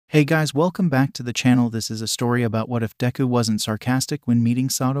Hey guys, welcome back to the channel. This is a story about what if Deku wasn't sarcastic when meeting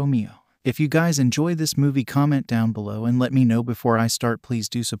𝗧𴗏. If you guys enjoy this movie, comment down below and let me know before I start. Please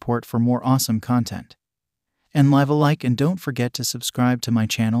do support for more awesome content. And leave a like, and don't forget to subscribe to my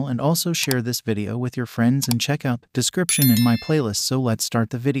channel and also share this video with your friends and check out the description in my playlist. So let's start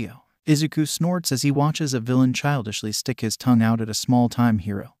the video. Izuku snorts as he watches a villain childishly stick his tongue out at a small-time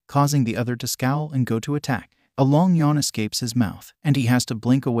hero, causing the other to scowl and go to attack. A long yawn escapes his mouth, and he has to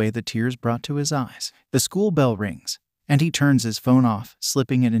blink away the tears brought to his eyes. The school bell rings, and he turns his phone off,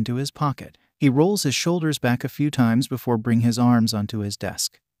 slipping it into his pocket. He rolls his shoulders back a few times before bringing his arms onto his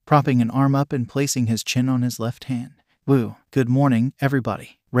desk, propping an arm up and placing his chin on his left hand. Woo, good morning,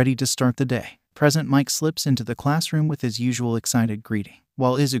 everybody. Ready to start the day? Present Mike slips into the classroom with his usual excited greeting,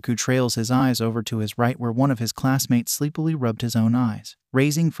 while Izuku trails his eyes over to his right where one of his classmates sleepily rubbed his own eyes,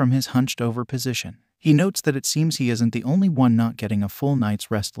 raising from his hunched-over position. He notes that it seems he isn't the only one not getting a full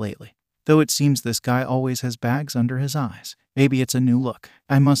night's rest lately, though it seems this guy always has bags under his eyes. Maybe it's a new look.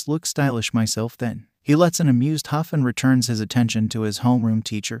 I must look stylish myself then. He lets an amused huff and returns his attention to his homeroom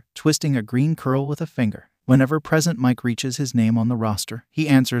teacher, twisting a green curl with a finger. Whenever Present Mike reaches his name on the roster, he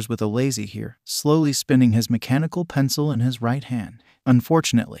answers with a lazy here, slowly spinning his mechanical pencil in his right hand.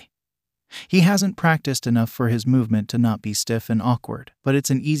 Unfortunately, he hasn't practiced enough for his movement to not be stiff and awkward, but it's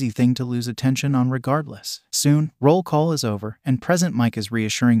an easy thing to lose attention on regardless. Soon, roll call is over, and Present Mike is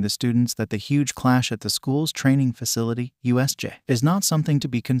reassuring the students that the huge clash at the school's training facility, USJ, is not something to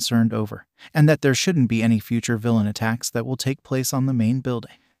be concerned over, and that there shouldn't be any future villain attacks that will take place on the main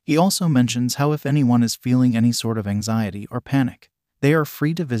building. He also mentions how if anyone is feeling any sort of anxiety or panic, they are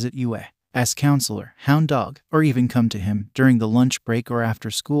free to visit UA as counselor, hound dog, or even come to him during the lunch break or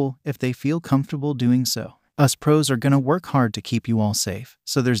after school if they feel comfortable doing so. Us pros are gonna work hard to keep you all safe,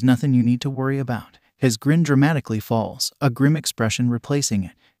 so there's nothing you need to worry about. His grin dramatically falls, a grim expression replacing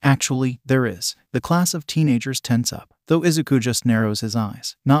it. Actually, there is. The class of teenagers tense up, though Izuku just narrows his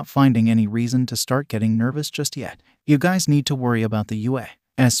eyes, not finding any reason to start getting nervous just yet. You guys need to worry about the UA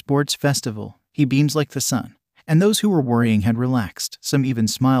as sports festival. He beams like the sun, and those who were worrying had relaxed. Some even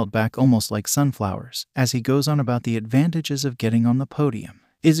smiled back almost like sunflowers as he goes on about the advantages of getting on the podium.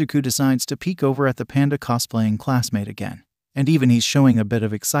 Izuku decides to peek over at the panda cosplaying classmate again, and even he's showing a bit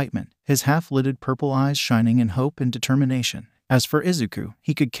of excitement, his half-lidded purple eyes shining in hope and determination. As for Izuku,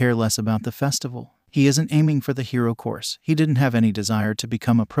 he could care less about the festival. He isn't aiming for the hero course. He didn't have any desire to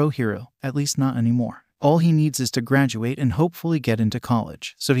become a pro hero, at least not anymore. All he needs is to graduate and hopefully get into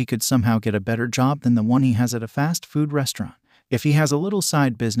college, so he could somehow get a better job than the one he has at a fast food restaurant. If he has a little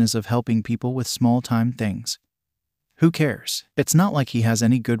side business of helping people with small-time things, who cares? It's not like he has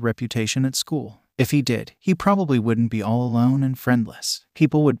any good reputation at school. If he did, he probably wouldn't be all alone and friendless.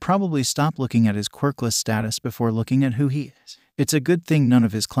 People would probably stop looking at his quirkless status before looking at who he is. It's a good thing none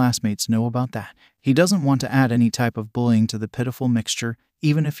of his classmates know about that. He doesn't want to add any type of bullying to the pitiful mixture,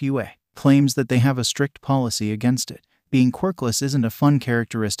 even if UA claims that they have a strict policy against it. Being quirkless isn't a fun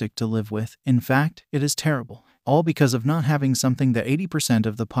characteristic to live with. In fact, it is terrible. All because of not having something that 80%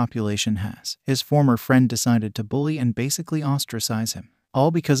 of the population has. His former friend decided to bully and basically ostracize him.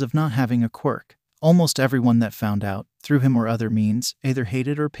 All because of not having a quirk. Almost everyone that found out, through him or other means, either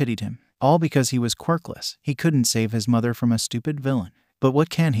hated or pitied him. All because he was quirkless. He couldn't save his mother from a stupid villain. But what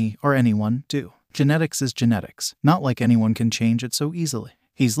can he, or anyone, do? Genetics is genetics. Not like anyone can change it so easily.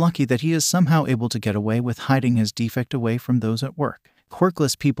 He's lucky that he is somehow able to get away with hiding his defect away from those at work.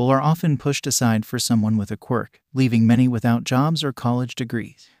 Quirkless people are often pushed aside for someone with a quirk, leaving many without jobs or college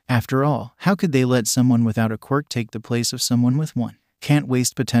degrees. After all, how could they let someone without a quirk take the place of someone with one? Can't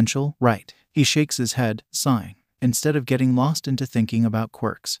waste potential, right? He shakes his head, sighing. Instead of getting lost into thinking about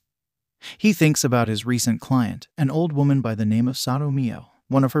quirks, he thinks about his recent client, an old woman by the name of 𝗧𴗏.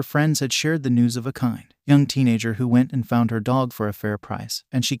 One of her friends had shared the news of a kind young teenager who went and found her dog for a fair price,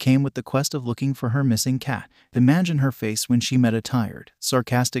 and she came with the quest of looking for her missing cat. Imagine her face when she met a tired,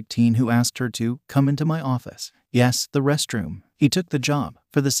 sarcastic teen who asked her to come into my office. Yes, the restroom. He took the job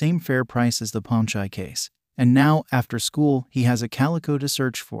for the same fair price as the Pomchai case, and now, after school, he has a calico to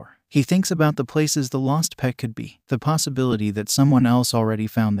search for. He thinks about the places the lost pet could be, the possibility that someone else already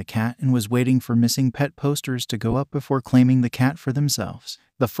found the cat and was waiting for missing pet posters to go up before claiming the cat for themselves.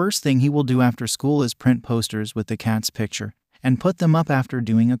 The first thing he will do after school is print posters with the cat's picture and put them up after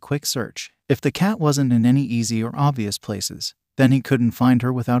doing a quick search. If the cat wasn't in any easy or obvious places, then he couldn't find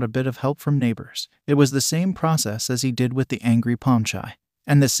her without a bit of help from neighbors. It was the same process as he did with the angry Pomchai,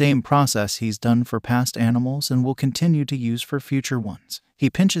 and the same process he's done for past animals and will continue to use for future ones. He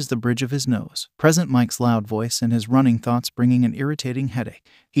pinches the bridge of his nose, Present Mike's loud voice and his running thoughts bringing an irritating headache.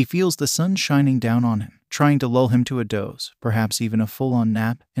 He feels the sun shining down on him, trying to lull him to a doze, perhaps even a full-on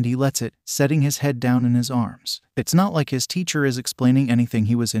nap, and he lets it, setting his head down in his arms. It's not like his teacher is explaining anything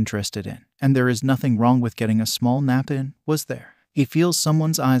he was interested in, and there is nothing wrong with getting a small nap in, was there? He feels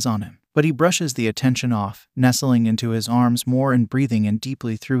someone's eyes on him, but he brushes the attention off, nestling into his arms more and breathing in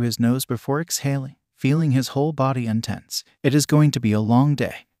deeply through his nose before exhaling, feeling his whole body untense. It is going to be a long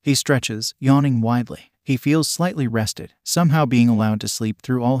day. He stretches, yawning widely. He feels slightly rested, somehow being allowed to sleep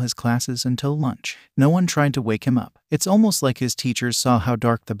through all his classes until lunch. No one tried to wake him up. It's almost like his teachers saw how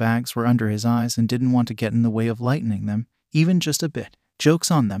dark the bags were under his eyes and didn't want to get in the way of lightening them, even just a bit. Joke's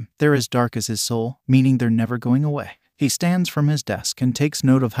on them, they're as dark as his soul, meaning they're never going away. He stands from his desk and takes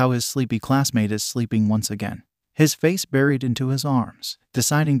note of how his sleepy classmate is sleeping once again, his face buried into his arms.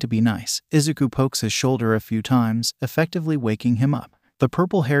 Deciding to be nice, Izuku pokes his shoulder a few times, effectively waking him up. The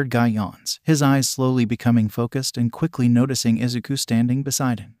purple-haired guy yawns, his eyes slowly becoming focused and quickly noticing Izuku standing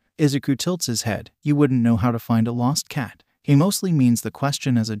beside him. Izuku tilts his head. You wouldn't know how to find a lost cat. He mostly means the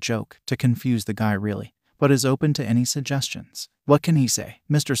question as a joke, to confuse the guy really, but is open to any suggestions. What can he say?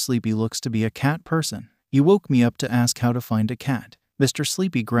 Mr. Sleepy looks to be a cat person. You woke me up to ask how to find a cat. Mr.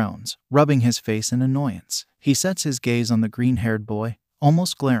 Sleepy groans, rubbing his face in annoyance. He sets his gaze on the green-haired boy,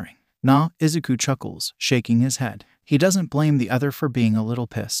 almost glaring. Nah, Izuku chuckles, shaking his head. He doesn't blame the other for being a little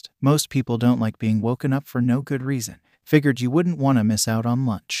pissed. Most people don't like being woken up for no good reason. Figured you wouldn't want to miss out on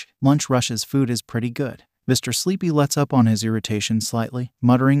lunch. Lunch Rush's food is pretty good. Mr. Sleepy lets up on his irritation slightly,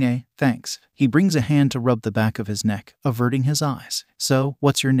 muttering thanks. He brings a hand to rub the back of his neck, averting his eyes. So,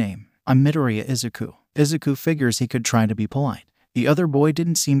 what's your name? I'm Midoriya Izuku. Izuku figures he could try to be polite. The other boy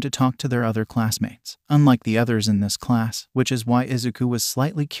didn't seem to talk to their other classmates, unlike the others in this class, which is why Izuku was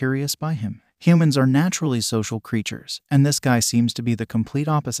slightly curious by him. Humans are naturally social creatures, and this guy seems to be the complete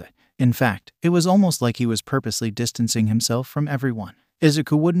opposite. In fact, it was almost like he was purposely distancing himself from everyone.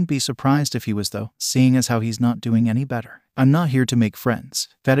 Izuku wouldn't be surprised if he was though, seeing as how he's not doing any better. I'm not here to make friends.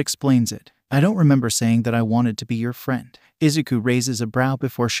 That explains it. I don't remember saying that I wanted to be your friend. Izuku raises a brow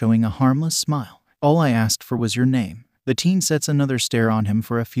before showing a harmless smile. All I asked for was your name. The teen sets another stare on him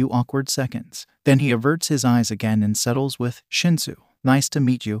for a few awkward seconds. Then he averts his eyes again and settles with, Shinsu. Nice to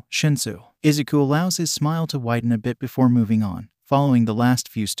meet you, Shinsu. Izuku allows his smile to widen a bit before moving on, following the last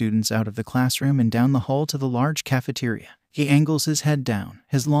few students out of the classroom and down the hall to the large cafeteria. He angles his head down,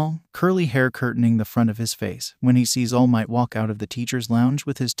 his long, curly hair curtaining the front of his face, when he sees All Might walk out of the teacher's lounge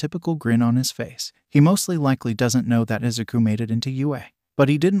with his typical grin on his face. He mostly likely doesn't know that Izuku made it into UA. But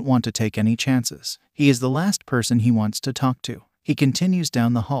he didn't want to take any chances. He is the last person he wants to talk to. He continues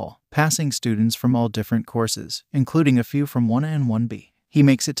down the hall, passing students from all different courses, including a few from 1A and 1B. He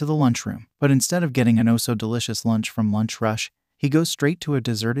makes it to the lunchroom, but instead of getting an oh-so-delicious lunch from Lunch Rush, he goes straight to a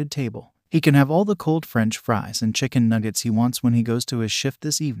deserted table. He can have all the cold French fries and chicken nuggets he wants when he goes to his shift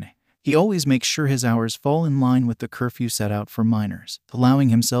this evening. He always makes sure his hours fall in line with the curfew set out for minors, allowing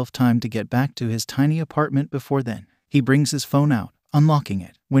himself time to get back to his tiny apartment before then. He brings his phone out, unlocking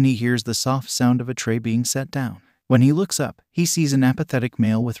it, when he hears the soft sound of a tray being set down. When he looks up, he sees an apathetic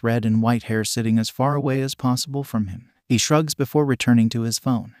male with red and white hair sitting as far away as possible from him. He shrugs before returning to his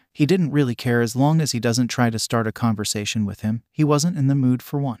phone. He didn't really care as long as he doesn't try to start a conversation with him. He wasn't in the mood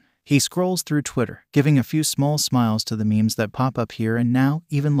for one. He scrolls through Twitter, giving a few small smiles to the memes that pop up here and now,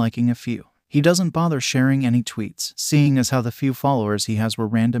 even liking a few. He doesn't bother sharing any tweets, seeing as how the few followers he has were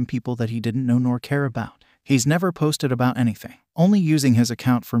random people that he didn't know nor care about. He's never posted about anything, only using his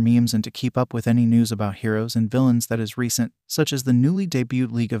account for memes and to keep up with any news about heroes and villains that is recent, such as the newly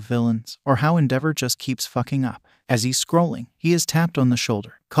debuted League of Villains, or how Endeavor just keeps fucking up. As he's scrolling, he is tapped on the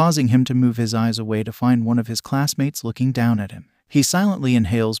shoulder, causing him to move his eyes away to find one of his classmates looking down at him. He silently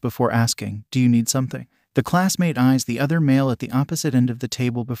inhales before asking, "Do you need something?" The classmate eyes the other male at the opposite end of the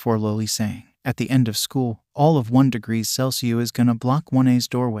table before lowly saying, "At the end of school, all of 1 degree Celsius is gonna block 1A's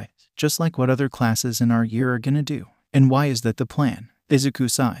doorway, just like what other classes in our year are gonna do. And why is that the plan?" Izuku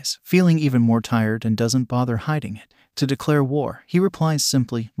sighs, feeling even more tired and doesn't bother hiding it. To declare war, he replies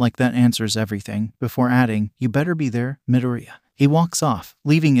simply, like that answers everything, before adding, "You better be there, Midoriya." He walks off,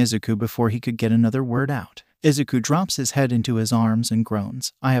 leaving Izuku before he could get another word out. Izuku drops his head into his arms and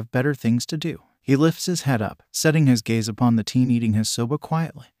groans, "I have better things to do." He lifts his head up, setting his gaze upon the teen eating his soba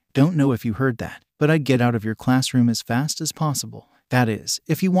quietly. "Don't know if you heard that, but I'd get out of your classroom as fast as possible. That is,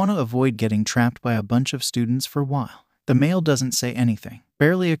 if you want to avoid getting trapped by a bunch of students for a while." The male doesn't say anything,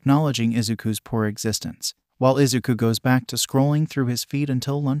 barely acknowledging Izuku's poor existence, while Izuku goes back to scrolling through his feed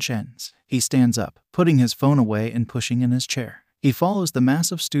until lunch ends. He stands up, putting his phone away and pushing in his chair. He follows the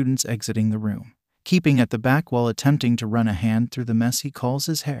mass of students exiting the room, keeping at the back while attempting to run a hand through the mess he calls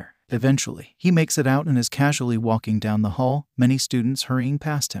his hair. Eventually, he makes it out and is casually walking down the hall, many students hurrying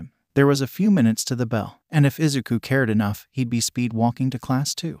past him. There was a few minutes to the bell, and if Izuku cared enough, he'd be speed walking to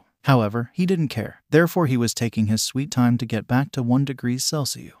class too. However, he didn't care. Therefore, he was taking his sweet time to get back to 1 degree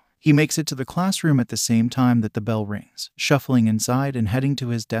Celsius. He makes it to the classroom at the same time that the bell rings, shuffling inside and heading to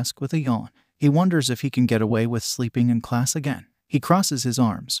his desk with a yawn. He wonders if he can get away with sleeping in class again. He crosses his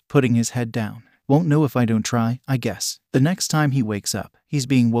arms, putting his head down. Won't know if I don't try, I guess. The next time he wakes up, he's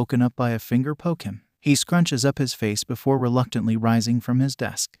being woken up by a finger poke him. He scrunches up his face before reluctantly rising from his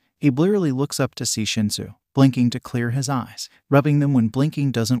desk. He blearily looks up to see Shinsu, blinking to clear his eyes. Rubbing them when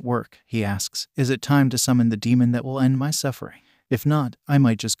blinking doesn't work, he asks, is it time to summon the demon that will end my suffering? If not, I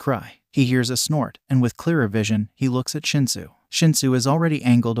might just cry. He hears a snort, and with clearer vision, he looks at Shinsu. Shinsu is already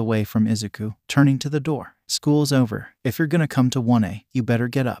angled away from Izuku, turning to the door. School's over. If you're gonna come to 1A, you better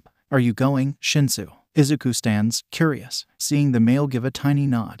get up. Are you going, Shinsu? Izuku stands, curious. Seeing the male give a tiny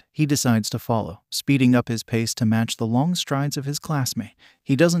nod, he decides to follow, speeding up his pace to match the long strides of his classmate.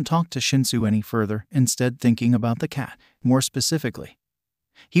 He doesn't talk to Shinsu any further, instead thinking about the cat. More specifically,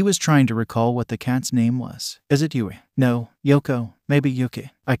 he was trying to recall what the cat's name was. Is it Yui? No. Yoko? Maybe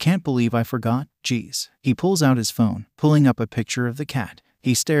Yuki. I can't believe I forgot. Geez. He pulls out his phone, pulling up a picture of the cat.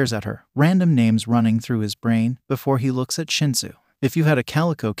 He stares at her, random names running through his brain, before he looks at Shinsu. If you had a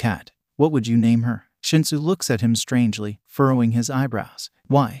calico cat, what would you name her? Shinsu looks at him strangely, furrowing his eyebrows.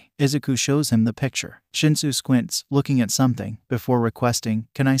 Why? Izuku shows him the picture. Shinsu squints, looking at something, before requesting,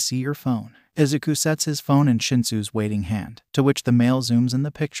 can I see your phone? Izuku sets his phone in Shinsu's waiting hand, to which the male zooms in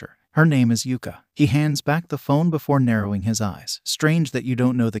the picture. Her name is Yuka. He hands back the phone before narrowing his eyes. Strange that you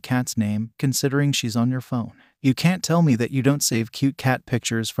don't know the cat's name, considering she's on your phone. You can't tell me that you don't save cute cat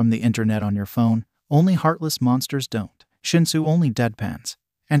pictures from the internet on your phone. Only heartless monsters don't. Shinsu only deadpans,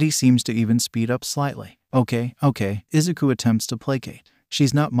 and he seems to even speed up slightly. Okay, Izuku attempts to placate.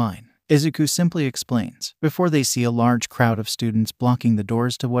 She's not mine. Izuku simply explains, before they see a large crowd of students blocking the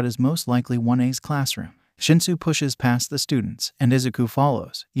doors to what is most likely 1A's classroom. Shinsu pushes past the students, and Izuku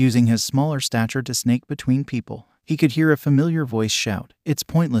follows, using his smaller stature to snake between people. He could hear a familiar voice shout, it's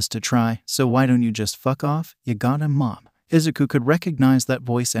pointless to try, so why don't you just fuck off, you goddamn mob. Izuku could recognize that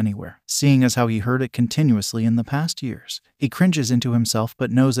voice anywhere, seeing as how he heard it continuously in the past years. He cringes into himself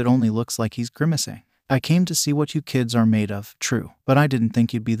but knows it only looks like he's grimacing. I came to see what you kids are made of, true, but I didn't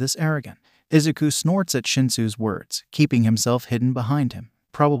think you'd be this arrogant. Izuku snorts at Shinsu's words, keeping himself hidden behind him.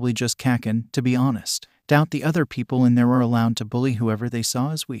 Probably just Kaken, to be honest. Doubt the other people in there were allowed to bully whoever they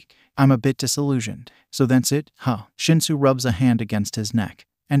saw as weak. I'm a bit disillusioned. So that's it, huh? Shinsu rubs a hand against his neck,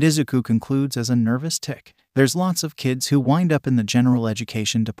 and Izuku concludes as a nervous tick. There's lots of kids who wind up in the general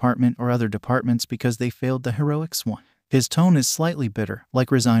education department or other departments because they failed the heroics one. His tone is slightly bitter,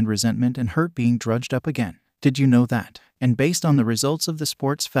 like resigned resentment and hurt being drudged up again. Did you know that? And based on the results of the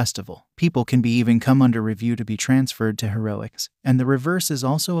sports festival, people can be even come under review to be transferred to heroics, and the reverse is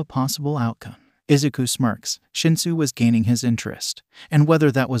also a possible outcome. Izuku smirks. Shinsu was gaining his interest, and whether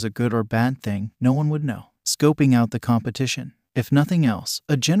that was a good or bad thing, no one would know. Scoping out the competition. If nothing else,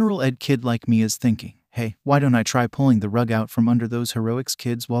 a general ed kid like me is thinking, hey, why don't I try pulling the rug out from under those heroics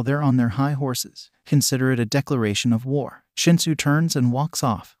kids while they're on their high horses? Consider it a declaration of war. Shinsu turns and walks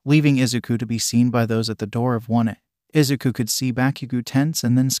off, leaving Izuku to be seen by those at the door of 1A. Izuku could see Bakugo tense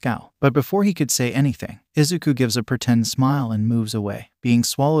and then scowl. But before he could say anything, Izuku gives a pretend smile and moves away, being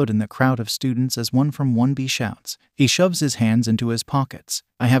swallowed in the crowd of students as one from 1B shouts. He shoves his hands into his pockets.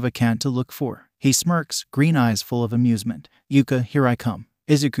 I have a cat to look for. He smirks, green eyes full of amusement. Yuka, here I come.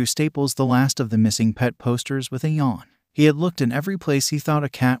 Izuku staples the last of the missing pet posters with a yawn. He had looked in every place he thought a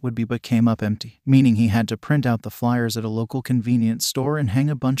cat would be but came up empty, meaning he had to print out the flyers at a local convenience store and hang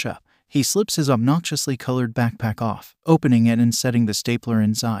a bunch up. He slips his obnoxiously colored backpack off, opening it and setting the stapler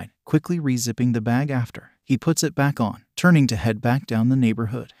inside, quickly re-zipping the bag after. He puts it back on, turning to head back down the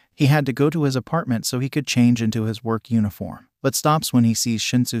neighborhood. He had to go to his apartment so he could change into his work uniform, but stops when he sees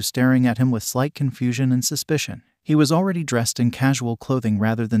Shinsu staring at him with slight confusion and suspicion. He was already dressed in casual clothing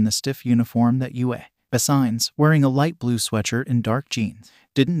rather than the stiff uniform that Yue assigns, wearing a light blue sweatshirt and dark jeans.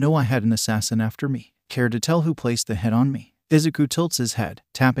 Didn't know I had an assassin after me. Care to tell who placed the hit on me? Izuku tilts his head,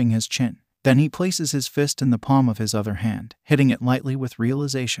 tapping his chin. Then he places his fist in the palm of his other hand, hitting it lightly with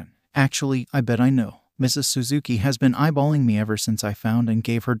realization. Actually, I bet I know. Mrs. Suzuki has been eyeballing me ever since I found and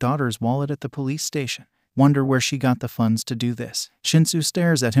gave her daughter's wallet at the police station. Wonder where she got the funds to do this. Shinsu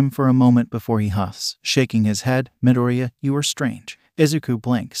stares at him for a moment before he huffs, shaking his head. Midoriya, you are strange. Izuku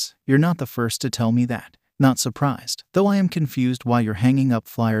blinks. You're not the first to tell me that. Not surprised, though I am confused why you're hanging up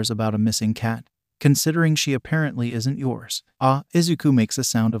flyers about a missing cat, considering she apparently isn't yours. Ah, Izuku makes a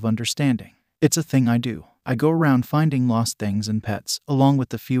sound of understanding. It's a thing I do. I go around finding lost things and pets, along with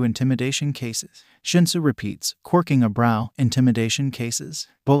the few intimidation cases. Shinsu repeats, quirking a brow. Intimidation cases?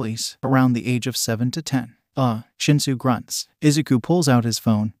 Bullies, around the age of 7 to 10. Shinsu grunts. Izuku pulls out his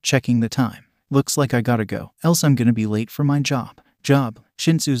phone, checking the time. Looks like I gotta go, else I'm gonna be late for my job. Job?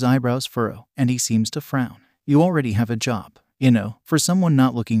 Shinsu's eyebrows furrow, and he seems to frown. You already have a job. You know, for someone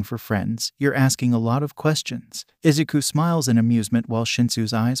not looking for friends, you're asking a lot of questions. Izuku smiles in amusement while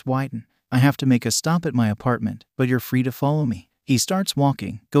Shinsu's eyes widen. I have to make a stop at my apartment, but you're free to follow me. He starts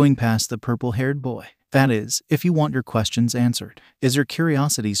walking, going past the purple-haired boy. That is, if you want your questions answered. Is your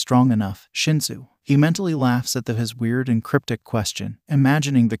curiosity strong enough, Shinsu? He mentally laughs at his weird and cryptic question,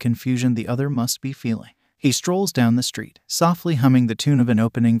 imagining the confusion the other must be feeling. He strolls down the street, softly humming the tune of an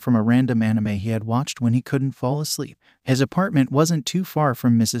opening from a random anime he had watched when he couldn't fall asleep. His apartment wasn't too far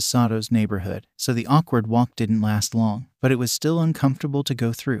from Mrs. Sato's neighborhood, so the awkward walk didn't last long, but it was still uncomfortable to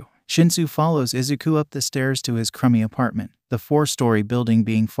go through. Shinsu follows Izuku up the stairs to his crummy apartment, the 4-story building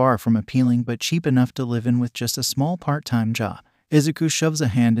being far from appealing but cheap enough to live in with just a small part-time job. Izuku shoves a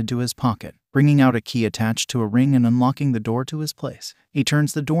hand into his pocket, bringing out a key attached to a ring and unlocking the door to his place. He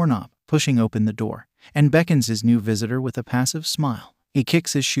turns the doorknob, pushing open the door, and beckons his new visitor with a passive smile. He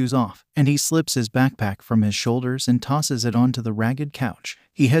kicks his shoes off, and he slips his backpack from his shoulders and tosses it onto the ragged couch.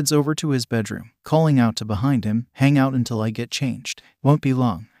 He heads over to his bedroom, calling out to behind him, "Hang out until I get changed. Won't be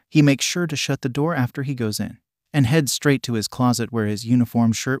long." He makes sure to shut the door after he goes in, and heads straight to his closet where his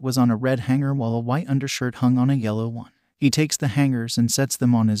uniform shirt was on a red hanger while a white undershirt hung on a yellow one. He takes the hangers and sets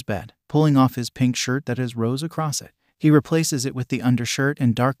them on his bed, pulling off his pink shirt that has rows across it. He replaces it with the undershirt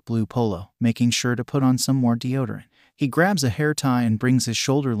and dark blue polo, making sure to put on some more deodorant. He grabs a hair tie and brings his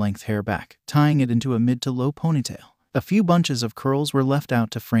shoulder-length hair back, tying it into a mid to low ponytail. A few bunches of curls were left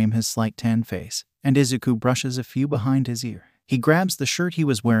out to frame his slight tan face, and Izuku brushes a few behind his ear. He grabs the shirt he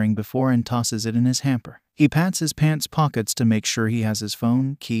was wearing before and tosses it in his hamper. He pats his pants pockets to make sure he has his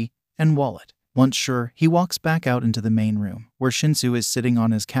phone, key, and wallet. Once sure, he walks back out into the main room, where Shinsu is sitting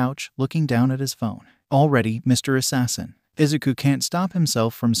on his couch, looking down at his phone. "All ready, Mr. Assassin." Izuku can't stop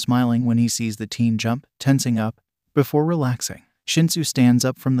himself from smiling when he sees the teen jump, tensing up, before relaxing. Shinsu stands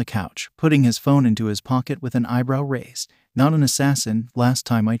up from the couch, putting his phone into his pocket with an eyebrow raised. "Not an assassin, last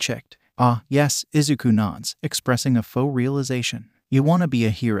time I checked." "Ah, yes," Izuku nods, expressing a faux realization. "You want to be a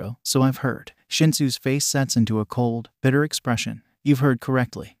hero, so I've heard." Shinsu's face sets into a cold, bitter expression. "You've heard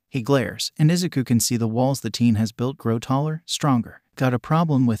correctly." He glares, and Izuku can see the walls the teen has built grow taller, stronger. "Got a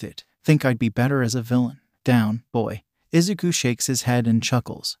problem with it? Think I'd be better as a villain?" "Down, boy." Izuku shakes his head and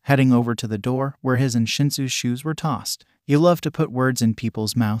chuckles, heading over to the door where his and Shinsu's shoes were tossed. "You love to put words in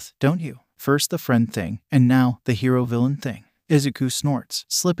people's mouth, don't you? First the friend thing, and now the hero-villain thing." Izuku snorts,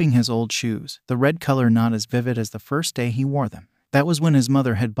 slipping his old shoes, the red color not as vivid as the first day he wore them. That was when his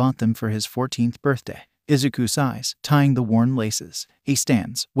mother had bought them for his 14th birthday. Izuku sighs, tying the worn laces. He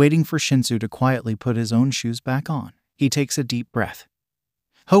stands, waiting for Shinsu to quietly put his own shoes back on. He takes a deep breath,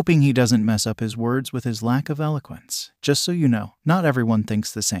 hoping he doesn't mess up his words with his lack of eloquence. "Just so you know, not everyone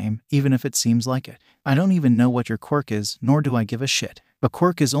thinks the same, even if it seems like it. I don't even know what your quirk is, nor do I give a shit. A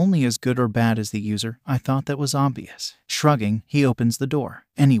quirk is only as good or bad as the user. I thought that was obvious." Shrugging, he opens the door.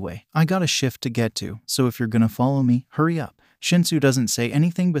 "Anyway, I got a shift to get to, so if you're gonna follow me, hurry up." Shinsu doesn't say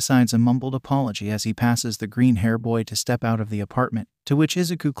anything besides a mumbled apology as he passes the green hair boy to step out of the apartment, to which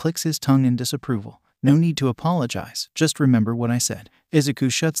Izuku clicks his tongue in disapproval. "No need to apologize, just remember what I said."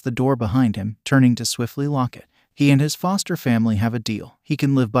 Izuku shuts the door behind him, turning to swiftly lock it. He and his foster family have a deal. He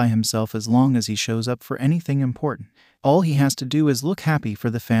can live by himself as long as he shows up for anything important. All he has to do is look happy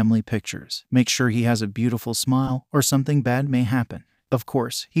for the family pictures, make sure he has a beautiful smile, or something bad may happen. Of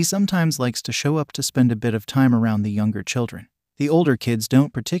course, he sometimes likes to show up to spend a bit of time around the younger children. The older kids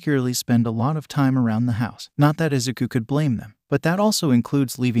don't particularly spend a lot of time around the house. Not that Izuku could blame them, but that also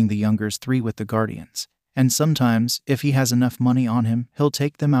includes leaving the youngers 3 with the guardians. And sometimes, if he has enough money on him, he'll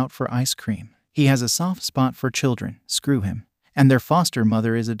take them out for ice cream. He has a soft spot for children, screw him. And their foster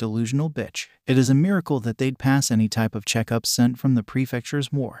mother is a delusional bitch. It is a miracle that they'd pass any type of checkup sent from the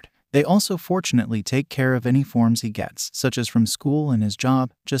prefecture's ward. They also fortunately take care of any forms he gets, such as from school and his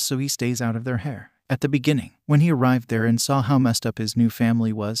job, just so he stays out of their hair. At the beginning, when he arrived there and saw how messed up his new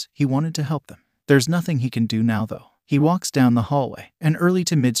family was, he wanted to help them. There's nothing he can do now though. He walks down the hallway, an early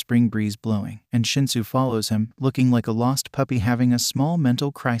to mid-spring breeze blowing, and Shinsu follows him, looking like a lost puppy having a small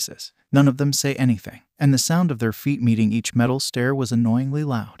mental crisis. None of them say anything, and the sound of their feet meeting each metal stair was annoyingly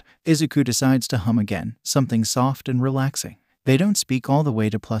loud. Izuku decides to hum again, something soft and relaxing. They don't speak all the way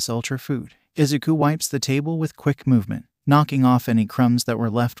to Plus Ultra food. Izuku wipes the table with quick movement, knocking off any crumbs that were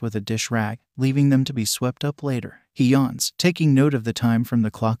left with a dish rag, leaving them to be swept up later. He yawns, taking note of the time from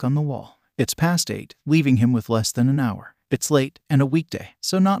the clock on the wall. It's past 8, leaving him with less than an hour. It's late, and a weekday,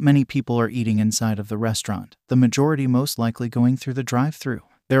 so not many people are eating inside of the restaurant, the majority most likely going through the drive-thru.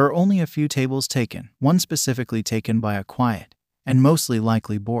 There are only a few tables taken, one specifically taken by a quiet, and mostly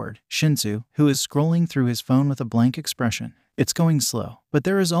likely bored, Shinsu, who is scrolling through his phone with a blank expression. It's going slow, but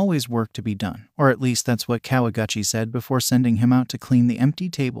there is always work to be done, or at least that's what Kawaguchi said before sending him out to clean the empty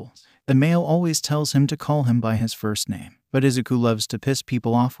tables. The male always tells him to call him by his first name, but Izuku loves to piss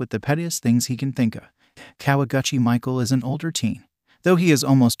people off with the pettiest things he can think of. 𝗂𴑐𝗵𝗲 is an older teen, though he is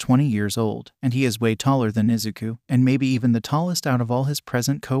almost 20 years old, and he is way taller than Izuku, and maybe even the tallest out of all his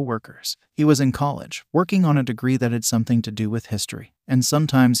present co-workers. He was in college, working on a degree that had something to do with history, and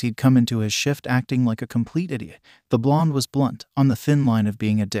sometimes he'd come into his shift acting like a complete idiot. The blonde was blunt, on the thin line of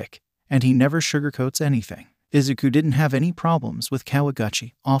being a dick, and he never sugarcoats anything. Izuku didn't have any problems with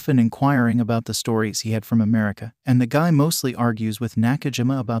Kawaguchi, often inquiring about the stories he had from America, and the guy mostly argues with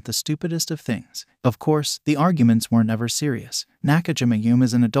Nakajima about the stupidest of things. Of course, the arguments were never serious. Nakajima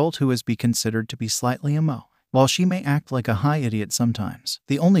is an adult who is considered to be slightly emo. While she may act like a high idiot sometimes,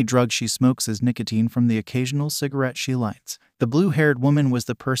 the only drug she smokes is nicotine from the occasional cigarette she lights. The blue-haired woman was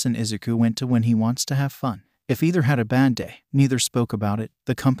the person Izuku went to when he wants to have fun. If either had a bad day, neither spoke about it,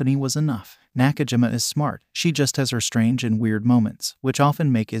 the company was enough. Nakajima is smart, she just has her strange and weird moments, which often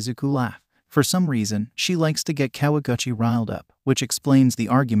make Izuku laugh. For some reason, she likes to get Kawaguchi riled up, which explains the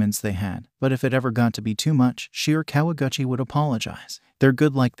arguments they had, but if it ever got to be too much, she or Kawaguchi would apologize. They're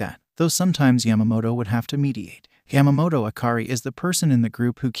good like that, though sometimes Yamamoto would have to mediate. Yamamoto Akari is the person in the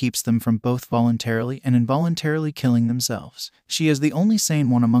group who keeps them from both voluntarily and involuntarily killing themselves. She is the only sane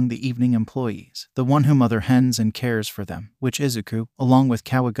one among the evening employees, the one who mother hens and cares for them, which Izuku, along with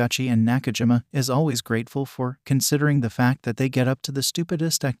Kawaguchi and Nakajima, is always grateful for, considering the fact that they get up to the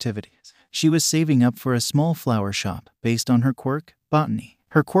stupidest activities. She was saving up for a small flower shop, based on her quirk, botany.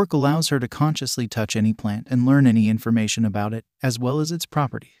 Her quirk allows her to consciously touch any plant and learn any information about it, as well as its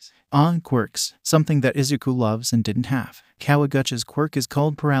properties. Quirks, something that Izuku loves and didn't have. Kawaguchi's quirk is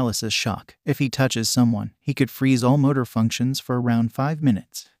called paralysis shock. If he touches someone, he could freeze all motor functions for around 5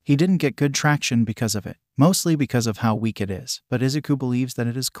 minutes. He didn't get good traction because of it, mostly because of how weak it is, but Izuku believes that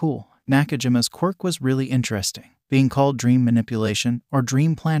it is cool. Nakajima's quirk was really interesting, being called dream manipulation, or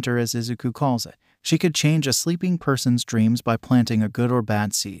dream planter as Izuku calls it. She could change a sleeping person's dreams by planting a good or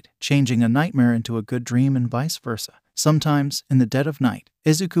bad seed, changing a nightmare into a good dream and vice versa. Sometimes, in the dead of night,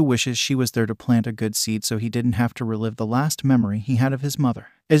 Izuku wishes she was there to plant a good seed so he didn't have to relive the last memory he had of his mother.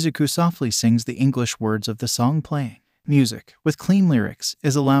 Izuku softly sings the English words of the song playing. Music, with clean lyrics,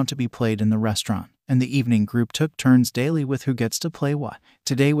 is allowed to be played in the restaurant, and the evening group took turns daily with who gets to play what.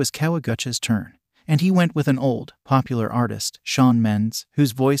 Today was Kawaguchi's turn, and he went with an old, popular artist, Shawn Mendes,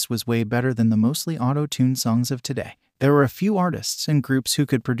 whose voice was way better than the mostly auto-tuned songs of today. There were a few artists and groups who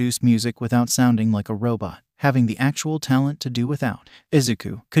could produce music without sounding like a robot, having the actual talent to do without.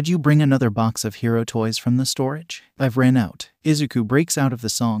 Izuku, could you bring another box of hero toys from the storage? I've ran out. Izuku breaks out of the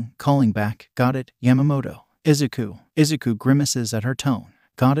song, calling back, got it, Yamamoto. Izuku grimaces at her tone.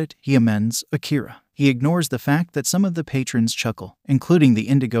 Got it, he amends, Akira. He ignores the fact that some of the patrons chuckle, including the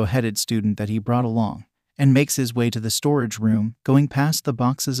indigo-headed student that he brought along, and makes his way to the storage room, going past the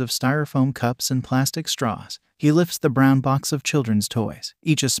boxes of styrofoam cups and plastic straws. He lifts the brown box of children's toys,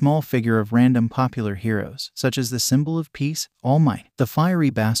 each a small figure of random popular heroes, such as the symbol of peace, All Might, the fiery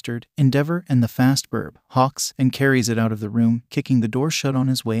bastard, Endeavor, and the fast burb, Hawks, and carries it out of the room, kicking the door shut on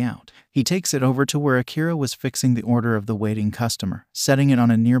his way out. He takes it over to where Akira was fixing the order of the waiting customer, setting it on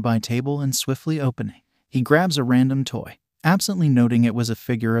a nearby table and swiftly opening. He grabs a random toy, absently noting it was a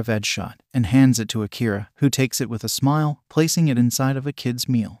figure of Deadshot, and hands it to Akira, who takes it with a smile, placing it inside of a kid's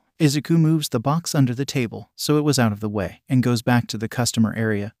meal. Izuku moves the box under the table, so it was out of the way, and goes back to the customer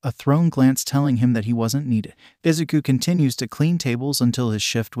area, a thrown glance telling him that he wasn't needed. Izuku continues to clean tables until his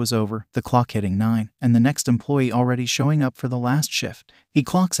shift was over, the clock hitting 9, and the next employee already showing up for the last shift. He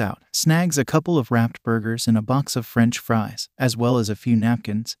clocks out, snags a couple of wrapped burgers and a box of French fries, as well as a few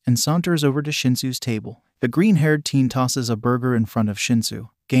napkins, and saunters over to Shinsu's table. The green-haired teen tosses a burger in front of Shinsu,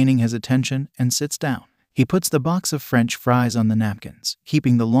 gaining his attention, and sits down. He puts the box of French fries on the napkins,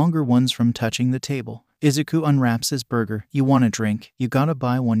 keeping the longer ones from touching the table. Izuku unwraps his burger. You want a drink? You gotta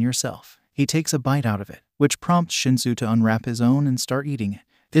buy one yourself. He takes a bite out of it, which prompts Shinsu to unwrap his own and start eating it.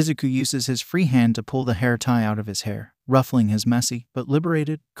 Izuku uses his free hand to pull the hair tie out of his hair, ruffling his messy, but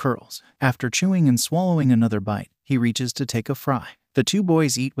liberated, curls. After chewing and swallowing another bite, he reaches to take a fry. The two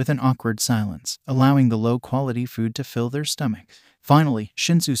boys eat with an awkward silence, allowing the low-quality food to fill their stomachs. Finally,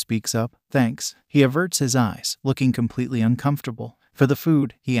 Shinsu speaks up, thanks. He averts his eyes, looking completely uncomfortable. For the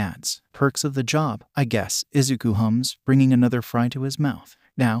food, he adds, perks of the job, I guess, Izuku hums, bringing another fry to his mouth.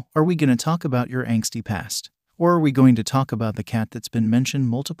 Now, are we going to talk about your angsty past? Or are we going to talk about the cat that's been mentioned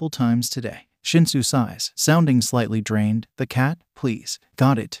multiple times today? Ⴘᴚ sighs, sounding slightly drained. The cat, please.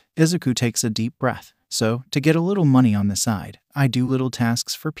 Got it. ⴘᴚ takes a deep breath. So, to get a little money on the side, I do little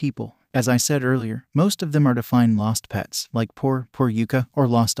tasks for people. As I said earlier, most of them are to find lost pets, like poor Yuka, or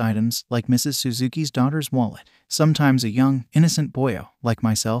lost items, like Mrs. Suzuki's daughter's wallet. Sometimes a young, innocent boyo, like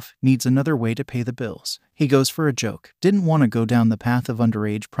myself, needs another way to pay the bills. He goes for a joke. Didn't want to go down the path of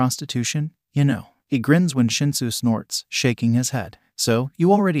underage prostitution, you know. He grins when ⴘᴚ snorts, shaking his head. So,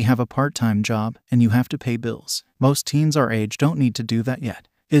 you already have a part-time job, and you have to pay bills. Most teens our age don't need to do that yet.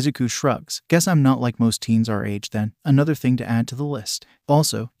 ⴘᴚ shrugs. Guess I'm not like most teens our age then. Another thing to add to the list.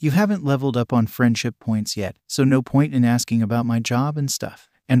 Also, you haven't leveled up on friendship points yet, so no point in asking about my job and stuff.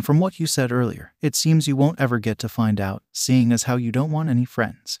 And from what you said earlier, it seems you won't ever get to find out, seeing as how you don't want any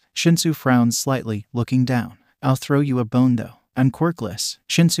friends. ⴘᴚ frowns slightly, looking down. I'll throw you a bone though. I'm quirkless.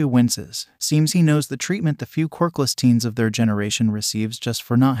 ⴘᴚ winces. Seems he knows the treatment the few quirkless teens of their generation receives just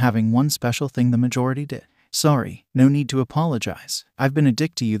for not having one special thing the majority did. Sorry, no need to apologize. I've been a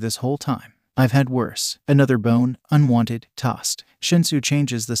dick to you this whole time. I've had worse. Another bone, unwanted, tossed. ⴘᴚ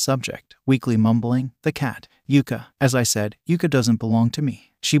changes the subject, weakly mumbling, the cat. Yuka. As I said, Yuka doesn't belong to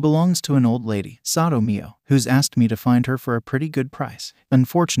me. She belongs to an old lady, Sato Mio, who's asked me to find her for a pretty good price.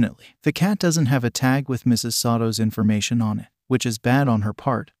 Unfortunately, the cat doesn't have a tag with Mrs. Sato's information on it, which is bad on her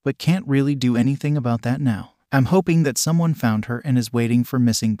part, but can't really do anything about that now. I'm hoping that someone found her and is waiting for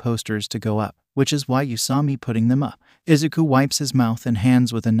missing posters to go up, which is why you saw me putting them up. ⴘᴚ wipes his mouth and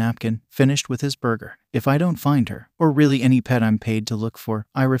hands with a napkin, finished with his burger. If I don't find her, or really any pet I'm paid to look for,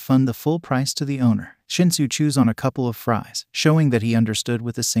 I refund the full price to the owner. ⴘᴚ chews on a couple of fries, showing that he understood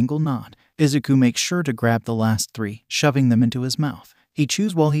with a single nod. ⴘᴚ makes sure to grab the last 3, shoving them into his mouth. He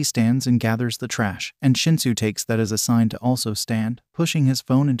chews while he stands and gathers the trash, and ⴘᴚ takes that as a sign to also stand, pushing his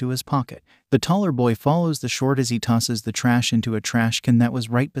phone into his pocket. The taller boy follows the short as he tosses the trash into a trash can that was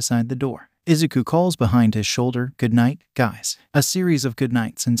right beside the door. ⴘᴚ calls behind his shoulder, "Good night, guys." A series of good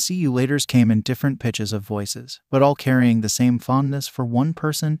nights and see you laters came in different pitches of voices, but all carrying the same fondness for one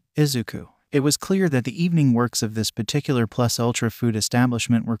person, ⴘᴚ. It was clear that the evening works of this particular plus-ultra food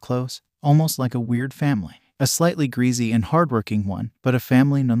establishment were close, almost like a weird family. A slightly greasy and hardworking one, but a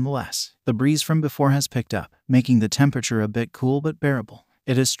family nonetheless. The breeze from before has picked up, making the temperature a bit cool but bearable.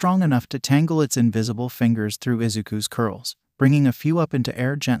 It is strong enough to tangle its invisible fingers through ⴘᴚ's curls, bringing a few up into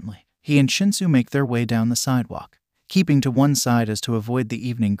air gently. He and ⴘᴚ make their way down the sidewalk, keeping to one side as to avoid the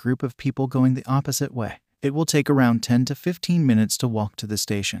evening group of people going the opposite way. It will take around 10 to 15 minutes to walk to the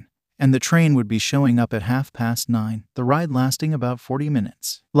station, and the train would be showing up at 9:30, the ride lasting about 40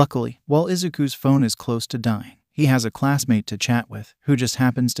 minutes. Luckily, while ⴘᴚ's phone is close to dying, he has a classmate to chat with, who just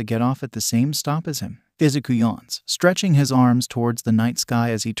happens to get off at the same stop as him. ⴘᴚ yawns, stretching his arms towards the night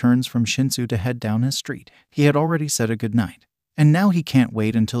sky as he turns from ⴘᴚ to head down his street. He had already said a good night, and now he can't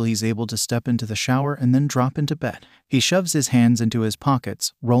wait until he's able to step into the shower and then drop into bed. He shoves his hands into his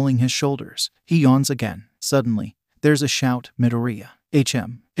pockets, rolling his shoulders. He yawns again. Suddenly, there's a shout, "Midoriya."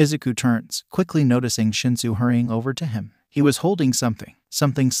 ⴘᴚ turns, quickly noticing ⴘᴚ hurrying over to him. He was holding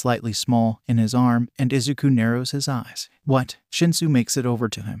something slightly small, in his arm, and ⴘᴚ narrows his eyes. What? ⴘᴚ makes it over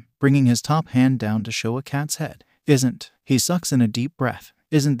to him, bringing his top hand down to show a cat's head. Isn't. He sucks in a deep breath.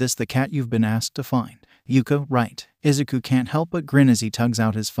 Isn't this the cat you've been asked to find? Yuka, right. ⴘᴚ can't help but grin as he tugs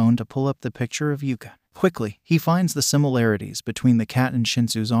out his phone to pull up the picture of Yuka. Quickly, he finds the similarities between the cat in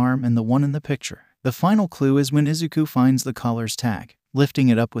ⴘᴚ's arm and the one in the picture. The final clue is when ⴘᴚ finds the collar's tag, lifting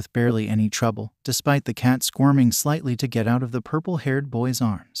it up with barely any trouble, despite the cat squirming slightly to get out of the purple-haired boy's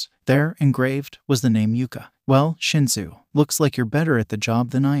arms. There, engraved, was the name Yuka. Well, ⴘᴚ, looks like you're better at the job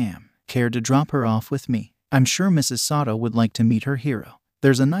than I am. Care to drop her off with me? I'm sure Mrs. Sato would like to meet her hero.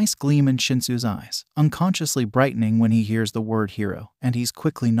 There's a nice gleam in ⴘᴚ's eyes, unconsciously brightening when he hears the word hero, and he's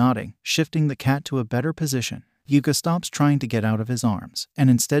quickly nodding, shifting the cat to a better position. Yuka stops trying to get out of his arms, and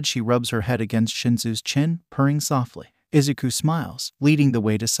instead she rubs her head against ⴘᴚ's chin, purring softly. ⴘᴚ smiles, leading the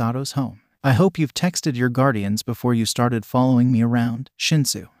way to Sato's home. I hope you've texted your guardians before you started following me around,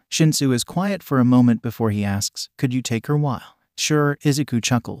 ⴘᴚ. ⴘᴚ is quiet for a moment before he asks, could you take her while? Sure, ⴘᴚ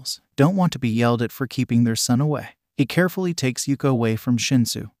chuckles. Don't want to be yelled at for keeping their son away. He carefully takes Yuka away from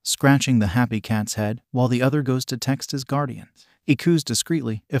ⴘᴚ, scratching the happy cat's head, while the other goes to text his guardians. He coos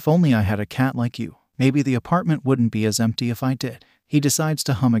discreetly, if only I had a cat like you. Maybe the apartment wouldn't be as empty if I did. He decides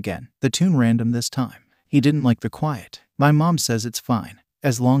to hum again, the tune random this time. He didn't like the quiet. My mom says it's fine,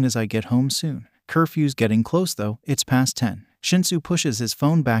 as long as I get home soon. Curfew's getting close though, it's past 10. ⴘᴚ pushes his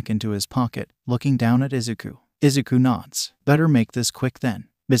phone back into his pocket, looking down at ⴘᴚ. ⴘᴚ nods. Better make this quick then.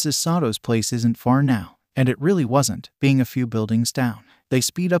 Mrs. Sato's place isn't far now. And it really wasn't, being a few buildings down. They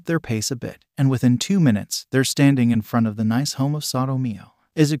speed up their pace a bit, and within 2 minutes, they're standing in front of the nice home of �ⴂ.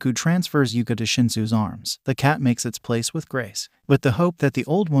 Izuku transfers Yuka to Shinsu's arms. The cat makes its place with grace. With the hope that the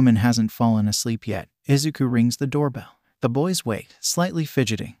old woman hasn't fallen asleep yet, Izuku rings the doorbell. The boys wait, slightly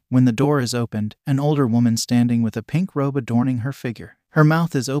fidgeting. When the door is opened, an older woman standing with a pink robe adorning her figure. Her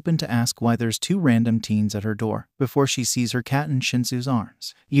mouth is open to ask why there's 2 random teens at her door, before she sees her cat in Shinsu's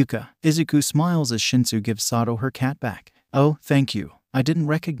arms. Yuka. Izuku smiles as Shinsu gives Sato her cat back. Oh, thank you. I didn't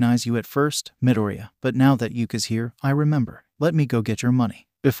recognize you at first, Midoriya, but now that Yuka's here, I remember. Let me go get your money.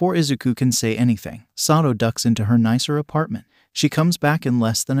 Before Izuku can say anything, Sato ducks into her nicer apartment. She comes back in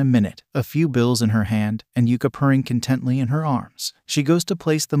less than a minute, a few bills in her hand, and Yuka purring contently in her arms. She goes to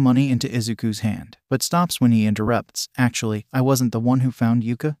place the money into Izuku's hand, but stops when he interrupts. Actually, I wasn't the one who found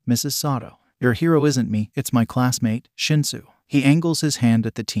Yuka, Mrs. Sato. Your hero isn't me, it's my classmate, Shinsu. He angles his hand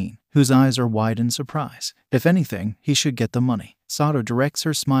at the teen, whose eyes are wide in surprise. If anything, he should get the money. Sato directs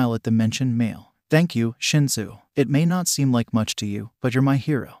her smile at the mentioned male. Thank you, Shinsu. It may not seem like much to you, but you're my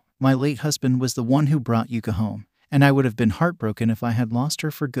hero. My late husband was the one who brought Yuka home, and I would have been heartbroken if I had lost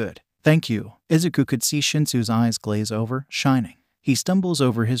her for good. Thank you. Izuku could see Shinsu's eyes glaze over, shining. He stumbles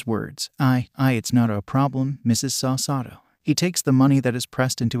over his words. It's not a problem, Mrs. Sato. He takes the money that is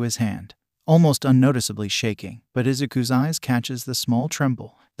pressed into his hand, almost unnoticeably shaking, but Izuku's eyes catches the small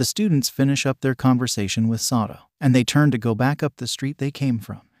tremble. The students finish up their conversation with Sato, and they turn to go back up the street they came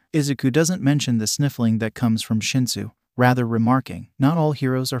from. Izuku doesn't mention the sniffling that comes from Shinsu, rather remarking, not all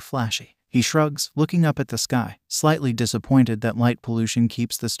heroes are flashy. He shrugs, looking up at the sky, slightly disappointed that light pollution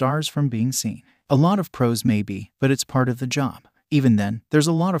keeps the stars from being seen. A lot of pros may be, but it's part of the job. Even then, there's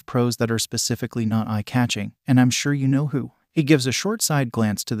a lot of pros that are specifically not eye-catching, and I'm sure you know who. He gives a short side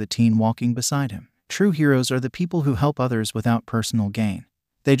glance to the teen walking beside him. True heroes are the people who help others without personal gain.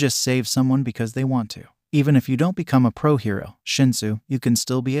 They just save someone because they want to. Even if you don't become a pro hero, Shinsu, you can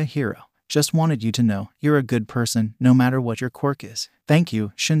still be a hero. Just wanted you to know, you're a good person, no matter what your quirk is. Thank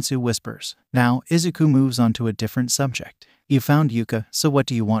you, Shinsu whispers. Now, Izuku moves on to a different subject. You found Yuka, so what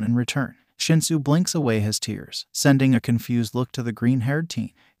do you want in return? Shinsu blinks away his tears, sending a confused look to the green-haired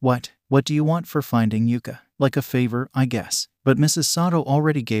teen. What do you want for finding Yuka? Like a favor, I guess. But Mrs. Sato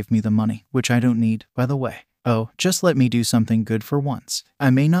already gave me the money, which I don't need, by the way. Oh, just let me do something good for once. I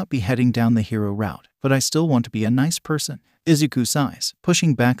may not be heading down the hero route, but I still want to be a nice person. Izuku sighs,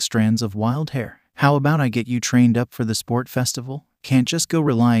 pushing back strands of wild hair. How about I get you trained up for the sport festival? Can't just go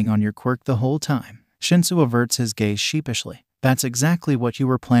relying on your quirk the whole time. Shinsu averts his gaze sheepishly. That's exactly what you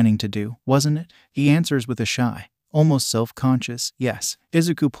were planning to do, wasn't it? He answers with a shy, almost self-conscious yes.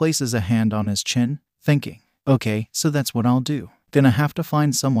 Izuku places a hand on his chin, thinking, okay, so that's what I'll do. Gonna have to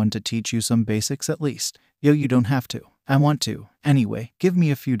find someone to teach you some basics at least. Yo, you don't have to. I want to. Anyway, give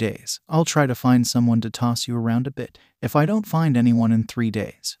me a few days. I'll try to find someone to toss you around a bit. If I don't find anyone in 3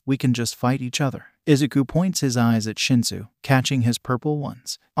 days, we can just fight each other. Izuku points his eyes at Shinsu, catching his purple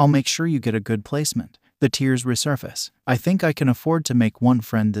ones. I'll make sure you get a good placement. The tears resurface. I think I can afford to make one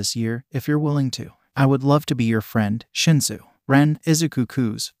friend this year, if you're willing to. I would love to be your friend, Shinsu. Ren, Izuku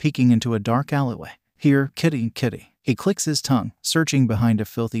coos, peeking into a dark alleyway. Here, kitty. He clicks his tongue, searching behind a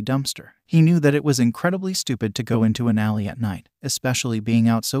filthy dumpster. He knew that it was incredibly stupid to go into an alley at night, especially being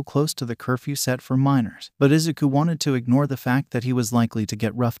out so close to the curfew set for minors. But Izuku wanted to ignore the fact that he was likely to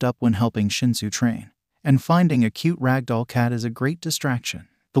get roughed up when helping Shinsu train. And finding a cute ragdoll cat is a great distraction.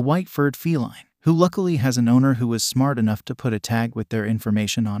 The white-furred feline, who luckily has an owner who was smart enough to put a tag with their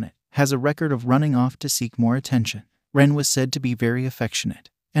information on it, has a record of running off to seek more attention. Ren was said to be very affectionate,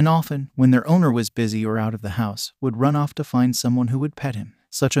 and often, when their owner was busy or out of the house, would run off to find someone who would pet him.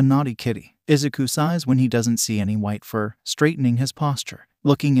 Such a naughty kitty. Izuku sighs when he doesn't see any white fur, straightening his posture.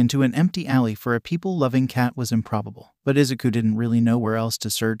 Looking into an empty alley for a people-loving cat was improbable, but Izuku didn't really know where else to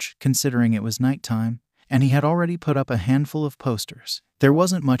search, considering it was nighttime, and he had already put up a handful of posters. There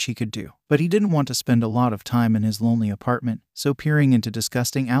wasn't much he could do, but he didn't want to spend a lot of time in his lonely apartment, so peering into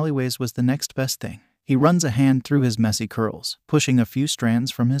disgusting alleyways was the next best thing. He runs a hand through his messy curls, pushing a few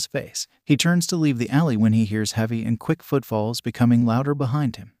strands from his face. He turns to leave the alley when he hears heavy and quick footfalls becoming louder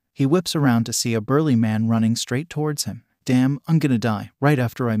behind him. He whips around to see a burly man running straight towards him. Damn, I'm gonna die right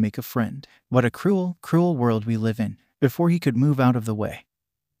after I make a friend. What a cruel, cruel world we live in. Before he could move out of the way,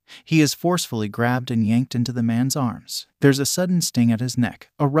 he is forcefully grabbed and yanked into the man's arms. There's a sudden sting at his neck,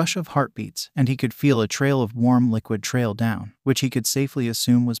 a rush of heartbeats, and he could feel a trail of warm liquid trail down, which he could safely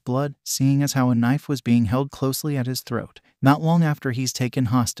assume was blood, seeing as how a knife was being held closely at his throat. Not long after he's taken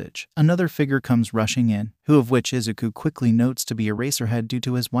hostage, another figure comes rushing in, who of which Izuku quickly notes to be Eraserhead due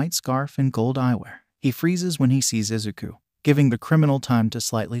to his white scarf and gold eyewear. He freezes when he sees Izuku, giving the criminal time to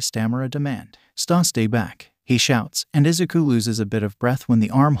slightly stammer a demand. Stay back. he shouts, and 𝗧𝗑 loses a bit of breath when the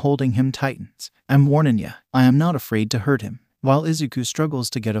arm holding him tightens. "I'm warning ya, I am not afraid to hurt him." While 𝗧𝗑 struggles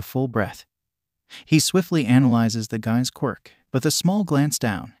to get a full breath, he swiftly analyzes the guy's quirk. With a small glance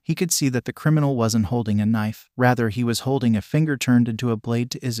down, he could see that the criminal wasn't holding a knife, rather he was holding a finger turned into a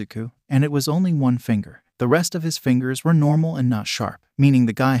blade to 𝗧𝗑, and it was only one finger. The rest of his fingers were normal and not sharp, meaning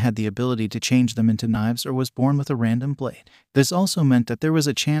the guy had the ability to change them into knives or was born with a random blade. This also meant that there was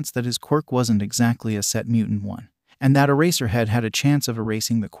a chance that his quirk wasn't exactly a set mutant one, and that Eraserhead had a chance of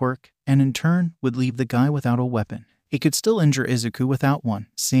erasing the quirk, and in turn would leave the guy without a weapon. He could still injure 𝗧𝗑 without one,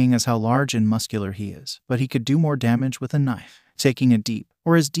 seeing as how large and muscular he is, but he could do more damage with a knife. Taking a deep,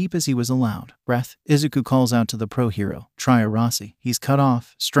 or as deep as he was allowed, breath, 𝗧𝗑 calls out to the pro hero, 𝗧𝗏. He's cut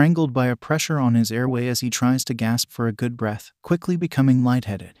off, strangled by a pressure on his airway as he tries to gasp for a good breath, quickly becoming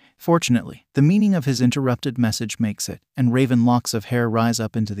lightheaded. Fortunately, the meaning of his interrupted message makes it, and raven locks of hair rise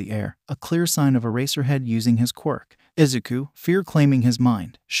up into the air, a clear sign of Eraserhead using his quirk. 𝗧𝗑, fear claiming his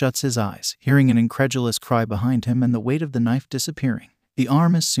mind, shuts his eyes, hearing an incredulous cry behind him and the weight of the knife disappearing. The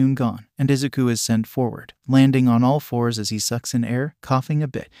arm is soon gone, and 𝗧𝗑 is sent forward, landing on all fours as he sucks in air, coughing a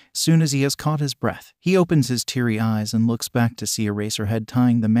bit. Soon as he has caught his breath, he opens his teary eyes and looks back to see Eraserhead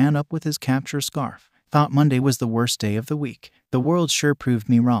tying the man up with his capture scarf. "Thought Monday was the worst day of the week. The world sure proved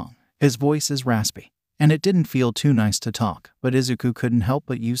me wrong." His voice is raspy, and it didn't feel too nice to talk, but 𝗧𝗑 couldn't help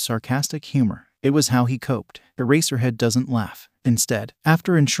but use sarcastic humor. It was how he coped. Eraserhead doesn't laugh. Instead,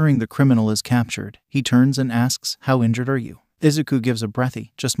 after ensuring the criminal is captured, he turns and asks, "How injured are you?" 𝗧𝗑 gives a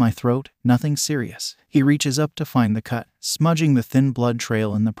breathy, "Just my throat, nothing serious." He reaches up to find the cut, smudging the thin blood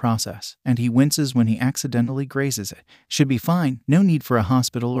trail in the process, and he winces when he accidentally grazes it. "Should be fine, no need for a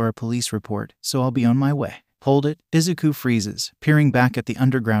hospital or a police report, so I'll be on my way." "Hold it." 𝗧𝗑 freezes, peering back at the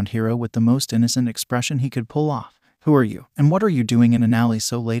underground hero with the most innocent expression he could pull off. "Who are you, and what are you doing in an alley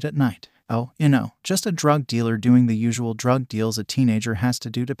so late at night?" "Oh, just a drug dealer doing the usual drug deals a teenager has to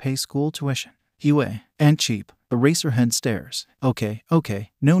do to pay school tuition." And cheap. Eraserhead stares.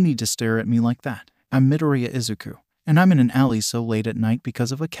 Okay, no need to stare at me like that. I'm Midoriya 𝗧𝗑, and I'm in an alley so late at night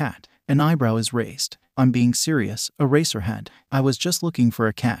because of a cat." An eyebrow is raised. "I'm being serious, Eraserhead. I was just looking for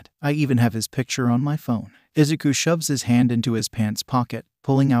a cat. I even have his picture on my phone." 𝗧𝗑 shoves his hand into his pants pocket,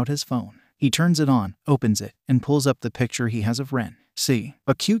 pulling out his phone. He turns it on, opens it, and pulls up the picture he has of Ren. See,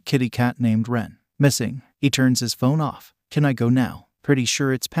 a cute kitty cat named Ren. Missing. He turns his phone off. "Can I go now? Pretty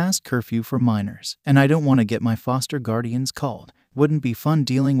sure it's past curfew for minors, and I don't want to get my foster guardians called. Wouldn't be fun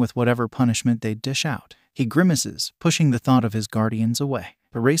dealing with whatever punishment they'd dish out." He grimaces, pushing the thought of his guardians away.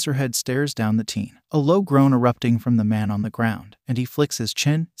 Eraserhead stares down the teen, a low groan erupting from the man on the ground, and he flicks his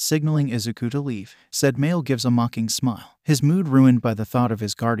chin, signaling 𝗧𝗑 to leave. Said male gives a mocking smile, his mood ruined by the thought of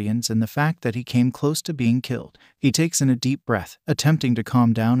his guardians and the fact that he came close to being killed. He takes in a deep breath, attempting to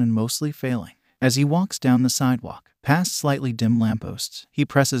calm down and mostly failing. As he walks down the sidewalk, past slightly dim lampposts, he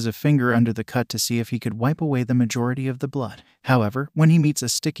presses a finger under the cut to see if he could wipe away the majority of the blood. However, when he meets a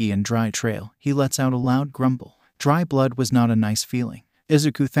sticky and dry trail, he lets out a loud grumble. Dry blood was not a nice feeling.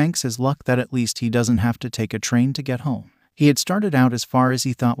 𝗧𝗑 thanks his luck that at least he doesn't have to take a train to get home. He had started out as far as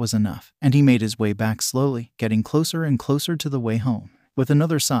he thought was enough, and he made his way back slowly, getting closer and closer to the way home. With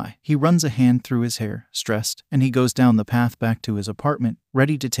another sigh, he runs a hand through his hair, stressed, and he goes down the path back to his apartment,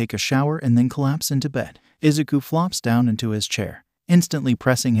 ready to take a shower and then collapse into bed. 𝗧𝗑 flops down into his chair, instantly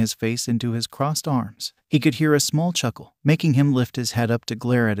pressing his face into his crossed arms. He could hear a small chuckle, making him lift his head up to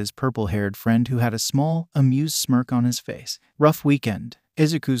glare at his purple-haired friend who had a small, amused smirk on his face. Rough weekend.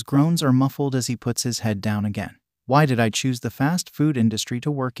 𝗧𝗑's groans are muffled as he puts his head down again. Why did I choose the fast food industry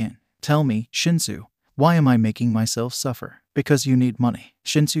to work in? Tell me, Shinsu. Why am I making myself suffer? Because you need money.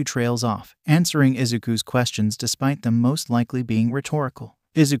 Shinsu trails off, answering 𝗧𝗑's questions despite them most likely being rhetorical.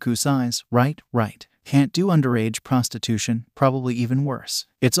 𝗧𝗑 sighs, right. Can't do underage prostitution, probably even worse.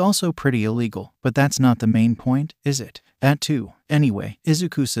 It's also pretty illegal, but that's not the main point, is it? That too. Anyway,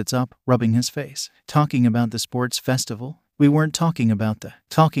 𝗧𝗑 sits up, rubbing his face. Talking about the sports festival? We weren't talking about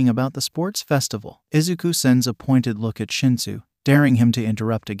the sports festival. 𝗧𝗑 sends a pointed look at Shinsu, daring him to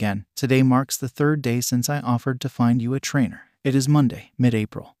interrupt again. Today marks the 3rd day since I offered to find you a trainer. It is Monday,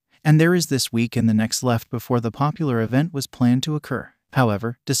 mid-April, and there is this week and the next left before the popular event was planned to occur.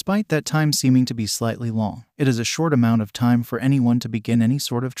 However, despite that time seeming to be slightly long, it is a short amount of time for anyone to begin any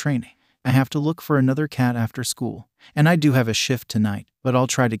sort of training. I have to look for another cat after school, and I do have a shift tonight, but I'll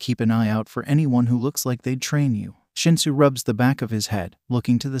try to keep an eye out for anyone who looks like they'd train you. Shinsu rubs the back of his head,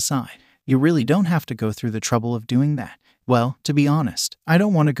 looking to the side. You really don't have to go through the trouble of doing that. Well, to be honest, I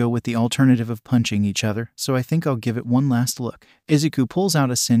don't want to go with the alternative of punching each other, so I think I'll give it one last look. 𝗧𝗑 pulls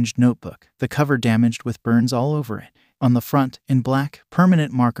out a singed notebook, the cover damaged with burns all over it. On the front, in black,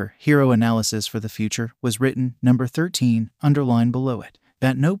 permanent marker, hero analysis for the future, was written, number 13, underlined below it.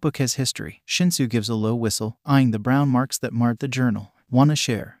 That notebook has history. Shinsu gives a low whistle, eyeing the brown marks that marred the journal. Wanna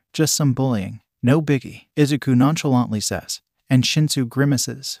share? Just some bullying. No biggie, Izuku nonchalantly says. And Shinsu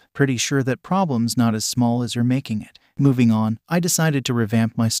grimaces, pretty sure that problem's not as small as you're making it. Moving on, I decided to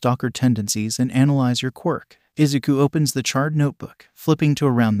revamp my stalker tendencies and analyze your quirk. Izuku opens the charred notebook, flipping to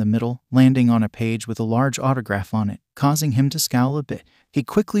around the middle, landing on a page with a large autograph on it, causing him to scowl a bit. He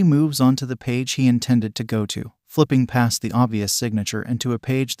quickly moves on to the page he intended to go to, flipping past the obvious signature and to a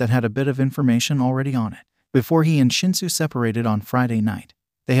page that had a bit of information already on it. Before he and Shinsu separated on Friday night,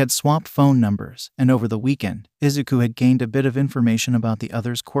 they had swapped phone numbers, and over the weekend, Izuku had gained a bit of information about the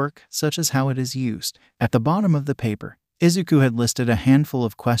other's quirk, such as how it is used. At the bottom of the paper, Izuku had listed a handful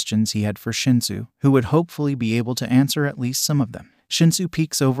of questions he had for Shinsu, who would hopefully be able to answer at least some of them. Shinsu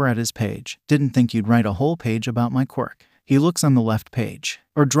peeks over at his page. Didn't think you'd write a whole page about my quirk. He looks on the left page.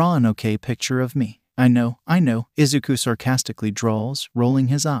 Or draw an okay picture of me. I know, Izuku sarcastically drawls, rolling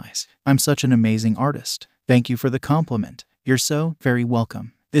his eyes. I'm such an amazing artist. Thank you for the compliment. You're so very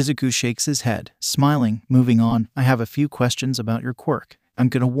welcome. Izuku shakes his head, smiling. Moving on, I have a few questions about your quirk. I'm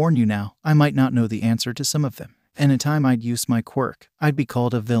gonna warn you now, I might not know the answer to some of them. Anytime I'd use my quirk, I'd be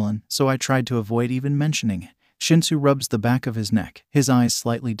called a villain, so I tried to avoid even mentioning it. Shinsu rubs the back of his neck, his eyes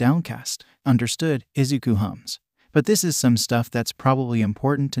slightly downcast. Understood, Izuku hums. But this is some stuff that's probably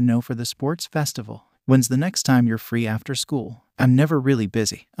important to know for the sports festival. When's the next time you're free after school? I'm never really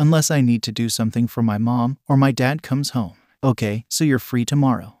busy, unless I need to do something for my mom or my dad comes home. Okay, so you're free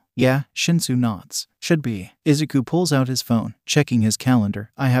tomorrow. Yeah, Shinsu nods. Should be. Izuku pulls out his phone, checking his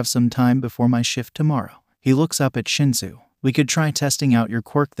calendar. I have some time before my shift tomorrow. He looks up at Shinsu. We could try testing out your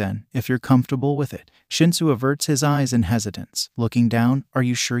quirk then, if you're comfortable with it. Shinsu averts his eyes in hesitance. Looking down, are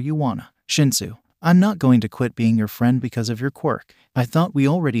you sure you wanna? Shinsu, I'm not going to quit being your friend because of your quirk. I thought we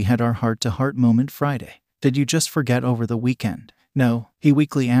already had our heart-to-heart moment Friday. Did you just forget over the weekend? No, he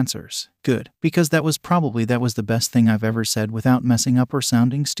weakly answers. Good, because that was the best thing I've ever said without messing up or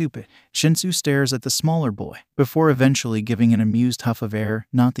sounding stupid. Shinsu stares at the smaller boy, before eventually giving an amused huff of air,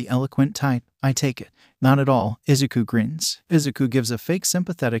 not the eloquent type. I take it. Not at all, Izuku grins. Izuku gives a fake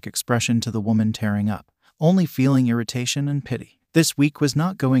sympathetic expression to the woman tearing up, only feeling irritation and pity. This week was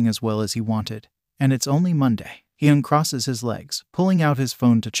not going as well as he wanted, and it's only Monday. He uncrosses his legs, pulling out his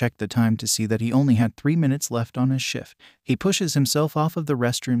phone to check the time to see that he only had 3 minutes left on his shift. He pushes himself off of the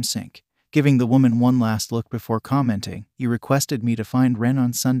restroom sink, giving the woman one last look before commenting, You requested me to find Ren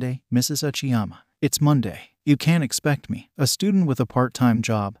on Sunday, Mrs. Uchiyama. It's Monday. You can't expect me, a student with a part-time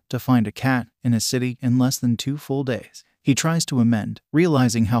job, to find a cat in a city in less than 2 full days. He tries to amend,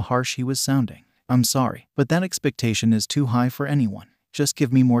 realizing how harsh he was sounding. I'm sorry, but that expectation is too high for anyone. Just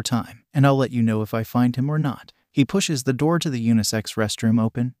give me more time, and I'll let you know if I find him or not. He pushes the door to the unisex restroom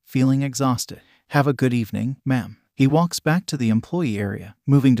open, feeling exhausted. Have a good evening, ma'am. He walks back to the employee area,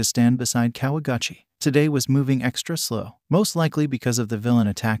 moving to stand beside Kawaguchi. Today was moving extra slow, most likely because of the villain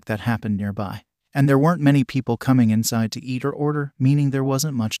attack that happened nearby. And there weren't many people coming inside to eat or order, meaning there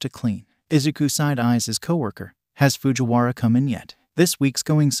wasn't much to clean. Izuku side-eyes his coworker. Has Fujiwara come in yet? This week's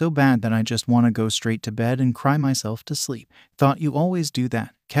going so bad that I just want to go straight to bed and cry myself to sleep. Thought you always do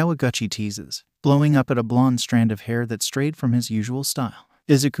that, Kawaguchi teases, blowing up at a blonde strand of hair that strayed from his usual style.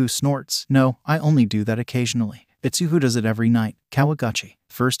 Izuku snorts. No, I only do that occasionally. It's you who does it every night, Kawaguchi.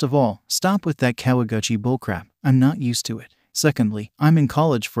 First of all, stop with that Kawaguchi bullcrap. I'm not used to it. Secondly, I'm in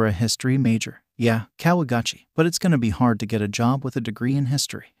college for a history major. Yeah, Kawaguchi, but it's gonna be hard to get a job with a degree in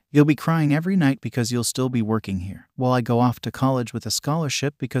history. You'll be crying every night because you'll still be working here, while I go off to college with a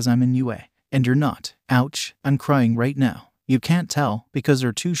scholarship because I'm in UA. And you're not. Ouch, I'm crying right now. You can't tell, because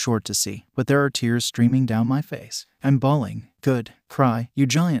they're too short to see, but there are tears streaming down my face. I'm bawling. Good. Cry, you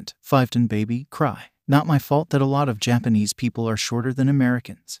giant. 𝗵 baby, cry. Not my fault that a lot of Japanese people are shorter than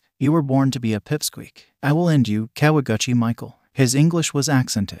Americans. You were born to be a pipsqueak. I will end you, Kawaguchi Michael. His English was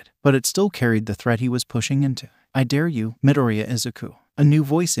accented, but it still carried the threat he was pushing into. I dare you, Midoriya Izuku. A new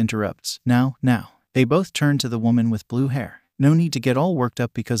voice interrupts. Now. They both turn to the woman with blue hair. No need to get all worked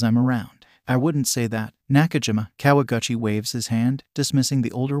up because I'm around. I wouldn't say that. Nakajima. Kawaguchi waves his hand, dismissing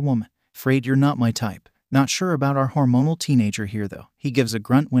the older woman. Afraid you're not my type. Not sure about our hormonal teenager here though. He gives a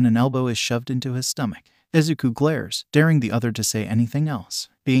grunt when an elbow is shoved into his stomach. Izuku glares, daring the other to say anything else.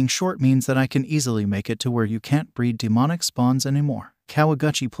 Being short means that I can easily make it to where you can't breed demonic spawns anymore.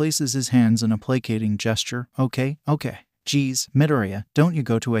 Kawaguchi places his hands in a placating gesture. Okay. Geez, Midoriya, don't you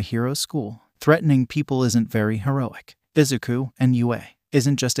go to a hero school? Threatening people isn't very heroic. Izuku, and UA,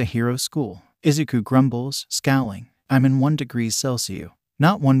 isn't just a hero school. Izuku grumbles, scowling. I'm in 1 degree Celsius,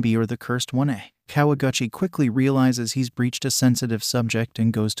 not 1B or the cursed 1A. Kawaguchi quickly realizes he's breached a sensitive subject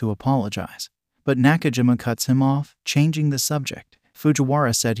and goes to apologize. But Nakajima cuts him off, changing the subject.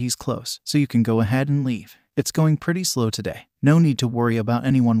 Fujiwara said he's close, so you can go ahead and leave. It's going pretty slow today. No need to worry about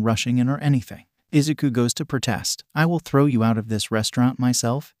anyone rushing in or anything. Izuku goes to protest. I will throw you out of this restaurant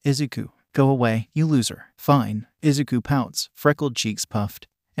myself. Izuku, go away, you loser. Fine. Izuku pouts, freckled cheeks puffed,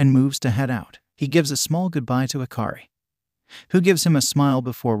 and moves to head out. He gives a small goodbye to Akari, who gives him a smile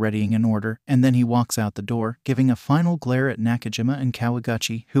before readying an order, and then he walks out the door, giving a final glare at Nakajima and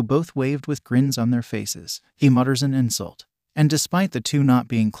Kawaguchi, who both waved with grins on their faces. He mutters an insult, and despite the two not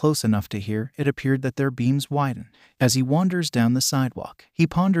being close enough to hear, it appeared that their beams widen. As he wanders down the sidewalk, he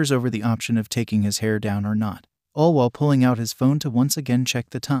ponders over the option of taking his hair down or not, all while pulling out his phone to once again check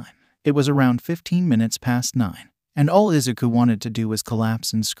the time. It was around 15 minutes past 9, and all Izuku wanted to do was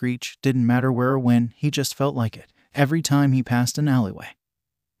collapse and screech. Didn't matter where or when, he just felt like it. Every time he passed an alleyway,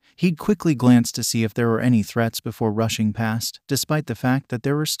 he'd quickly glance to see if there were any threats before rushing past, despite the fact that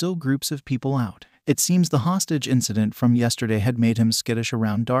there were still groups of people out. It seems the hostage incident from yesterday had made him skittish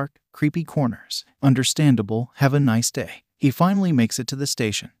around dark, creepy corners. Understandable. Have a nice day. He finally makes it to the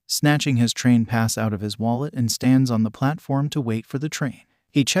station, snatching his train pass out of his wallet and stands on the platform to wait for the train.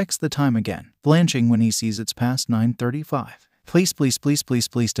 He checks the time again, blanching when he sees it's past 9:35. Please,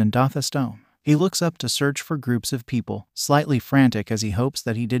 Dendathastome. He looks up to search for groups of people, slightly frantic as he hopes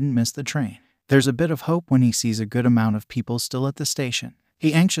that he didn't miss the train. There's a bit of hope when he sees a good amount of people still at the station.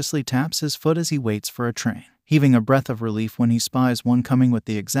 He anxiously taps his foot as he waits for a train, heaving a breath of relief when he spies one coming with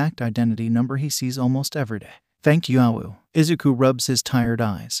the exact identity number he sees almost every day. Thank you, Awu. Izuku rubs his tired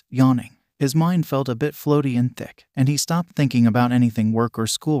eyes, yawning. His mind felt a bit floaty and thick, and he stopped thinking about anything work or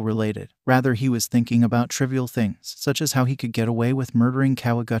school related. Rather, he was thinking about trivial things, such as how he could get away with murdering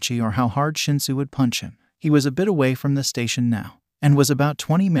Kawaguchi or how hard Shinsu would punch him. He was a bit away from the station now, and was about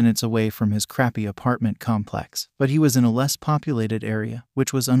 20 minutes away from his crappy apartment complex, but he was in a less populated area,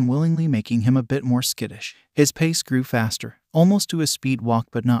 which was unwillingly making him a bit more skittish. His pace grew faster, almost to a speed walk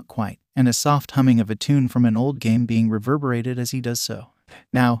but not quite, and a soft humming of a tune from an old game being reverberated as he does so.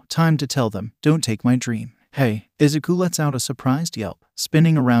 Now, time to tell them, don't take my dream. Hey, Izuku lets out a surprised yelp,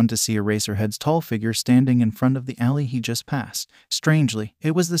 spinning around to see Eraserhead's tall figure standing in front of the alley he just passed. Strangely,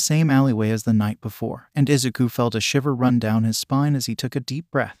 it was the same alleyway as the night before, and Izuku felt a shiver run down his spine as he took a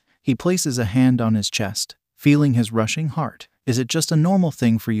deep breath. He places a hand on his chest, feeling his rushing heart. Is it just a normal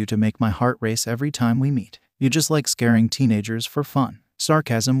thing for you to make my heart race every time we meet? You just like scaring teenagers for fun.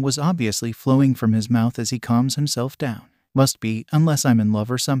 Sarcasm was obviously flowing from his mouth as he calms himself down. Must be, unless I'm in love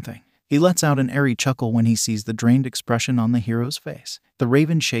or something. He lets out an airy chuckle when he sees the drained expression on the hero's face. The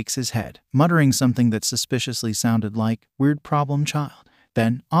raven shakes his head, muttering something that suspiciously sounded like, "Weird problem child."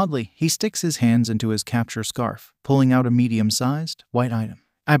 Then, oddly, he sticks his hands into his capture scarf, pulling out a medium-sized, white item.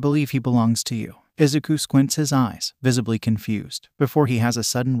 I believe he belongs to you. Izuku squints his eyes, visibly confused, before he has a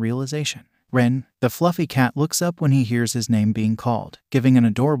sudden realization. Ren, the fluffy cat, looks up when he hears his name being called, giving an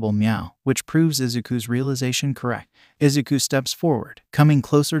adorable meow, which proves Izuku's realization correct. Izuku steps forward, coming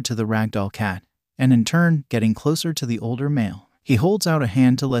closer to the ragdoll cat, and in turn, getting closer to the older male. He holds out a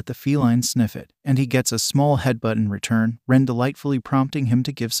hand to let the feline sniff it, and he gets a small headbutt in return, Ren delightfully prompting him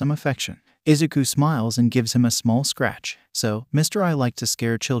to give some affection. Izuku smiles and gives him a small scratch. So, Mr. I like to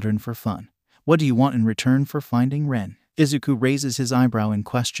scare children for fun. What do you want in return for finding Ren? Izuku raises his eyebrow in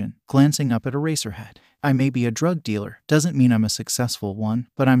question, glancing up at Eraserhead. I may be a drug dealer, doesn't mean I'm a successful one,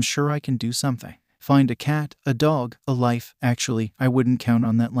 but I'm sure I can do something. Find a cat, a dog, a life. Actually, I wouldn't count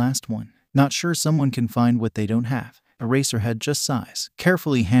on that last one. Not sure someone can find what they don't have. Eraserhead just sighs,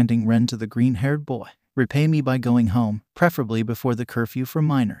 carefully handing Ren to the green-haired boy. Repay me by going home, preferably before the curfew for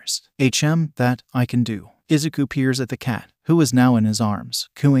minors. That I can do. Izuku peers at the cat, who is now in his arms,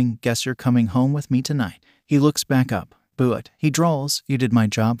 cooing, guess you're coming home with me tonight. He looks back up. But, he drawls, you did my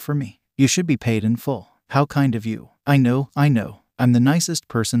job for me. You should be paid in full. How kind of you. I know. I'm the nicest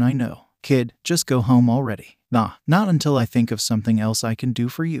person I know. Kid, just go home already. Nah, not until I think of something else I can do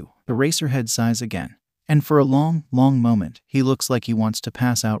for you. Eraserhead sighs again. And for a long moment, he looks like he wants to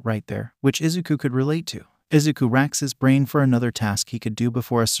pass out right there, which Izuku could relate to. Izuku racks his brain for another task he could do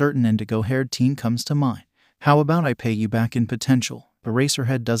before a certain indigo-haired teen comes to mind. How about I pay you back in potential?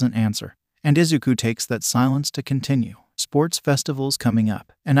 Eraserhead doesn't answer, and Izuku takes that silence to continue. Sports festival's coming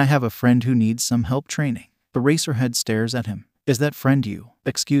up, and I have a friend who needs some help training. Eraserhead stares at him. Is that friend you?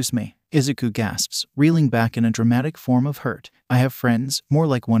 Excuse me. Izuku gasps, reeling back in a dramatic form of hurt. I have friends, more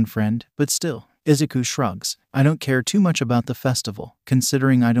like one friend, but still. Izuku shrugs. I don't care too much about the festival,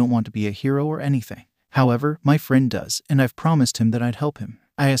 considering I don't want to be a hero or anything. However, my friend does, and I've promised him that I'd help him.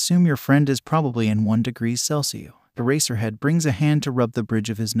 I assume your friend is probably in 1 degree Celsius. Eraserhead brings a hand to rub the bridge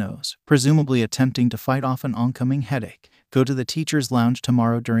of his nose, presumably attempting to fight off an oncoming headache. Go to the teacher's lounge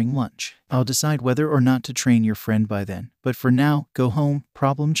tomorrow during lunch. I'll decide whether or not to train your friend by then, but for now, go home,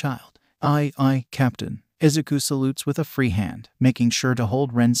 problem child. Aye, Captain. Izuku salutes with a free hand, making sure to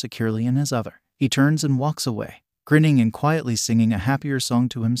hold Ren securely in his other. He turns and walks away, grinning and quietly singing a happier song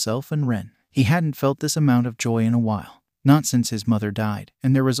to himself and Ren. He hadn't felt this amount of joy in a while. Not since his mother died,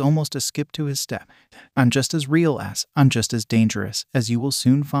 and there was almost a skip to his step. I'm just as dangerous, as you will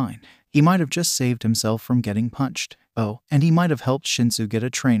soon find. He might have just saved himself from getting punched. Oh, and he might have helped Shinsu get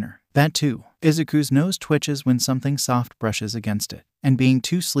a trainer. That too. Izuku's nose twitches when something soft brushes against it, and being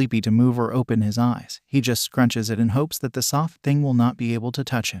too sleepy to move or open his eyes, he just scrunches it in hopes that the soft thing will not be able to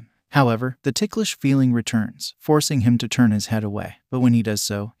touch him. However, the ticklish feeling returns, forcing him to turn his head away. But when he does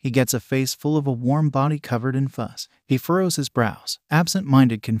so, he gets a face full of a warm body covered in fuzz. He furrows his brows,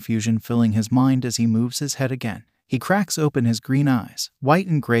 absent-minded confusion filling his mind as he moves his head again. He cracks open his green eyes, white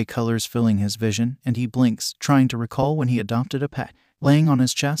and gray colors filling his vision, and he blinks, trying to recall when he adopted a pet. Laying on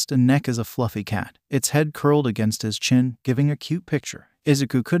his chest and neck is a fluffy cat, its head curled against his chin, giving a cute picture.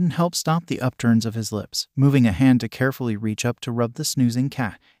 Izuku couldn't help stop the upturns of his lips, moving a hand to carefully reach up to rub the snoozing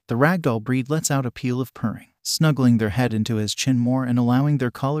cat. The ragdoll breed lets out a peal of purring, snuggling their head into his chin more and allowing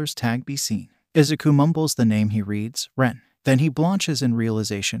their collar's tag be seen. Izuku mumbles the name he reads, Ren. Then he blanches in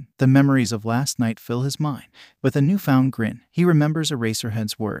realization. The memories of last night fill his mind. With a newfound grin, he remembers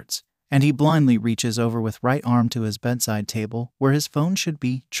Eraserhead's words, and he blindly reaches over with right arm to his bedside table, where his phone should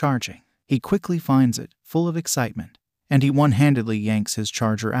be, charging. He quickly finds it, full of excitement, and he one-handedly yanks his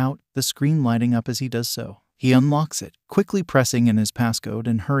charger out, the screen lighting up as he does so. He unlocks it, quickly pressing in his passcode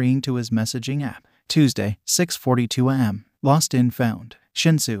and hurrying to his messaging app. Tuesday, 6:42 a.m. Lost and found.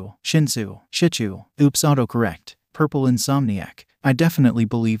 Shinsu, Shichu. Oops, autocorrect. Purple insomniac. I definitely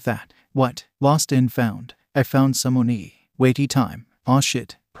believe that. What? Lost and found. I found someone. Waity time. Aw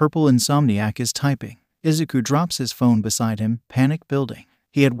shit. Purple insomniac is typing. Izuku drops his phone beside him, panic building.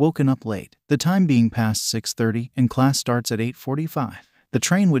 He had woken up late, the time being past 6:30 and class starts at 8:45. The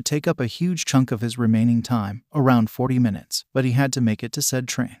train would take up a huge chunk of his remaining time, around 40 minutes, but he had to make it to said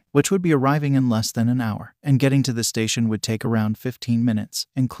train, which would be arriving in less than an hour, and getting to the station would take around 15 minutes,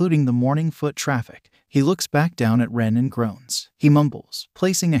 including the morning foot traffic. He looks back down at Ren and groans. He mumbles,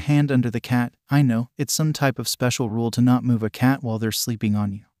 placing a hand under the cat, I know, it's some type of special rule to not move a cat while they're sleeping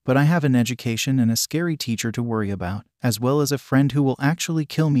on you. But I have an education and a scary teacher to worry about, as well as a friend who will actually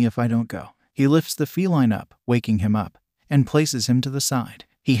kill me if I don't go. He lifts the feline up, waking him up, and places him to the side.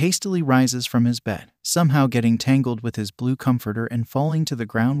 He hastily rises from his bed, somehow getting tangled with his blue comforter and falling to the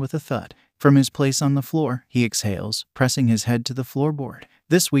ground with a thud. From his place on the floor, he exhales, pressing his head to the floorboard.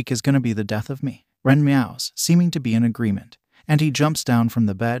 This week is gonna be the death of me. Ren meows, seeming to be in agreement, and he jumps down from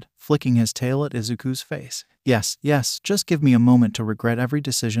the bed, flicking his tail at Izuku's face. Yes, just give me a moment to regret every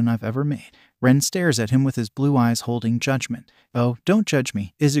decision I've ever made. Ren stares at him with his blue eyes holding judgment. Oh, don't judge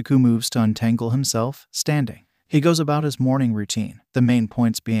me. Izuku moves to untangle himself, standing. He goes about his morning routine, the main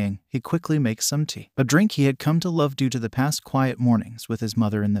points being, he quickly makes some tea, a drink he had come to love due to the past quiet mornings with his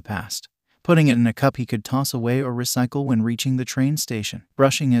mother in the past. Putting it in a cup he could toss away or recycle when reaching the train station,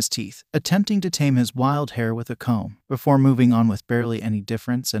 brushing his teeth, attempting to tame his wild hair with a comb, before moving on with barely any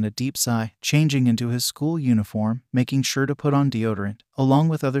difference and a deep sigh, changing into his school uniform, making sure to put on deodorant, along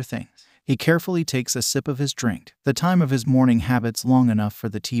with other things. He carefully takes a sip of his drink, the time of his morning habits long enough for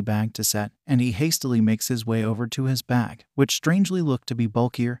the tea bag to set, and he hastily makes his way over to his bag, which strangely looked to be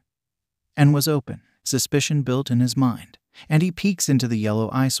bulkier, and was open. Suspicion built in his mind, and he peeks into the yellow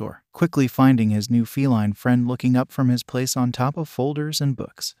eyesore, quickly finding his new feline friend looking up from his place on top of folders and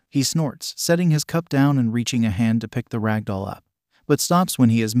books. He snorts, setting his cup down and reaching a hand to pick the ragdoll up, but stops when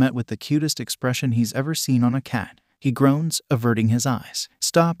he is met with the cutest expression he's ever seen on a cat. He groans, averting his eyes.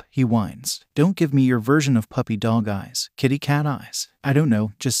 Stop, he whines. Don't give me your version of puppy dog eyes, kitty cat eyes. I don't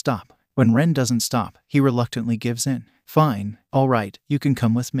know, just stop. When Ren doesn't stop, he reluctantly gives in. Fine, all right, you can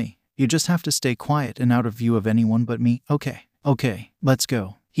come with me. You just have to stay quiet and out of view of anyone but me, okay, let's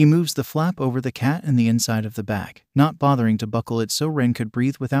go. He moves the flap over the cat and the inside of the bag, not bothering to buckle it so Ren could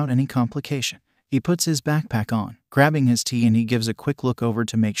breathe without any complication. He puts his backpack on, grabbing his tea, and he gives a quick look over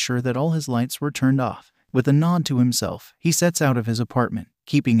to make sure that all his lights were turned off. With a nod to himself, he sets out of his apartment,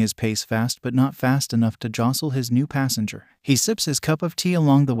 keeping his pace fast but not fast enough to jostle his new passenger. He sips his cup of tea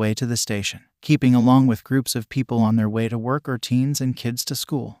along the way to the station, keeping along with groups of people on their way to work or teens and kids to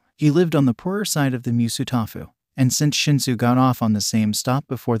school. He lived on the poorer side of the Musutafu, and since Shinsu got off on the same stop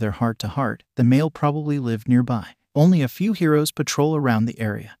before their heart-to-heart, the male probably lived nearby. Only a few heroes patrol around the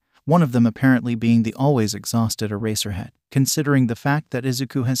area, one of them apparently being the always exhausted Eraserhead, considering the fact that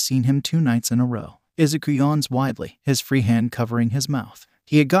Izuku has seen him 2 nights in a row. Izuku yawns widely, his free hand covering his mouth.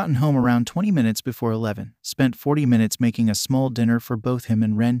 He had gotten home around 20 minutes before 11, spent 40 minutes making a small dinner for both him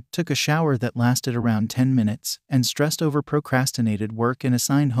and Ren, took a shower that lasted around 10 minutes, and stressed over procrastinated work and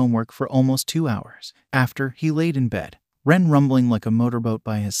assigned homework for almost 2 hours. After, he laid in bed, Ren rumbling like a motorboat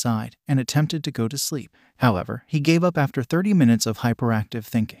by his side, and attempted to go to sleep. However, he gave up after 30 minutes of hyperactive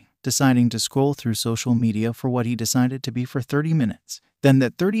thinking, deciding to scroll through social media for what he decided to be for 30 minutes. Then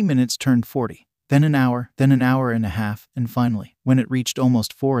that 30 minutes turned 40. Then an hour and a half, and finally, when it reached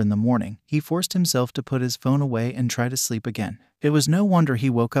almost 4 in the morning, he forced himself to put his phone away and try to sleep again. It was no wonder he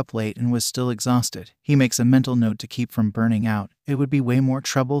woke up late and was still exhausted. He makes a mental note to keep from burning out. It would be way more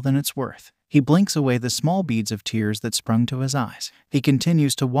trouble than it's worth. He blinks away the small beads of tears that sprung to his eyes. He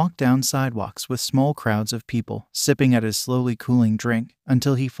continues to walk down sidewalks with small crowds of people, sipping at his slowly cooling drink,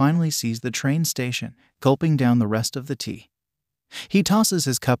 until he finally sees the train station, gulping down the rest of the tea. He tosses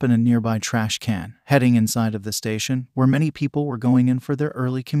his cup in a nearby trash can, heading inside of the station, where many people were going in for their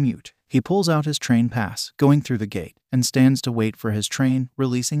early commute. He pulls out his train pass, going through the gate, and stands to wait for his train,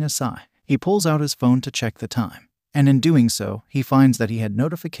 releasing a sigh. He pulls out his phone to check the time, and in doing so, he finds that he had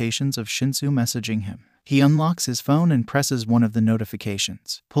notifications of Shinsu messaging him. He unlocks his phone and presses one of the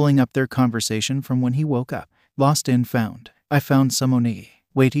notifications, pulling up their conversation from when he woke up. Lost and found. I found someone.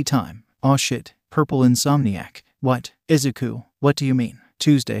 Waity time. Aw shit. 𝗵𝗃. What? Izuku, what do you mean?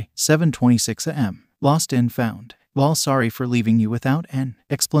 Tuesday, 7:26 a.m. Lost and found. Lol, sorry for leaving you without an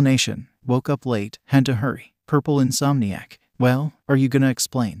explanation. Woke up late, had to hurry. 𝗵𝗃. Well, are you gonna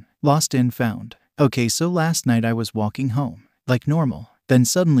explain? Lost and found. Okay, so last night I was walking home, like normal. Then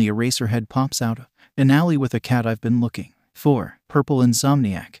suddenly 𝗍𝗪𝗓 pops out of an alley with a cat I've been looking for.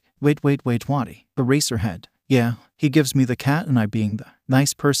 𝗵𝗃. Wait, what? 𝗍𝗪𝗓. Yeah, he gives me the cat and I, being the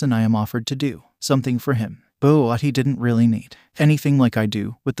nice person I am, offered to do something for him. But he didn't really need anything like I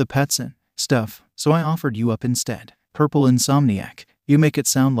do with the pets and stuff, so I offered you up instead. 𝗵𝗃. You make it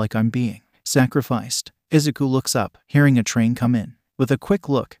sound like I'm being sacrificed. Izuku looks up, hearing a train come in. With a quick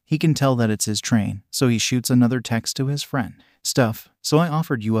look, he can tell that it's his train, so he shoots another text to his friend. Stuff, so I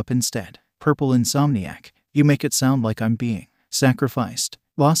offered you up instead. 𝗵𝗃. You make it sound like I'm being sacrificed.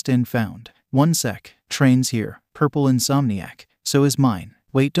 Lost and found. 1 sec. Train's here. 𝗵𝗃. So is mine.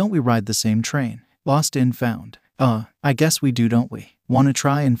 Wait, don't we ride the same train? Lost and found. I guess we do, don't we? Wanna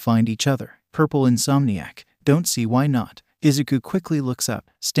try and find each other? 𝗵𝗃. Don't see why not. Izuku quickly looks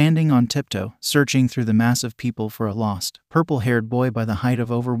up, standing on tiptoe, searching through the mass of people for a lost, purple-haired boy by the height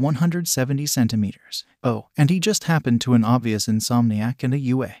of over 170 centimeters. Oh, and he just happened to an obvious insomniac and a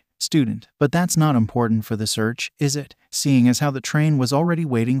UA student. But that's not important for the search, is it? Seeing as how the train was already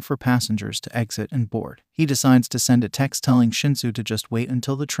waiting for passengers to exit and board, he decides to send a text telling Shinsu to just wait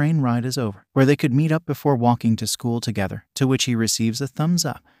until the train ride is over, where they could meet up before walking to school together, to which he receives a thumbs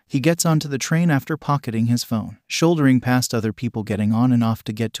up. He gets onto the train after pocketing his phone, shouldering past other people getting on and off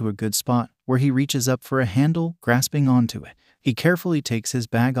to get to a good spot, where he reaches up for a handle, grasping onto it. He carefully takes his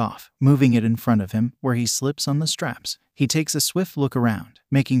bag off, moving it in front of him, where he slips on the straps. He takes a swift look around,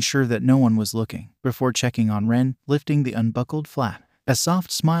 making sure that no one was looking, before checking on Ren, lifting the unbuckled flap. A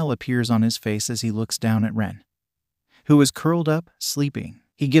soft smile appears on his face as he looks down at Ren, who is curled up, sleeping.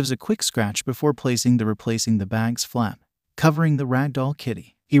 He gives a quick scratch before replacing the bag's flap, covering the ragdoll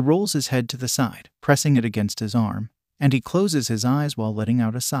kitty. He rolls his head to the side, pressing it against his arm, and he closes his eyes while letting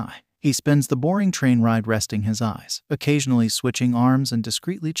out a sigh. He spends the boring train ride resting his eyes, occasionally switching arms and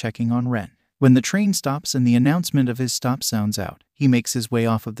discreetly checking on Ren. When the train stops and the announcement of his stop sounds out, he makes his way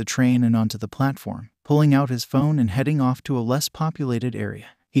off of the train and onto the platform, pulling out his phone and heading off to a less populated area.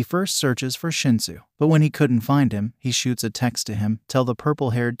 He first searches for Shinsu, but when he couldn't find him, he shoots a text to him, tell the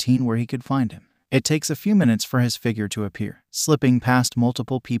purple-haired teen where he could find him. It takes a few minutes for his figure to appear, slipping past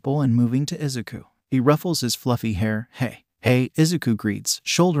multiple people and moving to Izuku. He ruffles his fluffy hair. Hey, Izuku greets,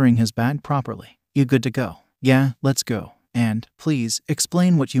 shouldering his bag properly. You good to go? Yeah, let's go. And, please,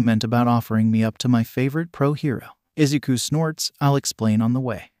 explain what you meant about offering me up to my favorite pro hero. Izuku snorts, I'll explain on the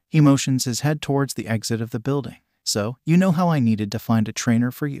way. He motions his head towards the exit of the building. So, you know how I needed to find a trainer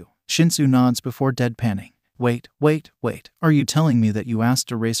for you. Shinsu nods before deadpanning. Wait. Are you telling me that you asked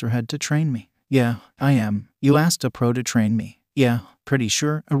𝗍𝗪𝗓 to train me? Yeah, I am. You asked a pro to train me. Yeah, pretty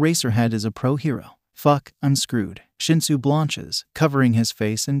sure 𝗍𝗪𝗓 is a pro hero. Fuck, I'm screwed. Shinsu blanches, covering his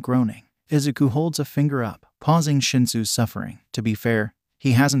face and groaning. Izuku holds a finger up, pausing Shinsu's suffering. To be fair,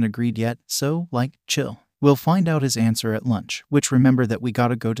 he hasn't agreed yet, so, chill. We'll find out his answer at lunch, which remember that we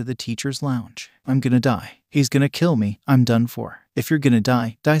gotta go to the teacher's lounge. I'm gonna die. He's gonna kill me. I'm done for. If you're gonna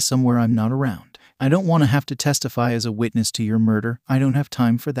die, die somewhere I'm not around. I don't want to have to testify as a witness to your murder. I don't have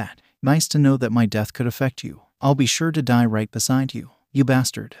time for that. Nice to know that my death could affect you. I'll be sure to die right beside you. you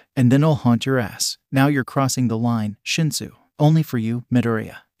bastard. And then I'll haunt your ass. Now you're crossing the line, Shinsu. Only for you,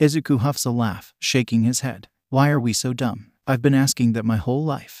 Midoriya. Izuku huffs a laugh, shaking his head. Why are we so dumb? I've been asking that my whole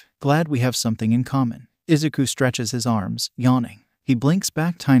life. Glad we have something in common. Izuku stretches his arms, yawning. He blinks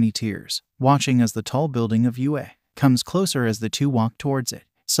back tiny tears, watching as the tall building of UA comes closer as the two walk towards it.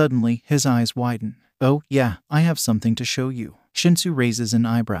 Suddenly, his eyes widen. Oh, yeah, I have something to show you. Shinsu raises an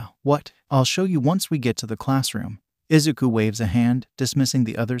eyebrow. What? I'll show you once we get to the classroom. Izuku waves a hand, dismissing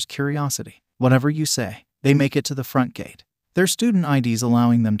the other's curiosity. Whatever you say. They make it to the front gate. Their student IDs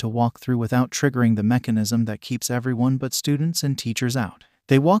allowing them to walk through without triggering the mechanism that keeps everyone but students and teachers out.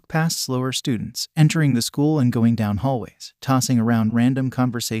 They walk past slower students, entering the school and going down hallways, tossing around random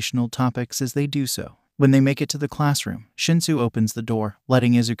conversational topics as they do so. When they make it to the classroom, Shinsu opens the door,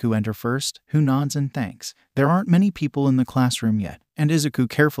 letting Izuku enter first, who nods and thanks. There aren't many people in the classroom yet, and Izuku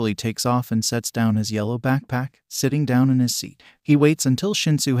carefully takes off and sets down his yellow backpack, sitting down in his seat. He waits until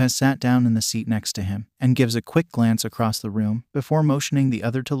Shinsu has sat down in the seat next to him, and gives a quick glance across the room before motioning the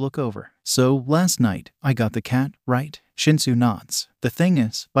other to look over. So, last night, I got the cat, right? Shinsu nods. The thing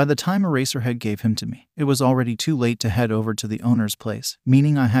is, by the time Eraserhead gave him to me, it was already too late to head over to the owner's place,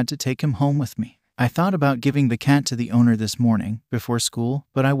 meaning I had to take him home with me. I thought about giving the cat to the owner this morning, before school,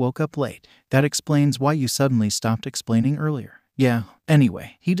 but I woke up late. That explains why you suddenly stopped explaining earlier. Yeah,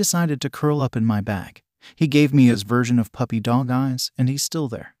 anyway, he decided to curl up in my bag. He gave me his version of puppy dog eyes, and he's still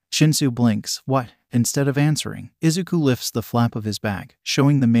there. Shinsu blinks. What? Instead of answering, Izuku lifts the flap of his bag,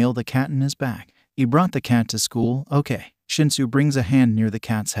 showing the male the cat in his bag. You brought the cat to school, okay. Shinsu brings a hand near the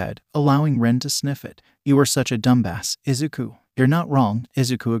cat's head, allowing Ren to sniff it. You are such a dumbass, Izuku. You're not wrong,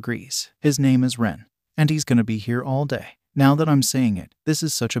 Izuku agrees. His name is Ren, and he's gonna be here all day. Now that I'm saying it, this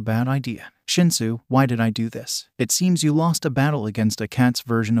is such a bad idea. Shinsu, why did I do this? It seems you lost a battle against a cat's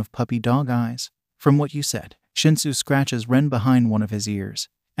version of puppy dog eyes. From what you said, Shinsu scratches Ren behind one of his ears,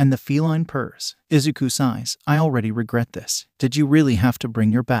 and the feline purrs. Izuku sighs. I already regret this. Did you really have to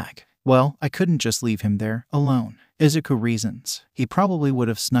bring your bag? Well, I couldn't just leave him there, alone. Izuku reasons. He probably would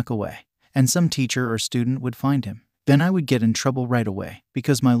have snuck away, and some teacher or student would find him. Then I would get in trouble right away,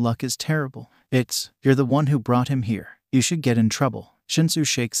 because my luck is terrible. You're the one who brought him here. You should get in trouble. Shinsu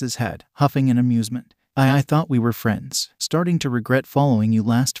shakes his head, huffing in amusement. I thought we were friends, starting to regret following you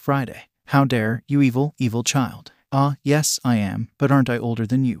last Friday. How dare, you evil, evil child. Yes, I am, but aren't I older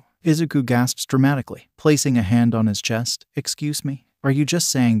than you? Izuku gasps dramatically, placing a hand on his chest. Excuse me? Are you just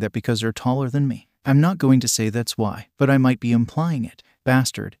saying that because you're taller than me? I'm not going to say that's why, but I might be implying it.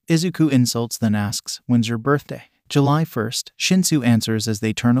 Bastard. Izuku insults then asks, when's your birthday? July 1st, Shinsu answers as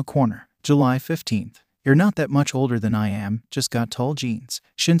they turn a corner. July 15th. You're not that much older than I am, just got tall genes.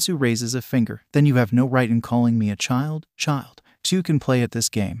 Shinsu raises a finger. Then you have no right in calling me a child. Two can play at this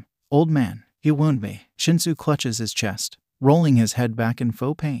game. Old man, you wound me. Shinsu clutches his chest, rolling his head back in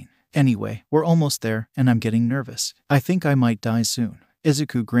faux pain. Anyway, we're almost there, and I'm getting nervous. I think I might die soon.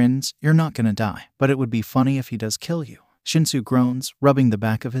 Izuku grins. You're not gonna die, but it would be funny if he does kill you. Shinsu groans, rubbing the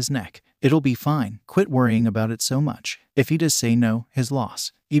back of his neck. It'll be fine. Quit worrying about it so much. If he does say no, his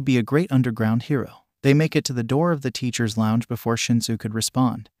loss. He'd be a great underground hero. They make it to the door of the teacher's lounge before Shinsu could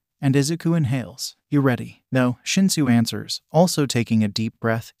respond, and Izuku inhales. You ready? No, Shinsu answers, also taking a deep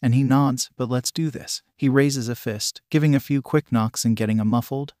breath, and he nods, but let's do this. He raises a fist, giving a few quick knocks and getting a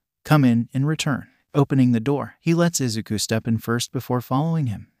muffled, come in return. Opening the door, he lets Izuku step in first before following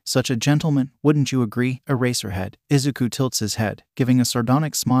him. Such a gentleman, wouldn't you agree, Eraserhead? Izuku tilts his head, giving a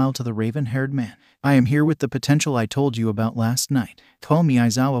sardonic smile to the raven-haired man. I am here with the potential I told you about last night. Call me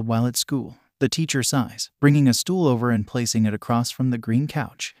Aizawa while at school. The teacher sighs, bringing a stool over and placing it across from the green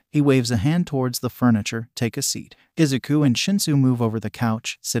couch. He waves a hand towards the furniture. Take a seat. Izuku and Shinsu move over the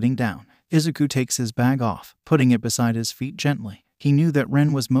couch, sitting down. Izuku takes his bag off, putting it beside his feet gently. He knew that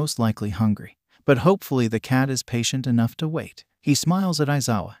Ren was most likely hungry, but hopefully the cat is patient enough to wait. He smiles at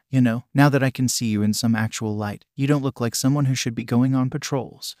Aizawa. You know, now that I can see you in some actual light, you don't look like someone who should be going on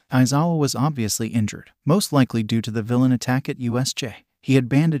patrols. Aizawa was obviously injured, most likely due to the villain attack at USJ. He had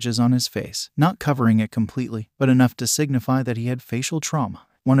bandages on his face, not covering it completely, but enough to signify that he had facial trauma.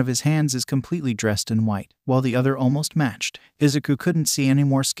 One of his hands is completely dressed in white, while the other almost matched. Izuku couldn't see any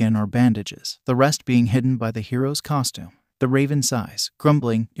more skin or bandages, the rest being hidden by the hero's costume. The raven sighs,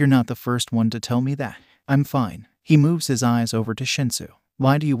 grumbling, You're not the first one to tell me that. I'm fine. He moves his eyes over to Shinsu.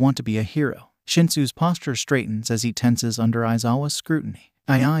 Why do you want to be a hero? Shinsu's posture straightens as he tenses under Aizawa's scrutiny.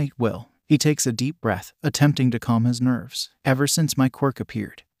 Well. He takes a deep breath, attempting to calm his nerves. Ever since my quirk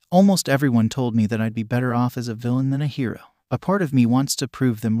appeared, almost everyone told me that I'd be better off as a villain than a hero. A part of me wants to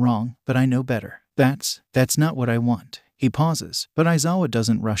prove them wrong, but I know better. That's not what I want. He pauses, but Aizawa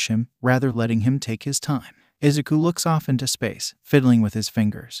doesn't rush him, rather letting him take his time. Izuku looks off into space, fiddling with his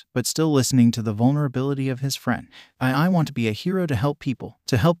fingers, but still listening to the vulnerability of his friend. I want to be a hero to help people,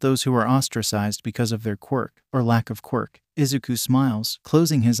 to help those who are ostracized because of their quirk, or lack of quirk. Izuku smiles,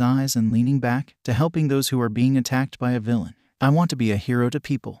 closing his eyes and leaning back, to helping those who are being attacked by a villain. I want to be a hero to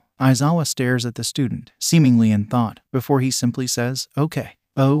people. Aizawa stares at the student, seemingly in thought, before he simply says, okay.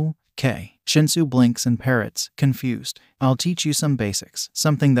 Okay. Shinsu blinks and parrots, confused. I'll teach you some basics,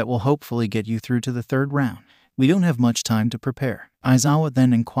 something that will hopefully get you through to the third round. We don't have much time to prepare. Aizawa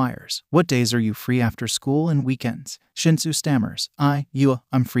then inquires, what days are you free after school and weekends? Shinsu stammers,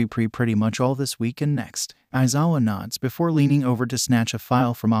 I'm free pretty much all this week and next. Aizawa nods before leaning over to snatch a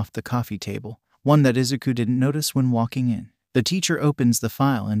file from off the coffee table, one that Izuku didn't notice when walking in. The teacher opens the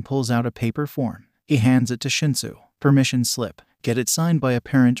file and pulls out a paper form. He hands it to Shinsu. Permission slip. Get it signed by a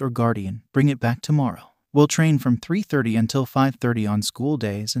parent or guardian. Bring it back tomorrow. We'll train from 3:30 until 5:30 on school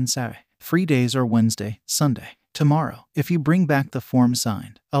days and Saturday. Free days are Wednesday, Sunday. Tomorrow, if you bring back the form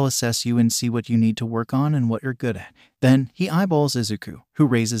signed, I'll assess you and see what you need to work on and what you're good at. Then, he eyeballs Izuku, who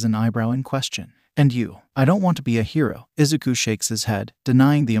raises an eyebrow in question. And you? I don't want to be a hero. Izuku shakes his head,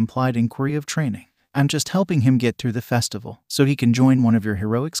 denying the implied inquiry of training. I'm just helping him get through the festival, so he can join one of your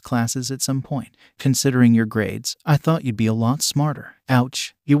heroics classes at some point. Considering your grades, I thought you'd be a lot smarter.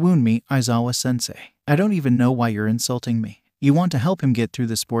 Ouch. You wound me, Aizawa-sensei. I don't even know why you're insulting me. You want to help him get through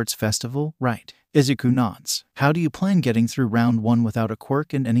the sports festival, right? Izuku nods. How do you plan getting through round 1 without a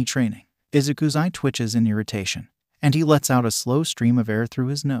quirk and any training? Izuku's eye twitches in irritation, and he lets out a slow stream of air through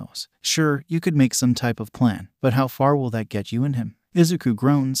his nose. Sure, you could make some type of plan, but how far will that get you and him? Izuku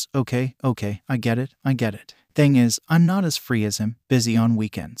groans. Okay, I get it. Thing is, I'm not as free as him, busy on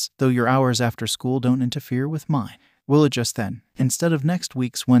weekends, though your hours after school don't interfere with mine. We'll adjust then. Instead of next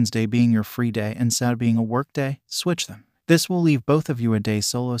week's Wednesday being your free day and Saturday being a work day, switch them. This will leave both of you a day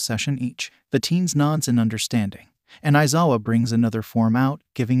solo session each. The teens nods in understanding, and Aizawa brings another form out,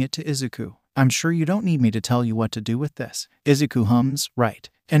 giving it to Izuku. I'm sure you don't need me to tell you what to do with this. Izuku hums, right.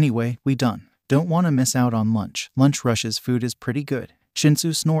 Anyway, we done. Don't want to miss out on lunch. Lunch rush's food is pretty good.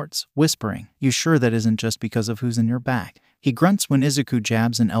 Shinsu snorts, whispering, you sure that isn't just because of who's in your bag? He grunts when Izuku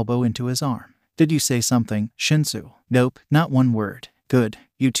jabs an elbow into his arm. Did you say something, Shinsu? Nope, not one word. Good.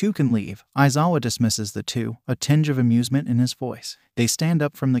 You two can leave. Aizawa dismisses the two, a tinge of amusement in his voice. They stand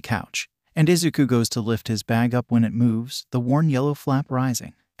up from the couch, and Izuku goes to lift his bag up when it moves, the worn yellow flap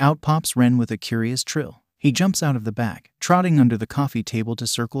rising. Out pops Ren with a curious trill. He jumps out of the bag, trotting under the coffee table to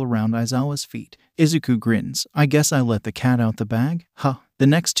circle around Aizawa's feet. Izuku grins. I guess I let the cat out the bag? Huh. The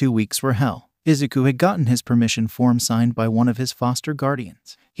next 2 weeks were hell. Izuku had gotten his permission form signed by one of his foster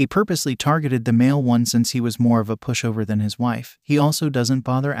guardians. He purposely targeted the male one since he was more of a pushover than his wife. He also doesn't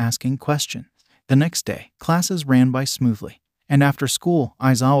bother asking questions. The next day, classes ran by smoothly. And after school,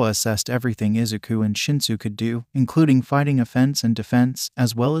 Aizawa assessed everything Izuku and Shinsu could do, including fighting offense and defense,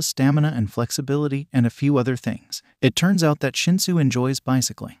 as well as stamina and flexibility, and a few other things. It turns out that Shinsu enjoys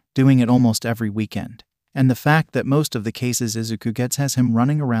bicycling, doing it almost every weekend. And the fact that most of the cases Izuku gets has him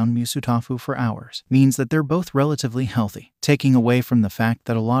running around Musutafu for hours means that they're both relatively healthy, taking away from the fact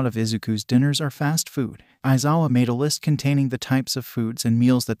that a lot of Izuku's dinners are fast food. Aizawa made a list containing the types of foods and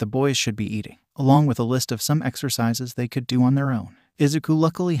meals that the boys should be eating, along with a list of some exercises they could do on their own. Izuku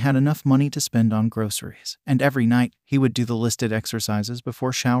luckily had enough money to spend on groceries, and every night he would do the listed exercises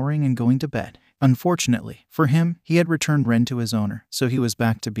before showering and going to bed. Unfortunately, for him, he had returned Ren to his owner, so he was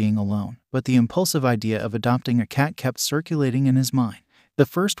back to being alone, but the impulsive idea of adopting a cat kept circulating in his mind. The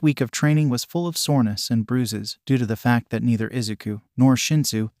first week of training was full of soreness and bruises due to the fact that neither Izuku nor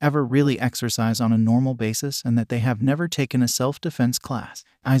Shinsu ever really exercise on a normal basis and that they have never taken a self-defense class.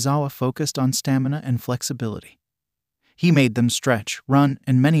 Aizawa focused on stamina and flexibility. He made them stretch, run,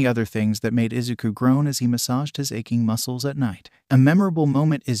 and many other things that made Izuku groan as he massaged his aching muscles at night. A memorable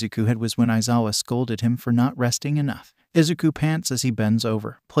moment Izuku had was when Aizawa scolded him for not resting enough. Izuku pants as he bends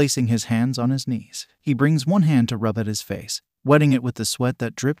over, placing his hands on his knees. He brings one hand to rub at his face, wetting it with the sweat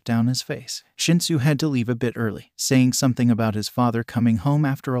that dripped down his face. Shinsu had to leave a bit early, saying something about his father coming home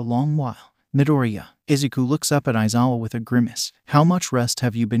after a long while. Midoriya. Izuku looks up at Aizawa with a grimace. How much rest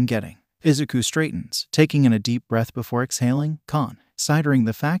have you been getting? Izuku straightens, taking in a deep breath before exhaling, considering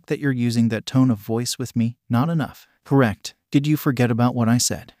the fact that you're using that tone of voice with me, not enough. Correct. Did you forget about what I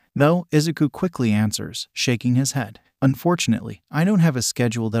said? No, Izuku quickly answers, shaking his head. Unfortunately, I don't have a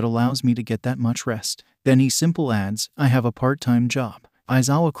schedule that allows me to get that much rest. Then he simply adds, I have a part-time job.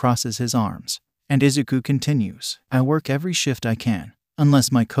 Aizawa crosses his arms, and Izuku continues, I work every shift I can,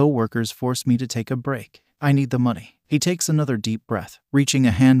 unless my co-workers force me to take a break. I need the money. He takes another deep breath, reaching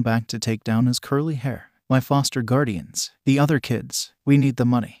a hand back to take down his curly hair. My foster guardians, the other kids, we need the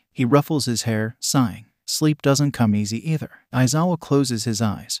money. He ruffles his hair, sighing. sleep doesn't come easy either. Aizawa closes his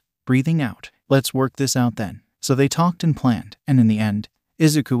eyes, breathing out. Let's work this out then. So they talked and planned, and in the end,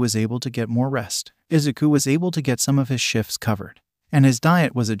 Izuku was able to get more rest. Izuku was able to get some of his shifts covered, and his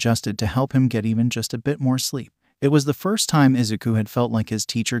diet was adjusted to help him get even just a bit more sleep. It was the first time Izuku had felt like his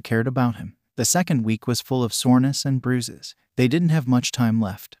teacher cared about him. The second week was full of soreness and bruises. They didn't have much time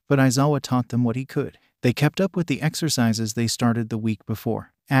left, but Aizawa taught them what he could. They kept up with the exercises they started the week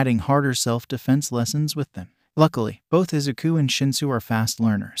before, adding harder self-defense lessons with them. Luckily, both Izuku and Shinsu are fast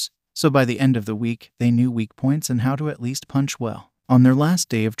learners, so by the end of the week, they knew weak points and how to at least punch well. On their last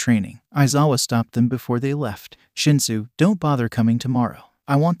day of training, Aizawa stopped them before they left. Shinsu, don't bother coming tomorrow.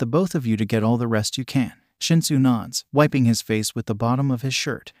 I want the both of you to get all the rest you can. Shinsu nods, wiping his face with the bottom of his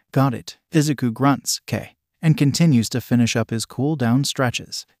shirt. Got it. Izuku grunts, "K," and continues to finish up his cool-down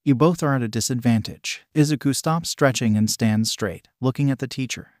stretches. You both are at a disadvantage. Izuku stops stretching and stands straight, looking at the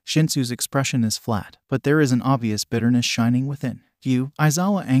teacher. Shinsu's expression is flat, but there is an obvious bitterness shining within. You,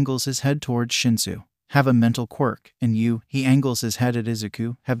 Aizawa angles his head towards Shinsu, have a mental quirk, and you, he angles his head at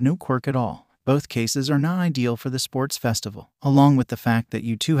Izuku, have no quirk at all. Both cases are not ideal for the sports festival, along with the fact that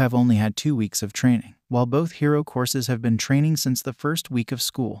you two have only had 2 weeks of training. While both hero courses have been training since the first week of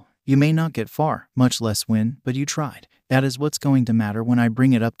school, you may not get far, much less win, but you tried. That is what's going to matter when I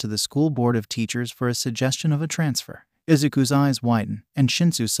bring it up to the school board of teachers for a suggestion of a transfer. Izuku's eyes widen, and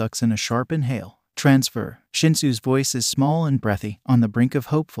Shinsu sucks in a sharp inhale. Transfer. Shinsu's voice is small and breathy, on the brink of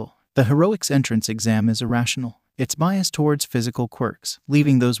hopeful. The heroics entrance exam is irrational. It's biased towards physical quirks,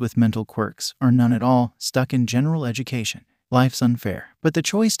 leaving those with mental quirks, or none at all, stuck in general education. Life's unfair, but the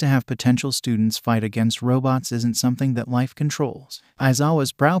choice to have potential students fight against robots isn't something that life controls.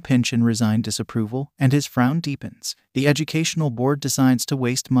 Aizawa's brow pinch in resigned disapproval, and his frown deepens. The educational board decides to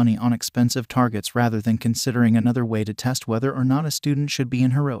waste money on expensive targets rather than considering another way to test whether or not a student should be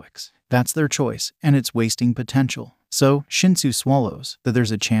in heroics. That's their choice, and it's wasting potential. So, Shinsu swallows, that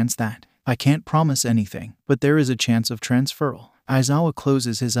there's a chance that, I can't promise anything, but there is a chance of transferal. Aizawa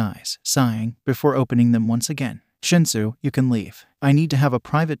closes his eyes, sighing, before opening them once again. Shinsu, you can leave. I need to have a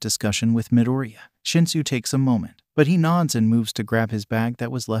private discussion with Midoriya. Shinsu takes a moment, but he nods and moves to grab his bag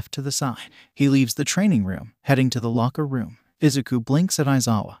that was left to the side. He leaves the training room, heading to the locker room. Izuku blinks at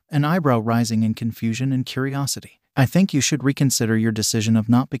Aizawa, an eyebrow rising in confusion and curiosity. I think you should reconsider your decision of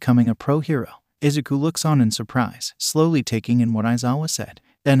not becoming a pro hero. Izuku looks on in surprise, slowly taking in what Aizawa said.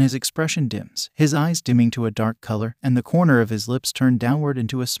 Then his expression dims, his eyes dimming to a dark color, and the corner of his lips turned downward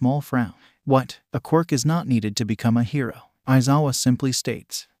into a small frown. What? A quirk is not needed to become a hero. Aizawa simply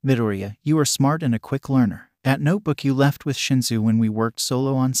states, Midoriya, you are smart and a quick learner. That notebook you left with Shinsu when we worked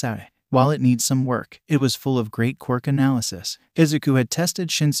solo on Saturday, while it needs some work, it was full of great quirk analysis. Izuku had tested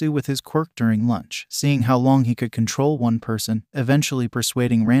Shinsu with his quirk during lunch, seeing how long he could control one person, eventually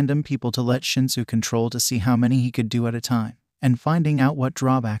persuading random people to let Shinsu control to see how many he could do at a time, and finding out what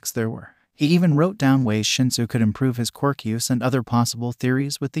drawbacks there were. He even wrote down ways Shinsu could improve his quirk use and other possible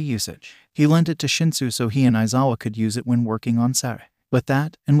theories with the usage. He lent it to Shinsu so he and Aizawa could use it when working on Saturday. With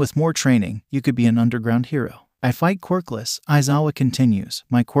that, and with more training, you could be an underground hero. I fight quirkless, Aizawa continues.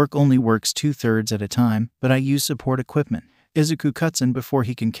 My quirk only works 2/3 at a time, but I use support equipment. Izuku cuts in before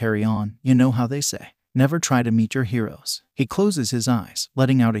he can carry on. You know how they say, never try to meet your heroes. He closes his eyes,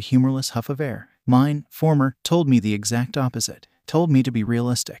 letting out a humorless huff of air. Mine, former, told me the exact opposite. Told me to be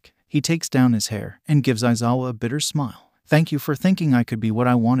realistic. He takes down his hair and gives Aizawa a bitter smile. Thank you for thinking I could be what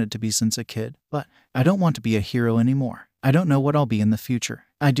I wanted to be since a kid, but I don't want to be a hero anymore. I don't know what I'll be in the future.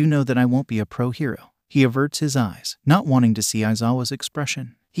 I do know that I won't be a pro hero. He averts his eyes, not wanting to see Aizawa's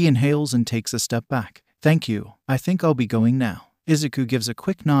expression. He inhales and takes a step back. Thank you. I think I'll be going now. Izuku gives a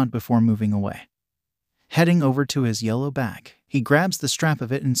quick nod before moving away. Heading over to his yellow bag, he grabs the strap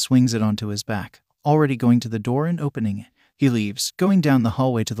of it and swings it onto his back, already going to the door and opening it. He leaves, going down the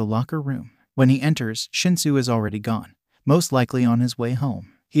hallway to the locker room. When he enters, Shinsu is already gone, most likely on his way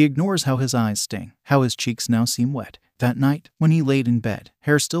home. He ignores how his eyes sting, how his cheeks now seem wet. That night, when he laid in bed,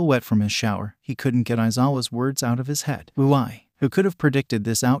 hair still wet from his shower, he couldn't get Aizawa's words out of his head. Who could have predicted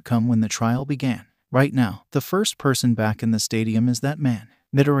this outcome when the trial began? Right now, the first person back in the stadium is that man,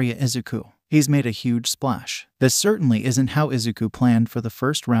 Midoriya Izuku. He's made a huge splash. This certainly isn't how Izuku planned for the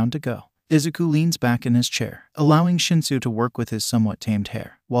first round to go. Izuku leans back in his chair, allowing Shinsu to work with his somewhat tamed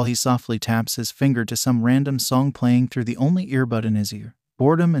hair, while he softly taps his finger to some random song playing through the only earbud in his ear.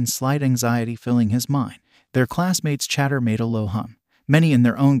 Boredom and slight anxiety filling his mind. Their classmates' chatter made a low hum. Many in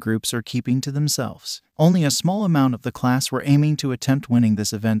their own groups are keeping to themselves. Only a small amount of the class were aiming to attempt winning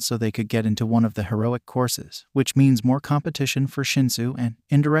this event so they could get into one of the heroic courses, which means more competition for Shinsu and,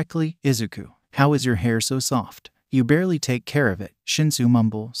 indirectly, Izuku. How is your hair so soft? You barely take care of it, 𝗀𴙬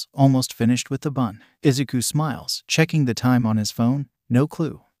 mumbles, almost finished with the bun. Izuku smiles, checking the time on his phone. No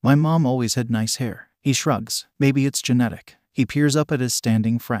clue. My mom always had nice hair. He shrugs. Maybe it's genetic. He peers up at his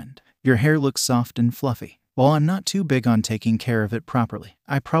standing friend. Your hair looks soft and fluffy. While I'm not too big on taking care of it properly,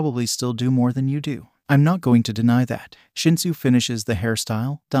 I probably still do more than you do. I'm not going to deny that. 𝗀𴙬 finishes the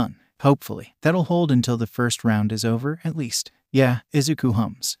hairstyle. Done. Hopefully. That'll hold until the first round is over, at least. Yeah, Izuku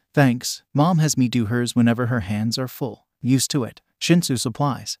hums. Thanks. Mom has me do hers whenever her hands are full. Used to it. 𝗀𴙬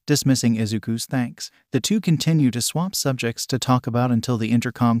 supplies, dismissing Izuku's thanks. The two continue to swap subjects to talk about until the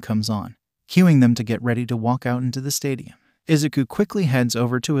intercom comes on, cueing them to get ready to walk out into the stadium. Izuku quickly heads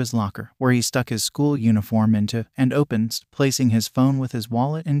over to his locker, where he stuck his school uniform into, and opens, placing his phone with his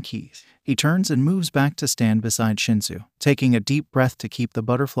wallet and keys. He turns and moves back to stand beside 𝗀𴙬, taking a deep breath to keep the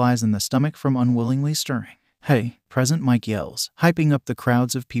butterflies in the stomach from unwillingly stirring. Hey, President Mike yells, hyping up the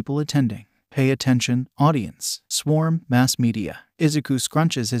crowds of people attending. Pay attention, audience. Swarm, mass media. Izuku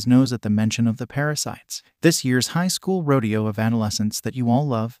scrunches his nose at the mention of the parasites. This year's high school rodeo of adolescents that you all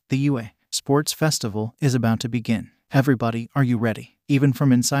love, the 𝗬𝗟 Sports Festival, is about to begin. Everybody, are you ready? Even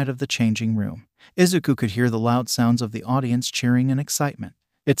from inside of the changing room, Izuku could hear the loud sounds of the audience cheering in excitement.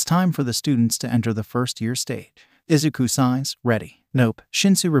 It's time for the students to enter the first-year stage. Izuku sighs, ready. Nope,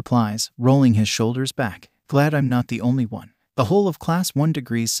 𝗀𴙬 replies, rolling his shoulders back. Glad I'm not the only one. The whole of class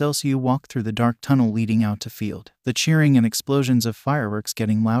 1°C walk through the dark tunnel leading out to field, the cheering and explosions of fireworks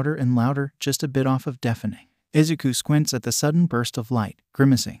getting louder and louder, just a bit off of deafening. Izuku squints at the sudden burst of light,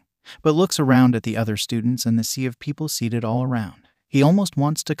 grimacing, but looks around at the other students and the sea of people seated all around. He almost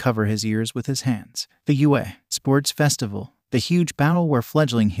wants to cover his ears with his hands. The 𝗬𝗟 Sports Festival, the huge battle where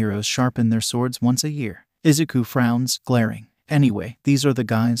fledgling heroes sharpen their swords once a year. Izuku frowns, glaring. Anyway, these are the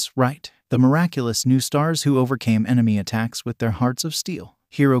guys, right? The miraculous new stars who overcame enemy attacks with their hearts of steel.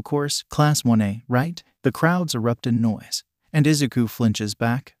 Hero Course, Class 1A, right? The crowds erupt in noise, and Izuku flinches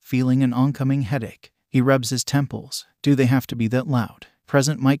back, feeling an oncoming headache. He rubs his temples. Do they have to be that loud?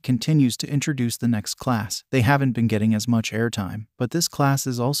 President Mike continues to introduce the next class. They haven't been getting as much airtime, but this class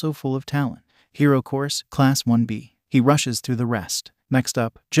is also full of talent. Hero Course, Class 1B. He rushes through the rest. Next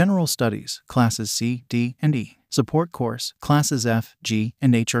up, General Studies, Classes C, D, and E. Support Course, Classes F, G,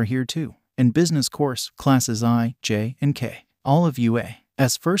 and H are here too. And Business Course, Classes I, J, and K. All of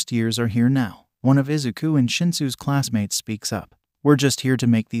𝗬𝗟's first years are here now. One of Izuku and 𝗀𴙬's classmates speaks up. We're just here to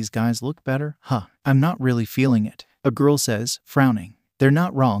make these guys look better, huh? I'm not really feeling it, a girl says, frowning. They're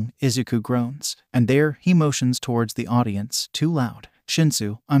not wrong, Izuku groans. And there, he motions towards the audience, too loud.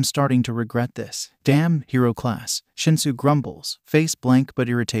 𝗀𴙬, I'm starting to regret this. Damn, hero class. 𝗀𴙬 grumbles, face blank but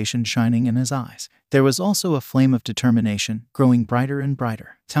irritation shining in his eyes. There was also a flame of determination, growing brighter and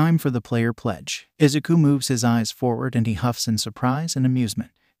brighter. Time for the player pledge. Izuku moves his eyes forward and he huffs in surprise and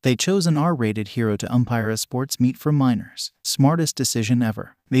amusement. They chose an R-rated hero to umpire a sports meet for minors. Smartest decision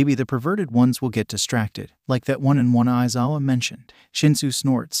ever. Maybe the perverted ones will get distracted, like that one in 𝗏𝗟 mentioned. 𝗀𴙬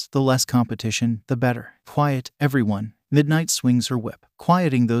 snorts, the less competition, the better. Quiet, everyone. Midnight swings her whip,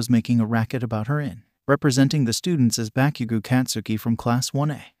 quieting those making a racket about her in. Representing the students is Bakugo Katsuki from Class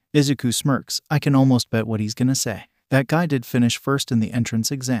 1A. Izuku smirks. I can almost bet what he's gonna say. That guy did finish first in the entrance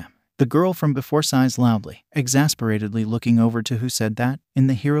exam. The girl from before sighs loudly, exasperatedly looking over to who said that, in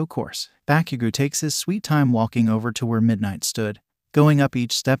the hero course. Bakugo takes his sweet time walking over to where Midnight stood, going up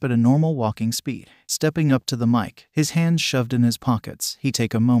each step at a normal walking speed. Stepping up to the mic, his hands shoved in his pockets, he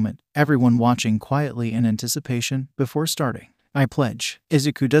take a moment, everyone watching quietly in anticipation, before starting. I pledge.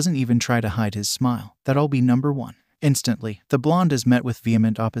 Izuku doesn't even try to hide his smile. That'll be number one. Instantly, the blonde is met with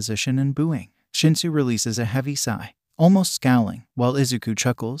vehement opposition and booing. 𝗀𴙬 releases a heavy sigh, almost scowling, while Izuku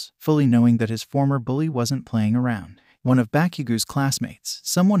chuckles, fully knowing that his former bully wasn't playing around. One of Bakugo's classmates,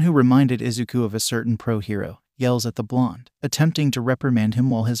 someone who reminded Izuku of a certain pro hero, yells at the blonde, attempting to reprimand him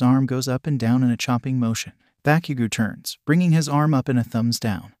while his arm goes up and down in a chopping motion. Bakugo turns, bringing his arm up in a thumbs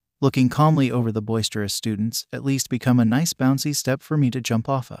down, looking calmly over the boisterous students. At least become a nice bouncy step for me to jump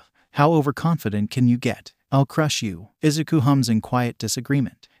off of. How overconfident can you get? I'll crush you. Izuku hums in quiet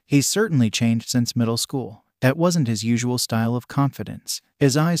disagreement. He's certainly changed since middle school. That wasn't his usual style of confidence.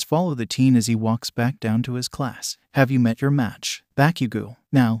 His eyes follow the teen as he walks back down to his class. Have you met your match? Bakugo.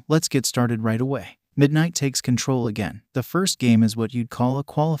 Now, let's get started right away. Midnight takes control again. The first game is what you'd call a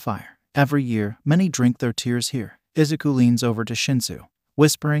qualifier. Every year, many drink their tears here. Izuku leans over to 𝗀𴙬,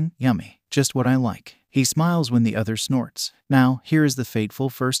 whispering, yummy, just what I like. He smiles when the other snorts. Now, here is the fateful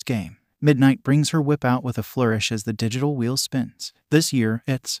first game. Midnight brings her whip out with a flourish as the digital wheel spins. This year,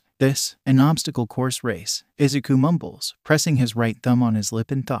 it's an obstacle course race. Izuku mumbles, pressing his right thumb on his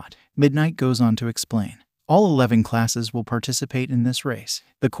lip in thought. Midnight goes on to explain. All 11 classes will participate in this race.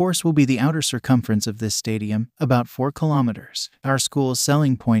 The course will be the outer circumference of this stadium, about 4 kilometers. Our school's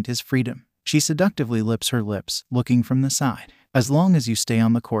selling point is freedom. She seductively lips her lips, looking from the side. As long as you stay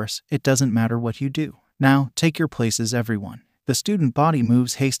on the course, it doesn't matter what you do. Now, take your places, everyone. The student body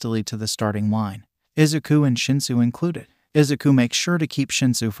moves hastily to the starting line, Izuku and Shinsu included. Izuku makes sure to keep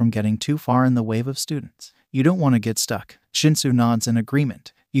Shinsu from getting too far in the wave of students. You don't want to get stuck. Shinsu nods in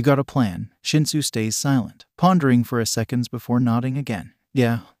agreement. You got a plan. Shinsu stays silent, pondering for a second before nodding again.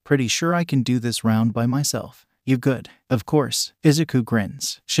 Yeah, pretty sure I can do this round by myself. You good? Of course. Izuku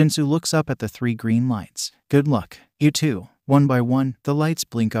grins. Shinsu looks up at the 3 green lights. Good luck. You too. One by one, the lights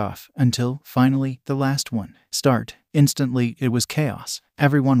blink off, until, finally, the last one. Start. Instantly, it was chaos.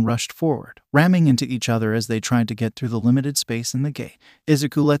 Everyone rushed forward, ramming into each other as they tried to get through the limited space in the gate.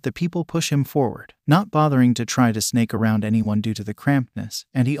 Izuku let the people push him forward, not bothering to try to snake around anyone due to the crampedness,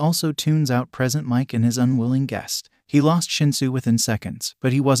 and he also tunes out present Mike and his unwilling guest. He lost Shinsu within seconds,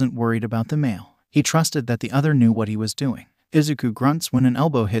 but he wasn't worried about the male. He trusted that the other knew what he was doing. Izuku grunts when an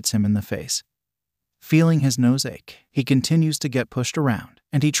elbow hits him in the face. Feeling his nose ache, he continues to get pushed around,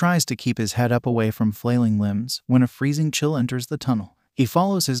 and he tries to keep his head up away from flailing limbs when a freezing chill enters the tunnel. He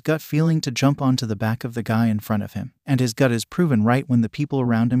follows his gut feeling to jump onto the back of the guy in front of him, and his gut is proven right when the people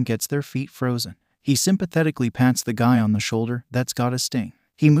around him gets their feet frozen. He sympathetically pats the guy on the shoulder that's got a sting.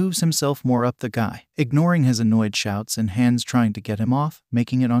 He moves himself more up the guy, ignoring his annoyed shouts and hands trying to get him off,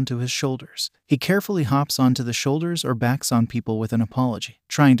 making it onto his shoulders. He carefully hops onto the shoulders or backs on people with an apology,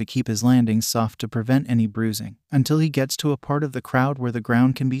 trying to keep his landing soft to prevent any bruising, until he gets to a part of the crowd where the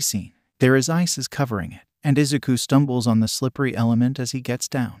ground can be seen. There is ice covering it, and Izuku stumbles on the slippery element as he gets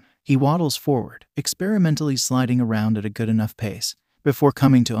down. He waddles forward, experimentally sliding around at a good enough pace, before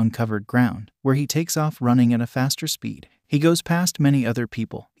coming to uncovered ground, where he takes off running at a faster speed. He goes past many other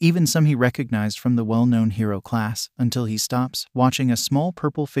people, even some he recognized from the well-known hero class, until he stops, watching a small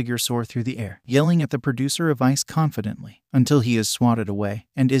purple figure soar through the air, yelling at the producer of ice confidently, until he is swatted away,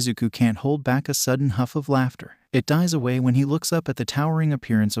 and Izuku can't hold back a sudden huff of laughter. It dies away when he looks up at the towering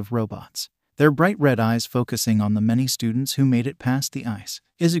appearance of robots, their bright red eyes focusing on the many students who made it past the ice.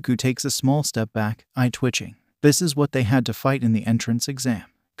 Izuku takes a small step back, eye twitching. This is what they had to fight in the entrance exam.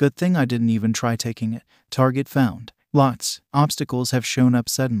 Good thing I didn't even try taking it. Target found. Lots. Obstacles have shown up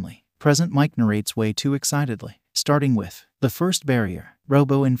suddenly. Present Mike narrates way too excitedly, starting with the first barrier,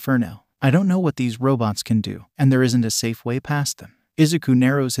 Robo Inferno. I don't know what these robots can do, and there isn't a safe way past them. Izuku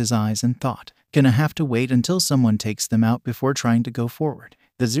narrows his eyes in thought. Gonna have to wait until someone takes them out before trying to go forward.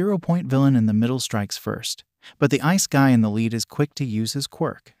 The 0-point villain in the middle strikes first, but the ice guy in the lead is quick to use his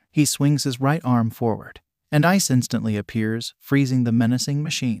quirk. He swings his right arm forward, and ice instantly appears, freezing the menacing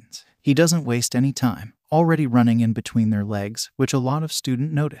machines. He doesn't waste any time, already running in between their legs, which a lot of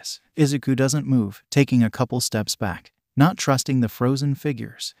students notice. Izuku doesn't move, taking a couple steps back, not trusting the frozen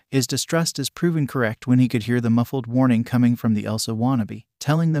figures. His distrust is proven correct when he could hear the muffled warning coming from the 𝗟𝗏 wannabe,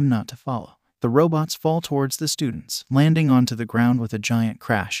 telling them not to follow. The robots fall towards the students, landing onto the ground with a giant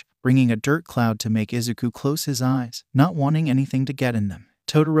crash, bringing a dirt cloud to make Izuku close his eyes, not wanting anything to get in them.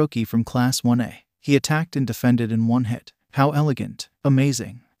 Todoroki from Class 1A. He attacked and defended in one hit. How elegant.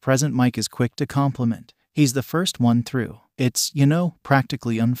 Amazing. Present Mike is quick to compliment. He's the first one through. It's,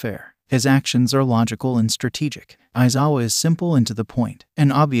 practically unfair. His actions are logical and strategic. Aizawa is simple and to the point,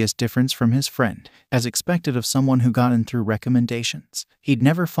 an obvious difference from his friend, as expected of someone who got in through recommendations. He'd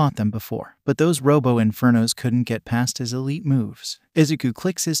never fought them before, but those Robo Infernos couldn't get past his elite moves. Izuku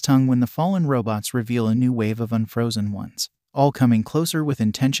clicks his tongue when the fallen robots reveal a new wave of unfrozen ones, all coming closer with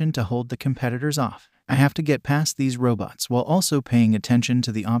intention to hold the competitors off. I have to get past these robots while also paying attention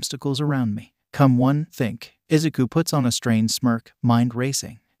to the obstacles around me. Come one, think. Izuku puts on a strained smirk, mind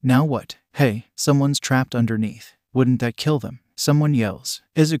racing. Now what? Hey, someone's trapped underneath. Wouldn't that kill them? Someone yells.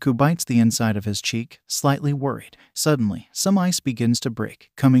 Izuku bites the inside of his cheek, slightly worried. Suddenly, some ice begins to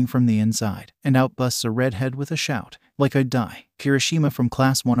break, coming from the inside, and out busts a redhead with a shout. Like I'd die. Kirishima from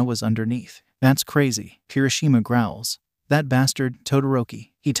Class 1A was underneath. That's crazy. Kirishima growls. That bastard,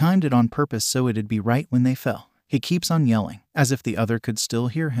 Todoroki. He timed it on purpose so it'd be right when they fell. He keeps on yelling, as if the other could still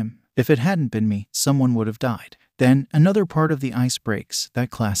hear him. If it hadn't been me, someone would have died. Then, another part of the ice breaks, that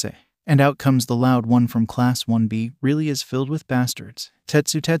Class A. And out comes the loud one from Class 1B, really is filled with bastards.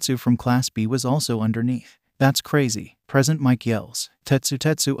 Tetsu from Class B was also underneath. That's crazy. Present Mike yells.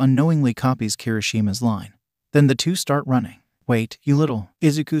 Tetsu unknowingly copies Kirishima's line. Then the two start running. Wait, you little.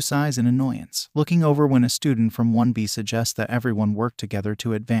 Izuku sighs in annoyance, looking over when a student from 1B suggests that everyone work together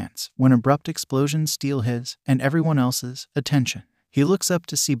to advance, when abrupt explosions steal his, and everyone else's, attention. He looks up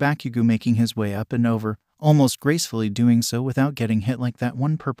to see Bakugo making his way up and over, almost gracefully doing so without getting hit like that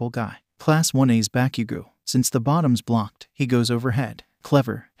one purple guy. Class 1A's Bakugo, Since the bottom's blocked, he goes overhead.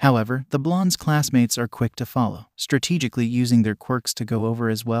 Clever. However, the blonde's classmates are quick to follow, strategically using their quirks to go over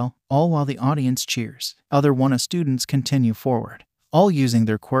as well, all while the audience cheers. Other ⴂ students continue forward, all using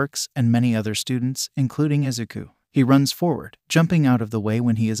their quirks, and many other students, including Izuku. He runs forward, jumping out of the way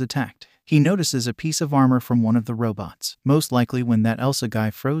when he is attacked. He notices a piece of armor from one of the robots, most likely when that 𝗂 guy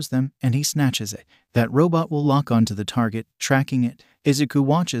froze them, and he snatches it. That robot will lock onto the target, tracking it. Izuku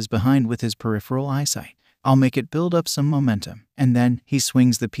watches behind with his peripheral eyesight. I'll make it build up some momentum. And then, he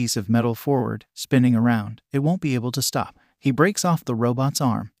swings the piece of metal forward, spinning around. It won't be able to stop. He breaks off the robot's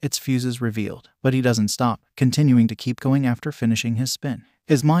arm, its fuses revealed. But he doesn't stop, continuing to keep going after finishing his spin.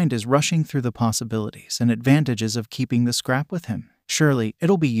 His mind is rushing through the possibilities and advantages of keeping the scrap with him. Surely,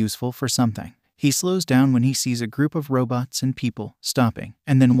 it'll be useful for something. He slows down when he sees a group of robots and people, stopping,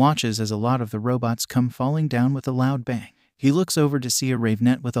 and then watches as a lot of the robots come falling down with a loud bang. He looks over to see a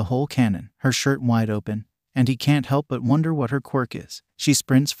Ravenet with a whole cannon, her shirt wide open, and he can't help but wonder what her quirk is. She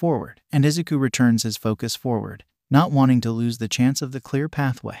sprints forward, and Izuku returns his focus forward, not wanting to lose the chance of the clear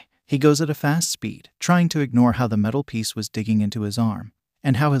pathway. He goes at a fast speed, trying to ignore how the metal piece was digging into his arm,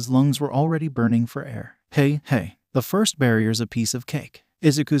 and how his lungs were already burning for air. Hey, the first barrier's a piece of cake.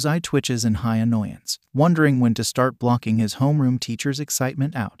 Izuku's eye twitches in high annoyance, wondering when to start blocking his homeroom teacher's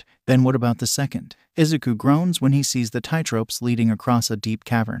excitement out. Then what about the second? Izuku groans when he sees the tightropes leading across a deep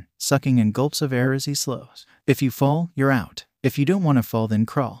cavern, sucking in gulps of air as he slows. If you fall, you're out. If you don't want to fall, then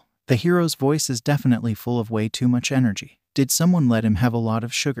crawl. The hero's voice is definitely full of way too much energy. Did someone let him have a lot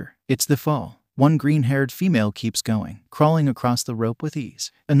of sugar? It's the fall. One green-haired female keeps going, crawling across the rope with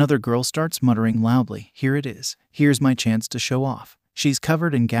ease. Another girl starts muttering loudly, "Here it is. Here's my chance to show off." She's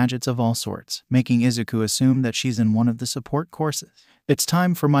covered in gadgets of all sorts, making Izuku assume that she's in one of the support courses. It's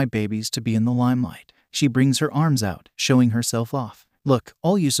time for my babies to be in the limelight. She brings her arms out, showing herself off. Look,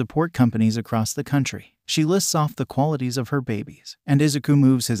 all you support companies across the country. She lists off the qualities of her babies, and Izuku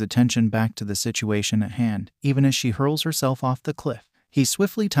moves his attention back to the situation at hand, even as she hurls herself off the cliff. He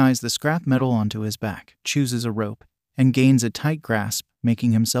swiftly ties the scrap metal onto his back, chooses a rope, and gains a tight grasp,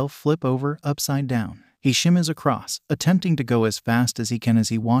 making himself flip over upside down. He shimmies across, attempting to go as fast as he can as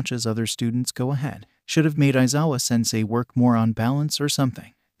he watches other students go ahead. Should have made Aizawa-sensei work more on balance or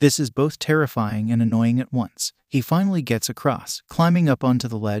something. This is both terrifying and annoying at once. He finally gets across, climbing up onto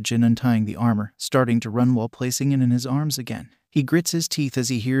the ledge and untying the armor, starting to run while placing it in his arms again. He grits his teeth as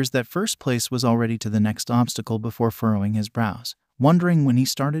he hears that first place was already to the next obstacle before furrowing his brows, wondering when he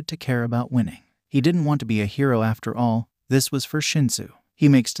started to care about winning. He didn't want to be a hero after all. This was for Shinsu. He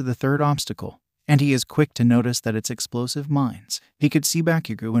makes to the third obstacle, and he is quick to notice that it's explosive mines. He could see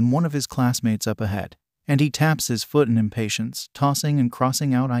Bakugo and one of his classmates up ahead, and he taps his foot in impatience, tossing and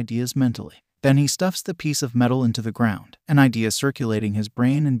crossing out ideas mentally. Then he stuffs the piece of metal into the ground, an idea circulating his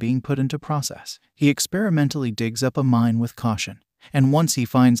brain and being put into process. He experimentally digs up a mine with caution, and once he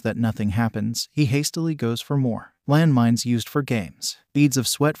finds that nothing happens, he hastily goes for more. Landmines used for games. Beads of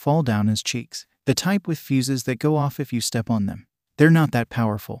sweat fall down his cheeks, the type with fuses that go off if you step on them. They're not that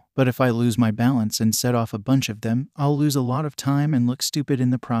powerful, but if I lose my balance and set off a bunch of them, I'll lose a lot of time and look stupid in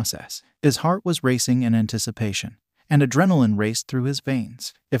the process. His heart was racing in anticipation, and adrenaline raced through his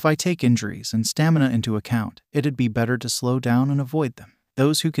veins. If I take injuries and stamina into account, it'd be better to slow down and avoid them.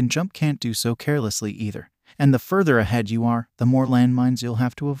 Those who can jump can't do so carelessly either, and the further ahead you are, the more landmines you'll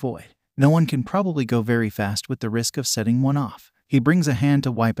have to avoid. No one can probably go very fast with the risk of setting one off. He brings a hand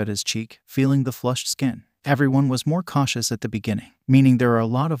to wipe at his cheek, feeling the flushed skin. Everyone was more cautious at the beginning, meaning there are a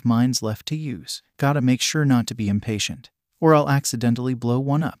lot of mines left to use. Gotta make sure not to be impatient, or I'll accidentally blow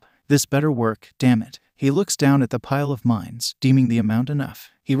one up. This better work, damn it. He looks down at the pile of mines, deeming the amount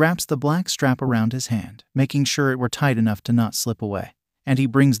enough. He wraps the black strap around his hand, making sure it were tight enough to not slip away. And he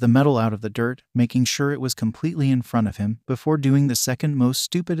brings the metal out of the dirt, making sure it was completely in front of him before doing the second most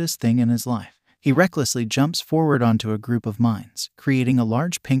stupidest thing in his life. He recklessly jumps forward onto a group of mines, creating a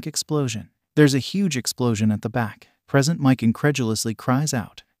large pink explosion. There's a huge explosion at the back. Present Mike incredulously cries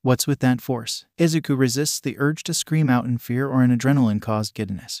out, "What's with that force?" Izuku resists the urge to scream out in fear or an adrenaline-caused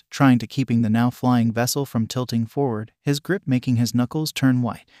giddiness, trying to keeping the now flying vessel from tilting forward, his grip making his knuckles turn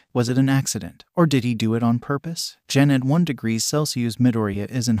white. Was it an accident, or did he do it on purpose? Gen at 1 degrees Celsius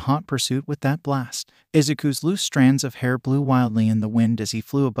Midoriya is in hot pursuit with that blast. Izuku's loose strands of hair blew wildly in the wind as he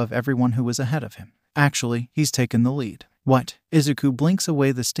flew above everyone who was ahead of him. Actually, he's taken the lead. What? Izuku blinks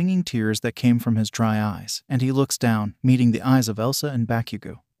away the stinging tears that came from his dry eyes, and he looks down, meeting the eyes of Elsa and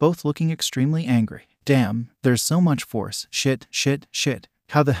Bakugo, both looking extremely angry. Damn, there's so much force. Shit.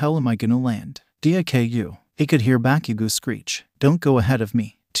 How the hell am I gonna land? Deku. He could hear Bakugo screech, "Don't go ahead of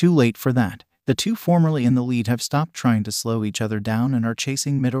me." Too late for that. The two formerly in the lead have stopped trying to slow each other down and are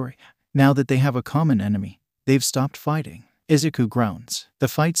chasing Midoriya. Now that they have a common enemy, They've stopped fighting. Izuku groans. The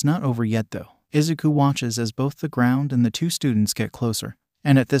fight's not over yet though. Izuku watches as both the ground and the two students get closer.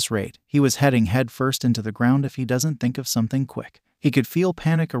 And at this rate, he was heading head first into the ground if he doesn't think of something quick. He could feel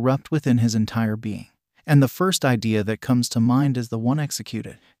panic erupt within his entire being. And the first idea that comes to mind is the one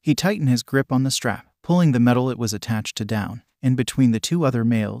executed. He tightened his grip on the strap, pulling the metal it was attached to down, in between the two other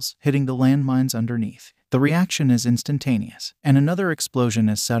males, hitting the landmines underneath. The reaction is instantaneous, and another explosion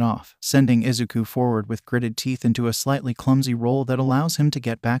is set off, sending Izuku forward with gritted teeth into a slightly clumsy roll that allows him to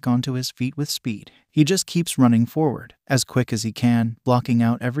get back onto his feet with speed. He just keeps running forward, as quick as he can, blocking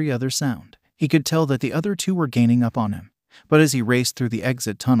out every other sound. He could tell that the other two were gaining up on him. But as he raced through the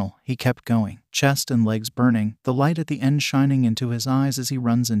exit tunnel, he kept going, chest and legs burning, the light at the end shining into his eyes as he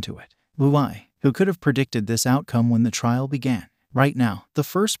runs into it. Who could have predicted this outcome when the trial began? Right now, the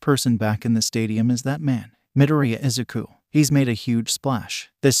first person back in the stadium is that man, Midoriya Izuku. He's made a huge splash.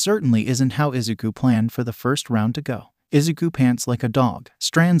 This certainly isn't how Izuku planned for the first round to go. Izuku pants like a dog,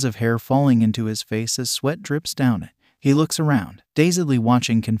 strands of hair falling into his face as sweat drips down it. He looks around, dazedly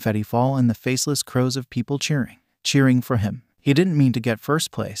watching confetti fall and the faceless crows of people cheering for him. He didn't mean to get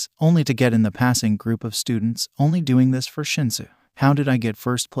first place, only to get in the passing group of students, only doing this for Shinsu. How did I get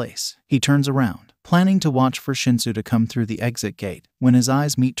first place? He turns around, planning to watch for Shinsu to come through the exit gate, when his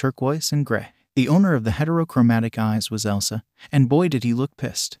eyes meet turquoise and gray. The owner of the heterochromatic eyes was Elsa, and boy did he look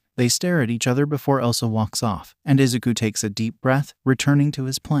pissed. They stare at each other before Elsa walks off, and Izuku takes a deep breath, returning to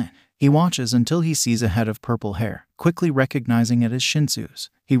his plan. He watches until he sees a head of purple hair, quickly recognizing it as Shinsu's.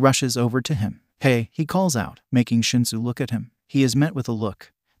 He rushes over to him. "Hey," he calls out, making Shinsu look at him. He is met with a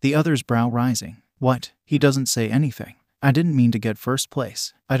look, the other's brow rising. "What?" He doesn't say anything. "I didn't mean to get first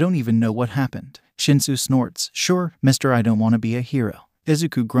place. I don't even know what happened." Shinsu snorts. "Sure, mister, I don't want to be a hero."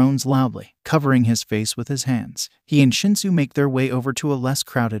 Izuku groans loudly, covering his face with his hands. He and Shinsu make their way over to a less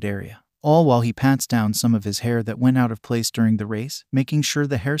crowded area, all while he pats down some of his hair that went out of place during the race, making sure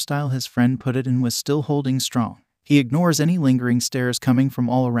the hairstyle his friend put it in was still holding strong. He ignores any lingering stares coming from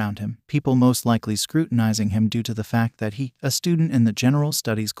all around him, people most likely scrutinizing him due to the fact that he, a student in the general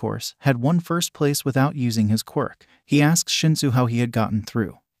studies course, had won first place without using his quirk. He asks Shinsu how he had gotten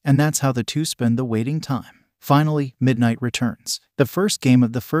through, and that's how the two spend the waiting time. Finally, midnight returns. The first game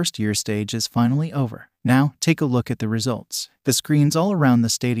of the first year stage is finally over. Now, take a look at the results. The screens all around the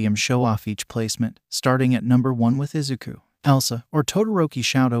stadium show off each placement, starting at number 1 with Izuku. Elsa, or Todoroki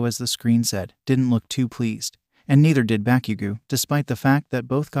Shoto as the screen said, didn't look too pleased. And neither did Bakugo, despite the fact that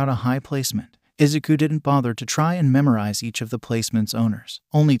both got a high placement. Izuku didn't bother to try and memorize each of the placement's owners,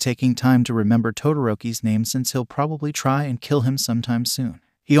 only taking time to remember Todoroki's name since he'll probably try and kill him sometime soon.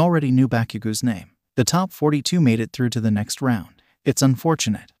 He already knew Bakugo's name. The top 42 made it through to the next round. It's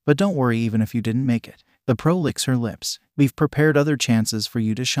unfortunate, but don't worry even if you didn't make it. The pro licks her lips. We've prepared other chances for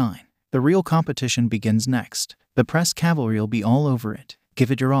you to shine. The real competition begins next. The press cavalry'll be all over it.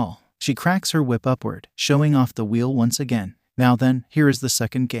 Give it your all. She cracks her whip upward, showing off the wheel once again. Now then, here is the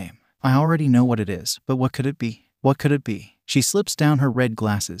second game. I already know what it is, but what could it be? What could it be? She slips down her red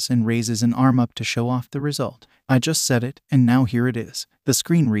glasses and raises an arm up to show off the result. I just said it, and now here it is. The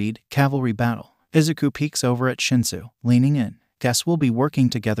screen read, Cavalry Battle. Izuku peeks over at Shinsu, leaning in. Guess we'll be working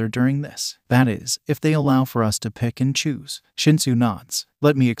together during this. That is, if they allow for us to pick and choose. Shinsu nods.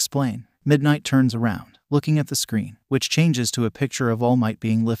 Let me explain. Midnight turns around, looking at the screen, which changes to a picture of All Might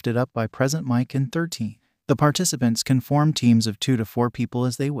being lifted up by Present Mic and 13. The participants can form teams of 2 to 4 people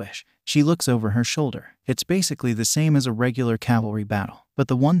as they wish. She looks over her shoulder. It's basically the same as a regular cavalry battle, but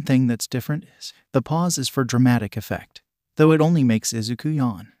the one thing that's different is the pause is for dramatic effect, though it only makes Izuku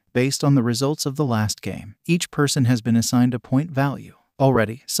yawn. Based on the results of the last game, each person has been assigned a point value.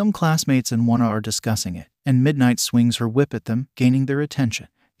 Already, some classmates in one are discussing it, and Midnight swings her whip at them, gaining their attention.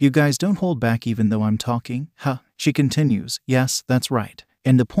 You guys don't hold back even though I'm talking, huh? She continues, yes, that's right.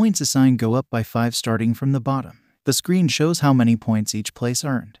 And the points assigned go up by 5 starting from the bottom. The screen shows how many points each place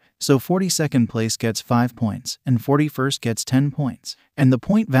earned. So 42nd place gets 5 points, and 41st gets 10 points. And the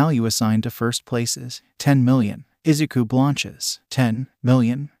point value assigned to first place is 10 million. Izuku blanches. 10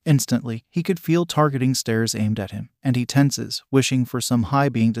 million. Instantly, he could feel targeting stares aimed at him, and he tenses, wishing for some high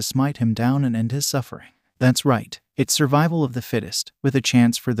being to smite him down and end his suffering. That's right. It's survival of the fittest, with a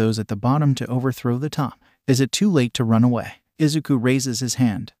chance for those at the bottom to overthrow the top. Is it too late to run away? Izuku raises his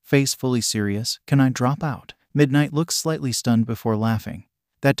hand, face fully serious. Can I drop out? Midnight looks slightly stunned before laughing.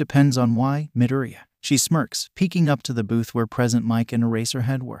 That depends on why, Midoriya. She smirks, peeking up to the booth where Present Mic and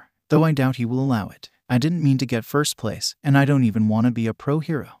Eraserhead were. Though I doubt he will allow it. I didn't mean to get first place, and I don't even want to be a pro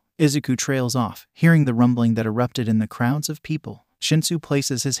hero. Izuku trails off, hearing the rumbling that erupted in the crowds of people. Shinsu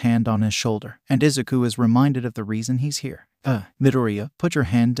places his hand on his shoulder, and Izuku is reminded of the reason he's here. Midoriya, put your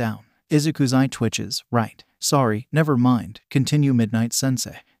hand down. Izuku's eye twitches. Right. Sorry, never mind. Continue, Midnight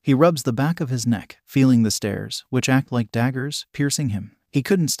Sensei. He rubs the back of his neck, feeling the stares, which act like daggers, piercing him. He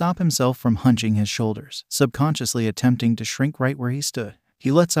couldn't stop himself from hunching his shoulders, subconsciously attempting to shrink right where he stood.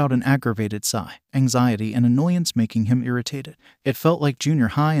 He lets out an aggravated sigh, anxiety and annoyance making him irritated. It felt like junior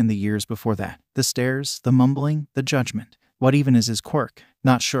high in the years before that. The stares, the mumbling, the judgment. What even is his quirk?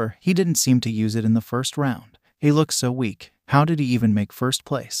 Not sure. He didn't seem to use it in the first round. He looks so weak. How did he even make first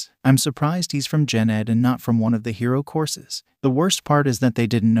place? I'm surprised he's from Gen Ed and not from one of the hero courses. The worst part is that they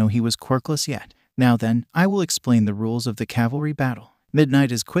didn't know he was quirkless yet. Now then, I will explain the rules of the cavalry battle.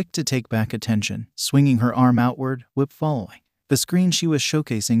 Midnight is quick to take back attention, swinging her arm outward, whip following. The screen she was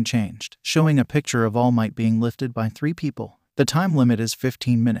showcasing changed, showing a picture of All Might being lifted by 3 people. The time limit is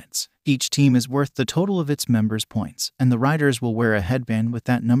 15 minutes. Each team is worth the total of its members' points, and the riders will wear a headband with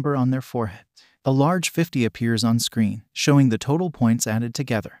that number on their forehead. A large 50 appears on screen, showing the total points added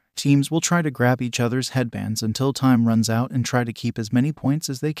together. Teams will try to grab each other's headbands until time runs out and try to keep as many points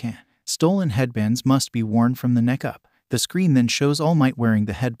as they can. Stolen headbands must be worn from the neck up. The screen then shows All Might wearing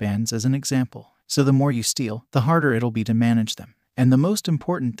the headbands as an example. So the more you steal, the harder it'll be to manage them. And the most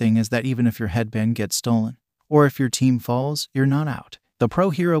important thing is that even if your headband gets stolen, or if your team falls, you're not out. The pro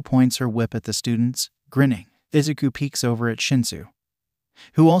hero points her whip at the students, grinning. Izuku peeks over at Shinsu,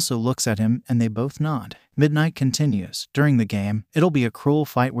 who also looks at him, and they both nod. Midnight continues. During the game, it'll be a cruel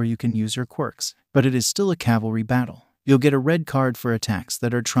fight where you can use your quirks, but it is still a cavalry battle. You'll get a red card for attacks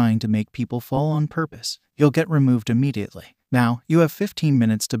that are trying to make people fall on purpose. You'll get removed immediately. Now, you have 15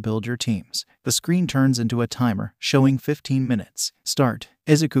 minutes to build your teams. The screen turns into a timer, showing 15 minutes. Start.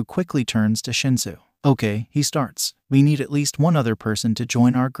 Izuku quickly turns to Shinsu. Okay, he starts. We need at least one other person to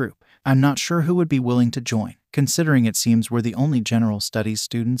join our group. I'm not sure who would be willing to join, considering it seems we're the only general studies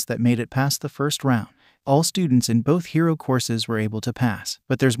students that made it past the first round. All students in both hero courses were able to pass,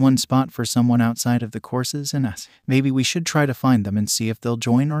 but there's one spot for someone outside of the courses and us. Maybe we should try to find them and see if they'll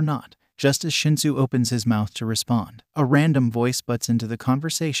join or not. Just as Shinsu opens his mouth to respond, a random voice butts into the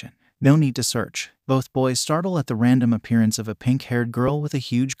conversation. No need to search. Both boys startle at the random appearance of a pink-haired girl with a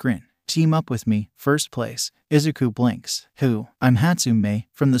huge grin. Team up with me, first place. Izuku blinks. Who? I'm 𝗵𝗃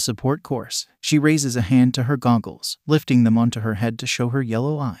from the support course. She raises a hand to her goggles, lifting them onto her head to show her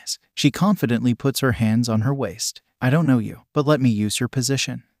yellow eyes. She confidently puts her hands on her waist. I don't know you, but let me use your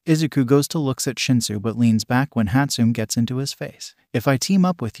position. Izuku goes to look at Shinsu but leans back when 𝗵𝗃 gets into his face. If I team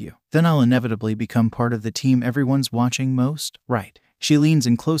up with you, then I'll inevitably become part of the team everyone's watching most, right? She leans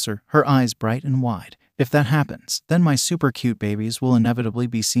in closer, her eyes bright and wide. If that happens, then my super cute babies will inevitably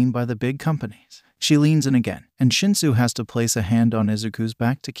be seen by the big companies. She leans in again, and Shinsu has to place a hand on Izuku's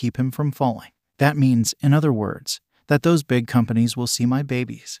back to keep him from falling. That means, in other words, that those big companies will see my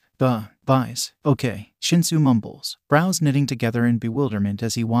babies. Buys. Okay, Shinsu mumbles, brows knitting together in bewilderment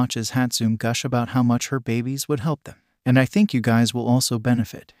as he watches 𝗵𝗃 gush about how much her babies would help them. And I think you guys will also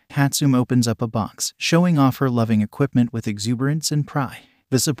benefit. 𝗵𝗃 opens up a box, showing off her loving equipment with exuberance and pride.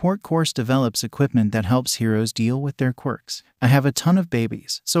 The support course develops equipment that helps heroes deal with their quirks. I have a ton of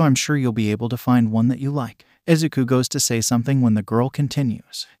babies, so I'm sure you'll be able to find one that you like. Izuku goes to say something when the girl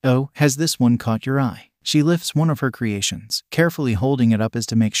continues. Oh, has this one caught your eye? She lifts one of her creations, carefully holding it up as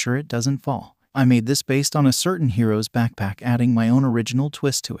to make sure it doesn't fall. I made this based on a certain hero's backpack, adding my own original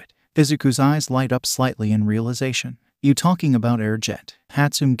twist to it. Izuku's eyes light up slightly in realization. You talking about Airjet?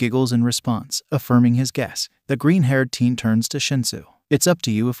 𝗵𝗃 giggles in response, affirming his guess. The green-haired teen turns to Shinsu. It's up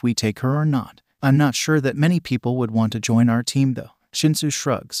to you if we take her or not. I'm not sure that many people would want to join our team though. Shinsu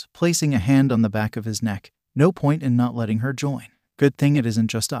shrugs, placing a hand on the back of his neck. No point in not letting her join. Good thing it isn't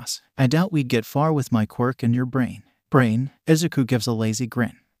just us. I doubt we'd get far with my quirk and your brain. Brain? Izuku gives a lazy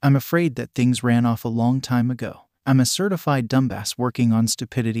grin. I'm afraid that things ran off a long time ago. I'm a certified dumbass working on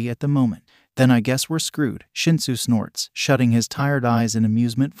stupidity at the moment. Then I guess we're screwed. Shinsu snorts, shutting his tired eyes in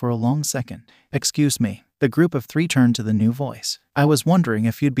amusement for a long second. Excuse me. The group of 3 turned to the new voice. I was wondering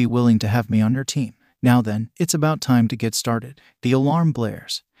if you'd be willing to have me on your team. Now then, it's about time to get started. The alarm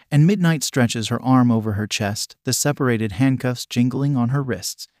blares, and Midnight stretches her arm over her chest, the separated handcuffs jingling on her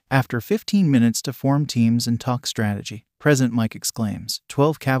wrists. After 15 minutes to form teams and talk strategy, President Mike exclaims,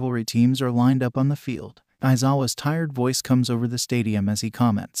 12 cavalry teams are lined up on the field. Aizawa's tired voice comes over the stadium as he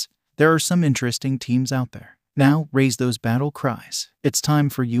comments, there are some interesting teams out there. Now, raise those battle cries. It's time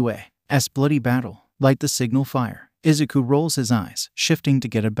for UA's bloody battle. Light the signal fire. Izuku rolls his eyes, shifting to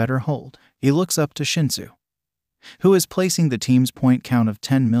get a better hold. He looks up to Shinsu, who is placing the team's point count of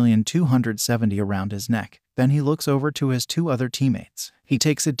 10,270,000 around his neck. Then he looks over to his 2 other teammates. He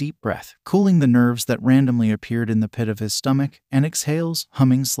takes a deep breath, cooling the nerves that randomly appeared in the pit of his stomach, and exhales,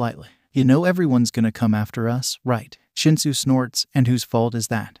 humming slightly. You know everyone's gonna come after us, right? Shinsu snorts, and whose fault is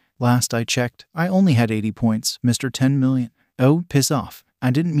that? Last I checked, I only had 80 points, Mr. 10 million. Oh, piss off. I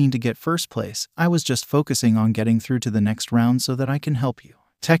didn't mean to get first place. I was just focusing on getting through to the next round so that I can help you.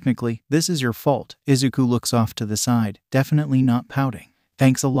 Technically, this is your fault. Izuku looks off to the side, definitely not pouting.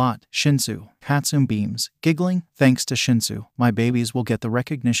 Thanks a lot, Shinsu. Hatsum beams, giggling. Thanks to Shinsu, my babies will get the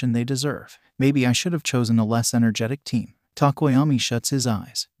recognition they deserve. Maybe I should have chosen a less energetic team. Tokoyami shuts his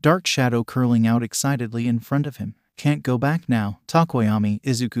eyes, dark shadow curling out excitedly in front of him. Can't go back now, Tokoyami.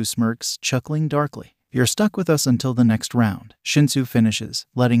 Izuku smirks, chuckling darkly. You're stuck with us until the next round. Shinsu finishes,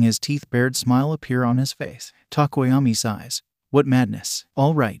 letting his teeth-bared smile appear on his face. Tokoyami sighs. What madness.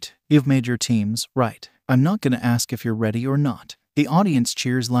 All right, you've made your teams, right. I'm not gonna ask if you're ready or not. The audience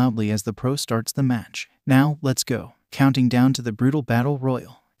cheers loudly as the pro starts the match. Now, let's go. Counting down to the brutal battle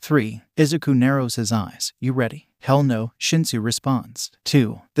royal. 3. Izuku narrows his eyes. You ready? Hell no, Shinsu responds.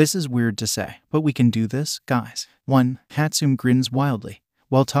 2. This is weird to say, but we can do this, guys. 1. Hatsum grins wildly,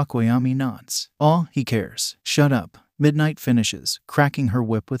 while Tokoyami nods. Aw, he cares. Shut up. Midnight finishes, cracking her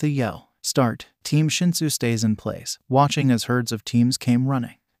whip with a yell. Start. Team Shinsu stays in place, watching as herds of teams came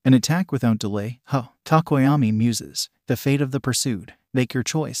running. An attack without delay. Huh. Tokoyami muses. The fate of the pursued. Make your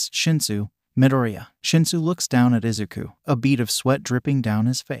choice, Shinsu. Midoriya. Shinsu looks down at Izuku, a bead of sweat dripping down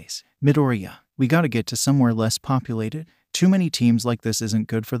his face. Midoriya. We gotta get to somewhere less populated. Too many teams like this isn't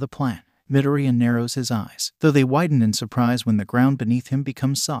good for the plan. Midoriya narrows his eyes, though they widen in surprise when the ground beneath him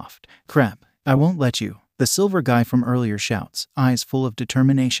becomes soft. Crap. I won't let you. The silver guy from earlier shouts, eyes full of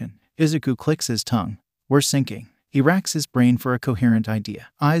determination. Izuku clicks his tongue. We're sinking. He racks his brain for a coherent idea,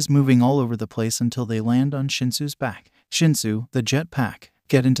 eyes moving all over the place until they land on Shinsu's back. Shinsu, the jetpack.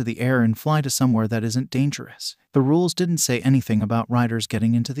 Get into the air and fly to somewhere that isn't dangerous. The rules didn't say anything about riders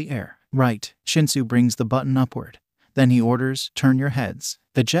getting into the air. Right. Shinsu brings the button upward. Then he orders, turn your heads.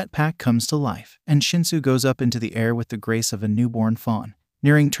 The jetpack comes to life, and Shinsu goes up into the air with the grace of a newborn fawn,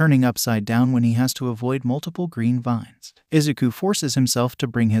 nearing turning upside down when he has to avoid multiple green vines. Izuku forces himself to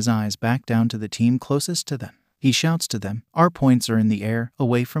bring his eyes back down to the team closest to them. He shouts to them, our points are in the air,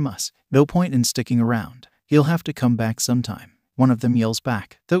 away from us. No point in sticking around. You'll have to come back sometime. One of them yells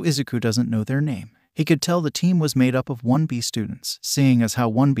back, though Izuku doesn't know their name. He could tell the team was made up of 1B students, seeing as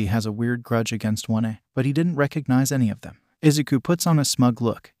how 1B has a weird grudge against 1A, but he didn't recognize any of them. Izuku puts on a smug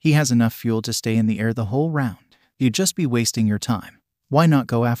look. He has enough fuel to stay in the air the whole round. You'd just be wasting your time. Why not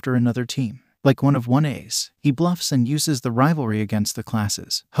go after another team? Like one of 1A's. He bluffs and uses the rivalry against the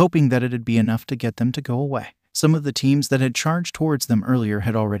classes, hoping that it'd be enough to get them to go away. Some of the teams that had charged towards them earlier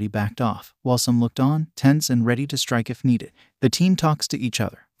had already backed off, while some looked on, tense and ready to strike if needed. The team talks to each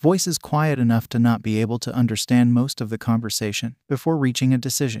other, voices quiet enough to not be able to understand most of the conversation, before reaching a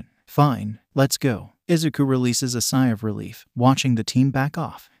decision. Fine, let's go. Izuku releases a sigh of relief, watching the team back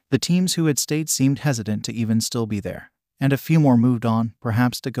off. The teams who had stayed seemed hesitant to even still be there, and a few more moved on,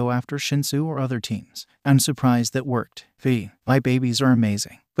 perhaps to go after Shinsu or other teams. I'm surprised that worked. My babies are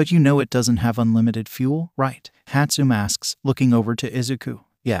amazing. But you know it doesn't have unlimited fuel, right? Hatsum asks, looking over to Izuku.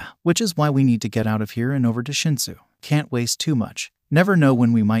 Yeah, which is why we need to get out of here and over to Shinsu. Can't waste too much. Never know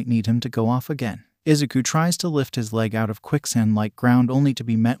when we might need him to go off again. Izuku tries to lift his leg out of quicksand-like ground only to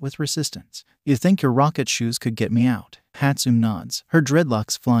be met with resistance. You think your rocket shoes could get me out? Hatsum nods, her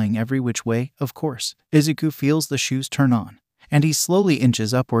dreadlocks flying every which way, of course. Izuku feels the shoes turn on, and he slowly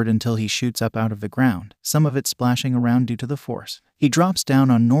inches upward until he shoots up out of the ground, some of it splashing around due to the force. He drops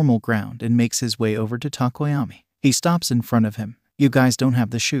down on normal ground and makes his way over to Tokoyami. He stops in front of him. You guys don't have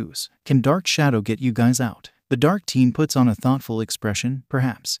the shoes. Can Dark Shadow get you guys out? The dark teen puts on a thoughtful expression,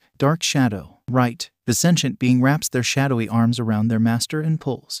 perhaps. Dark Shadow. Right. The sentient being wraps their shadowy arms around their master and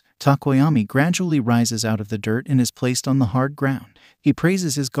pulls. Tokoyami gradually rises out of the dirt and is placed on the hard ground. He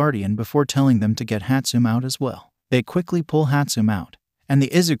praises his guardian before telling them to get Hatsum out as well. They quickly pull Hatsum out, and the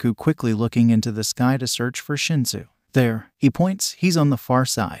Izuku quickly looking into the sky to search for Shinsu. There, he points, he's on the far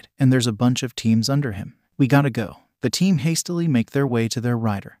side, and there's a bunch of teams under him. We gotta go. The team hastily make their way to their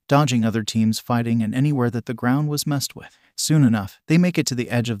rider, dodging other teams fighting and anywhere that the ground was messed with. Soon enough, they make it to the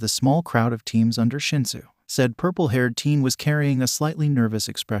edge of the small crowd of teams under Shinsu. Said purple-haired teen was carrying a slightly nervous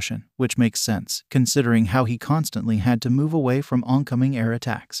expression, which makes sense, considering how he constantly had to move away from oncoming air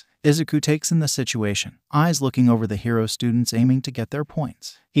attacks. Izuku takes in the situation, eyes looking over the hero students aiming to get their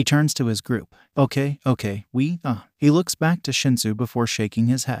points. He turns to his group. Okay, He looks back to Shinsu before shaking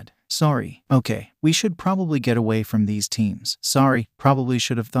his head. Sorry. Okay, we should probably get away from these teams. Sorry, probably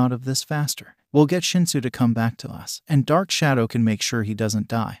should have thought of this faster. We'll get Shinsu to come back to us, and Dark Shadow can make sure he doesn't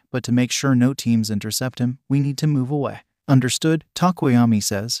die, but to make sure no teams intercept him, we need to move away. Understood? Tokoyami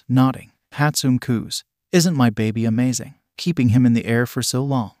says, nodding. Hatsum coos. Isn't my baby amazing? Keeping him in the air for so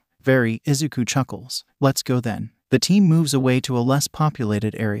long. Very. Izuku chuckles. Let's go then. The team moves away to a less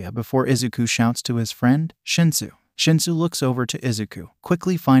populated area before Izuku shouts to his friend, Shinsu. Shinsu looks over to Izuku,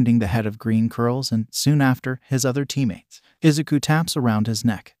 quickly finding the head of green curls and, soon after, his other teammates. Izuku taps around his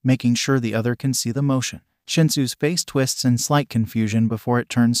neck, making sure the other can see the motion. Shinsu's face twists in slight confusion before it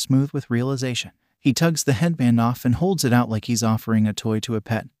turns smooth with realization. He tugs the headband off and holds it out like he's offering a toy to a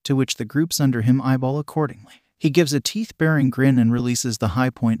pet, to which the groups under him eyeball accordingly. He gives a teeth-baring grin and releases the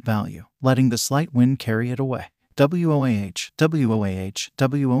high point value, letting the slight wind carry it away. WOAH, WOAH,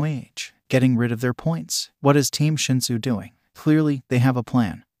 WOAH. Getting rid of their points. What is Team Shinsu doing? Clearly, they have a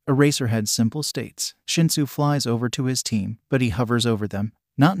plan. Eraserhead simple states. Shinsu flies over to his team, but he hovers over them,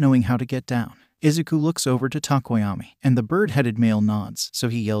 not knowing how to get down. Izuku looks over to Tokoyami, and the bird-headed male nods, so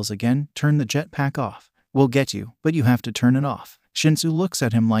he yells again, turn the jetpack off. We'll get you, but you have to turn it off. Shinsu looks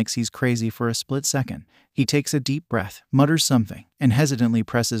at him like he's crazy for a split second. He takes a deep breath, mutters something, and hesitantly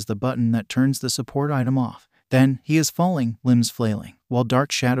presses the button that turns the support item off. Then, he is falling, limbs flailing, while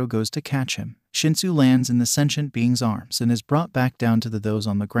Dark Shadow goes to catch him. Shinsu lands in the sentient being's arms and is brought back down to those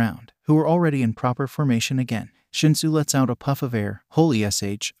on the ground, who are already in proper formation again. Shinsu lets out a puff of air. Holy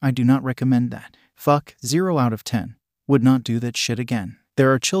SH, I do not recommend that. Fuck, 0 out of 10. Would not do that shit again.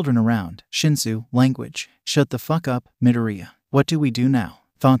 There are children around. Shinsu, language. Shut the fuck up, Midoriya. What do we do now?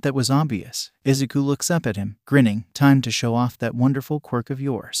 Thought that was obvious. Izuku looks up at him, grinning. Time to show off that wonderful quirk of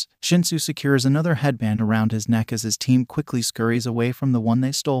yours. Shinsu secures another headband around his neck as his team quickly scurries away from the one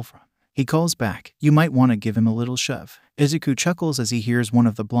they stole from. He calls back, you might want to give him a little shove. Izuku chuckles as he hears one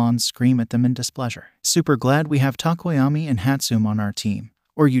of the blondes scream at them in displeasure. Super glad we have Tokoyami and Hatsum on our team,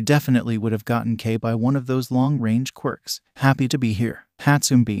 or you definitely would have gotten K by one of those long-range quirks. Happy to be here.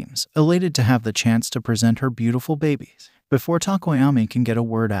 Hatsum beams, elated to have the chance to present her beautiful babies. Before Tokoyami can get a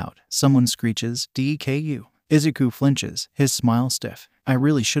word out, someone screeches, DEKU. Izuku flinches, his smile stiff. I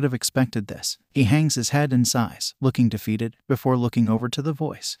really should have expected this. He hangs his head and sighs, looking defeated, before looking over to the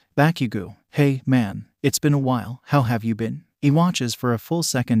voice. Bakugo, hey, man, it's been a while, how have you been? He watches for a full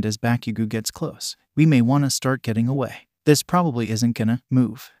second as Bakugo gets close. We may want to start getting away. This probably isn't gonna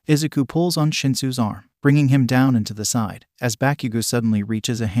move. Izuku pulls on Shinsu's arm, bringing him down into the side, as Bakugo suddenly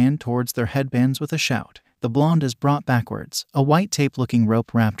reaches a hand towards their headbands with a shout. The blonde is brought backwards, a white tape-looking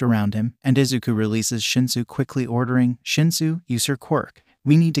rope wrapped around him, and Izuku releases Shinsu, quickly ordering, Shinsu, use your quirk.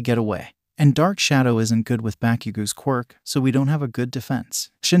 We need to get away. And Dark Shadow isn't good with Bakugo's quirk, so we don't have a good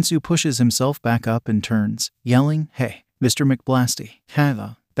defense. Shinsu pushes himself back up and turns, yelling, hey, 𝗵𝘃𝗏,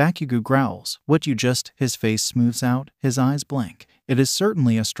 𝗧𝗵𝗲. Bakugo growls, what you just? His face smooths out, his eyes blank. It is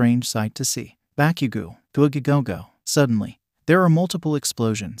certainly a strange sight to see. Bakugo, 𝗀𝗀𝗀𝗀. Suddenly, there are multiple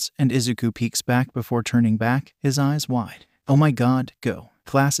explosions, and Izuku peeks back before turning back, his eyes wide. Oh my god, go.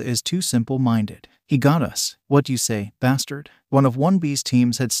 𝗏𝗧 is too simple-minded. He got us. What do you say, bastard? One of 1B's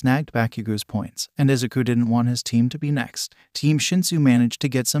teams had snagged Bakugo's points, and Izuku didn't want his team to be next. Team Shinsu managed to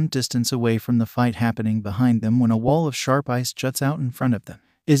get some distance away from the fight happening behind them when a wall of sharp ice juts out in front of them.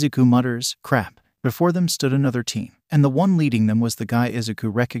 Izuku mutters, crap. Before them stood another team, and the one leading them was the guy Izuku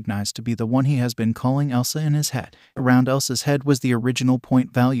recognized to be the one he has been calling 𝗚𝗏 in his head. Around 𝗚𝗏's head was the original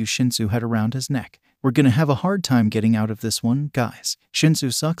point value Shinsu had around his neck. We're gonna have a hard time getting out of this one, guys.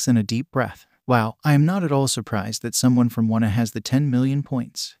 Shinsu sucks in a deep breath. Wow, I am not at all surprised that someone from 𝗏𝗏 has the 10 million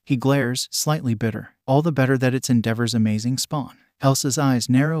points. He glares, slightly bitter. All the better that it's Endeavor's amazing spawn. 𝗚𝗏's eyes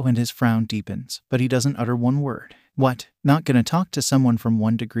narrow and his frown deepens, but he doesn't utter one word. What? Not gonna talk to someone from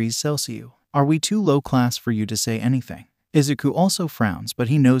 1 degree Celsius? Are we too low class for you to say anything? Izuku also frowns, but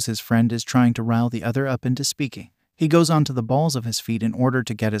he knows his friend is trying to rile the other up into speaking. He goes onto the balls of his feet in order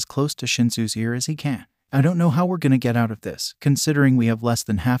to get as close to Shinsu's ear as he can. I don't know how we're gonna get out of this, considering we have less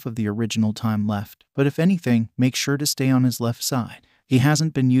than half of the original time left, but if anything, make sure to stay on his left side. He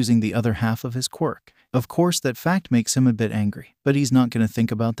hasn't been using the other half of his quirk. Of course, that fact makes him a bit angry, but he's not gonna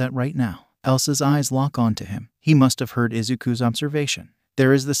think about that right now. 𝗚𝗏's eyes lock onto him. He must have heard Izuku's observation.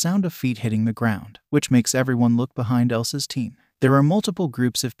 There is the sound of feet hitting the ground, which makes everyone look behind 𝗚𝗏's team. There are multiple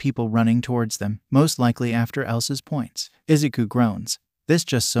groups of people running towards them, most likely after 𝗚𝗏's points. Izuku groans. This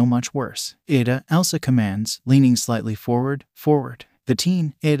just so much worse. 𝗧𝗏 commands, leaning slightly forward. The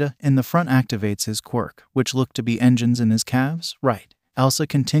teen, 𝗧𝗏, in the front activates his quirk, which look to be engines in his calves, right. 𝗚𝗏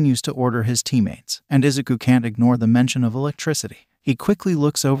continues to order his teammates, and Izuku can't ignore the mention of electricity. He quickly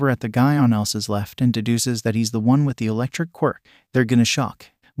looks over at the guy on 𝗚𝗏's left and deduces that he's the one with the electric quirk. They're gonna shock.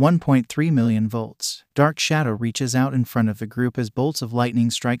 1.3 million volts. Dark Shadow reaches out in front of the group as bolts of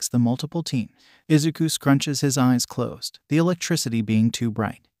lightning strikes the multiple teams. Izuku scrunches his eyes closed, the electricity being too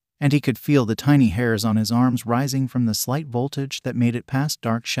bright, and he could feel the tiny hairs on his arms rising from the slight voltage that made it past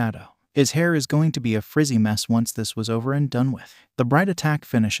Dark Shadow. His hair is going to be a frizzy mess once this was over and done with. The bright attack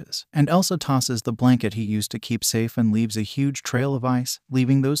finishes, and 𝗀𝗃 tosses the blanket he used to keep safe and leaves a huge trail of ice,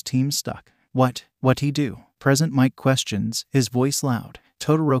 leaving those teams stuck. What'd he do? Present Mike questions, his voice loud.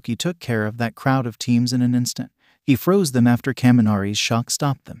 Todoroki took care of that crowd of teams in an instant. He froze them after Kaminari's shock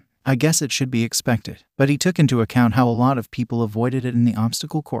stopped them. I guess it should be expected, but he took into account how a lot of people avoided it in the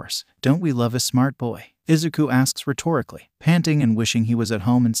obstacle course. Don't we love a smart boy? Izuku asks rhetorically, panting and wishing he was at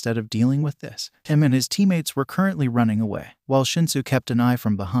home instead of dealing with this. Him and his teammates were currently running away, while Shinsu kept an eye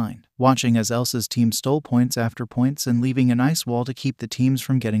from behind, watching as Elsa's team stole points after points and leaving an ice wall to keep the teams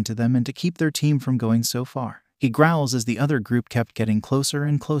from getting to them and to keep their team from going so far. He growls as the other group kept getting closer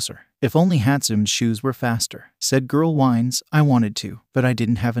and closer. If only 𝗵𝗃's shoes were faster. Said girl whines, I wanted to, but I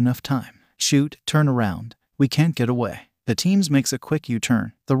didn't have enough time. Shoot, turn around. We can't get away. The teams makes a quick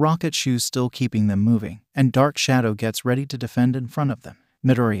U-turn, the rocket shoes still keeping them moving, and Dark Shadow gets ready to defend in front of them.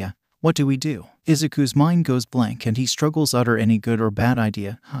 Midoriya, what do we do? Izuku's mind goes blank and he struggles utter any good or bad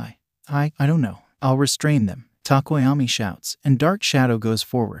idea. I don't know. I'll restrain them. Tokoyami shouts, and Dark Shadow goes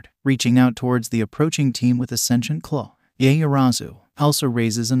forward, reaching out towards the approaching team with a sentient claw. 𝗂𴑃𝗄. Elsa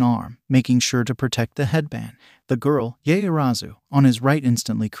raises an arm, making sure to protect the headband. The girl, 𝗂𴑃𝗄, on his right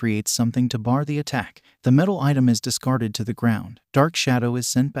instantly creates something to bar the attack. The metal item is discarded to the ground. Dark Shadow is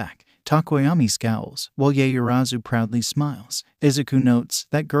sent back. Tokoyami scowls, while 𝗂𴑃𝗄 proudly smiles. Izuku notes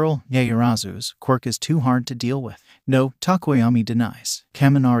that girl, 𝗂𴑃𝗄's quirk is too hard to deal with. No, Tokoyami denies.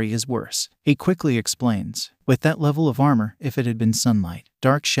 Kaminari is worse. He quickly explains. With that level of armor, if it had been sunlight,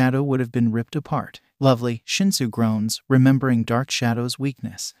 Dark Shadow would have been ripped apart. Lovely, Shinsu groans, remembering Dark Shadow's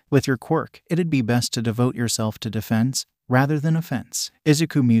weakness. With your quirk, it'd be best to devote yourself to defense, rather than offense.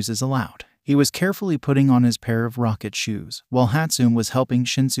 Izuku muses aloud. He was carefully putting on his pair of rocket shoes, while 𝗵𝗃 was helping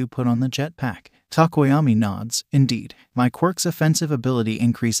Shinsu put on the jetpack. Tokoyami nods. Indeed, my quirk's offensive ability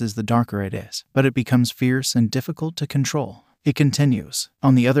increases the darker it is, but it becomes fierce and difficult to control. It continues.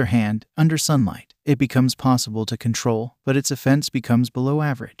 On the other hand, under sunlight, it becomes possible to control, but its offense becomes below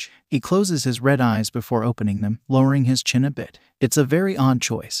average. He closes his red eyes before opening them, lowering his chin a bit. It's a very odd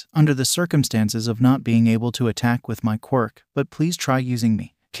choice, under the circumstances of not being able to attack with my quirk, but please try using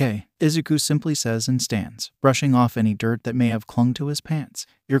me. Izuku simply says and stands, brushing off any dirt that may have clung to his pants.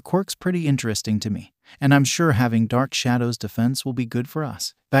 Your quirk's pretty interesting to me, and I'm sure having Dark Shadow's defense will be good for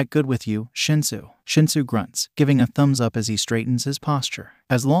us. That good with you, Shinsu? Shinsu grunts, giving a thumbs up as he straightens his posture.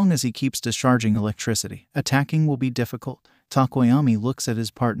 As long as he keeps discharging electricity, attacking will be difficult. Tokoyami looks at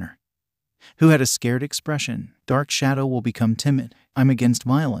his partner, who had a scared expression. Dark Shadow will become timid. I'm against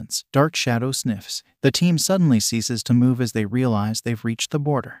violence. Dark Shadow sniffs. The team suddenly ceases to move as they realize they've reached the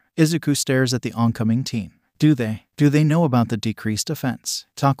border. Izuku stares at the oncoming team. Do they know about the decreased offense?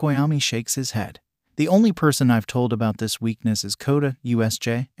 Tokoyami shakes his head. The only person I've told about this weakness is Kota,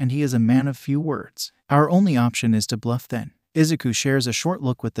 USJ, and he is a man of few words. Our only option is to bluff then. Izuku shares a short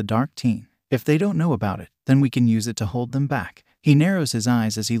look with the dark team. If they don't know about it, then we can use it to hold them back. He narrows his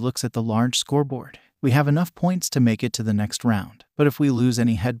eyes as he looks at the large scoreboard. We have enough points to make it to the next round, but if we lose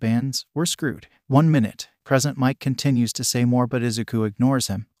any headbands, we're screwed. 1 minute. Present Mike continues to say more, but Izuku ignores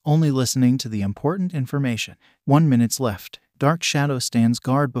him, only listening to the important information. 1 minute's left. Dark Shadow stands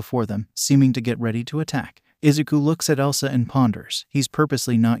guard before them, seeming to get ready to attack. Izuku looks at Elsa and ponders. He's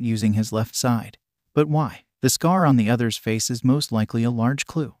purposely not using his left side. But why? The scar on the other's face is most likely a large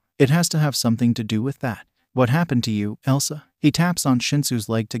clue. It has to have something to do with that. What happened to you, Elsa? He taps on Shinsu's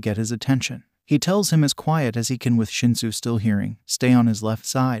leg to get his attention. He tells him as quiet as he can with Shinsu still hearing, stay on his left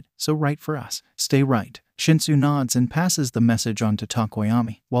side, so right for us. Stay right. Shinsu nods and passes the message on to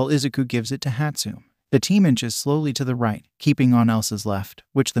Tokoyami, while Izuku gives it to 𝗵𝗃. The team inches slowly to the right, keeping on Elsa's left,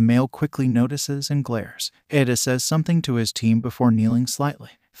 which the male quickly notices and glares. Eda says something to his team before kneeling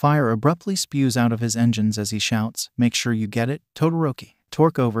slightly. Fire abruptly spews out of his engines as he shouts, make sure you get it, Todoroki.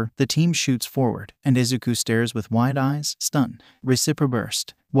 Torque over, the team shoots forward, and Izuku stares with wide eyes, stunned. Reciprocal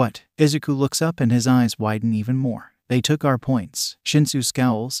burst. What? Izuku looks up and his eyes widen even more. They took our points. Shinsu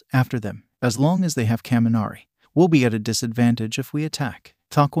scowls, after them. As long as they have Kaminari, we'll be at a disadvantage if we attack.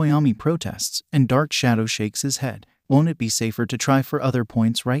 Tokoyami protests, and Dark Shadow shakes his head. Won't it be safer to try for other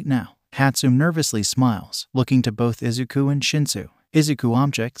points right now? 𝗵𝗃 nervously smiles, looking to both Izuku and Shinsu. Izuku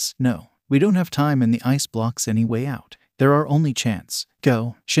objects, no. We don't have time and the ice blocks any way out. They're our only chance.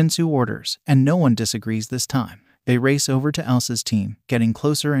 Go, Shinsu orders, and no one disagrees this time. They race over to Elsa's team, getting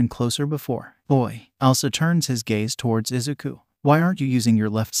closer and closer before. Boy, Elsa turns his gaze towards Izuku. Why aren't you using your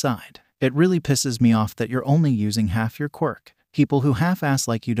left side? It really pisses me off that you're only using half your quirk. People who half-ass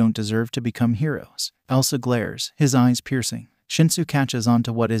like you don't deserve to become heroes. Elsa glares, his eyes piercing. Shinsu catches on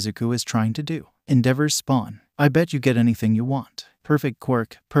to what Izuku is trying to do. Endeavors spawn. I bet you get anything you want. Perfect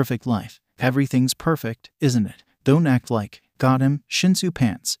quirk, perfect life. Everything's perfect, isn't it? Don't act like. Got him. Shinsu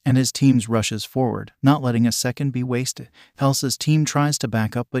pants, and his team rushes forward, not letting a second be wasted. Elsa's team tries to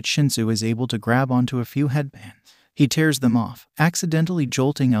back up, but Shinsu is able to grab onto a few headbands. He tears them off, accidentally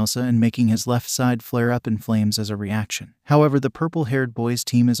jolting Elsa and making his left side flare up in flames as a reaction. However, the purple-haired boy's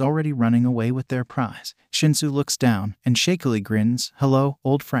team is already running away with their prize. Shinsu looks down and shakily grins. Hello,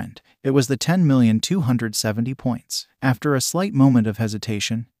 old friend. It was the 10,270 points. After a slight moment of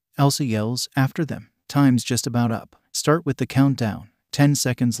hesitation, Elsa yells after them. Time's just about up. Start with the countdown. 10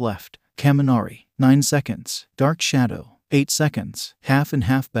 seconds left. Kaminari. 9 seconds. Dark Shadow. 8 seconds. Half and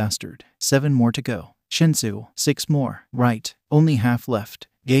half bastard. 7 more to go. Shinsu. 6 more. Right. Only half left.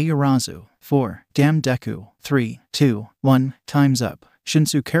 Ieyasu. 4. Damn Deku. 3, 2, 1. Time's up.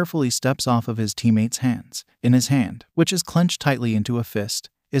 Shinsu carefully steps off of his teammate's hands. In his hand, which is clenched tightly into a fist,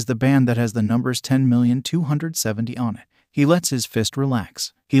 is the band that has the numbers 10,270 on it. He lets his fist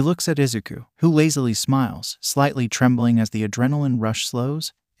relax. He looks at Izuku, who lazily smiles, slightly trembling as the adrenaline rush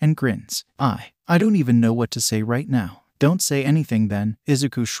slows, and grins. I don't even know what to say right now. Don't say anything then,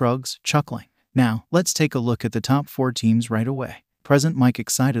 Izuku shrugs, chuckling. Now, let's take a look at the top 4 teams right away. Present Mike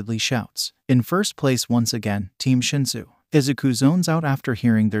excitedly shouts. In first place once again, Team Shinsu. Izuku zones out after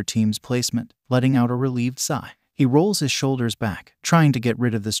hearing their team's placement, letting out a relieved sigh. He rolls his shoulders back, trying to get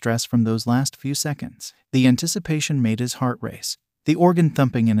rid of the stress from those last few seconds. The anticipation made his heart race, the organ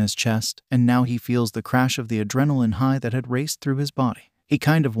thumping in his chest, and now he feels the crash of the adrenaline high that had raced through his body. He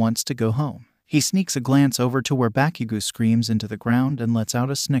kind of wants to go home. He sneaks a glance over to where Bakugo screams into the ground and lets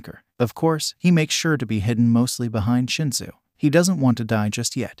out a snicker. Of course, he makes sure to be hidden mostly behind Shinsu. He doesn't want to die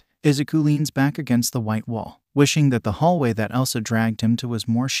just yet. Izuku leans back against the white wall, wishing that the hallway that Elsa dragged him to was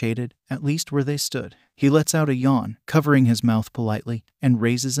more shaded, at least where they stood. He lets out a yawn, covering his mouth politely, and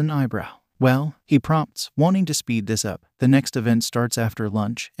raises an eyebrow. Well, he prompts, wanting to speed this up. The next event starts after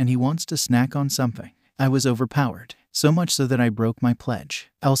lunch, and he wants to snack on something. I was overpowered, so much so that I broke my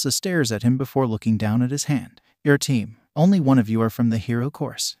pledge. Elsa stares at him before looking down at his hand. Your team. Only one of you are from the hero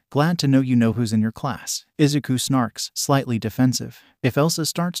course. Glad to know you know who's in your class. Izuku snarks, slightly defensive. If Elsa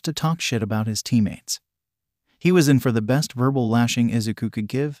starts to talk shit about his teammates, he was in for the best verbal lashing Izuku could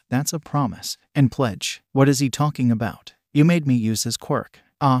give, that's a promise. And pledge. What is he talking about? You made me use his quirk.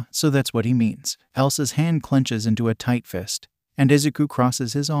 Ah, so that's what he means. Elsa's hand clenches into a tight fist, and Izuku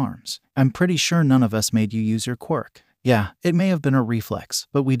crosses his arms. I'm pretty sure none of us made you use your quirk. Yeah, it may have been a reflex,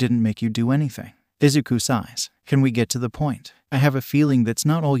 but we didn't make you do anything. Izuku sighs. Can we get to the point? I have a feeling that's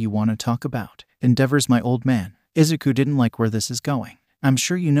not all you want to talk about. Endeavor's my old man. Izuku didn't like where this is going. I'm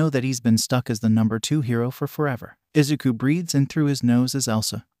sure you know that he's been stuck as the number 2 hero for forever. Izuku breathes in through his nose as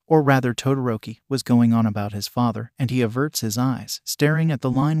Elsa, or rather Todoroki, was going on about his father, and he averts his eyes, staring at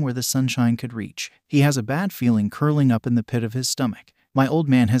the line where the sunshine could reach. He has a bad feeling curling up in the pit of his stomach. My old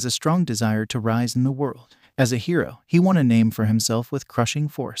man has a strong desire to rise in the world. As a hero, he won a name for himself with crushing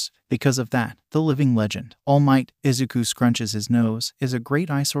force. Because of that, the living legend, All Might, Izuku scrunches his nose, is a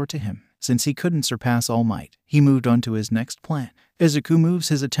great eyesore to him. Since he couldn't surpass All Might, he moved on to his next plan. Izuku moves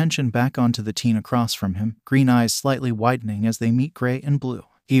his attention back onto the teen across from him, green eyes slightly widening as they meet gray and blue.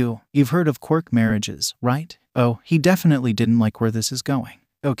 You've heard of quirk marriages, right? Oh, he definitely didn't like where this is going.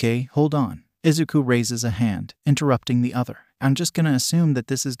 Okay, hold on. Izuku raises a hand, interrupting the other. I'm just gonna assume that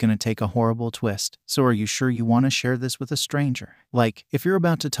this is gonna take a horrible twist, so are you sure you want to share this with a stranger? Like, if you're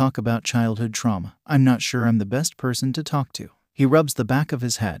about to talk about childhood trauma, I'm not sure I'm the best person to talk to. He rubs the back of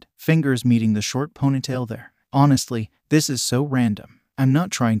his head, fingers meeting the short ponytail there. Honestly, this is so random. I'm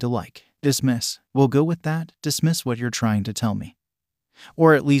not trying to dismiss. We'll go with that, dismiss what you're trying to tell me.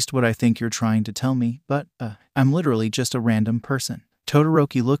 Or at least what I think you're trying to tell me, but, I'm literally just a random person.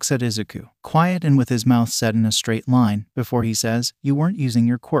 Todoroki looks at Izuku, quiet and with his mouth set in a straight line, before he says, you weren't using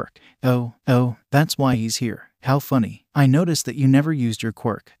your quirk. Oh, that's why he's here. How funny. I noticed that you never used your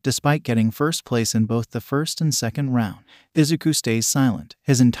quirk, despite getting first place in both the first and second round. Izuku stays silent,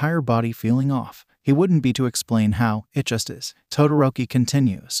 his entire body feeling off. He wouldn't be to explain how, it just is. Todoroki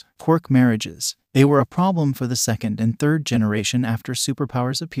continues. Quirk marriages. They were a problem for the second and third generation after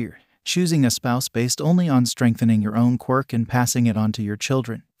superpowers appeared. Choosing a spouse based only on strengthening your own quirk and passing it on to your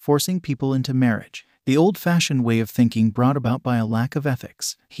children, forcing people into marriage. The old-fashioned way of thinking brought about by a lack of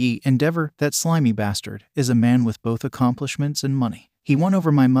ethics. Endeavor, that slimy bastard, is a man with both accomplishments and money. He won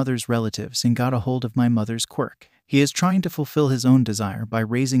over my mother's relatives and got a hold of my mother's quirk. He is trying to fulfill his own desire by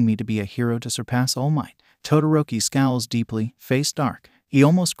raising me to be a hero to surpass All Might. Todoroki scowls deeply, face dark. He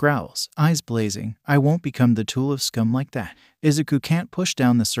almost growls, eyes blazing. I won't become the tool of scum like that. Izuku can't push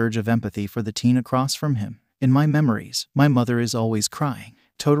down the surge of empathy for the teen across from him. In my memories, my mother is always crying.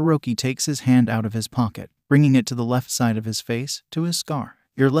 Todoroki takes his hand out of his pocket, bringing it to the left side of his face, to his scar.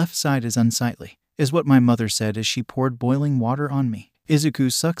 Your left side is unsightly, is what my mother said as she poured boiling water on me.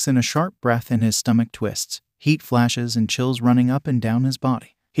 𝗍𝗂 sucks in a sharp breath and his stomach twists. Heat flashes and chills running up and down his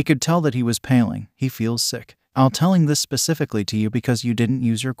body. He could tell that he was paling. He feels sick. I'll telling this specifically to you because you didn't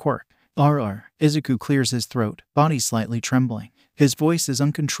use your quirk. 𴳐𴜱 clears his throat, body slightly trembling. His voice is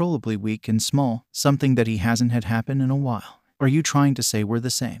uncontrollably weak and small, something that he hasn't had happen in a while. Are you trying to say we're the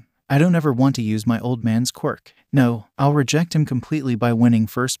same? I don't ever want to use my old man's quirk. No, I'll reject him completely by winning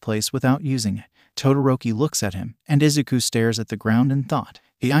first place without using it. Todoroki looks at him, and 𝗍𝗂 stares at the ground in thought.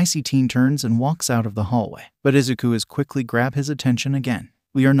 The icy teen turns and walks out of the hallway, but 𝗍𝗂 is quickly grab his attention again.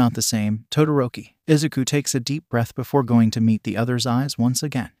 We are not the same, Todoroki. 𝗍𝗂 takes a deep breath before going to meet the other's eyes once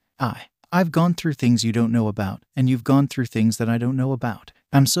again. I've gone through things you don't know about, and you've gone through things that I don't know about.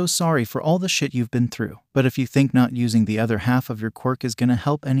 I'm so sorry for all the shit you've been through, but if you think not using the other half of your quirk is gonna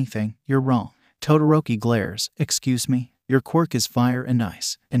help anything, you're wrong. Todoroki glares. Excuse me? Your quirk is fire and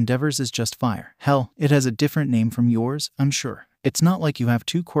ice. Endeavor's is just fire. Hell, it has a different name from yours, I'm sure. It's not like you have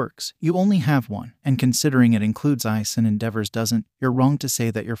two quirks, you only have one, and considering it includes ice and Endeavor's doesn't, you're wrong to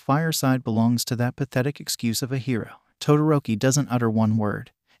say that your fire side belongs to that pathetic excuse of a hero. Todoroki doesn't utter one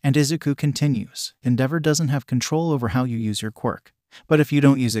word, and 𝗍𝗂 continues. Endeavor doesn't have control over how you use your quirk, but if you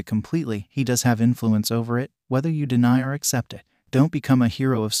don't use it completely, he does have influence over it, whether you deny or accept it. Don't become a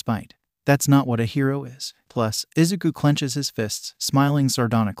hero of spite. That's not what a hero is. Plus, 𝗍𝗂 clenches his fists, smiling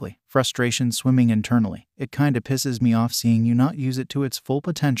sardonically, frustration swimming internally. It kinda pisses me off seeing you not use it to its full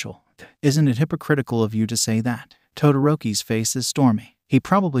potential. Isn't it hypocritical of you to say that? Todoroki's face is stormy. He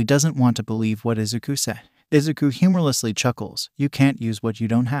probably doesn't want to believe what 𝗍𝗂 said. 𝗍𝗂 humorlessly chuckles. You can't use what you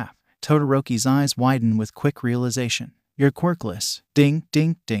don't have. Todoroki's eyes widen with quick realization. You're quirkless. Ding,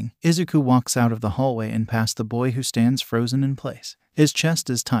 ding, ding. 𝗍𝗂 walks out of the hallway and past the boy who stands frozen in place. His chest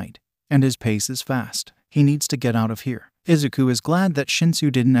is tight, and his pace is fast. He needs to get out of here. 𝗍𝗂 is glad that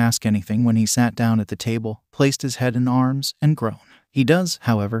Shinsu didn't ask anything when he sat down at the table, placed his head in arms, and groaned. He does,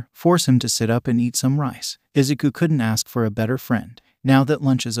 however, force him to sit up and eat some rice. 𝗍𝗂 couldn't ask for a better friend. Now that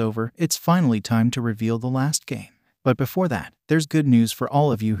lunch is over, it's finally time to reveal the last game. But before that, there's good news for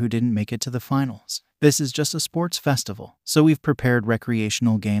all of you who didn't make it to the finals. This is just a sports festival, so we've prepared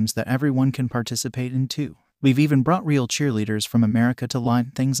recreational games that everyone can participate in too. We've even brought real cheerleaders from America to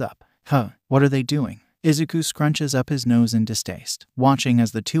line things up. What are they doing? 𝗍𝗂 scrunches up his nose in distaste, watching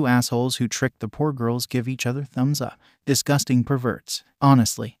as the two assholes who tricked the poor girls give each other thumbs up. Disgusting perverts.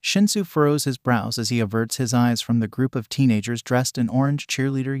 Honestly, Shinsu furrows his brows as he averts his eyes from the group of teenagers dressed in orange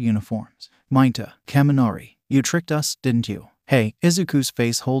cheerleader uniforms. 𝗵𝗃, Kaminari, you tricked us, didn't you? Hey, 𝗍𝗂's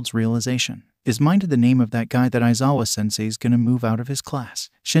face holds realization. Is 𝗵𝗃 the name of that guy that Aizawa-sensei's gonna move out of his class?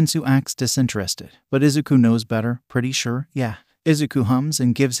 Shinsu acts disinterested, but 𝗍𝗂 knows better, pretty sure, yeah. 𝗍𝗂 hums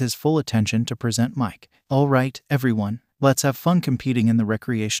and gives his full attention to present Mike. All right, everyone, let's have fun competing in the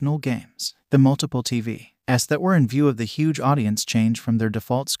recreational games. The multiple TVs that were in view of the huge audience change from their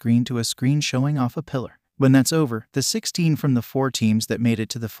default screen to a screen showing off a pillar. When that's over, the 16 from the 4 teams that made it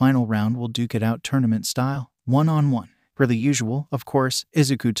to the final round will duke it out tournament style, one-on-one. For the usual, of course,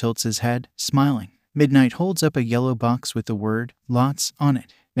 𝗍𝗂 tilts his head, smiling. Midnight holds up a yellow box with the word, lots, on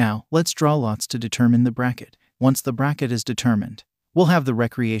it. Now, let's draw lots to determine the bracket. Once the bracket is determined, we'll have the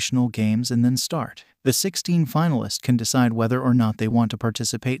recreational games and then start. The 16 finalists can decide whether or not they want to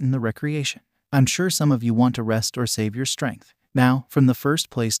participate in the recreation. I'm sure some of you want to rest or save your strength. Now, from the first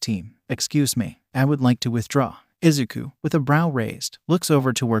place team, excuse me, I would like to withdraw. 𝗍𝗂, with a brow raised, looks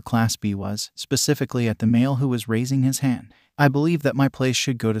over to where Class B was, specifically at the male who was raising his hand. I believe that my place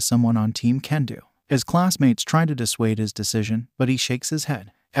should go to someone on Team Kendo. His classmates try to dissuade his decision, but he shakes his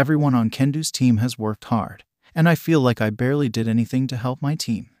head. Everyone on Kendo's team has worked hard, and I feel like I barely did anything to help my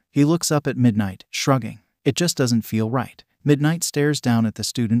team. He looks up at Midnight, shrugging. It just doesn't feel right. Midnight stares down at the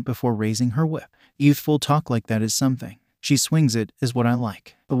student before raising her whip. Youthful talk like that is something. She swings it, is what I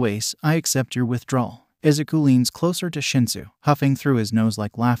like. 𝗚, I accept your withdrawal. 𝗍𝗂 leans closer to Shinsu, huffing through his nose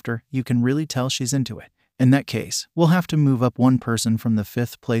like laughter. You can really tell she's into it. In that case, we'll have to move up one person from the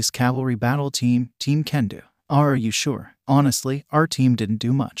 5th place cavalry battle team, Team Kendo. Are you sure? Honestly, our team didn't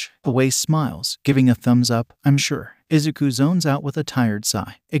do much. 𝗚 smiles, giving a thumbs up, I'm sure. 𝗍𝗂 zones out with a tired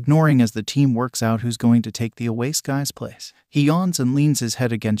sigh, ignoring as the team works out who's going to take the 𝗚 guy's place. He yawns and leans his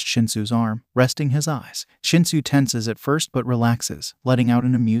head against Shinsu's arm, resting his eyes. Shinsu tenses at first but relaxes, letting out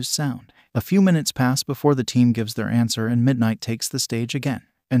an amused sound. A few minutes pass before the team gives their answer and Midnight takes the stage again.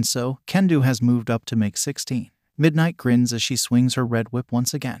 And so, Kendo has moved up to make 16. Midnight grins as she swings her red whip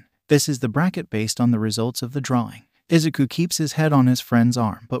once again. This is the bracket based on the results of the drawing. 𝗍𝗂 keeps his head on his friend's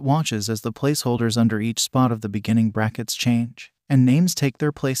arm but watches as the placeholders under each spot of the beginning brackets change, and names take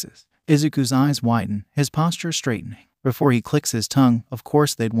their places. Izuku's eyes widen, his posture straightening. Before he clicks his tongue, of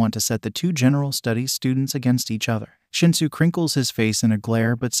course they'd want to set the two general studies students against each other. Ⴘⴘ crinkles his face in a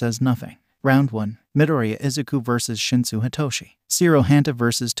glare but says nothing. Round 1. Midoriya Izuku vs Ⴘⴘ Hitoshi. 𝗂𴑐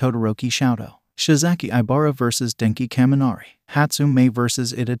 vs Todoroki Shoto. Shizaki Ibara vs Denki Kaminari. Hatsume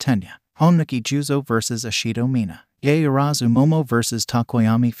vs 𝗳𝗟. Honneki Juzo vs Ashido Mina. Yaoyorozu Momo vs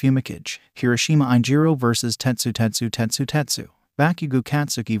Takoyami Fumikage. Hiroshima Ijiro vs Tetsu. Bakugo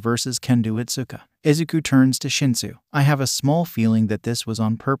Katsuki vs Kendo Itsuka. Izuku turns to Ⴘⴘ. I have a small feeling that this was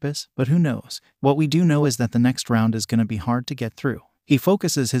on purpose, but who knows? What we do know is that the next round is going to be hard to get through. He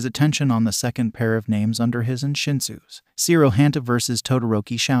focuses his attention on the second pair of names under his and ⴘⴘ's. 𝗂𴑐 vs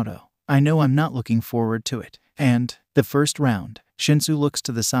Todoroki Shoto. I know I'm not looking forward to it. And the first round. ⴘⴘ looks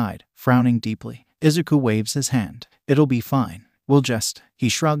to the side, frowning deeply. Izuku waves his hand. It'll be fine. We'll just, he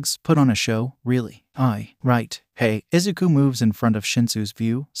shrugs, put on a show, really. Right. Hey, Izuku moves in front of ⴘⴘ's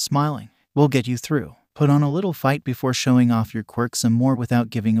view, smiling. We'll get you through. Put on a little fight before showing off your quirks some more without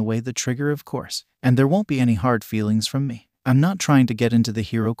giving away the trigger, of course. And there won't be any hard feelings from me. I'm not trying to get into the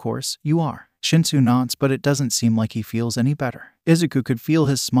hero course, you are. ⴘⴘ nods, but it doesn't seem like he feels any better. Izuku could feel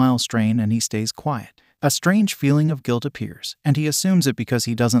his smile strain and he stays quiet. A strange feeling of guilt appears, and he assumes it because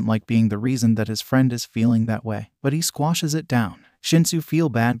he doesn't like being the reason that his friend is feeling that way, but he squashes it down. ⴘⴘ feel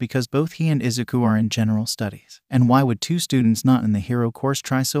bad because both he and Izuku are in general studies. And why would two students not in the hero course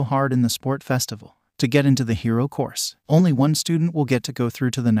try so hard in the sport festival? To get into the hero course, only one student will get to go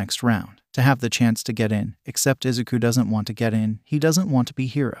through to the next round, to have the chance to get in, except Izuku doesn't want to get in, he doesn't want to be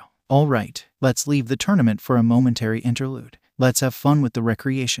hero. Alright, let's leave the tournament for a momentary interlude. Let's have fun with the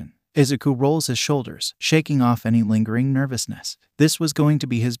recreation. Izuku rolls his shoulders, shaking off any lingering nervousness. This was going to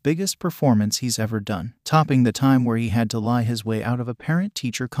be his biggest performance he's ever done, topping the time where he had to lie his way out of a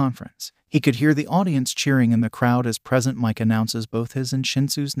parent-teacher conference. He could hear the audience cheering in the crowd as President Mike announces both his and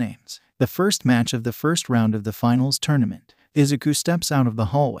ⴘⴘ's names. The first match of the first round of the finals tournament. Izuku steps out of the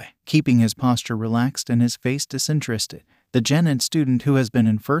hallway, keeping his posture relaxed and his face disinterested. The Gen Ed student who has been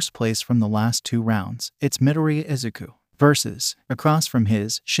in first place from the last two rounds, it's Midoriya Izuku. Versus, across from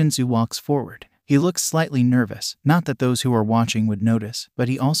his, ⴘⴘ walks forward. He looks slightly nervous, not that those who are watching would notice, but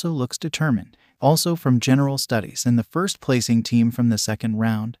he also looks determined. Also from general studies and the first placing team from the second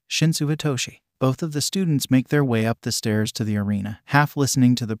round, ⴘⴘ Hitoshi. Both of the students make their way up the stairs to the arena, half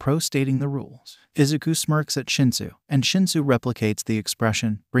listening to the pro stating the rules. Izuku smirks at ⴘⴘ, and ⴘⴘ replicates the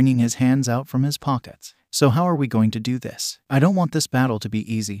expression, bringing his hands out from his pockets. So how are we going to do this? I don't want this battle to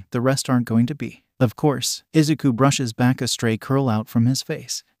be easy, the rest aren't going to be. Of course, Izuku brushes back a stray curl out from his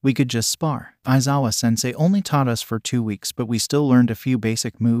face. We could just spar. Aizawa-sensei only taught us for 2 weeks, but we still learned a few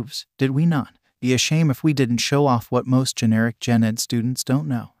basic moves, did we not? Be a shame if we didn't show off what most generic Gen Ed students don't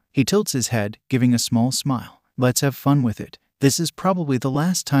know. He tilts his head, giving a small smile. Let's have fun with it. This is probably the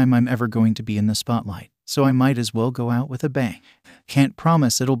last time I'm ever going to be in the spotlight, so I might as well go out with a bang. Can't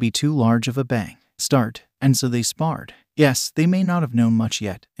promise it'll be too large of a bang. Start. And so they sparred. Yes, they may not have known much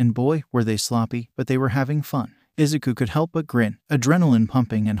yet, and boy, were they sloppy, but they were having fun. Izuku could help but grin, adrenaline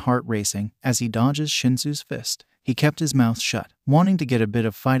pumping and heart racing, as he dodges ⴘⴘ's fist. He kept his mouth shut, wanting to get a bit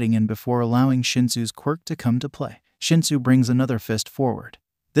of fighting in before allowing ⴘⴘ's quirk to come to play. ⴘⴘ brings another fist forward,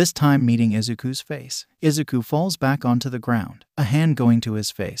 this time meeting Izuku's face. Izuku falls back onto the ground, a hand going to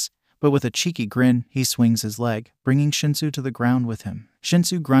his face, but with a cheeky grin, he swings his leg, bringing ⴘⴘ to the ground with him.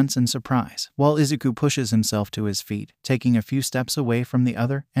 ⴘⴘ grunts in surprise, while Izuku pushes himself to his feet, taking a few steps away from the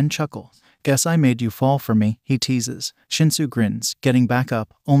other, and chuckles. Guess I made you fall for me, he teases. ⴘⴘ grins, getting back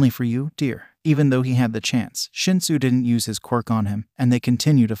up, only for you, dear. Even though he had the chance, ⴘⴘ didn't use his quirk on him, and they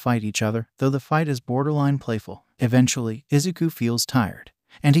continue to fight each other, though the fight is borderline playful. Eventually, Izuku feels tired,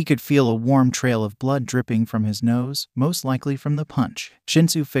 and he could feel a warm trail of blood dripping from his nose, most likely from the punch.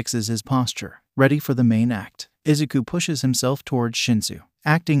 ⴘⴘ fixes his posture, ready for the main act. Izuku pushes himself towards ⴘⴘ,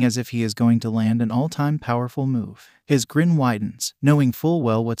 acting as if he is going to land an all-time powerful move. His grin widens, knowing full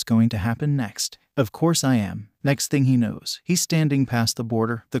well what's going to happen next. Of course I am. Next thing he knows, he's standing past the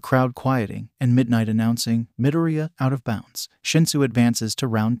border, the crowd quieting, and Midnight announcing, Midoriya out of bounds. ⴘⴘ advances to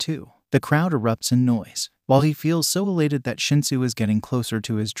round 2. The crowd erupts in noise. While he feels so elated that ⴘⴘ is getting closer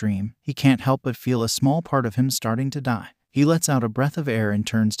to his dream, he can't help but feel a small part of him starting to die. He lets out a breath of air and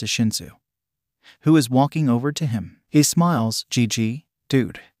turns to ⴘⴘ, who is walking over to him. He smiles, GG,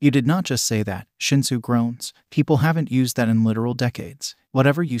 dude, you did not just say that, ⴘⴘ groans. People haven't used that in literal decades.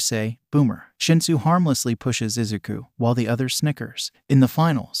 Whatever you say, boomer. ⴘⴘ harmlessly pushes Izuku, while the other snickers. In the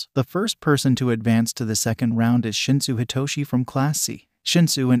finals, the first person to advance to the second round is ⴘⴘ Hitoshi from Class C.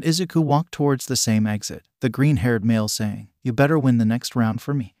 ⴘⴘ and Izuku walk towards the same exit, the green-haired male saying, you better win the next round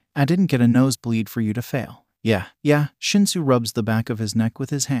for me. I didn't get a nosebleed for you to fail. Yeah, ⴘⴘ rubs the back of his neck with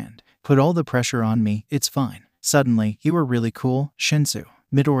his hand. Put all the pressure on me, it's fine. Suddenly, you were really cool, 𝗫𝗏.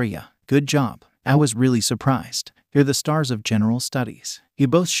 Midoriya. Good job. I was really surprised. You're the stars of general studies. You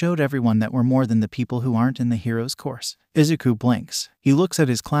both showed everyone that we're more than the people who aren't in the heroes course. Izuku blinks. He looks at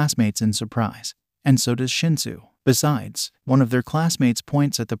his classmates in surprise. And so does 𝗫𝗏. Besides, one of their classmates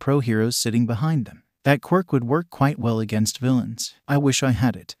points at the pro heroes sitting behind them. That quirk would work quite well against villains. I wish I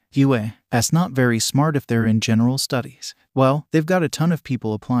had it. That's not very smart if they're in general studies. Well, they've got a ton of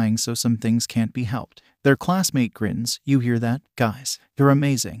people applying, so some things can't be helped. Their classmate grins. You hear that, guys? You're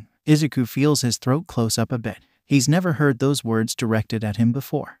amazing. Izuku feels his throat close up a bit. He's never heard those words directed at him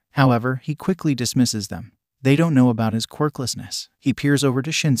before. However, he quickly dismisses them. They don't know about his quirklessness. He peers over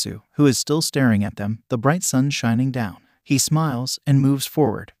to 𝗫𝗏, who is still staring at them, the bright sun shining down. He smiles and moves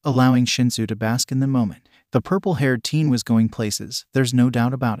forward, allowing 𝗫𝗏 to bask in the moment. The purple-haired teen was going places, there's no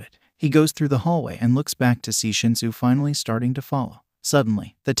doubt about it. He goes through the hallway and looks back to see 𝗫𝗏 finally starting to follow.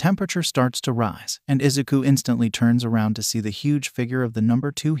 Suddenly, the temperature starts to rise, and Izuku instantly turns around to see the huge figure of the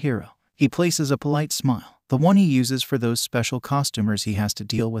number 2 hero. He places a polite smile, the one he uses for those special costumers he has to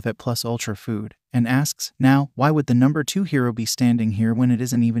deal with at Plus Ultra Food, and asks, now, why would the number 2 hero be standing here when it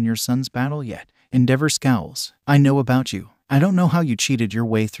isn't even your son's battle yet? 𝗫𝗏 scowls. I know about you. I don't know how you cheated your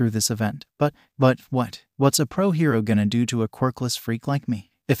way through this event, but what? What's a pro hero gonna do to a quirkless freak like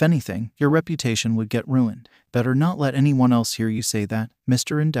me? If anything, your reputation would get ruined. Better not let anyone else hear you say that,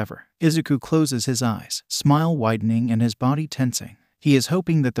 Mr. 𝗫𝗏. Izuku closes his eyes, smile widening and his body tensing. He is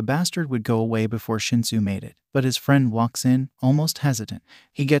hoping that the bastard would go away before 𝗫𝗏 made it, but his friend walks in, almost hesitant.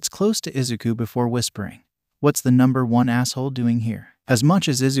 He gets close to Izuku before whispering, what's the number 1 asshole doing here? As much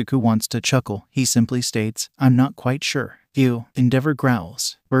as Izuku wants to chuckle, he simply states, I'm not quite sure. 𝗫𝗏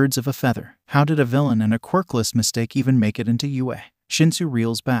growls. Birds of a feather. How did a villain and a quirkless mistake even make it into UA? 𝗫𝗏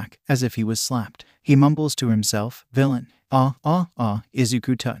reels back, as if he was slapped. He mumbles to himself, villain.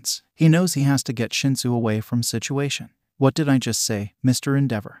 Izuku tuts. He knows he has to get 𝗫𝗏 away from situation. What did I just say, Mr.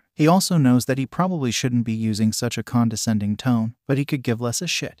 𝗫𝗏? He also knows that he probably shouldn't be using such a condescending tone, but he could give less a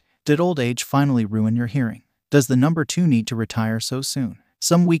shit. Did old age finally ruin your hearing? Does the number 2 need to retire so soon?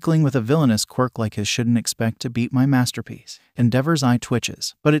 Some weakling with a villainous quirk like his shouldn't expect to beat my masterpiece. 𝗫𝗏's eye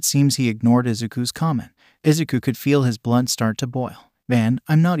twitches, but it seems he ignored Izuku's comment. Izuku could feel his blood start to boil. Man,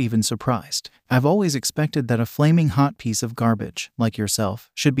 I'm not even surprised. I've always expected that a flaming hot piece of garbage, like yourself,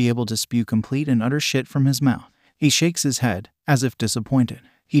 should be able to spew complete and utter shit from his mouth. He shakes his head, as if disappointed.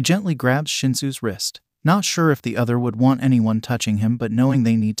 He gently grabs 𝗫𝗏's wrist, not sure if the other would want anyone touching him but knowing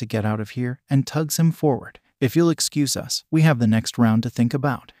they need to get out of here, and tugs him forward. If you'll excuse us, we have the next round to think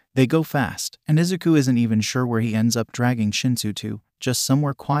about. They go fast, and Izuku isn't even sure where he ends up dragging 𝗫𝗏 to, just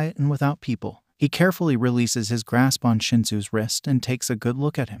somewhere quiet and without people. He carefully releases his grasp on 𝗫𝗏's wrist and takes a good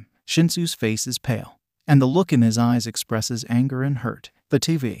look at him. 𝗫𝗏's face is pale, and the look in his eyes expresses anger and hurt. The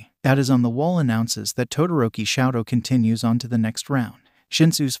TV that is on the wall announces that Todoroki Shoto continues on to the next round.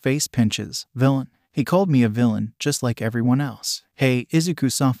 𝗫𝗏's face pinches. Villain. He called me a villain, just like everyone else. Hey,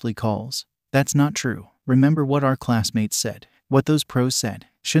 Izuku softly calls. That's not true. Remember what our classmates said. What those pros said.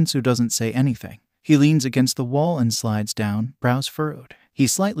 𝗫𝗏 doesn't say anything. He leans against the wall and slides down, brows furrowed. He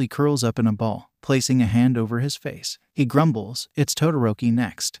slightly curls up in a ball, placing a hand over his face. He grumbles, it's Todoroki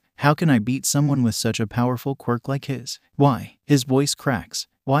next. How can I beat someone with such a powerful quirk like his? Why? His voice cracks.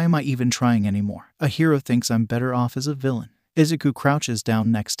 Why am I even trying anymore? A hero thinks I'm better off as a villain. Izuku crouches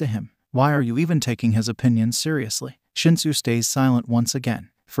down next to him. Why are you even taking his opinions seriously? 𝗫𝗏 stays silent once again.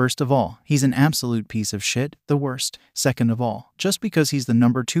 First of all, he's an absolute piece of shit, the worst. Second of all, just because he's the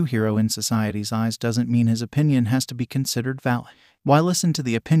number 2 hero in society's eyes doesn't mean his opinion has to be considered valid. Why listen to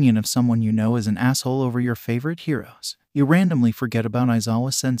the opinion of someone you know is an asshole over your favorite heroes? You randomly forget about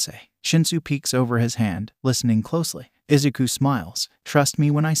Aizawa-sensei. 𝗫𝗏 peeks over his hand, listening closely. Izuku smiles. Trust me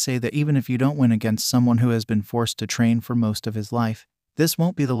when I say that even if you don't win against someone who has been forced to train for most of his life, this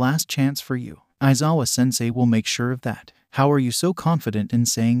won't be the last chance for you. Aizawa-sensei will make sure of that. How are you so confident in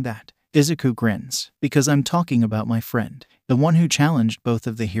saying that? Izuku grins. Because I'm talking about my friend. The one who challenged both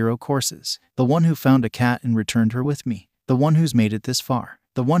of the hero courses. The one who found a cat and returned her with me. The one who's made it this far.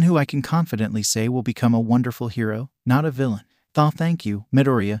 The one who I can confidently say will become a wonderful hero, not a villain. Thank you,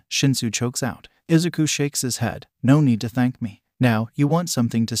 Midoriya, 𝗫𝗏 chokes out. Izuku shakes his head. No need to thank me. Now, you want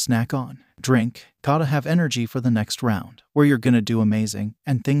something to snack on. Drink. Gotta have energy for the next round, where you're gonna do amazing,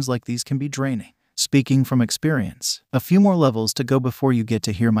 and things like these can be draining. Speaking from experience, a few more levels to go before you get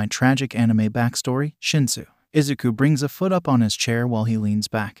to hear my tragic anime backstory, 𝗫𝗏. Izuku brings a foot up on his chair while he leans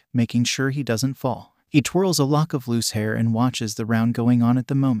back, making sure he doesn't fall. He twirls a lock of loose hair and watches the round going on at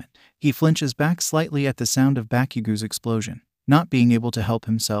the moment. He flinches back slightly at the sound of Bakugo's explosion, not being able to help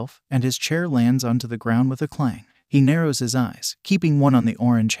himself, and his chair lands onto the ground with a clang. He narrows his eyes, keeping one on the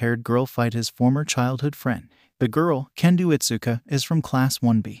orange-haired girl fight his former childhood friend. The girl, 𝗫𝗄 is from Class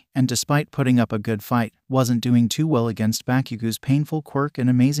 1B, and despite putting up a good fight, wasn't doing too well against Bakugo's painful quirk and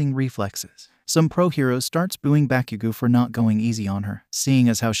amazing reflexes. Some pro heroes starts booing Bakugo for not going easy on her, seeing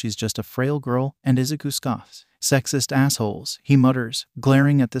as how she's just a frail girl, and Izuku scoffs. "Sexist assholes," he mutters,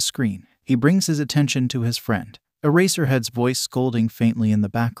 glaring at the screen. He brings his attention to his friend, Eraserhead's voice scolding faintly in the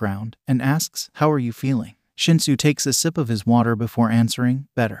background, and asks, "How are you feeling?" Shinsu takes a sip of his water before answering,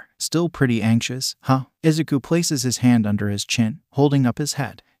 "Better. Still pretty anxious, huh?" Izuku places his hand under his chin, holding up his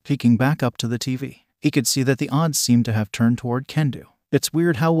head, peeking back up to the TV. He could see that the odds seem to have turned toward Kendo. "It's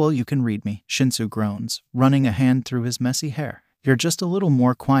weird how well you can read me," Shinsu groans, running a hand through his messy hair. "You're just a little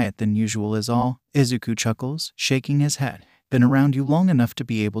more quiet than usual is all," Izuku chuckles, shaking his head. "Been around you long enough to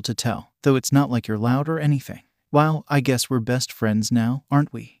be able to tell, though it's not like you're loud or anything." "Wow, I guess we're best friends now,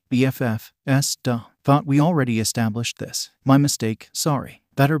 aren't we?" "BFF, duh. Thought we already established this. My mistake, sorry.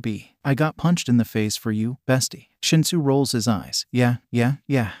 Better be. I got punched in the face for you, bestie." Shinsu rolls his eyes. Yeah.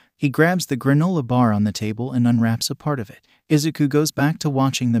 He grabs the granola bar on the table and unwraps a part of it. Izuku goes back to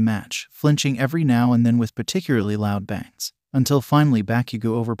watching the match, flinching every now and then with particularly loud bangs, until finally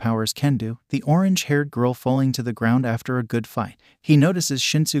Bakugo overpowers Kendo, the orange-haired girl falling to the ground after a good fight. He notices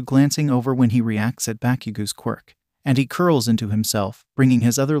Shinsu glancing over when he reacts at Bakugo's quirk, and he curls into himself, bringing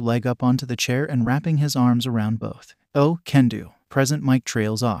his other leg up onto the chair and wrapping his arms around both. "Oh, Kendo." Present Mike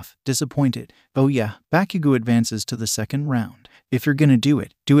trails off, disappointed. "Oh yeah." Bakugo advances to the second round. "If you're gonna do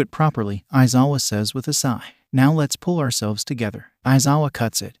it properly," Aizawa says with a sigh. "Now let's pull ourselves together." Aizawa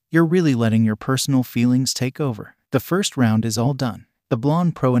cuts it. "You're really letting your personal feelings take over. The first round is all done," the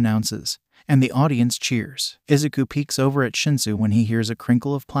blonde pro announces, and the audience cheers. Izuku peeks over at Shinsu when he hears a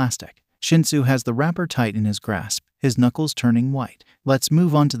crinkle of plastic. Shinsu has the wrapper tight in his grasp, his knuckles turning white. "Let's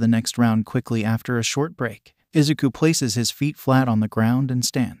move on to the next round quickly after a short break." Izuku places his feet flat on the ground and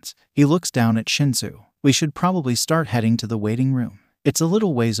stands. He looks down at Shinsu. "We should probably start heading to the waiting room. It's a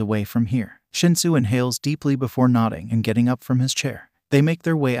little ways away from here." Shinsu inhales deeply before nodding and getting up from his chair. They make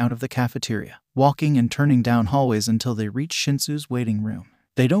their way out of the cafeteria, walking and turning down hallways until they reach Shinsu's waiting room.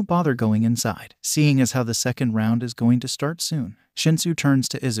 They don't bother going inside, seeing as how the second round is going to start soon. Shinsu turns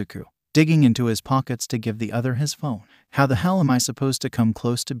to Izuku, digging into his pockets to give the other his phone. "How the hell am I supposed to come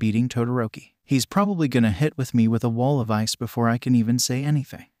close to beating Todoroki? He's probably gonna hit with me with a wall of ice before I can even say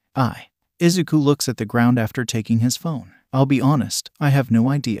anything." Izuku looks at the ground after taking his phone. "I'll be honest, I have no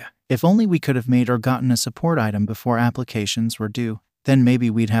idea. If only we could have made or gotten a support item before applications were due, then maybe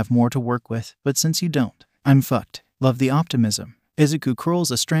we'd have more to work with, but since you don't, I'm fucked." "Love the optimism." Izuku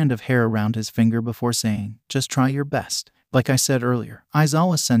curls a strand of hair around his finger before saying, "Just try your best. Like I said earlier,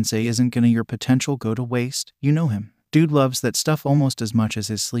 Aizawa-sensei isn't gonna your potential go to waste, you know him. Dude loves that stuff almost as much as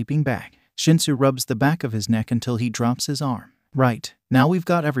his sleeping bag." Shinsu rubs the back of his neck until he drops his arm. "Right, now we've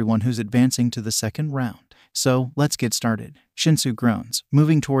got everyone who's advancing to the second round. So, let's get started." Shinsu groans,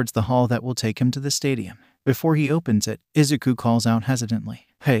 moving towards the hall that will take him to the stadium. Before he opens it, Izuku calls out hesitantly,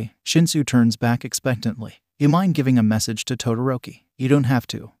 "Hey." Shinsu turns back expectantly. "You mind giving a message to Todoroki?" "You don't have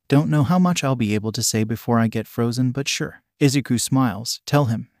to. Don't know how much I'll be able to say before I get frozen, but sure." Izuku smiles. Tell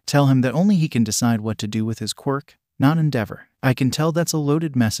him that only he can decide what to do with his quirk, not Endeavor." "I can tell that's a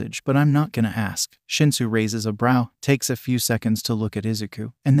loaded message, but I'm not gonna ask." Shinsu raises a brow, takes a few seconds to look at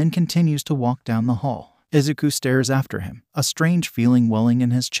Izuku, and then continues to walk down the hall. Izuku stares after him, a strange feeling welling in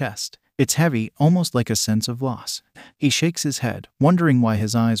his chest. It's heavy, almost like a sense of loss. He shakes his head, wondering why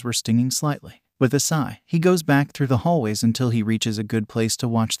his eyes were stinging slightly. With a sigh, he goes back through the hallways until he reaches a good place to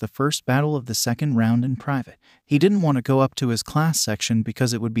watch the first battle of the second round in private. He didn't want to go up to his class section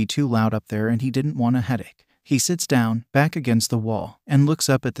because it would be too loud up there and he didn't want a headache. He sits down, back against the wall, and looks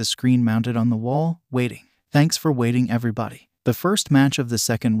up at the screen mounted on the wall, waiting. "Thanks for waiting, everybody. The first match of the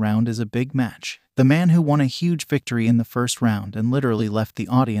second round is a big match. The man who won a huge victory in the first round and literally left the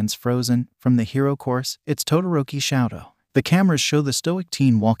audience frozen from the hero course, it's Todoroki Xiaodo." The cameras show the stoic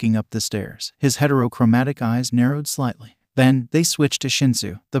teen walking up the stairs, his heterochromatic eyes narrowed slightly. Then, they switch to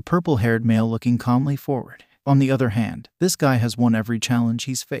Shinsu, the purple-haired male looking calmly forward. On the other hand, this guy has won every challenge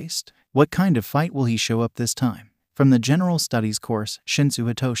he's faced. What kind of fight will he show up this time? From the General Studies course, Shinsu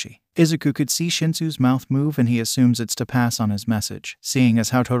Hitoshi. Izuku could see Shinsu's mouth move and he assumes it's to pass on his message, seeing as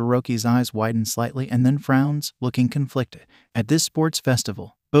how Todoroki's eyes widen slightly and then frowns, looking conflicted. At this sports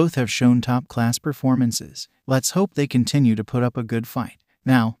festival, both have shown top-class performances. Let's hope they continue to put up a good fight.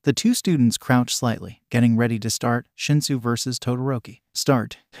 Now, the two students crouch slightly, getting ready to start. Shinsu versus Todoroki.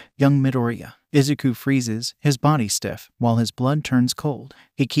 Start. Young Midoriya. Izuku freezes, his body stiff, while his blood turns cold.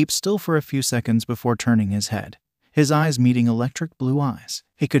 He keeps still for a few seconds before turning his head, his eyes meeting electric blue eyes.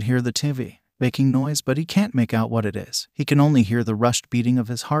 He could hear the TV. making noise, but he can't make out what it is. He can only hear the rushed beating of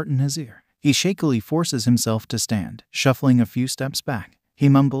his heart in his ear. He shakily forces himself to stand, shuffling a few steps back. He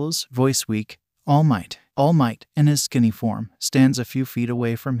mumbles, voice weak, "All Might." All Might, in his skinny form, stands a few feet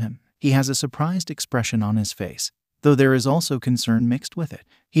away from him. He has a surprised expression on his face, though there is also concern mixed with it.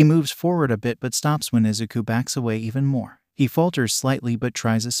 He moves forward a bit but stops when Izuku backs away even more. He falters slightly but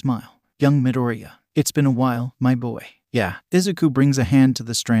tries a smile. "Young Midoriya, it's been a while, my boy." "Yeah." Izuku brings a hand to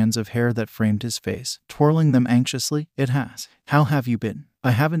the strands of hair that framed his face, twirling them anxiously. "It has. How have you been?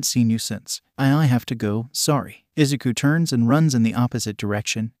 I haven't seen you since." I have to go, sorry." Izuku turns and runs in the opposite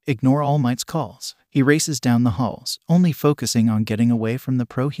direction. Ignore All Might's calls. He races down the halls, only focusing on getting away from the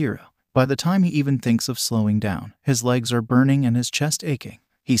pro-hero. By the time he even thinks of slowing down, his legs are burning and his chest aching.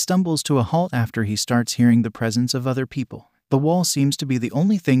 He stumbles to a halt after he starts hearing the presence of other people. The wall seems to be the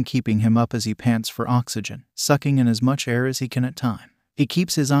only thing keeping him up as he pants for oxygen, sucking in as much air as he can at a time. He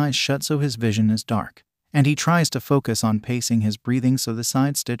keeps his eyes shut so his vision is dark, and he tries to focus on pacing his breathing so the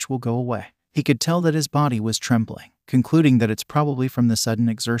side stitch will go away. He could tell that his body was trembling, concluding that it's probably from the sudden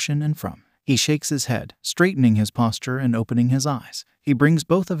exertion and from. He shakes his head, straightening his posture and opening his eyes. He brings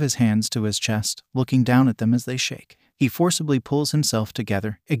both of his hands to his chest, looking down at them as they shake. He forcibly pulls himself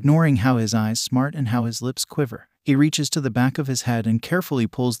together, ignoring how his eyes smart and how his lips quiver. He reaches to the back of his head and carefully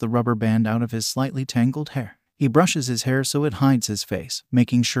pulls the rubber band out of his slightly tangled hair. He brushes his hair so it hides his face,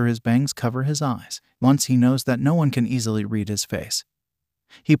 making sure his bangs cover his eyes. Once he knows that no one can easily read his face,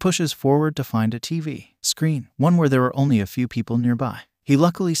 he pushes forward to find a TV screen, one where there are only a few people nearby. He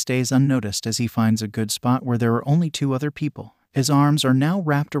luckily stays unnoticed as he finds a good spot where there are only 2 other people. His arms are now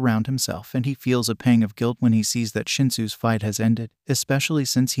wrapped around himself and he feels a pang of guilt when he sees that Shinsu's fight has ended, especially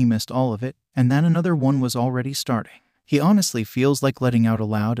since he missed all of it, and that another one was already starting. He honestly feels like letting out a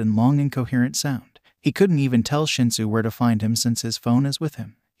loud and long incoherent sound. He couldn't even tell Shinsu where to find him since his phone is with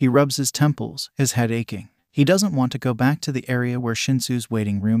him. He rubs his temples, his head aching. He doesn't want to go back to the area where Shinsu's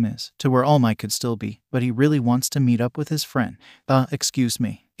waiting room is, to where All Might could still be, but he really wants to meet up with his friend. Excuse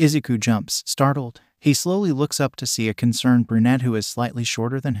me." Izuku jumps, startled. He slowly looks up to see a concerned brunette who is slightly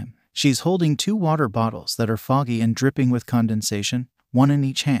shorter than him. She's holding 2 water bottles that are foggy and dripping with condensation, one in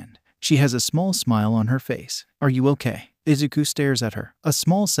each hand. She has a small smile on her face. "Are you okay?" Izuku stares at her, a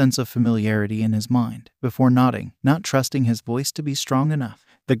small sense of familiarity in his mind, before nodding, not trusting his voice to be strong enough.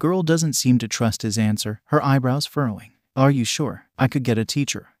 The girl doesn't seem to trust his answer, her eyebrows furrowing. "Are you sure? I could get a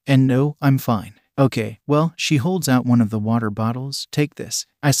teacher." "And no, I'm fine." "Okay, well," she holds out one of the water bottles. "Take this.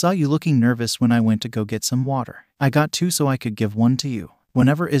 I saw you looking nervous when I went to go get some water. I got 2 so I could give 1 to you."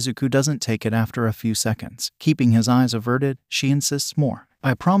 Whenever Izuku doesn't take it after a few seconds, keeping his eyes averted, she insists more.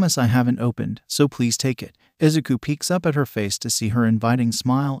 "I promise I haven't opened, so please take it." Izuku peeks up at her face to see her inviting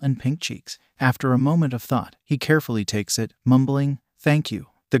smile and pink cheeks. After a moment of thought, he carefully takes it, mumbling, "Thank you."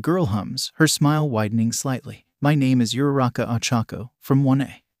 The girl hums, her smile widening slightly. "My name is Uraraka Ochako, from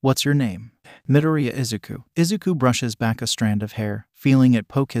 1A. What's your name?" "Midoriya Izuku." Izuku brushes back a strand of hair, feeling it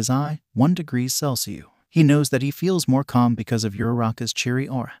poke his eye, 1°C. He knows that he feels more calm because of Uraraka's cheery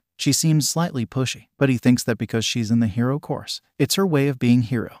aura. She seems slightly pushy, but he thinks that because she's in the hero course. It's her way of being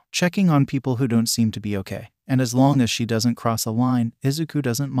hero, checking on people who don't seem to be okay. And as long as she doesn't cross a line, Izuku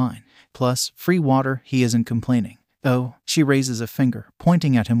doesn't mind. Plus, free water, he isn't complaining. "Oh," she raises a finger,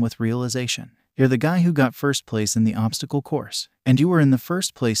 pointing at him with realization. "You're the guy who got 1st place in the obstacle course. And you were in the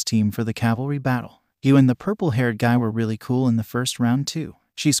 1st place team for the cavalry battle. You and the purple-haired guy were really cool in the 1st round too."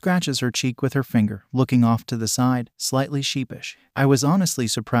 She scratches her cheek with her finger, looking off to the side, slightly sheepish. "I was honestly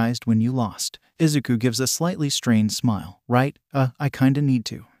surprised when you lost." Izuku gives a slightly strained smile. "Right, I kinda need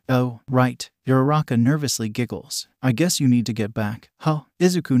to." "Oh, right." Uraraka nervously giggles. "I guess you need to get back, huh?"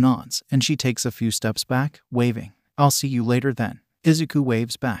 Izuku nods, and she takes a few steps back, waving. "I'll see you later then." Izuku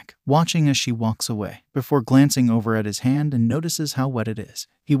waves back, watching as she walks away, before glancing over at his hand and notices how wet it is.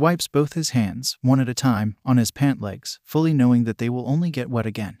 He wipes both his hands, one at a time, on his pant legs, fully knowing that they will only get wet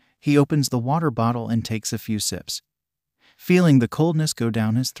again. He opens the water bottle and takes a few sips, feeling the coldness go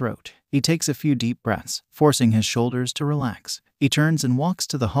down his throat. He takes a few deep breaths, forcing his shoulders to relax. He turns and walks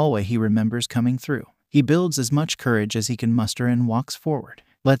to the hallway he remembers coming through. He builds as much courage as he can muster and walks forward.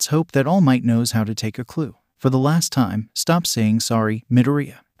 Let's hope that All Might knows how to take a clue. For the last time, stop saying sorry,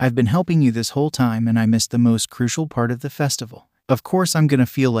 Midoriya. I've been helping you this whole time and I missed the most crucial part of the festival. Of course I'm gonna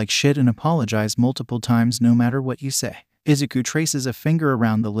feel like shit and apologize multiple times no matter what you say. Izuku traces a finger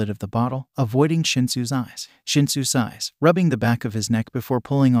around the lid of the bottle, avoiding Shinsu's eyes. Shinsu sighs, rubbing the back of his neck before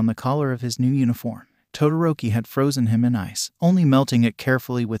pulling on the collar of his new uniform. Todoroki had frozen him in ice, only melting it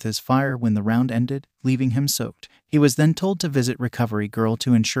carefully with his fire when the round ended, leaving him soaked. He was then told to visit Recovery Girl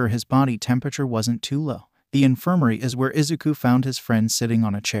to ensure his body temperature wasn't too low. The infirmary is where Izuku found his friend sitting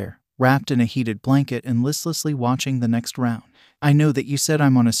on a chair, wrapped in a heated blanket and listlessly watching the next round. I know that you said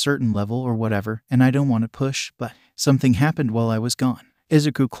I'm on a certain level or whatever, and I don't want to push, but something happened while I was gone.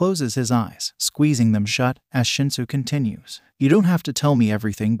 Izuku closes his eyes, squeezing them shut, as Shinsu continues. You don't have to tell me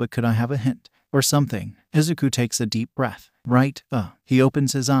everything, but could I have a hint? Or something? Izuku takes a deep breath. Right, He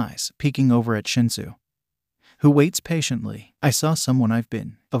opens his eyes, peeking over at Shinsu, who waits patiently. I saw someone I've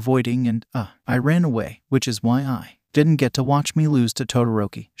been avoiding and, I ran away, which is why I didn't get to watch me lose to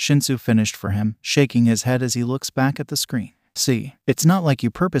Todoroki. Shinsu finished for him, shaking his head as he looks back at the screen. See, it's not like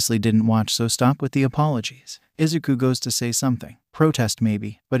you purposely didn't watch, so stop with the apologies. Izuku goes to say something, protest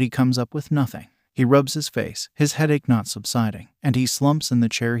maybe, but he comes up with nothing. He rubs his face, his headache not subsiding, and he slumps in the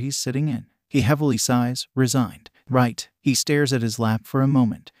chair he's sitting in. He heavily sighs, resigned. Right. He stares at his lap for a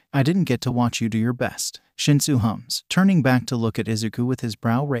moment. I didn't get to watch you do your best. Shinsu hums, turning back to look at Izuku with his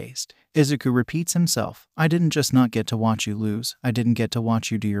brow raised. Izuku repeats himself. I didn't just not get to watch you lose, I didn't get to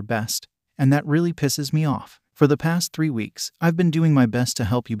watch you do your best. And that really pisses me off. For the past 3 weeks, I've been doing my best to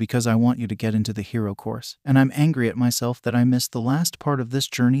help you because I want you to get into the hero course, and I'm angry at myself that I missed the last part of this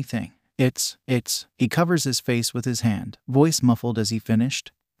journey thing. He covers his face with his hand, voice muffled as he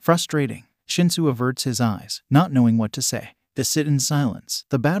finished. Frustrating. Shinsu averts his eyes, not knowing what to say. They sit in silence,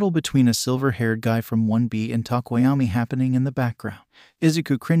 the battle between a silver-haired guy from 1B and Tokoyami happening in the background.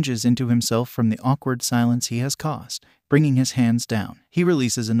 Izuku cringes into himself from the awkward silence he has caused. Bringing his hands down, he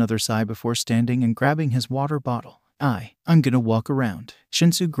releases another sigh before standing and grabbing his water bottle. I'm gonna walk around.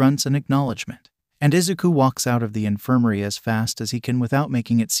 Shinsu grunts in acknowledgement, and Izuku walks out of the infirmary as fast as he can without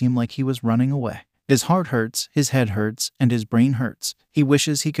making it seem like he was running away. His heart hurts, his head hurts, and his brain hurts. He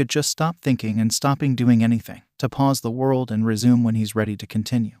wishes he could just stop thinking and stopping doing anything, to pause the world and resume when he's ready to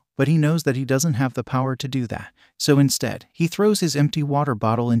continue. But he knows that he doesn't have the power to do that. So instead, he throws his empty water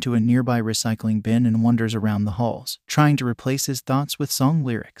bottle into a nearby recycling bin and wanders around the halls, trying to replace his thoughts with song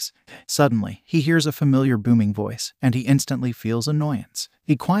lyrics. Suddenly, he hears a familiar booming voice, and he instantly feels annoyance.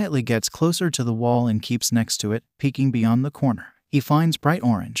 He quietly gets closer to the wall and keeps next to it, peeking beyond the corner. He finds bright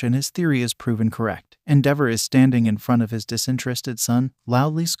orange, and his theory is proven correct. 𝗫 is standing in front of his disinterested son,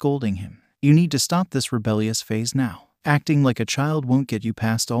 loudly scolding him. You need to stop this rebellious phase now. Acting like a child won't get you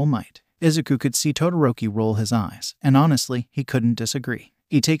past All Might. Izuku could see Todoroki roll his eyes, and honestly, he couldn't disagree.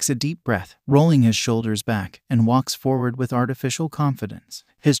 He takes a deep breath, rolling his shoulders back, and walks forward with artificial confidence.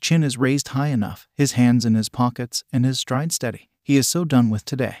 His chin is raised high enough, his hands in his pockets, and his stride steady. He is so done with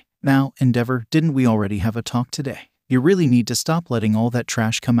today. Now, 𝗫, didn't we already have a talk today? You really need to stop letting all that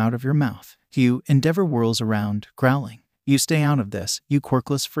trash come out of your mouth. 𝗫 whirls around, growling. You stay out of this, you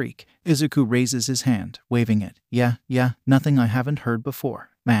quirkless freak. Izuku raises his hand, waving it. Yeah, nothing I haven't heard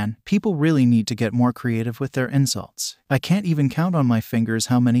before. Man, people really need to get more creative with their insults. I can't even count on my fingers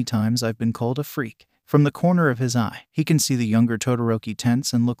how many times I've been called a freak. From the corner of his eye, he can see the younger Todoroki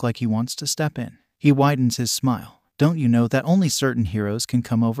tense and look like he wants to step in. He widens his smile. Don't you know that only certain heroes can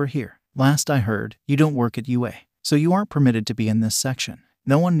come over here? Last I heard, you don't work at UA, so you aren't permitted to be in this section.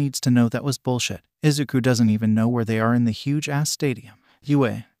 No one needs to know that was bullshit. Izuku doesn't even know where they are in the huge-ass stadium.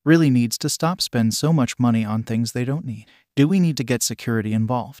 UA really needs to stop spending so much money on things they don't need. Do we need to get security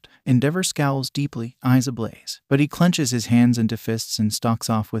involved? 𝗫 scowls deeply, eyes ablaze, but he clenches his hands into fists and stalks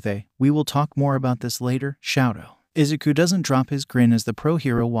off with a, we will talk more about this later, shout-out. Izuku doesn't drop his grin as the pro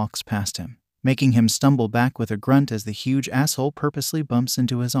hero walks past him, making him stumble back with a grunt as the huge asshole purposely bumps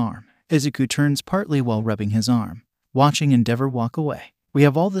into his arm. Izuku turns partly while rubbing his arm, watching 𝗫 walk away. We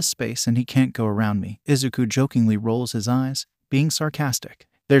have all this space and he can't go around me. Izuku jokingly rolls his eyes, being sarcastic.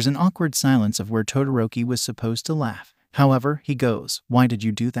 There's an awkward silence of where Todoroki was supposed to laugh. However, he goes, why did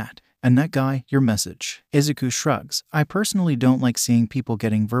you do that? And that guy, your message. Izuku shrugs. I personally don't like seeing people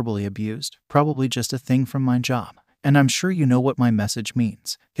getting verbally abused. Probably just a thing from my job. And I'm sure you know what my message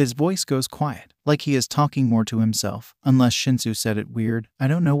means. His voice goes quiet, like he is talking more to himself. Unless Shinsu said it weird, I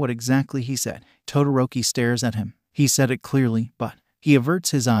don't know what exactly he said. Todoroki stares at him. He said it clearly, but he averts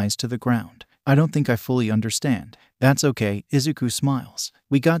his eyes to the ground. I don't think I fully understand. That's okay, Izuku smiles.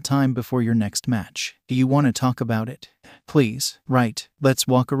 We got time before your next match. Do you want to talk about it? Please. Right, let's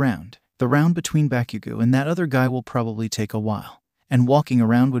walk around. The round between Bakugo and that other guy will probably take a while. And walking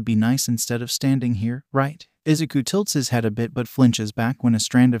around would be nice instead of standing here, right? Izuku tilts his head a bit but flinches back when a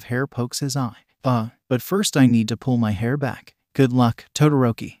strand of hair pokes his eye. But first I need to pull my hair back. Good luck,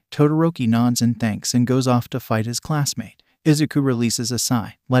 Todoroki. Todoroki nods in thanks and goes off to fight his classmate. Izuku releases a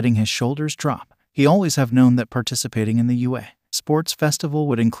sigh, letting his shoulders drop. He always have known that participating in the UA sports festival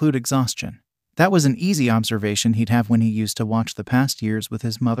would include exhaustion. That was an easy observation he'd have when he used to watch the past years with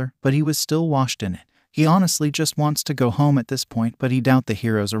his mother, but he was still washed in it. He honestly just wants to go home at this point, but he doubts the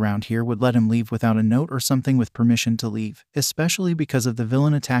heroes around here would let him leave without a note or something with permission to leave, especially because of the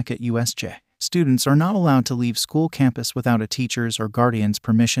villain attack at USJ. Students are not allowed to leave school campus without a teacher's or guardian's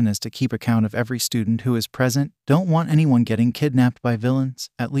permission, as to keep account of every student who is present. Don't want anyone getting kidnapped by villains,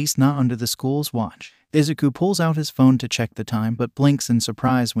 at least not under the school's watch. Izuku pulls out his phone to check the time but blinks in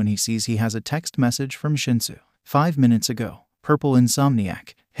surprise when he sees he has a text message from Shinsu. 5 minutes ago. Purple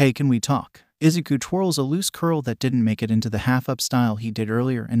Insomniac. Hey, can we talk? Izuku twirls a loose curl that didn't make it into the half-up style he did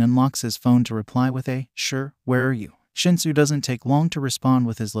earlier and unlocks his phone to reply with a, "Sure, where are you?" Shinsu doesn't take long to respond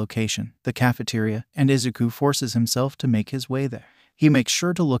with his location, the cafeteria, and Izuku forces himself to make his way there. He makes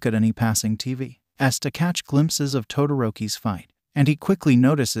sure to look at any passing TV, as to catch glimpses of Todoroki's fight, and he quickly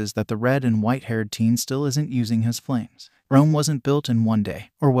notices that the red and white-haired teen still isn't using his flames. Rome wasn't built in one day,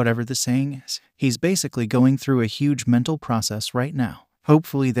 or whatever the saying is. He's basically going through a huge mental process right now.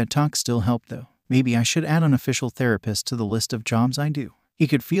 Hopefully that talk still helped though. Maybe I should add an official therapist to the list of jobs I do. He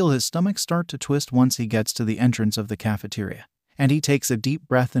could feel his stomach start to twist once he gets to the entrance of the cafeteria, and he takes a deep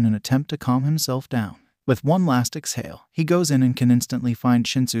breath in an attempt to calm himself down. With one last exhale, he goes in and can instantly find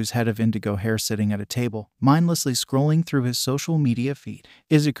Shinsu's head of indigo hair sitting at a table, mindlessly scrolling through his social media feed.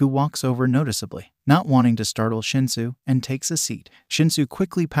 Izuku walks over noticeably, not wanting to startle Shinsu, and takes a seat. Shinsu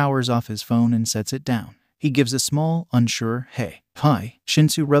quickly powers off his phone and sets it down. He gives a small, unsure, "Hey, hi."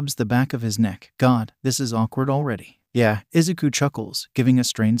 Shinsu rubs the back of his neck. God, this is awkward already. Yeah, Izuku chuckles, giving a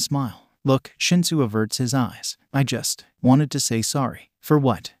strained smile. Look, Shinsu averts his eyes. I just wanted to say sorry. For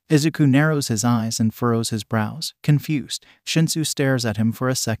what? Izuku narrows his eyes and furrows his brows, confused. Shinsu stares at him for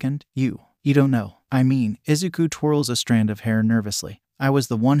a second. You don't know. I mean, Izuku twirls a strand of hair nervously. I was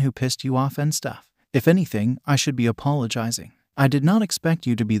the one who pissed you off and stuff. If anything, I should be apologizing. I did not expect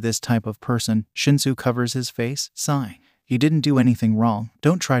you to be this type of person. Shinsu covers his face, sighing. You didn't do anything wrong.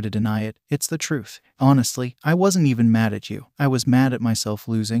 Don't try to deny it. It's the truth. Honestly, I wasn't even mad at you. I was mad at myself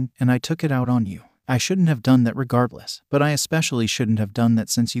losing, and I took it out on you. I shouldn't have done that regardless, but I especially shouldn't have done that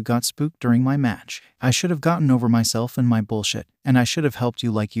since you got spooked during my match. I should have gotten over myself and my bullshit, and I should have helped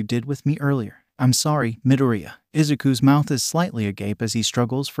you like you did with me earlier. I'm sorry, Midoriya. Izuku's mouth is slightly agape as he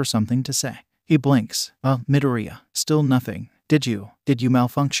struggles for something to say. He blinks. Midoriya. Still nothing. Did you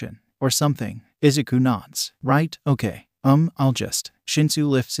malfunction? Or something? Izuku nods. Right, okay. I'll just. Shinsu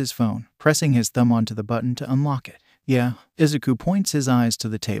lifts his phone, pressing his thumb onto the button to unlock it. Yeah. Izuku points his eyes to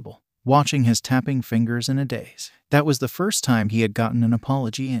the table, watching his tapping fingers in a daze. That was the first time he had gotten an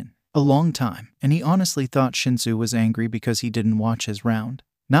apology in a long time, and he honestly thought Shinsu was angry because he didn't watch his round,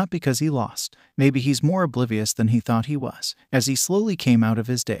 not because he lost. Maybe he's more oblivious than he thought he was. As he slowly came out of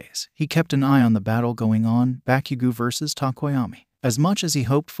his daze, he kept an eye on the battle going on, Bakugo versus Tokoyami. As much as he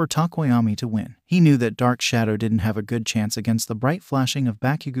hoped for Tokoyami to win, he knew that Dark Shadow didn't have a good chance against the bright flashing of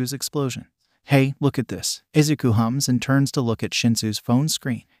Bakugo's explosion. Hey, look at this. Izuku hums and turns to look at Shinsu's phone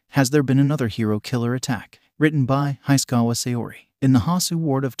screen. Has there been another hero killer attack? Written by Hayakawa Sayori. In the Hasu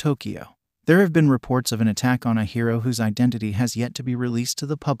ward of Tokyo, there have been reports of an attack on a hero whose identity has yet to be released to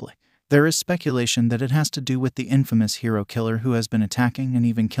the public. There is speculation that it has to do with the infamous hero killer who has been attacking and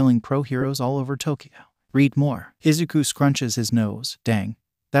even killing pro-heroes all over Tokyo. Read more. Izuku scrunches his nose. Dang,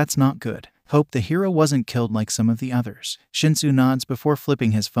 that's not good. Hope the hero wasn't killed like some of the others. Shinsu nods before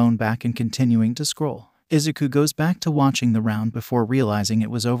flipping his phone back and continuing to scroll. Izuku goes back to watching the round before realizing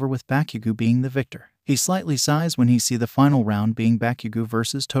it was over with Bakugo being the victor. He slightly sighs when he sees the final round being Bakugo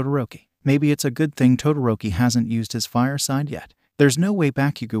versus Todoroki. Maybe it's a good thing Todoroki hasn't used his fire side yet. There's no way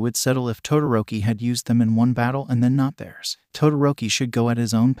Bakugo would settle if Todoroki had used them in one battle and then not theirs. Todoroki should go at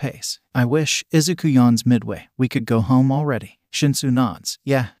his own pace. I wish. Izuku yawns midway. We could go home already. Shinsu nods.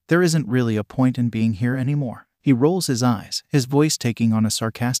 Yeah, there isn't really a point in being here anymore. He rolls his eyes, his voice taking on a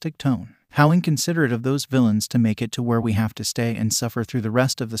sarcastic tone. How inconsiderate of those villains to make it to where we have to stay and suffer through the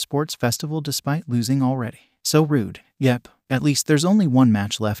rest of the sports festival despite losing already. So rude. Yep, at least there's only one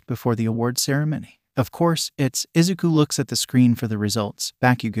match left before the award ceremony. Of course, it's. Izuku looks at the screen for the results,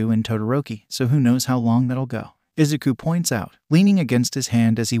 Bakugo and Todoroki, so who knows how long that'll go. Izuku points out, leaning against his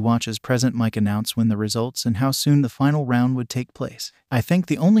hand as he watches Present Mike announce when the results and how soon the final round would take place. I think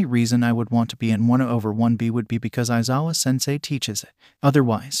the only reason I would want to be in 1/1B would be because Aizawa-sensei teaches it.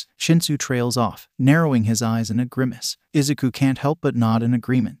 Otherwise, Shinsu trails off, narrowing his eyes in a grimace. Izuku can't help but nod in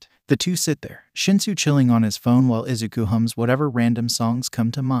agreement. The two sit there, Shinsu chilling on his phone while Izuku hums whatever random songs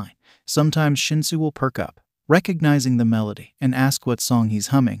come to mind. Sometimes Shinsu will perk up, recognizing the melody, and ask what song he's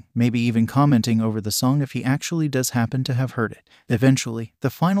humming, maybe even commenting over the song if he actually does happen to have heard it. Eventually, the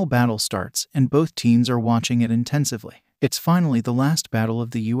final battle starts, and both teams are watching it intensively. It's finally the last battle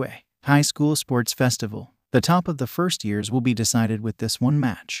of the UA High School Sports Festival. The top of the first years will be decided with this one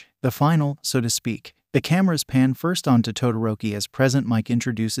match. The final, so to speak, The cameras pan first onto Todoroki as Present Mike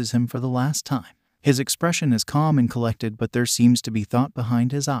introduces him for the last time. His expression is calm and collected, but there seems to be thought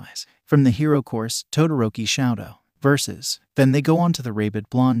behind his eyes. From the hero course, Todoroki 𝗠𝗪 versus. Then they go on to the rabid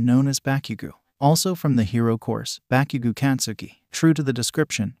blonde known as 𴑵𴑃𴜼. Also from the hero course, 𴑵𴑃𴜼 Katsuki. True to the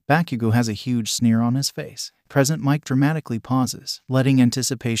description, 𴑵𴑃𴜼 has a huge sneer on his face. Present Mike dramatically pauses, letting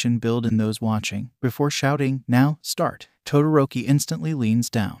anticipation build in those watching, before shouting, "Now, start!" Todoroki instantly leans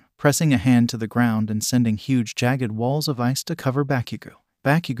down, pressing a hand to the ground and sending huge jagged walls of ice to cover 𴑵𴑃𴜼.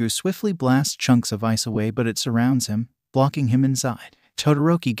 𴑵𴑃𴜼 swiftly blasts chunks of ice away, but it surrounds him, blocking him inside.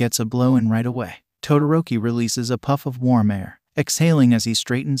 Todoroki gets a blow in right away. Todoroki releases a puff of warm air, exhaling as he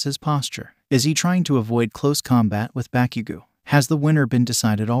straightens his posture. Is he trying to avoid close combat with 𴑵𴑃𴜼? Has the winner been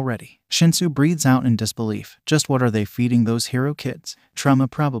decided already? Shinsu breathes out in disbelief. Just what are they feeding those hero kids? Trauma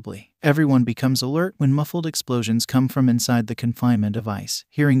probably. Everyone becomes alert when muffled explosions come from inside the confinement of ice,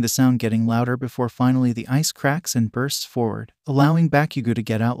 hearing the sound getting louder before finally the ice cracks and bursts forward, allowing 𴑵𴑃𴜼 to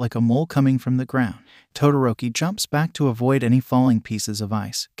get out like a mole coming from the ground. Todoroki jumps back to avoid any falling pieces of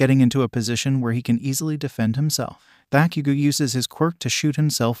ice, getting into a position where he can easily defend himself. 𴑵𴑃𴜼 uses his quirk to shoot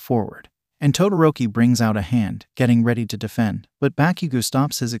himself forward, and Todoroki brings out a hand, getting ready to defend, but 𴑵𴑃𴜼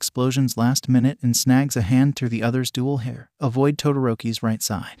 stops his explosions last minute and snags a hand through the other's dual hair, avoid Todoroki's right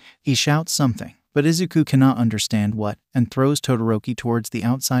side. He shouts something, but Izuku cannot understand what, and throws Todoroki towards the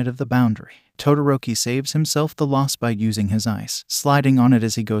outside of the boundary. Todoroki saves himself the loss by using his ice, sliding on it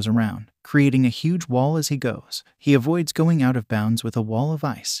as he goes around, creating a huge wall as he goes. He avoids going out of bounds with a wall of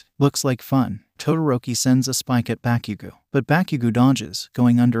ice. Looks like fun. Todoroki sends a spike at 𴑵𴑃𴜼, but 𴑵𴑃𴜼 dodges,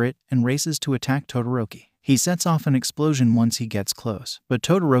 going under it, and races to attack Todoroki. He sets off an explosion once he gets close, but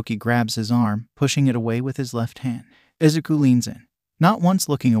Todoroki grabs his arm, pushing it away with his left hand. Izuku leans in, not once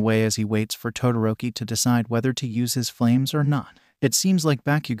looking away as he waits for Todoroki to decide whether to use his flames or not. It seems like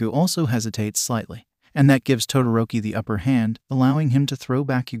 𴑵𴑃𴜼 also hesitates slightly, and that gives Todoroki the upper hand, allowing him to throw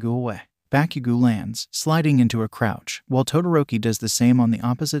 𴑵𴑃𴜼 away. 𴑵𴑃𴜼 lands, sliding into a crouch, while Todoroki does the same on the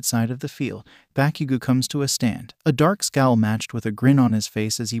opposite side of the field. 𴑵𴑃𴜼 comes to a stand, a dark scowl matched with a grin on his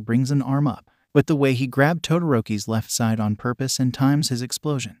face as he brings an arm up. With the way he grabbed Todoroki's left side on purpose and times his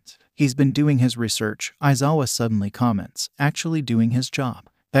explosions. He's been doing his research, Aizawa suddenly comments, actually doing his job.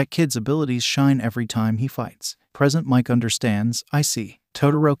 That kid's abilities shine every time he fights. Present Mike understands, I see.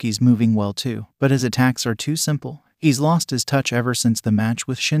 Todoroki's moving well too, but his attacks are too simple. He's lost his touch ever since the match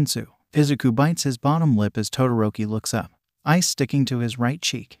with Shinsu. Izuku bites his bottom lip as Todoroki looks up, ice sticking to his right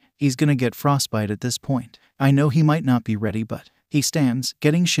cheek. He's gonna get frostbite at this point. I know he might not be ready, but he stands,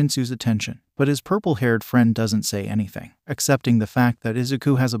 getting Shinsu's attention, but his purple-haired friend doesn't say anything, accepting the fact that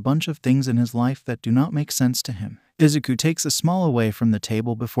Izuku has a bunch of things in his life that do not make sense to him. Izuku takes a small away from the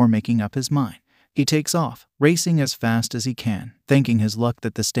table before making up his mind. He takes off, racing as fast as he can, thanking his luck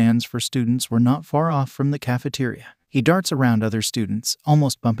that the stands for students were not far off from the cafeteria. He darts around other students,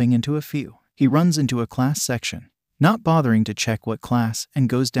 almost bumping into a few. He runs into a class section, not bothering to check what class, and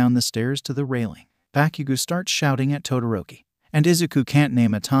goes down the stairs to the railing. 𴑵𴑃𴜼 starts shouting at Todoroki, and Izuku can't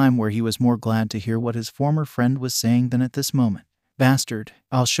name a time where he was more glad to hear what his former friend was saying than at this moment. Bastard,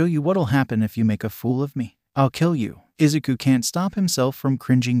 I'll show you what'll happen if you make a fool of me. I'll kill you. Izuku can't stop himself from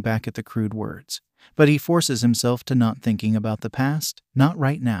cringing back at the crude words, but he forces himself to not thinking about the past, not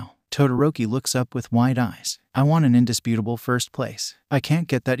right now. Todoroki looks up with wide eyes. I want an indisputable first place. I can't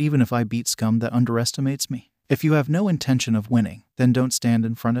get that even if I beat scum that underestimates me. If you have no intention of winning, then don't stand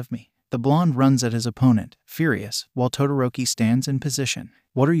in front of me. The blonde runs at his opponent, furious, while Todoroki stands in position.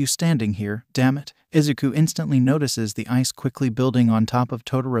 What are you standing here, damn it? Izuku instantly notices the ice quickly building on top of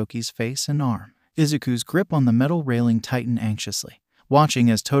Todoroki's face and arm. Izuku's grip on the metal railing tighten anxiously,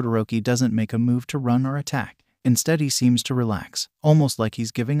 watching as Todoroki doesn't make a move to run or attack. Instead, he seems to relax, almost like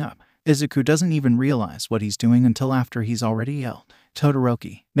he's giving up. Izuku doesn't even realize what he's doing until after he's already yelled,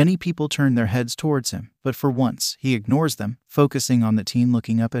 Todoroki. Many people turn their heads towards him, but for once, he ignores them, focusing on the teen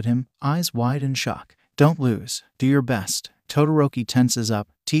looking up at him, eyes wide in shock. Don't lose. Do your best. Todoroki tenses up,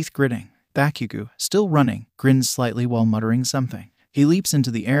 teeth gritting. 𴑵𴑃𴜼, still running, grins slightly while muttering something. He leaps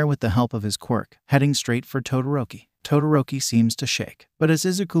into the air with the help of his quirk, heading straight for Todoroki. Todoroki seems to shake, but as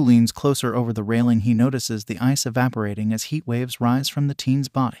Izuku leans closer over the railing, he notices the ice evaporating as heat waves rise from the teen's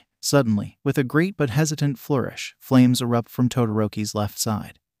body. Suddenly, with a great but hesitant flourish, flames erupt from Todoroki's left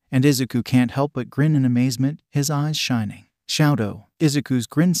side, and Izuku can't help but grin in amazement, his eyes shining. 𝗠𝗪. Izuku's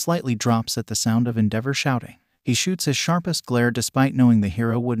grin slightly drops at the sound of Endeavor shouting. He shoots his sharpest glare despite knowing the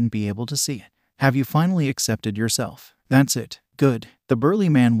hero wouldn't be able to see it. Have you finally accepted yourself? That's it. Good. The burly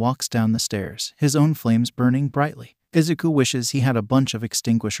man walks down the stairs, his own flames burning brightly. Izuku wishes he had a bunch of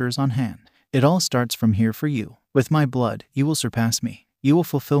extinguishers on hand. It all starts from here for you. With my blood, you will surpass me. You will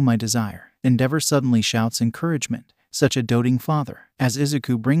fulfill my desire. 𝗫𴑏𴇾 suddenly shouts encouragement. Such a doting father. As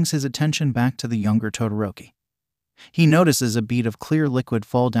Izuku brings his attention back to the younger Todoroki, he notices a bead of clear liquid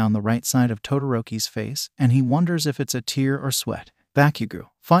fall down the right side of Todoroki's face, and he wonders if it's a tear or sweat. Bakugo,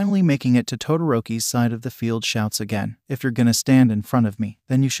 finally making it to Todoroki's side of the field, shouts again, "If you're gonna stand in front of me,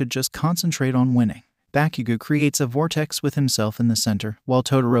 then you should just concentrate on winning." Bakugo creates a vortex with himself in the center, while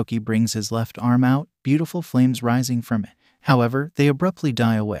Todoroki brings his left arm out, beautiful flames rising from it. However, they abruptly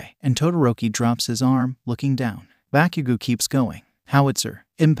die away, and Todoroki drops his arm, looking down. Bakugo keeps going. Howitzer,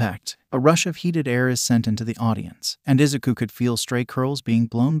 impact. A rush of heated air is sent into the audience, and Izuku could feel stray curls being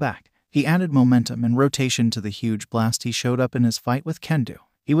blown back. He added momentum and rotation to the huge blast he showed up in his fight with Kendo.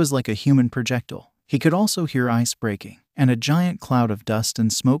 He was like a human projectile. He could also hear ice breaking, and a giant cloud of dust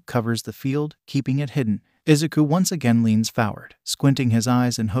and smoke covers the field, keeping it hidden. Izuku once again leans forward, squinting his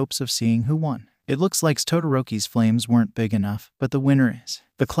eyes in hopes of seeing who won. It looks like Todoroki's flames weren't big enough, but the winner is.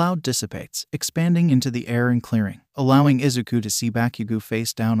 The cloud dissipates, expanding into the air and clearing, allowing Izuku to see Bakugo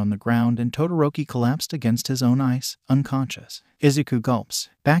face down on the ground, and Todoroki collapsed against his own ice, unconscious. Izuku gulps.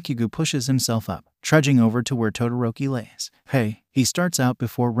 Bakugo pushes himself up, trudging over to where Todoroki lays. "Hey," he starts out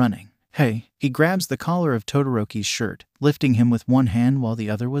before running. "Hey." He grabs the collar of Todoroki's shirt, lifting him with one hand while the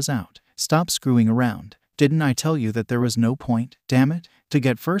other was out. "Stop screwing around. Didn't I tell you that there was no point, damn it, to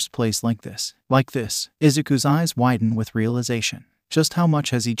get first place like this?" Izuku's eyes widen with realization. Just how much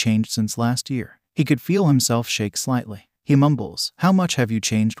has he changed since last year? He could feel himself shake slightly. He mumbles, "How much have you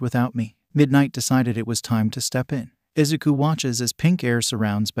changed without me?" Midnight decided it was time to step in. Izuku watches as pink air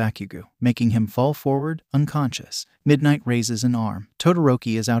surrounds Bakugo, making him fall forward, unconscious. Midnight raises an arm.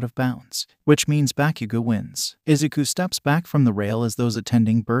 Todoroki is out of bounds, which means Bakugo wins. Izuku steps back from the rail as those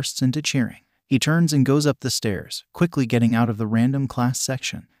attending bursts into cheering. He turns and goes up the stairs, quickly getting out of the random class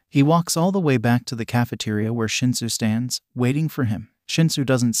section. He walks all the way back to the cafeteria where Shinsu stands, waiting for him. Shinsu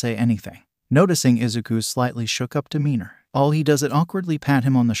doesn't say anything. Noticing Izuku's slightly shook-up demeanor, all he does is awkwardly pat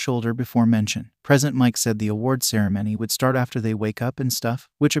him on the shoulder before mention. President Mike said the award ceremony would start after they wake up and stuff,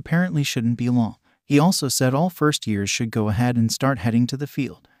 which apparently shouldn't be long. He also said all first years should go ahead and start heading to the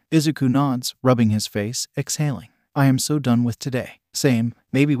field. Izuku nods, rubbing his face, exhaling. "I am so done with today." "Same.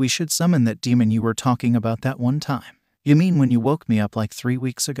 Maybe we should summon that demon you were talking about that one time." "You mean when you woke me up like 3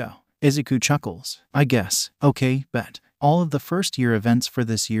 weeks ago?" Izuku chuckles. "I guess. Okay, bet." All of the first-year events for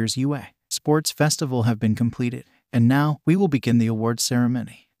this year's UA Sports Festival have been completed, and now we will begin the award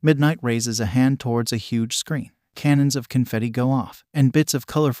ceremony. Midnight raises a hand towards a huge screen. Cannons of confetti go off, and bits of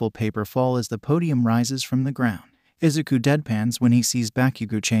colorful paper fall as the podium rises from the ground. Izuku deadpans when he sees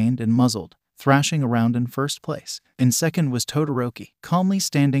Bakugo chained and muzzled, thrashing around in first place. In second was Todoroki, calmly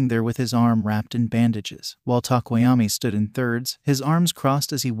standing there with his arm wrapped in bandages, while Tokoyami stood in thirds, his arms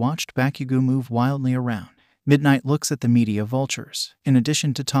crossed as he watched Bakugo move wildly around. Midnight looks at the media vultures. In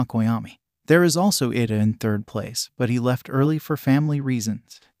addition to Tokoyami, there is also Ida in third place, but he left early for family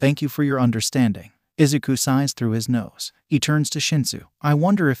reasons. "Thank you for your understanding." Izuku sighs through his nose. He turns to Shinsu. "I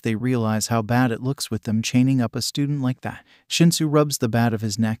wonder if they realize how bad it looks with them chaining up a student like that." Shinsu rubs the back of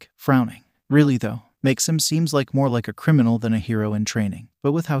his neck, frowning. "Really though, makes him seems more like a criminal than a hero in training,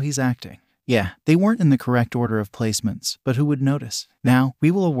 but with how he's acting." "Yeah, they weren't in the correct order of placements, but who would notice? Now,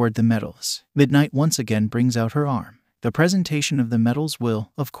 we will award the medals." Midnight once again brings out her arm. "The presentation of the medals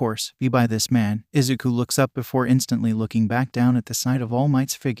will, of course, be by this man." Izuku looks up before instantly looking back down at the sight of All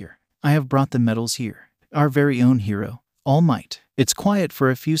Might's figure. "I have brought the medals here. Our very own hero, All Might." It's quiet for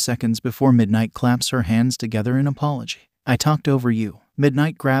a few seconds before Midnight claps her hands together in apology. "I talked over you."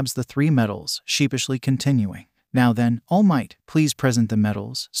 Midnight grabs the 3 medals, sheepishly continuing. "Now then, All Might, please present the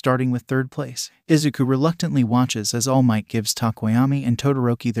medals, starting with third place." Izuku reluctantly watches as All Might gives Tokoyami and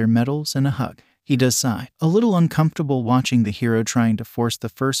Todoroki their medals and a hug. He does sigh, a little uncomfortable watching the hero trying to force the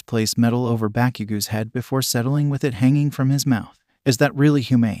first place medal over Bakugo's head before settling with it hanging from his mouth. Is that really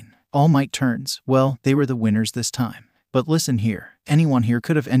humane? All Might turns. "Well, they were the winners this time. But listen here, anyone here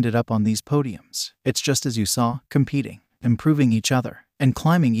could have ended up on these podiums. It's just as you saw, competing, improving each other, and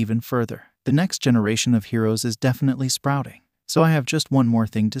climbing even further. The next generation of heroes is definitely sprouting. So I have just one more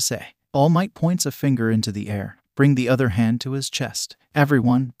thing to say." All Might points a finger into the air, bring the other hand to his chest.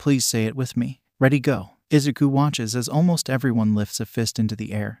 "Everyone, please say it with me. Ready, go." Izuku watches as almost everyone lifts a fist into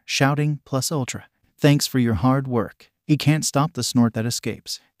the air, shouting, "Plus Ultra. Thanks for your hard work." He can't stop the snort that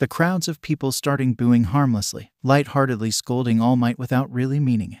escapes. The crowds of people starting booing harmlessly, lightheartedly scolding All Might without really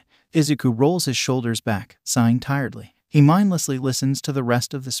meaning it. Izuku rolls his shoulders back, sighing tiredly. He mindlessly listens to the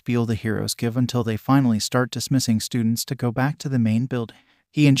rest of the spiel the heroes give until they finally start dismissing students to go back to the main building.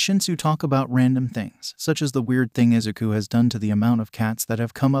 He and Ⴘᴚ talk about random things, such as the weird thing Izuku has done to the amount of cats that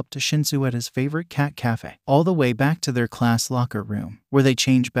have come up to Ⴘᴚ at his favorite cat cafe, all the way back to their class locker room, where they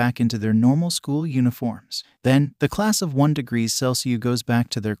change back into their normal school uniforms. Then, the class of 1°C goes back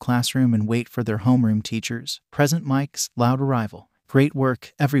to their classroom and wait for their homeroom teachers. Present Mike's loud arrival. "Great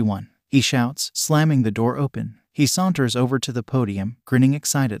work, everyone," he shouts, slamming the door open. He saunters over to the podium, grinning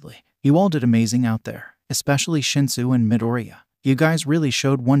excitedly. "You all did amazing out there, especially Ⴘᴚ and Midoriya. You guys really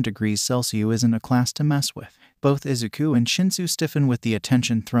showed 1°C isn't a class to mess with." Both Izuku and Ⴘᴚ stiffen with the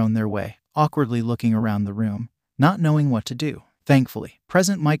attention thrown their way, awkwardly looking around the room, not knowing what to do. Thankfully,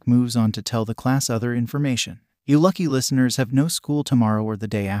 Present Mike moves on to tell the class other information. "You lucky listeners have no school tomorrow or the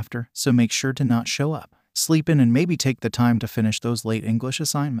day after, so make sure to not show up. Sleep in and maybe take the time to finish those late English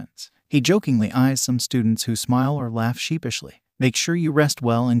assignments." He jokingly eyes some students who smile or laugh sheepishly. "Make sure you rest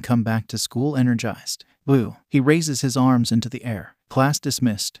well and come back to school energized." Boo! He raises his arms into the air. Class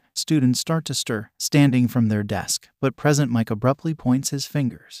dismissed. Students start to stir, standing from their desk, but Present Mike abruptly points his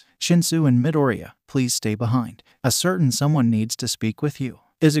fingers. "Ⴘᴚ and Midoriya, please stay behind. A certain someone needs to speak with you."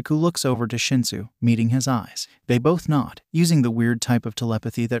 Izuku looks over to Ⴘᴚ, meeting his eyes. They both nod, using the weird type of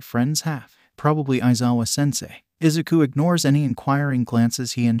telepathy that friends have. Probably Aizawa-sensei. Izuku ignores any inquiring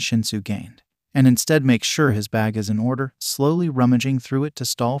glances he and Ⴘᴚ gained, and instead makes sure his bag is in order, slowly rummaging through it to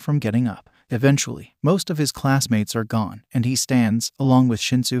stall from getting up. Eventually, most of his classmates are gone, and he stands, along with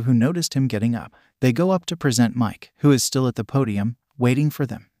Ⴘᴚ who noticed him getting up. They go up to present Mike, who is still at the podium, waiting for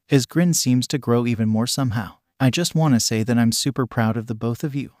them. His grin seems to grow even more somehow. "I just want to say that I'm super proud of the both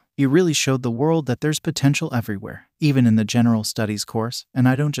of you. You really showed the world that there's potential everywhere, even in the general studies course, and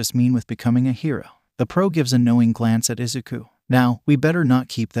I don't just mean with becoming a hero." The pro gives a knowing glance at Izuku. "Now, we better not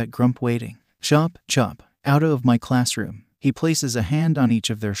keep that grump waiting. Chop, chop, out of my classroom." He places a hand on each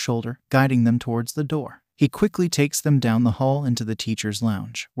of their shoulder, guiding them towards the door. He quickly takes them down the hall into the teacher's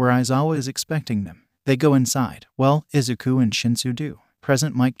lounge, where Aizawa is expecting them. They go inside. Well, Izuku and Ⴘᴚ do.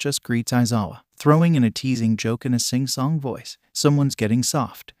 Present Mike just greets Aizawa, throwing in a teasing joke in a sing-song voice. "Someone's getting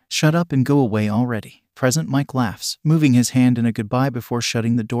soft. Shut up and go away already." Present Mike laughs, moving his hand in a goodbye before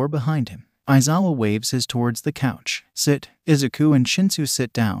shutting the door behind him. Aizawa waves his towards the couch. "Sit." Izuku and Ⴘᴚ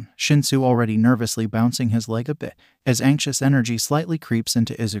sit down, Ⴘᴚ already nervously bouncing his leg a bit, as anxious energy slightly creeps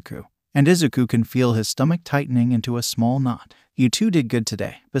into Izuku, and Izuku can feel his stomach tightening into a small knot. "You two did good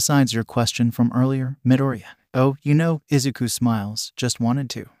today, besides your question from earlier, Midoriya." "Oh, you know," Izuku smiles, "just wanted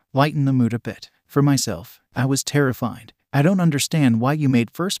to lighten the mood a bit. For myself, I was terrified. I don't understand why you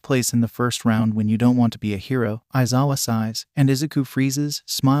made first place in the first round when you don't want to be a hero." Aizawa sighs, and Izuku freezes,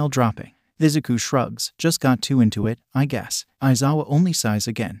 smile dropping. Izuku shrugs. "Just got too into it, I guess." Aizawa only sighs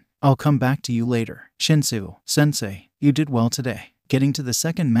again. "I'll come back to you later." "Ⴘᴚ-sensei, you did well today. Getting to the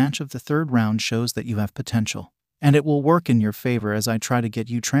second match of the third round shows that you have potential. And it will work in your favor as I try to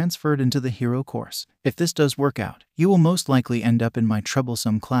get you transferred into the hero course. If this does work out, you will most likely end up in my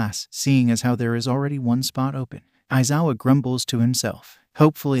troublesome class, seeing as how there is already one spot open." Aizawa grumbles to himself.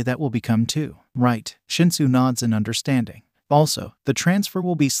 "Hopefully that will become two." "Right." Ⴘᴚ nods in understanding. "Also, the transfer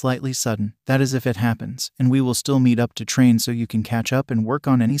will be slightly sudden, that is if it happens, and we will still meet up to train so you can catch up and work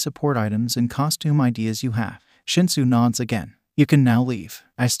on any support items and costume ideas you have." Ⴘᴚ nods again. "You can now leave.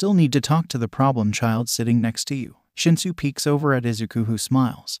 I still need to talk to the problem child sitting next to you." Ⴘᴚ peeks over at Izuku who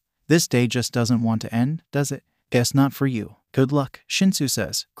smiles. "This day just doesn't want to end, does it?" "Guess not for you. Good luck," Ⴘᴚ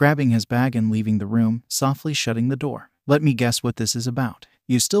says, grabbing his bag and leaving the room, softly shutting the door. "Let me guess what this is about.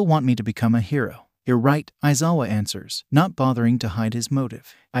 You still want me to become a hero." "You're right," Aizawa answers, not bothering to hide his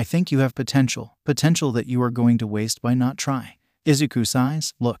motive. "I think you have potential that you are going to waste by not trying." Izuku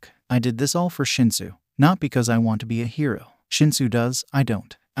sighs. "Look, I did this all for Ⴘᴚ, not because I want to be a hero. Ⴘᴚ does, I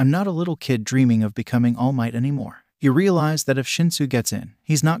don't. I'm not a little kid dreaming of becoming All Might anymore. You realize that if Ⴘᴚ gets in,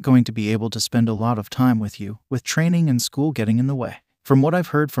 he's not going to be able to spend a lot of time with you, with training and school getting in the way. From what I've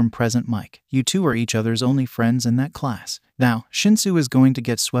heard from Present Mike, you two are each other's only friends in that class. Now, Ⴘᴚ is going to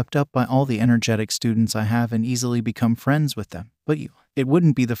get swept up by all the energetic students I have and easily become friends with them. But you, it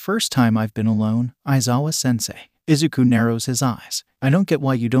wouldn't be the first time I've been alone, Aizawa-sensei." Izuku narrows his eyes. "I don't get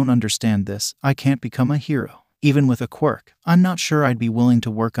why you don't understand this. I can't become a hero. Even with a quirk, I'm not sure I'd be willing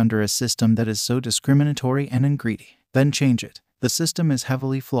to work under a system that is so discriminatory and greedy. Then change it. The system is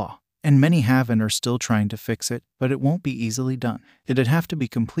heavily flawed, and many have and are still trying to fix it, but it won't be easily done. It'd have to be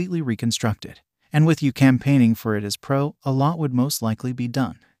completely reconstructed. And with you campaigning for it as pro, a lot would most likely be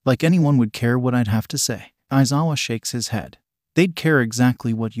done. Like anyone would care what I'd have to say." Aizawa shakes his head. "They'd care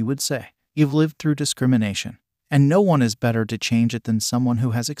exactly what you would say. You've lived through discrimination, and no one is better to change it than someone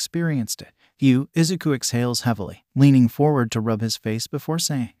who has experienced it." Izuku exhales heavily, leaning forward to rub his face before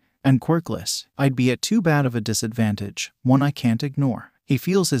saying, "And quirkless, I'd be at too bad of a disadvantage, one I can't ignore." He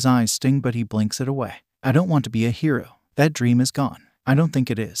feels his eyes sting but he blinks it away. I don't want to be a hero. That dream is gone. I don't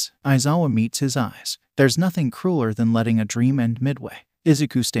think it is. Aizawa meets his eyes. There's nothing crueler than letting a dream end midway.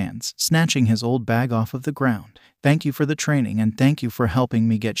 Izuku stands, snatching his old bag off of the ground. Thank you for the training and thank you for helping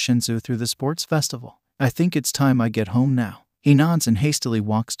me get Shinsu through the sports festival. I think it's time I get home now. He nods and hastily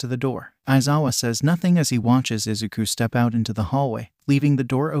walks to the door. Aizawa says nothing as he watches Izuku step out into the hallway, leaving the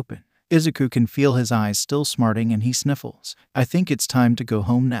door open. Izuku can feel his eyes still smarting and he sniffles. I think it's time to go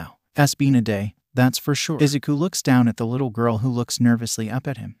home now. It's been a day, that's for sure. Izuku looks down at the little girl who looks nervously up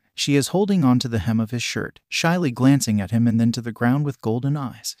at him. She is holding on to the hem of his shirt, shyly glancing at him and then to the ground with golden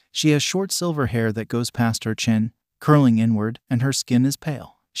eyes. She has short silver hair that goes past her chin, curling inward, and her skin is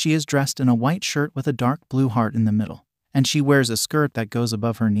pale. She is dressed in a white shirt with a dark blue heart in the middle, and she wears a skirt that goes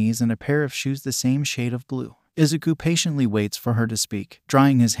above her knees and a pair of shoes the same shade of blue. Izuku patiently waits for her to speak,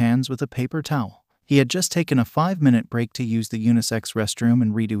 drying his hands with a paper towel. He had just taken a 5-minute break to use the unisex restroom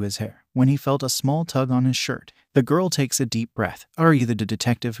and redo his hair, when he felt a small tug on his shirt. The girl takes a deep breath. Are you the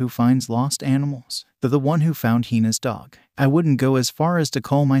detective who finds lost animals? The one who found Hina's dog. I wouldn't go as far as to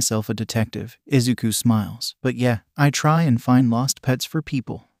call myself a detective. Izuku smiles. But yeah, I try and find lost pets for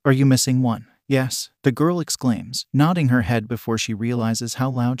people. Are you missing one? Yes, the girl exclaims, nodding her head before she realizes how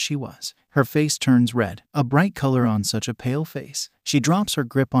loud she was. Her face turns red, a bright color on such a pale face. She drops her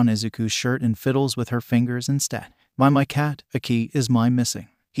grip on Izuku's shirt and fiddles with her fingers instead. My cat, Aki, is my missing.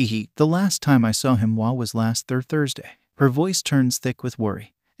 The last time I saw him was last Thursday. Her voice turns thick with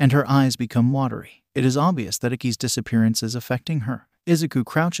worry, and her eyes become watery. It is obvious that Aki's disappearance is affecting her. Izuku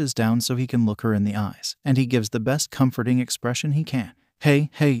crouches down so he can look her in the eyes, and he gives the best comforting expression he can. Hey,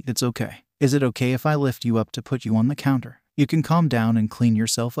 it's okay. Is it okay if I lift you up to put you on the counter? You can calm down and clean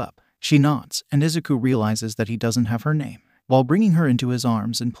yourself up. She nods, and Izuku realizes that he doesn't have her name. While bringing her into his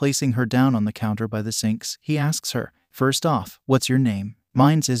arms and placing her down on the counter by the sinks, he asks her, first off, what's your name?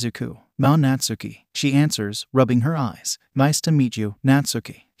 Mine's Izuku. Natsuki. She answers, rubbing her eyes. Nice to meet you,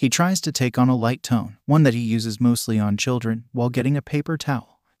 Natsuki. He tries to take on a light tone, one that he uses mostly on children, while getting a paper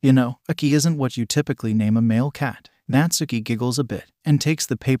towel. You know, Aki isn't what you typically name a male cat. Natsuki giggles a bit, and takes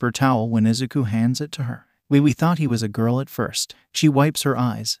the paper towel when Izuku hands it to her. We thought he was a girl at first. She wipes her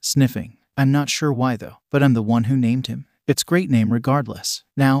eyes, sniffing. I'm not sure why though, but I'm the one who named him. It's great name regardless.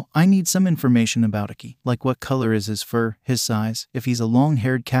 Now, I need some information about Aki, like what color is his fur, his size, if he's a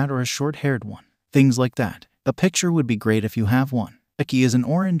long-haired cat or a short-haired one. Things like that. A picture would be great if you have one. Aki is an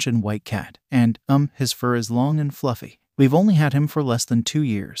orange and white cat, and, his fur is long and fluffy. We've only had him for less than 2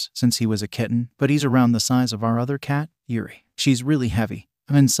 years, since he was a kitten, but he's around the size of our other cat, Yuri. She's really heavy,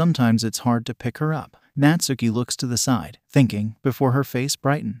 and sometimes it's hard to pick her up. Natsuki looks to the side, thinking, before her face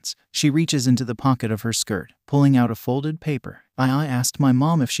brightens. She reaches into the pocket of her skirt, pulling out a folded paper. I asked my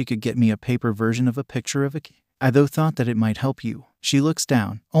mom if she could get me a paper version of a picture of Aki. I thought that it might help you. She looks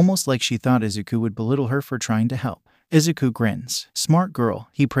down, almost like she thought Izuku would belittle her for trying to help. Izuku grins. Smart girl,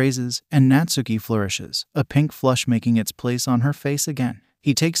 he praises, and Natsuki flourishes, a pink flush making its place on her face again.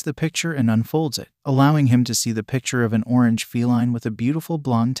 He takes the picture and unfolds it, allowing him to see the picture of an orange feline with a beautiful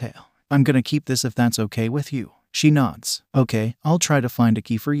blonde tail. I'm gonna keep this if that's okay with you. She nods. Okay, I'll try to find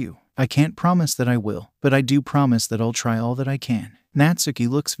Aki for you. I can't promise that I will, but I do promise that I'll try all that I can. Natsuki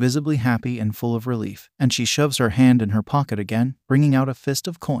looks visibly happy and full of relief, and she shoves her hand in her pocket again, bringing out a fist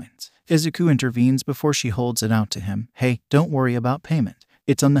of coins. Izuku intervenes before she holds it out to him. Hey, don't worry about payment.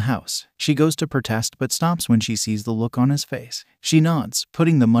 It's on the house. She goes to protest but stops when she sees the look on his face. She nods,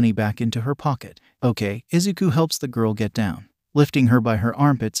 putting the money back into her pocket. Okay, Izuku helps the girl get down, lifting her by her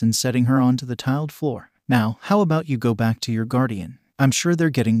armpits and setting her onto the tiled floor. Now, how about you go back to your guardian? I'm sure they're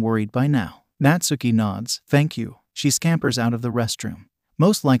getting worried by now. Natsuki nods. Thank you. She scampers out of the restroom,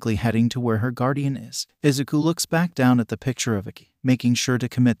 most likely heading to where her guardian is. Izuku looks back down at the picture of Aki, making sure to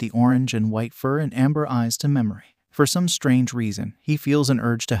commit the orange and white fur and amber eyes to memory. For some strange reason, he feels an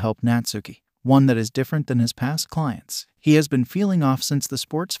urge to help Natsuki, one that is different than his past clients. He has been feeling off since the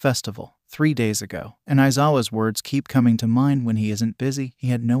sports festival 3 days ago, and Aizawa's words keep coming to mind when he isn't busy. He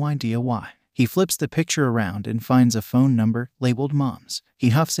had no idea why. He flips the picture around and finds a phone number labeled Mom's.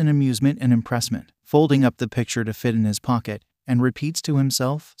 He huffs in amusement and impressment, folding up the picture to fit in his pocket, and repeats to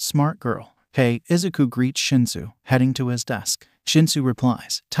himself, smart girl. Hey, Izuku greets Shinsu, heading to his desk. Shinsu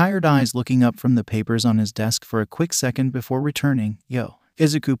replies, tired eyes looking up from the papers on his desk for a quick second before returning, yo.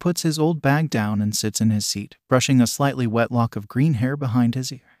 Izuku puts his old bag down and sits in his seat, brushing a slightly wet lock of green hair behind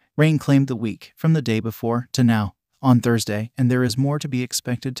his ear. Rain claimed the week, from the day before to now, on Thursday, and there is more to be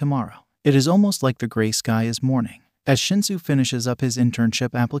expected tomorrow. It is almost like the gray sky is mourning. As Shinsu finishes up his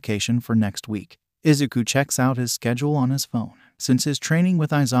internship application for next week, Izuku checks out his schedule on his phone. Since his training with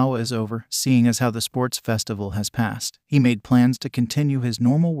Aizawa is over, seeing as how the sports festival has passed, he made plans to continue his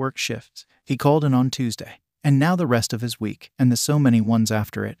normal work shifts. He called in on Tuesday, and now the rest of his week, and the so many ones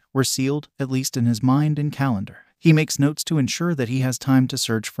after it, were sealed, at least in his mind and calendar. He makes notes to ensure that he has time to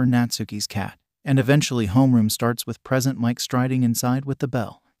search for Natsuki's cat, and eventually homeroom starts with Present Mike striding inside with the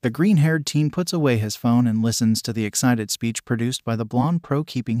bell. The green-haired teen puts away his phone and listens to the excited speech produced by the blonde pro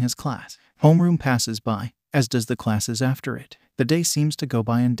keeping his class. Homeroom passes by, as does the classes after it. The day seems to go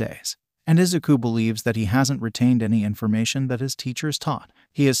by in days, and Izuku believes that he hasn't retained any information that his teachers taught.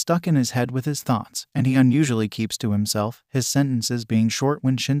 He is stuck in his head with his thoughts, and he unusually keeps to himself, his sentences being short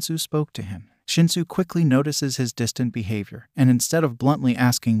when Shinsu spoke to him. Shinsu quickly notices his distant behavior, and instead of bluntly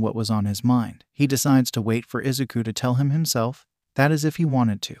asking what was on his mind, he decides to wait for Izuku to tell him himself. That is if he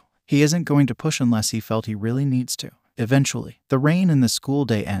wanted to. He isn't going to push unless he felt he really needs to. Eventually, the rain in the school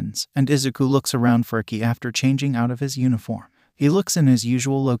day ends, and Izuku looks around for a key after changing out of his uniform. He looks in his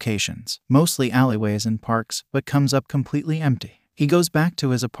usual locations, mostly alleyways and parks, but comes up completely empty. He goes back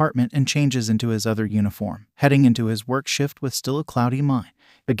to his apartment and changes into his other uniform, heading into his work shift with still a cloudy mind.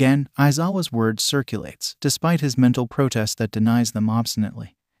 Again, Aizawa's word circulates, despite his mental protest that denies them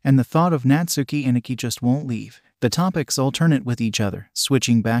obstinately, and the thought of Natsuki and Iki just won't leave. The topics alternate with each other,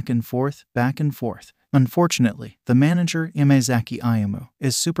 switching back and forth, back and forth. Unfortunately, the manager, Imezaki Ayumu,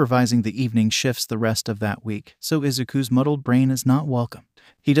 is supervising the evening shifts the rest of that week, so Izuku's muddled brain is not welcomed.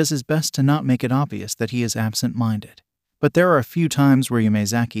 He does his best to not make it obvious that he is absent-minded. But there are a few times where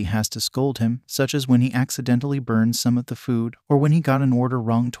Imezaki has to scold him, such as when he accidentally burns some of the food, or when he got an order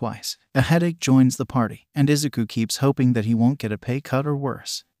wrong twice. A headache joins the party, and Izuku keeps hoping that he won't get a pay cut or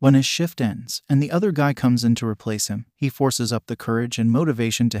worse. When his shift ends, and the other guy comes in to replace him, he forces up the courage and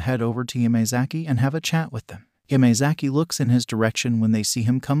motivation to head over to Imezaki and have a chat with them. Imezaki looks in his direction when they see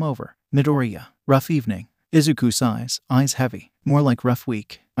him come over. Midoriya. Rough evening. Izuku sighs, eyes heavy. More like rough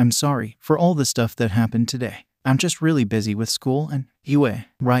week. I'm sorry for all the stuff that happened today. I'm just really busy with school and Yue.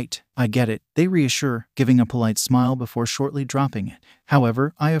 Right, I get it, they reassure, giving a polite smile before shortly dropping it.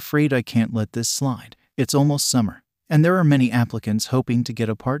 However, I'm afraid I can't let this slide. It's almost summer, and there are many applicants hoping to get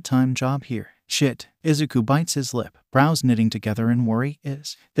a part-time job here. Shit. Izuku bites his lip, brows knitting together in worry.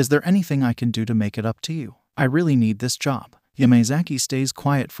 Is there anything I can do to make it up to you? I really need this job. Imezaki stays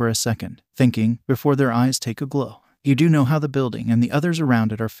quiet for a second, thinking, before their eyes take a glow. You do know how the building and the others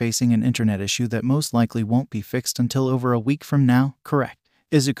around it are facing an internet issue that most likely won't be fixed until over a week from now, correct?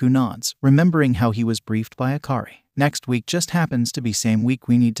 Izuku nods, remembering how he was briefed by Akari. Next week just happens to be same week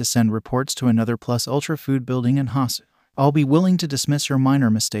we need to send reports to another Plus Ultra food building in Hasu. I'll be willing to dismiss your minor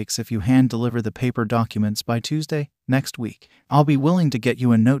mistakes if you hand-deliver the paper documents by Tuesday, next week. I'll be willing to get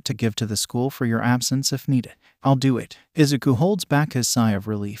you a note to give to the school for your absence if needed. I'll do it. Izuku holds back his sigh of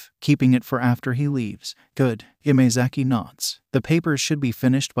relief, keeping it for after he leaves. Good. Imezaki nods. The papers should be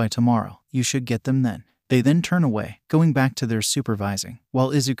finished by tomorrow. You should get them then. They then turn away, going back to their supervising, while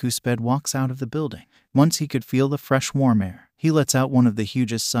Izuku sped walks out of the building. Once he could feel the fresh warm air, he lets out one of the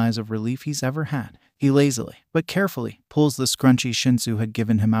hugest sighs of relief he's ever had. He lazily, but carefully, pulls the scrunchie Shinsu had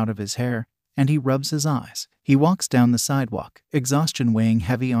given him out of his hair, and he rubs his eyes. He walks down the sidewalk, exhaustion weighing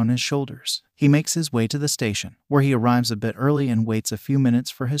heavy on his shoulders. He makes his way to the station, where he arrives a bit early and waits a few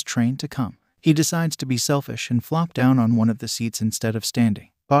minutes for his train to come. He decides to be selfish and flop down on one of the seats instead of standing,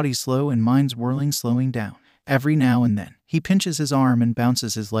 body slow and mind whirling, slowing down. Every now and then, he pinches his arm and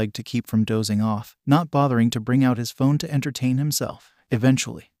bounces his leg to keep from dozing off, not bothering to bring out his phone to entertain himself.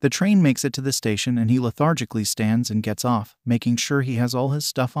 Eventually, the train makes it to the station and he lethargically stands and gets off, making sure he has all his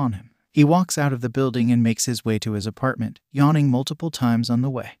stuff on him. He walks out of the building and makes his way to his apartment, yawning multiple times on the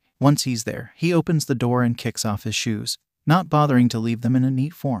way. Once he's there, he opens the door and kicks off his shoes, not bothering to leave them in a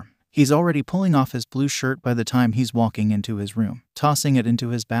neat form. He's already pulling off his blue shirt by the time he's walking into his room, tossing it into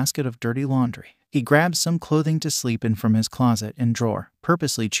his basket of dirty laundry. He grabs some clothing to sleep in from his closet and drawer,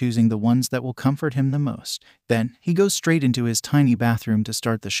 purposely choosing the ones that will comfort him the most. Then, he goes straight into his tiny bathroom to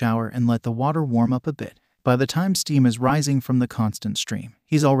start the shower and let the water warm up a bit. By the time steam is rising from the constant stream,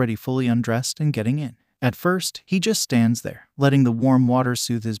 he's already fully undressed and getting in. At first, he just stands there, letting the warm water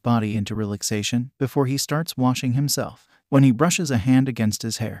soothe his body into relaxation before he starts washing himself. When he brushes a hand against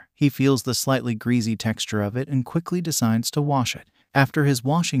his hair, he feels the slightly greasy texture of it and quickly decides to wash it. After his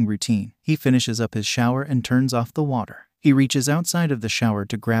washing routine, he finishes up his shower and turns off the water. He reaches outside of the shower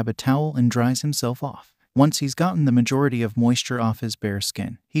to grab a towel and dries himself off. Once he's gotten the majority of moisture off his bare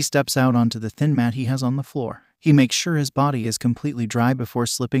skin, he steps out onto the thin mat he has on the floor. He makes sure his body is completely dry before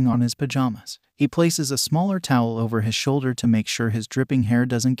slipping on his pajamas. He places a smaller towel over his shoulder to make sure his dripping hair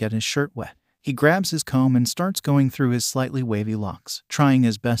doesn't get his shirt wet. He grabs his comb and starts going through his slightly wavy locks, trying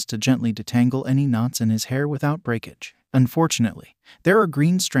his best to gently detangle any knots in his hair without breakage. Unfortunately, there are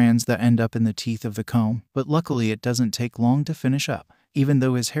green strands that end up in the teeth of the comb, but luckily it doesn't take long to finish up, even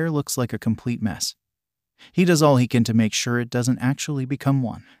though his hair looks like a complete mess. He does all he can to make sure it doesn't actually become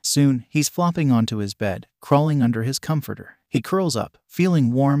one. Soon, he's flopping onto his bed, crawling under his comforter. He curls up,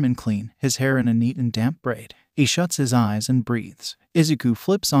 feeling warm and clean, his hair in a neat and damp braid. He shuts his eyes and breathes. Izuku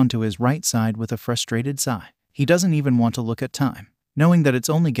flips onto his right side with a frustrated sigh. He doesn't even want to look at time, knowing that it's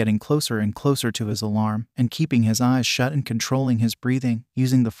only getting closer and closer to his alarm, and keeping his eyes shut and controlling his breathing,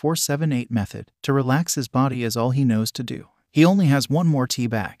 using the 4-7-8 method to relax his body is all he knows to do. He only has one more tea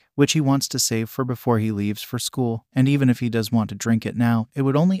bag, which he wants to save for before he leaves for school, and even if he does want to drink it now, it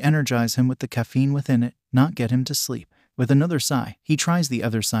would only energize him with the caffeine within it, not get him to sleep. With another sigh, he tries the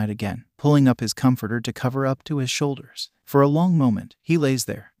other side again, pulling up his comforter to cover up to his shoulders. For a long moment, he lays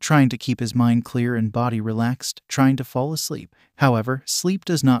there, trying to keep his mind clear and body relaxed, trying to fall asleep. However, sleep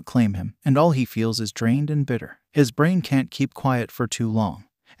does not claim him, and all he feels is drained and bitter. His brain can't keep quiet for too long,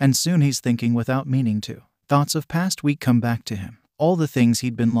 and soon he's thinking without meaning to. Thoughts of past week come back to him. All the things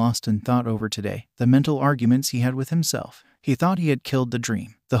he'd been lost in thought over today, the mental arguments he had with himself. He thought he had killed the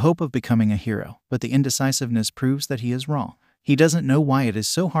dream, the hope of becoming a hero, but the indecisiveness proves that he is wrong. He doesn't know why it is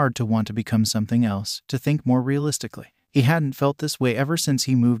so hard to want to become something else, to think more realistically. He hadn't felt this way ever since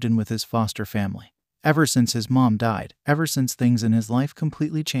he moved in with his foster family. Ever since his mom died, ever since things in his life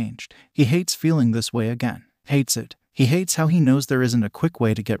completely changed. He hates feeling this way again. Hates it. He hates how he knows there isn't a quick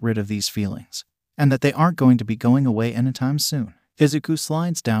way to get rid of these feelings, and that they aren't going to be going away anytime soon. Izuku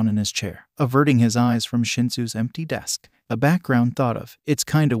slides down in his chair, averting his eyes from Shinsu's empty desk. A background thought of, "It's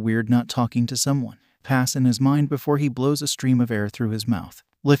kinda weird not talking to someone," pass in his mind before he blows a stream of air through his mouth,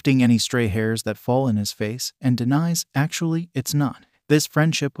 lifting any stray hairs that fall in his face, and denies, "Actually, it's not. This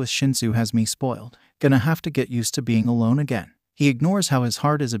friendship with Shinsu has me spoiled. Gonna have to get used to being alone again." He ignores how his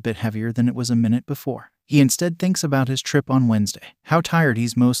heart is a bit heavier than it was a minute before. He instead thinks about his trip on Wednesday, how tired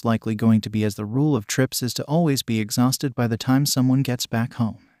he's most likely going to be, as the rule of trips is to always be exhausted by the time someone gets back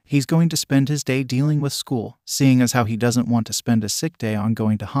home. He's going to spend his day dealing with school, seeing as how he doesn't want to spend a sick day on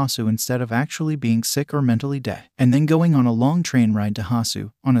going to Hasu instead of actually being sick or mentally dead, and then going on a long train ride to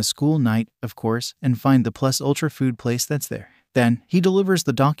Hasu, on a school night, of course, and find the plus ultra food place that's there. Then, he delivers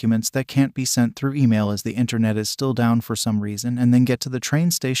the documents that can't be sent through email as the internet is still down for some reason, and then get to the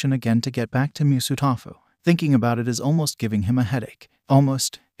train station again to get back to Musutafu. Thinking about it is almost giving him a headache.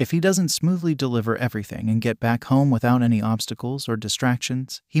 Almost. If he doesn't smoothly deliver everything and get back home without any obstacles or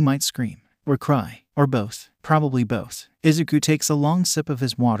distractions, he might scream. Or cry. Or both. Probably both. Izuku takes a long sip of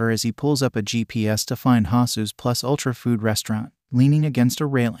his water as he pulls up a GPS to find Hasu's plus ultra food restaurant, leaning against a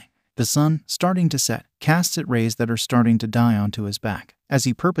railing. The sun, starting to set, casts its rays that are starting to die onto his back, as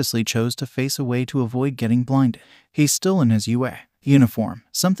he purposely chose to face away to avoid getting blinded. He's still in his UA uniform,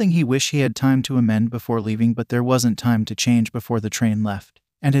 something he wished he had time to amend before leaving, but there wasn't time to change before the train left,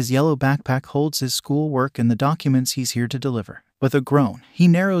 and his yellow backpack holds his schoolwork and the documents he's here to deliver. With a groan, he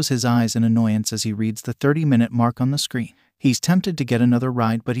narrows his eyes in annoyance as he reads the 30-minute mark on the screen. He's tempted to get another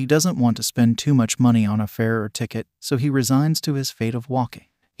ride, but he doesn't want to spend too much money on a fare or ticket, so he resigns to his fate of walking.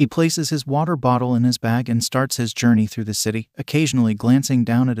 He places his water bottle in his bag and starts his journey through the city, occasionally glancing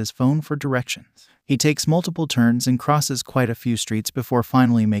down at his phone for directions. He takes multiple turns and crosses quite a few streets before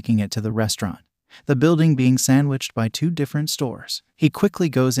finally making it to the restaurant, the building being sandwiched by two different stores. He quickly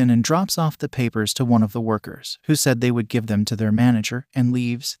goes in and drops off the papers to one of the workers, who said they would give them to their manager, and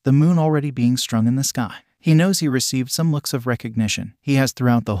leaves, the moon already being strung in the sky. He knows he received some looks of recognition he has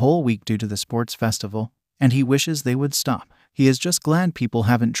throughout the whole week due to the sports festival, and he wishes they would stop. He is just glad people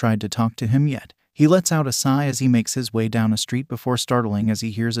haven't tried to talk to him yet. He lets out a sigh as he makes his way down a street before startling as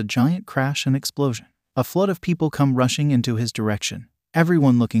he hears a giant crash and explosion. A flood of people come rushing into his direction,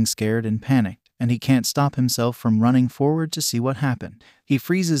 everyone looking scared and panicked, and he can't stop himself from running forward to see what happened. He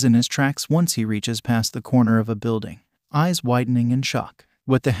freezes in his tracks once he reaches past the corner of a building, eyes widening in shock.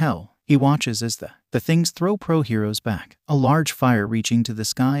 What the hell? He watches as the things throw pro heroes back, a large fire reaching to the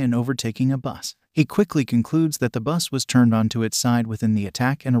sky and overtaking a bus. He quickly concludes that the bus was turned onto its side within the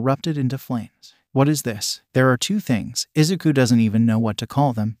attack and erupted into flames. What is this? There are two things, Izuku doesn't even know what to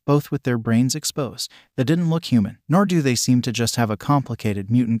call them, both with their brains exposed, that didn't look human, nor do they seem to just have a complicated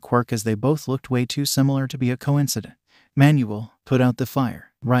mutant quirk, as they both looked way too similar to be a coincidence. Manual, put out the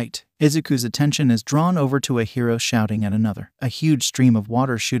fire. Right. Izuku's attention is drawn over to a hero shouting at another, a huge stream of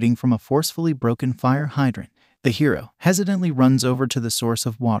water shooting from a forcefully broken fire hydrant. The hero hesitantly runs over to the source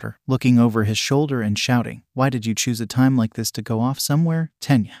of water, looking over his shoulder and shouting, "Why did you choose a time like this to go off somewhere,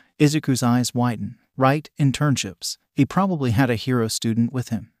 Tenya?" Izuku's eyes widen. Right, internships. He probably had a hero student with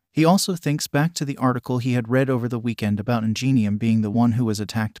him. He also thinks back to the article he had read over the weekend about 𝗫𝗏 being the one who was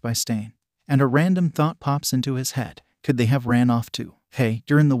attacked by Stain. And a random thought pops into his head. Could they have ran off too? Hey,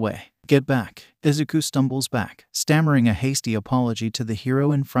 you're in the way. Get back. Izuku stumbles back, stammering a hasty apology to the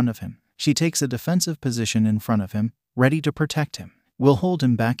hero in front of him. She takes a defensive position in front of him, ready to protect him. We'll hold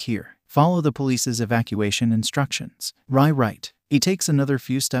him back here. Follow the police's evacuation instructions. Right. He takes another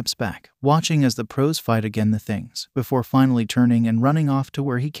few steps back, watching as the pros fight again the things, before finally turning and running off to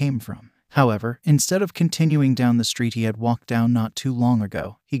where he came from. However, instead of continuing down the street he had walked down not too long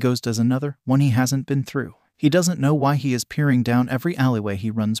ago, he does another one he hasn't been through. He doesn't know why he is peering down every alleyway he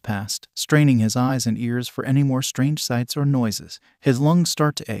runs past, straining his eyes and ears for any more strange sights or noises. His lungs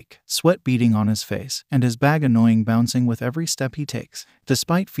start to ache, sweat beading on his face, and his bag annoying bouncing with every step he takes.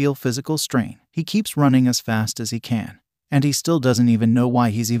 Despite physical strain, he keeps running as fast as he can. And he still doesn't even know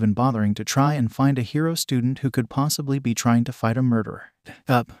why he's even bothering to try and find a hero student who could possibly be trying to fight a murderer.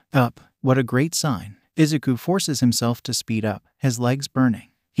 Up. What a great sign. Izuku forces himself to speed up, his legs burning.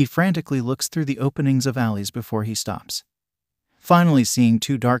 He frantically looks through the openings of alleys before he stops. Finally seeing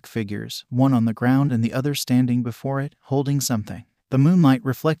two dark figures, one on the ground and the other standing before it, holding something. The moonlight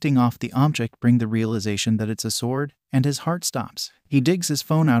reflecting off the object brings the realization that it's a sword, and his heart stops. He digs his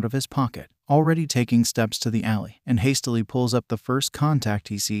phone out of his pocket, already taking steps to the alley, and hastily pulls up the first contact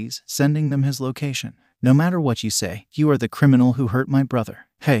he sees, sending them his location. No matter what you say, you are the criminal who hurt my brother.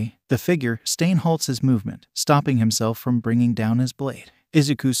 Hey, the figure, Stain halts his movement, stopping himself from bringing down his blade.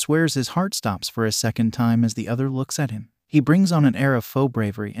 Izuku swears his heart stops for a second time as the other looks at him. He brings on an air of faux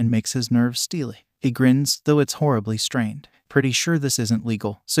bravery and makes his nerves steely. He grins, though it's horribly strained. Pretty sure this isn't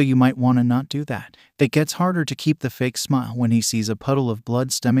legal, so you might want to not do that. It gets harder to keep the fake smile when he sees a puddle of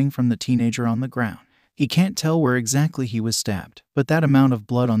blood stemming from the teenager on the ground. He can't tell where exactly he was stabbed, but that amount of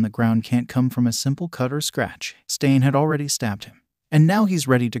blood on the ground can't come from a simple cut or scratch. Stain had already stabbed him. And now he's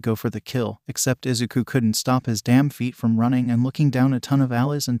ready to go for the kill, except Izuku couldn't stop his damn feet from running and looking down a ton of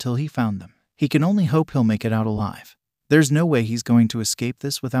alleys until he found them. He can only hope he'll make it out alive. There's no way he's going to escape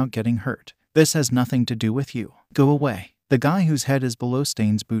this without getting hurt. This has nothing to do with you. Go away. The guy whose head is below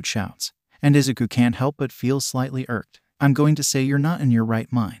Stain's boot shouts, and Izuku can't help but feel slightly irked. I'm going to say you're not in your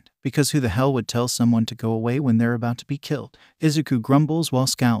right mind, because who the hell would tell someone to go away when they're about to be killed? Izuku grumbles while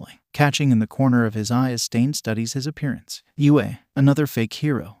scowling, catching in the corner of his eye as Stain studies his appearance. Yue, another fake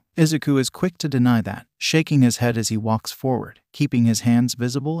hero. Izuku is quick to deny that, shaking his head as he walks forward, keeping his hands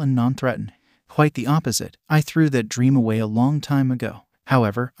visible and non-threatening. Quite the opposite. I threw that dream away a long time ago.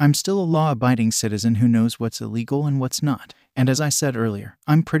 However, I'm still a law-abiding citizen who knows what's illegal and what's not. And as I said earlier,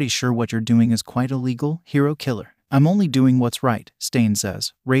 I'm pretty sure what you're doing is quite illegal, hero killer. I'm only doing what's right, Stain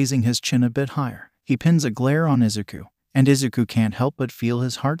says, raising his chin a bit higher. He pins a glare on Izuku, and Izuku can't help but feel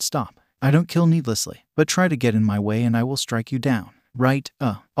his heart stop. I don't kill needlessly, but try to get in my way and I will strike you down. Right,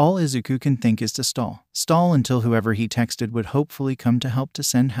 all Izuku can think is to stall. Stall until whoever he texted would hopefully come to help to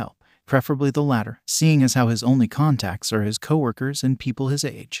send help. Preferably the latter, seeing as how his only contacts are his coworkers and people his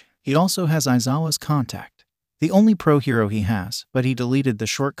age. He also has Aizawa's contact, the only pro hero he has, but he deleted the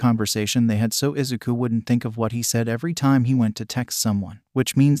short conversation they had so Izuku wouldn't think of what he said every time he went to text someone,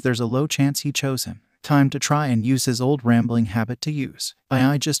 which means there's a low chance he chose him. Time to try and use his old rambling habit to use.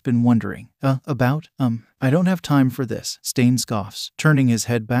 I just been wondering, I don't have time for this, Stain scoffs, turning his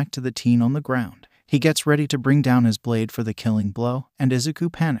head back to the teen on the ground. He gets ready to bring down his blade for the killing blow, and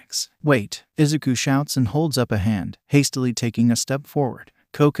Izuku panics. Wait, Izuku shouts and holds up a hand, hastily taking a step forward.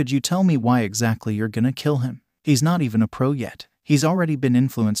 Could you tell me why exactly you're gonna kill him? He's not even a pro yet. He's already been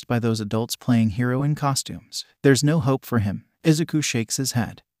influenced by those adults playing hero in costumes. There's no hope for him. Izuku shakes his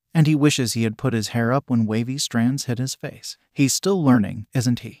head, and he wishes he had put his hair up when wavy strands hit his face. He's still learning,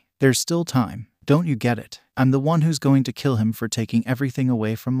 isn't he? There's still time. Don't you get it? I'm the one who's going to kill him for taking everything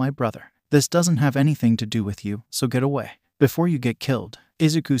away from my brother. This doesn't have anything to do with you, so get away. Before you get killed.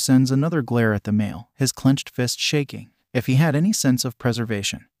 Izuku sends another glare at the male, his clenched fist shaking. If he had any sense of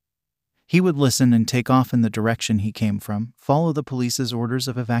preservation, he would listen and take off in the direction he came from, follow the police's orders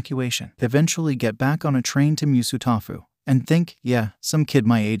of evacuation, eventually get back on a train to Musutafu, and think, yeah, some kid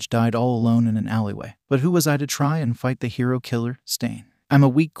my age died all alone in an alleyway. But who was I to try and fight the hero killer, Stain? I'm a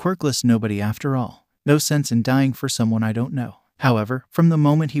weak, quirkless nobody after all. No sense in dying for someone I don't know. However, from the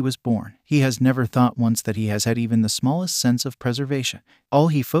moment he was born, he has never thought once that he has had even the smallest sense of preservation. All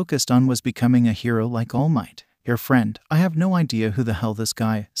he focused on was becoming a hero like All Might. Your friend, I have no idea who the hell this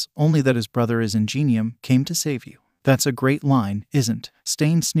guy is, only that his brother is 𝗫𝗏, came to save you. That's a great line, isn't?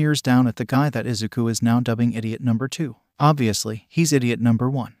 Stain sneers down at the guy that Izuku is now dubbing idiot number 2. Obviously, he's idiot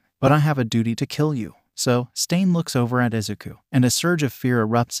number 1. But I have a duty to kill you. So, Stain looks over at Izuku, and a surge of fear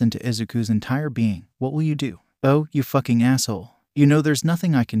erupts into Izuku's entire being. What will you do? Oh, you fucking asshole. You know there's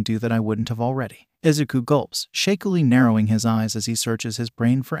nothing I can do that I wouldn't have already. Izuku gulps, shakily narrowing his eyes as he searches his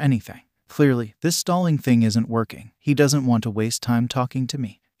brain for anything. Clearly, this stalling thing isn't working. He doesn't want to waste time talking to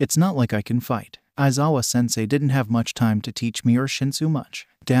me. It's not like I can fight. Aizawa-sensei didn't have much time to teach me or Shinsu much.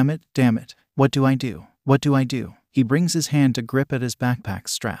 Damn it. What do I do? What do I do? He brings his hand to grip at his backpack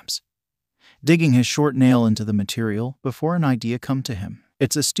straps, digging his short nail into the material before an idea comes to him.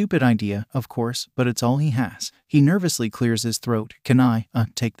 It's a stupid idea, of course, but it's all he has. He nervously clears his throat. Can I,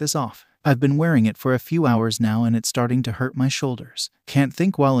 take this off? I've been wearing it for a few hours now and it's starting to hurt my shoulders. Can't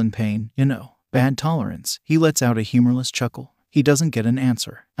think while in pain, you know. Bad tolerance. He lets out a humorless chuckle. He doesn't get an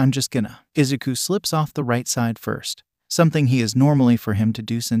answer. I'm just gonna. Izuku slips off the right side first, something he is normally for him to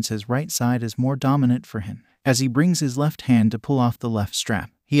do since his right side is more dominant for him. As he brings his left hand to pull off the left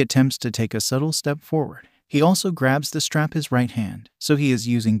strap, he attempts to take a subtle step forward. He also grabs the strap his right hand, so he is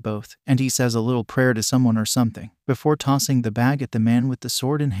using both, and he says a little prayer to someone or something, before tossing the bag at the man with the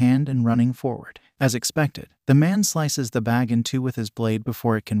sword in hand and running forward. As expected, the man slices the bag in two with his blade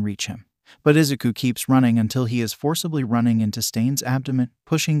before it can reach him. But Izuku keeps running until he is forcibly running into Stain's abdomen,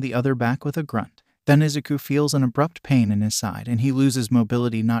 pushing the other back with a grunt. Then Izuku feels an abrupt pain in his side and he loses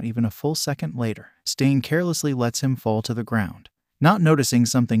mobility not even a full second later. Stain carelessly lets him fall to the ground, not noticing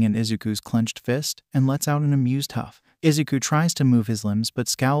something in Izuku's clenched fist, and lets out an amused huff. Izuku tries to move his limbs but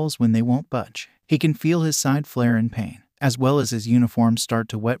scowls when they won't budge. He can feel his side flare in pain, as well as his uniform start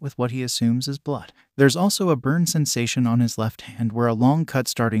to wet with what he assumes is blood. There's also a burn sensation on his left hand where a long cut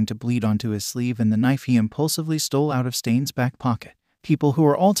starting to bleed onto his sleeve and the knife he impulsively stole out of Stain's back pocket. People who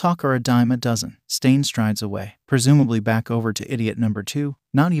are all talk are a dime a dozen. Stain strides away, presumably back over to idiot number 2,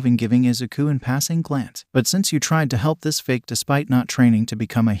 not even giving Izuku a passing glance. But since you tried to help this fake despite not training to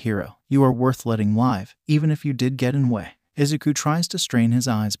become a hero, you are worth letting live, even if you did get in way. Izuku tries to strain his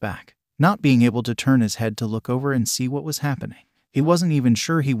eyes back, not being able to turn his head to look over and see what was happening. He wasn't even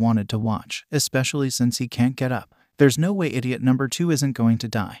sure he wanted to watch, especially since he can't get up. There's no way idiot number 2 isn't going to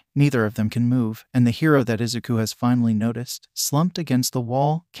die. Neither of them can move, and the hero that Izuku has finally noticed, slumped against the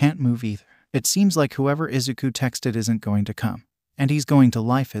wall, can't move either. It seems like whoever Izuku texted isn't going to come, and he's going to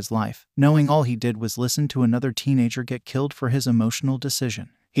life his life, knowing all he did was listen to another teenager get killed for his emotional decision.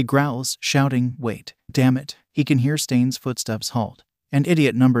 He growls, shouting, "Wait, damn it." He can hear Stain's footsteps halt, and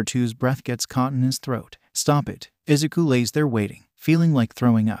idiot number 2's breath gets caught in his throat. Stop it. Izuku lays there waiting, feeling like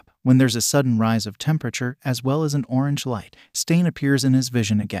throwing up, when there's a sudden rise of temperature as well as an orange light. Stain appears in his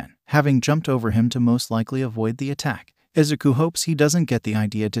vision again, having jumped over him to most likely avoid the attack. Izuku hopes he doesn't get the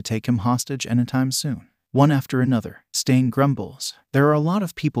idea to take him hostage anytime soon. One after another, Stain grumbles. There are a lot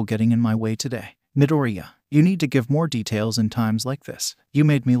of people getting in my way today. Midoriya, you need to give more details in times like this. You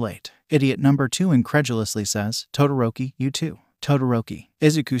made me late. Idiot number 2 incredulously says, Todoroki, you too. Todoroki.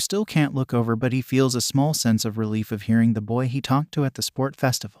 Izuku still can't look over, but he feels a small sense of relief of hearing the boy he talked to at the sport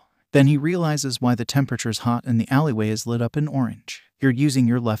festival. Then he realizes why the temperature's hot and the alleyway is lit up in orange. You're using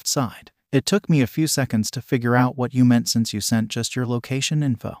your left side. It took me a few seconds to figure out what you meant since you sent just your location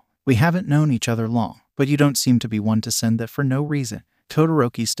info. We haven't known each other long, but you don't seem to be one to send that for no reason,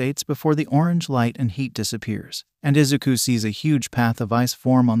 Todoroki states before the orange light and heat disappears, and Izuku sees a huge path of ice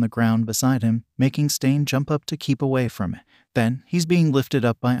form on the ground beside him, making Stain jump up to keep away from it. Then, he's being lifted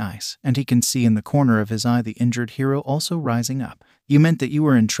up by ice, and he can see in the corner of his eye the injured hero also rising up. You meant that you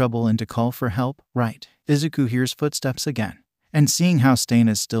were in trouble and to call for help, right? Izuku hears footsteps again, and seeing how Stain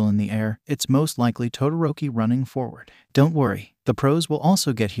is still in the air, it's most likely Todoroki running forward. Don't worry, the pros will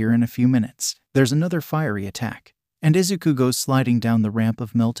also get here in a few minutes. There's another fiery attack, and Izuku goes sliding down the ramp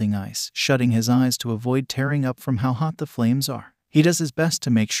of melting ice, shutting his eyes to avoid tearing up from how hot the flames are. He does his best to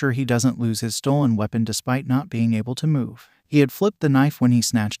make sure he doesn't lose his stolen weapon despite not being able to move. He had flipped the knife when he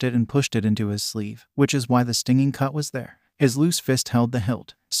snatched it and pushed it into his sleeve, which is why the stinging cut was there. His loose fist held the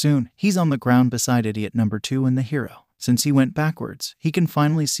hilt. Soon, he's on the ground beside idiot number 2 and the hero. Since he went backwards, he can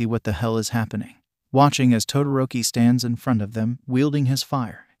finally see what the hell is happening, watching as Todoroki stands in front of them, wielding his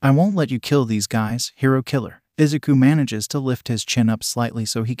fire. I won't let you kill these guys, hero killer. Izuku manages to lift his chin up slightly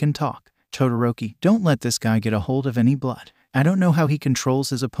so he can talk. Todoroki, don't let this guy get a hold of any blood. I don't know how he controls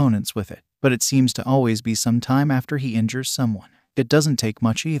his opponents with it, but it seems to always be some time after he injures someone. It doesn't take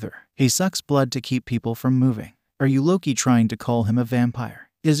much either. He sucks blood to keep people from moving. Are you Loki trying to call him a vampire?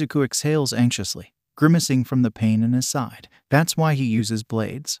 Izuku exhales anxiously, grimacing from the pain in his side. That's why he uses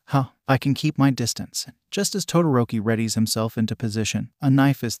blades. I can keep my distance. Just as Todoroki readies himself into position, a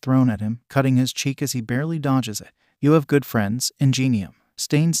knife is thrown at him, cutting his cheek as he barely dodges it. You have good friends, 𝗛𝗏.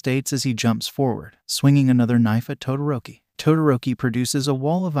 Stain states as he jumps forward, swinging another knife at Todoroki. Todoroki produces a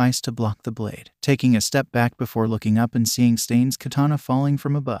wall of ice to block the blade, taking a step back before looking up and seeing Stain's katana falling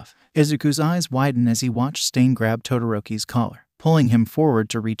from above. Izuku's eyes widen as he watched Stain grab Todoroki's collar, pulling him forward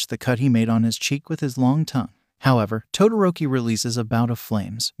to reach the cut he made on his cheek with his long tongue. However, Todoroki releases a bout of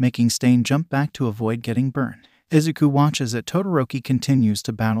flames, making Stain jump back to avoid getting burned. Izuku watches as Todoroki continues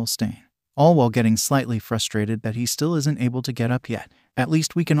to battle Stain, all while getting slightly frustrated that he still isn't able to get up yet. At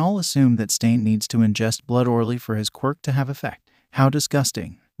least we can all assume that Stain needs to ingest blood orally for his quirk to have effect. How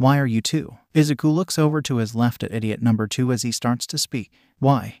disgusting. Why are you two? Izuku looks over to his left at idiot number 2 as he starts to speak.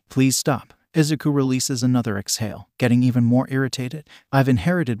 Why? Please stop. Izuku releases another exhale, getting even more irritated. I've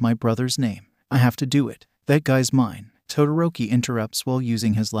inherited my brother's name. I have to do it. That guy's mine. Todoroki interrupts while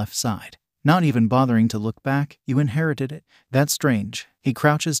using his left side. Not even bothering to look back, you inherited it? That's strange. He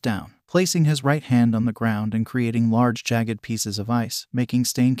crouches down, placing his right hand on the ground and creating large jagged pieces of ice, making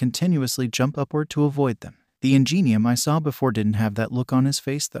Stain continuously jump upward to avoid them. The 𝗔𝗵𝗟 I saw before didn't have that look on his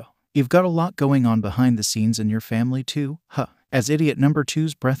face though. You've got a lot going on behind the scenes in your family too, huh? As idiot number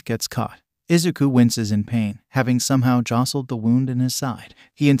 2's breath gets caught, Izuku winces in pain, having somehow jostled the wound in his side.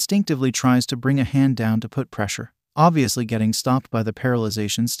 He instinctively tries to bring a hand down to put pressure, obviously getting stopped by the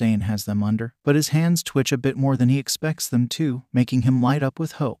paralyzation Stain has them under, but his hands twitch a bit more than he expects them to, making him light up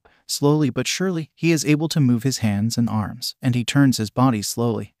with hope. Slowly but surely, he is able to move his hands and arms, and he turns his body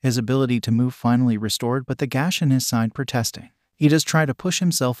slowly, his ability to move finally restored but the gash in his side protesting. He does try to push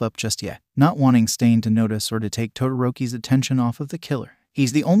himself up just yet, not wanting Stain to notice or to take Todoroki's attention off of the killer.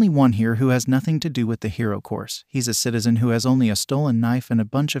 He's the only one here who has nothing to do with the hero course. He's a citizen who has only a stolen knife and a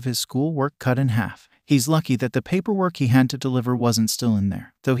bunch of his school work cut in half. He's lucky that the paperwork he had to deliver wasn't still in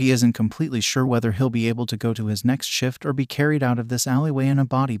there, though he isn't completely sure whether he'll be able to go to his next shift or be carried out of this alleyway in a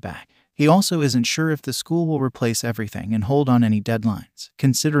body bag. He also isn't sure if the school will replace everything and hold on any deadlines,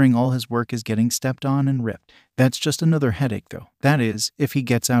 considering all his work is getting stepped on and ripped. That's just another headache though. That is, if he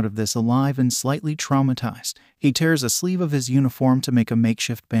gets out of this alive and slightly traumatized. He tears a sleeve of his uniform to make a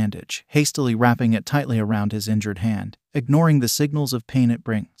makeshift bandage, hastily wrapping it tightly around his injured hand, ignoring the signals of pain it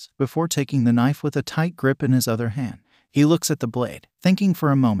brings, before taking the knife with a tight grip in his other hand. He looks at the blade, thinking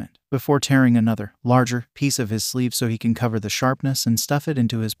for a moment, before tearing another, larger, piece of his sleeve so he can cover the sharpness and stuff it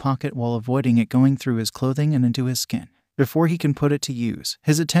into his pocket while avoiding it going through his clothing and into his skin. Before he can put it to use,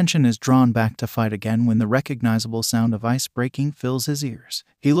 his attention is drawn back to fight again when the recognizable sound of ice breaking fills his ears.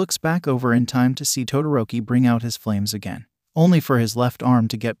 He looks back over in time to see Todoroki bring out his flames again, only for his left arm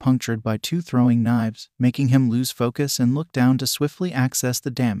to get punctured by 2 throwing knives, making him lose focus and look down to swiftly access the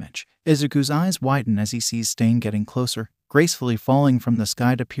damage. Izuku's eyes widen as he sees Stain getting closer, gracefully falling from the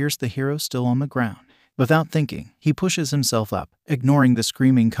sky to pierce the hero still on the ground. Without thinking, he pushes himself up, ignoring the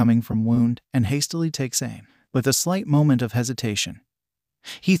screaming coming from wound, and hastily takes aim. With a slight moment of hesitation,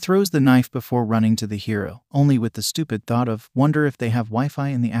 he throws the knife before running to the hero, only with the stupid thought of, wonder if they have Wi-Fi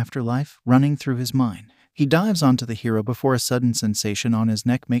in the afterlife, running through his mind. He dives onto the hero before a sudden sensation on his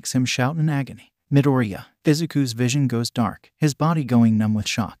neck makes him shout in agony. Midoriya. Izuku's vision goes dark, his body going numb with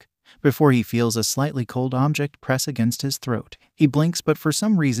shock, before he feels a slightly cold object press against his throat. He blinks, but for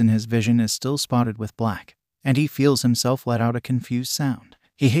some reason his vision is still spotted with black, and he feels himself let out a confused sound.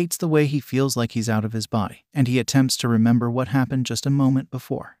 He hates the way he feels like he's out of his body, and he attempts to remember what happened just a moment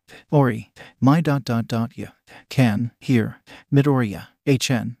before. Ori, my you can hear Midoriya.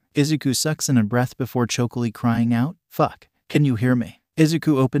 HN. Izuku sucks in a breath before chokily crying out, fuck, can you hear me?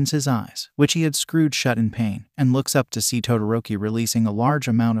 Izuku opens his eyes, which he had screwed shut in pain, and looks up to see Todoroki releasing a large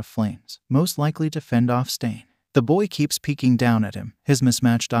amount of flames, most likely to fend off Stain. The boy keeps peeking down at him, his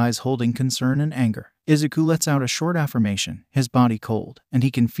mismatched eyes holding concern and anger. Izuku lets out a short affirmation, his body cold, and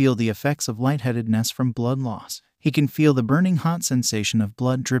he can feel the effects of lightheadedness from blood loss. He can feel the burning hot sensation of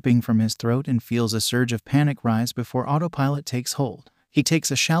blood dripping from his throat and feels a surge of panic rise before autopilot takes hold. He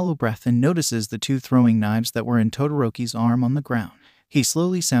takes a shallow breath and notices the 2 throwing knives that were in Todoroki's arm on the ground. He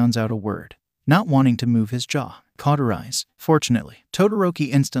slowly sounds out a word, not wanting to move his jaw. Cauterize. Fortunately, Todoroki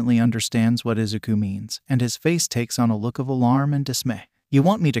instantly understands what Izuku means, and his face takes on a look of alarm and dismay. You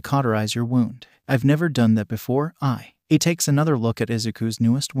want me to cauterize your wound? I've never done that before, He takes another look at Izuku's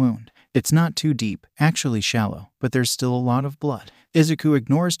newest wound. It's not too deep, actually shallow, but there's still a lot of blood. Izuku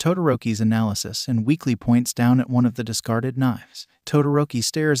ignores Todoroki's analysis and weakly points down at one of the discarded knives. Todoroki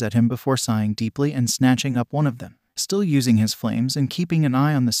stares at him before sighing deeply and snatching up one of them. Still using his flames and keeping an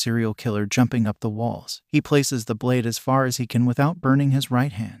eye on the serial killer jumping up the walls, he places the blade as far as he can without burning his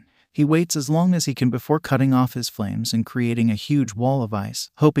right hand. He waits as long as he can before cutting off his flames and creating a huge wall of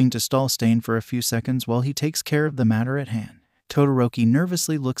ice, hoping to stall Stain for a few seconds while he takes care of the matter at hand. Todoroki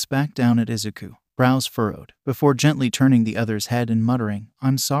nervously looks back down at Izuku, brows furrowed, before gently turning the other's head and muttering,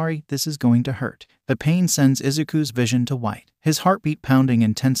 "I'm sorry, this is going to hurt." The pain sends Izuku's vision to white, his heartbeat pounding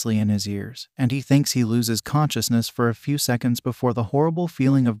intensely in his ears, and he thinks he loses consciousness for a few seconds before the horrible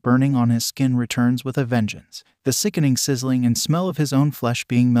feeling of burning on his skin returns with a vengeance. The sickening sizzling and smell of his own flesh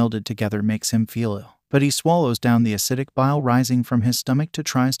being melded together makes him feel ill, but he swallows down the acidic bile rising from his stomach to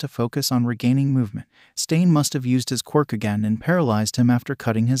try to focus on regaining movement. 𝗫 must have used his quirk again and paralyzed him after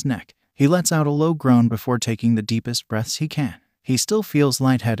cutting his neck. He lets out a low groan before taking the deepest breaths he can. He still feels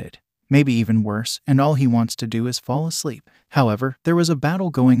lightheaded, maybe even worse, and all he wants to do is fall asleep. However, there was a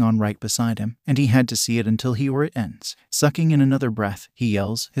battle going on right beside him, and he had to see it until he or it ends. Sucking in another breath, he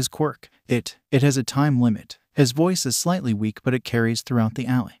yells his quirk. It has a time limit. His voice is slightly weak, but it carries throughout the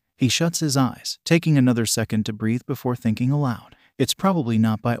alley. He shuts his eyes, taking another second to breathe before thinking aloud. It's probably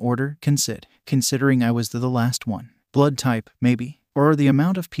not by order, considering I was the last one. Blood type, maybe. Or the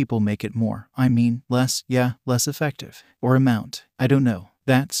amount of people make it more. I mean, less effective. Or amount. I don't know.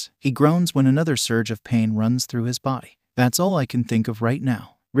 He groans when another surge of pain runs through his body. That's all I can think of right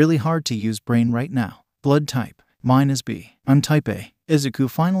now. Really hard to use brain right now. Blood type. Mine is B. I'm type A. Izuku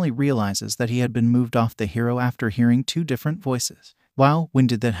finally realizes that he had been moved off the hero after hearing two different voices. Wow, when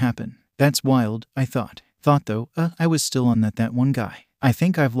did that happen? That's wild, I thought. Though, I was still on that one guy. I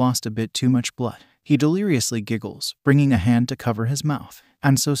think I've lost a bit too much blood. He deliriously giggles, bringing a hand to cover his mouth.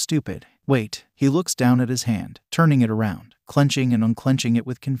 I'm so stupid. Wait. He looks down at his hand, turning it around, clenching and unclenching it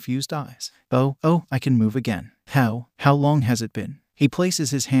with confused eyes. Oh, I can move again. How long has it been? He places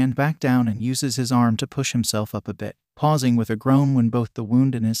his hand back down and uses his arm to push himself up a bit, pausing with a groan when both the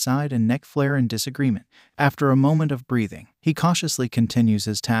wound in his side and neck flare in disagreement. After a moment of breathing, he cautiously continues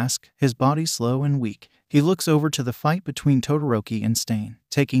his task, his body slow and weak. He looks over to the fight between Todoroki and 𝗫,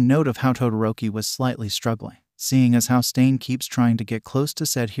 taking note of how Todoroki was slightly struggling, seeing as how 𝗫 keeps trying to get close to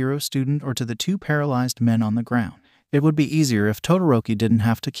said hero student or to the two paralyzed men on the ground. It would be easier if Todoroki didn't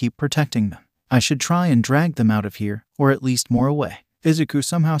have to keep protecting them. I should try and drag them out of here, or at least more away. Izuku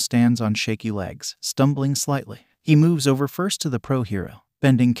somehow stands on shaky legs, stumbling slightly. He moves over first to the pro hero,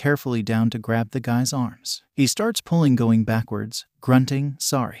 bending carefully down to grab the guy's arms. He starts pulling going backwards, grunting,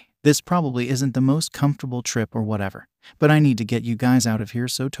 "Sorry. This probably isn't the most comfortable trip or whatever, but I need to get you guys out of here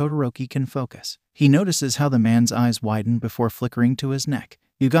so Todoroki can focus." He notices how the man's eyes widen before flickering to his neck.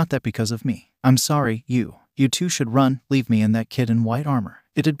 "You got that because of me. I'm sorry, you two should run, leave me and that kid in white armor.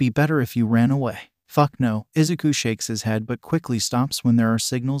 It'd be better if you ran away." Fuck no. Izuku shakes his head but quickly stops when there are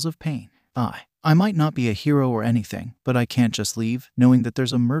signals of pain. I might not be a hero or anything, but I can't just leave, knowing that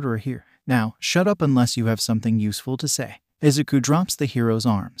there's a murderer here. Now, shut up unless you have something useful to say. Izuku drops the hero's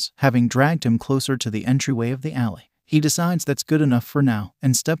arms, having dragged him closer to the entryway of the alley. He decides that's good enough for now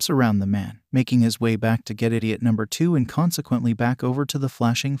and steps around the man, making his way back to get idiot number 2 and consequently back over to the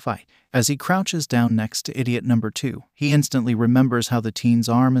flashing fight. As he crouches down next to idiot number 2, he instantly remembers how the teen's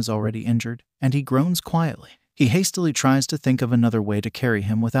arm is already injured, and he groans quietly. He hastily tries to think of another way to carry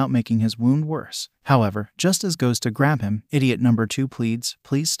him without making his wound worse. However, just as goes to grab him, idiot number 2 pleads,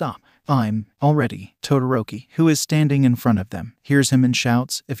 "Please stop." I'm already. Todoroki, who is standing in front of them, hears him and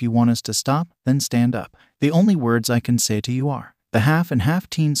shouts, "If you want us to stop, then stand up." The only words I can say to you are. The half and half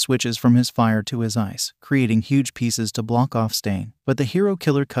teen switches from his fire to his ice, creating huge pieces to block off 𝗫, but the hero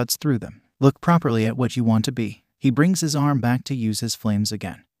killer cuts through them. Look properly at what you want to be. He brings his arm back to use his flames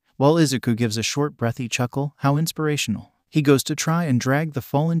again. While Izuku gives a short breathy chuckle, how inspirational. He goes to try and drag the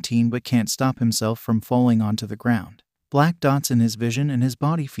fallen teen but can't stop himself from falling onto the ground. Black dots in his vision and his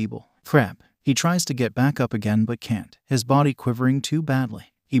body feeble. Crap. He tries to get back up again but can't, his body quivering too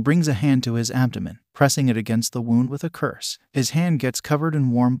badly. He brings a hand to his abdomen, pressing it against the wound with a curse. His hand gets covered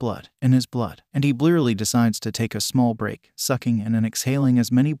in warm blood, and he blearily decides to take a small break, sucking in and exhaling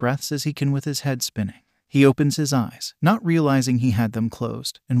as many breaths as he can with his head spinning. He opens his eyes, not realizing he had them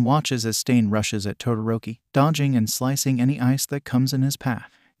closed, and watches as 𝗫 rushes at Todoroki, dodging and slicing any ice that comes in his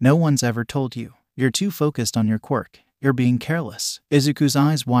path. No one's ever told you. You're too focused on your quirk. You're being careless. Izuku's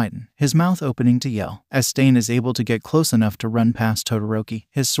eyes widen, his mouth opening to yell, as 𝗫 is able to get close enough to run past Todoroki,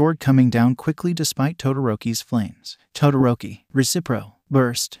 his sword coming down quickly despite Todoroki's flames. Todoroki, Restroom,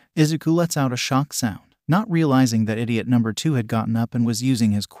 burst. Izuku lets out a shocked sound, not realizing that idiot number 2 had gotten up and was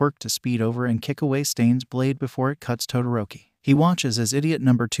using his quirk to speed over and kick away 𝗫's blade before it cuts Todoroki. He watches as idiot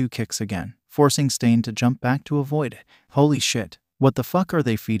number 2 kicks again, forcing 𝗫 to jump back to avoid it. Holy shit. What the fuck are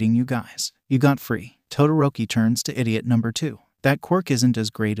they feeding you guys? You got free. Todoroki turns to idiot number 2. That quirk isn't as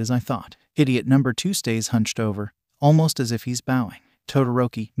great as I thought. Idiot number 2 stays hunched over, almost as if he's bowing.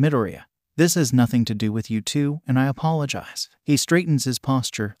 Todoroki, Midoriya. This has nothing to do with you two, and I apologize. He straightens his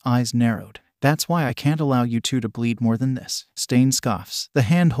posture, eyes narrowed. That's why I can't allow you two to bleed more than this. Stain scoffs, the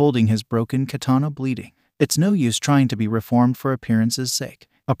hand holding his broken katana bleeding. It's no use trying to be reformed for appearance's sake.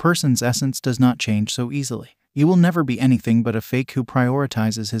 A person's essence does not change so easily. You will never be anything but a fake who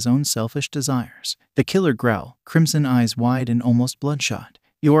prioritizes his own selfish desires. The killer growled, crimson eyes wide and almost bloodshot.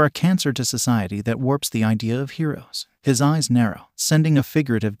 You are a cancer to society that warps the idea of heroes. His eyes narrow, sending a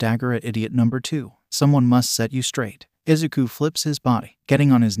figurative dagger at idiot number 2. Someone must set you straight. Izuku flips his body,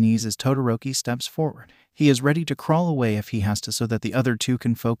 getting on his knees as Todoroki steps forward. He is ready to crawl away if he has to so that the other two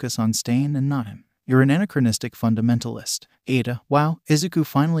can focus on Stain and not him. You're an anachronistic fundamentalist. Ada, wow, Izuku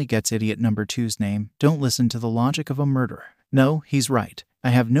finally gets idiot number 2's name. Don't listen to the logic of a murderer. No, he's right.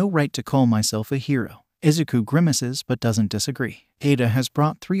 I have no right to call myself a hero. Izuku grimaces but doesn't disagree. Ada has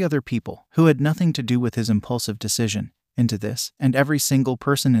brought 3 other people, who had nothing to do with his impulsive decision, into this, and every single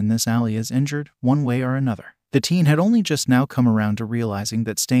person in this alley is injured, one way or another. The teen had only just now come around to realizing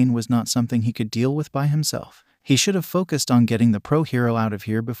that Stain was not something he could deal with by himself. He should have focused on getting the pro-hero out of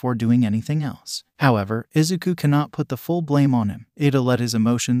here before doing anything else. However, Izuku cannot put the full blame on him. Ada let his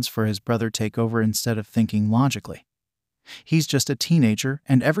emotions for his brother take over instead of thinking logically. He's just a teenager,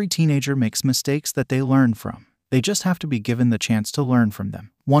 and every teenager makes mistakes that they learn from. They just have to be given the chance to learn from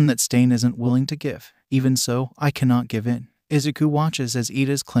them, one that Stain isn't willing to give. Even so, I cannot give in. Izuku watches as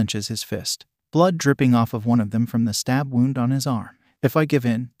Ida clenches his fist, blood dripping off of one of them from the stab wound on his arm. If I give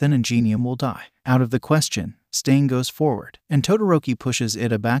in, then 𝗛𝗏 will die. Out of the question, Stain goes forward, and Todoroki pushes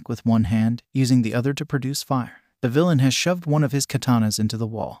Ida back with one hand, using the other to produce fire. The villain has shoved one of his katanas into the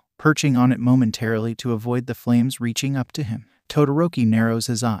wall, perching on it momentarily to avoid the flames reaching up to him. Todoroki narrows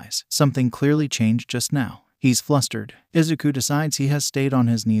his eyes. Something clearly changed just now. He's flustered. Izuku decides he has stayed on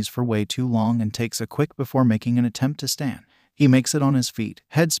his knees for way too long and takes a quick before making an attempt to stand. He makes it on his feet,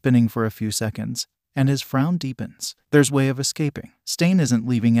 head spinning for a few seconds, and his frown deepens. There's way of escaping. Stain isn't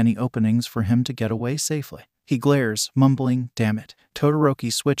leaving any openings for him to get away safely. He glares, mumbling, "Damn it."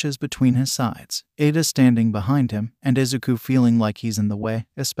 Todoroki switches between his sides, Ada standing behind him, and Izuku feeling like he's in the way,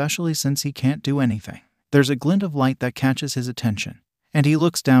 especially since he can't do anything. There's a glint of light that catches his attention, and he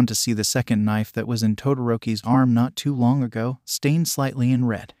looks down to see the second knife that was in Todoroki's arm not too long ago, stained slightly in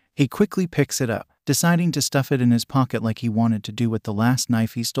red. He quickly picks it up, deciding to stuff it in his pocket like he wanted to do with the last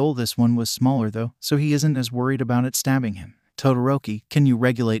knife he stole. This one was smaller though, so he isn't as worried about it stabbing him. Todoroki, can you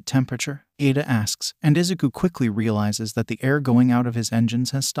regulate temperature? Ada asks, and Izuku quickly realizes that the air going out of his engines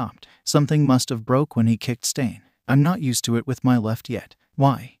has stopped. Something must have broke when he kicked Stain. I'm not used to it with my left yet.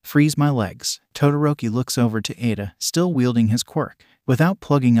 Why? Freeze my legs. Todoroki looks over to Ada, still wielding his quirk. Without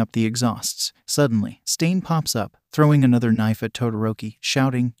plugging up the exhausts, suddenly, Stain pops up, throwing another knife at Todoroki,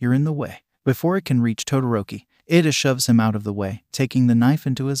 shouting, "You're in the way." Before it can reach Todoroki, Ada shoves him out of the way, taking the knife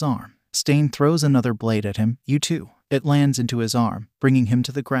into his arm. Stain throws another blade at him. "You too." It lands into his arm, bringing him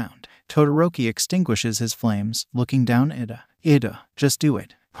to the ground. Todoroki extinguishes his flames, looking down at Ada. "Ada, just do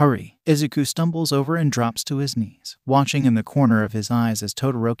it. Hurry." Izuku stumbles over and drops to his knees, watching in the corner of his eyes as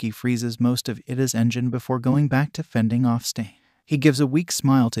Todoroki freezes most of Ida's engine before going back to fending off Stain. He gives a weak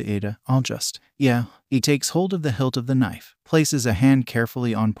smile to Ada. "I'll just..." "Yeah." He takes hold of the hilt of the knife, places a hand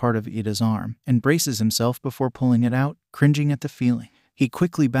carefully on part of Ida's arm, and braces himself before pulling it out, cringing at the feeling. He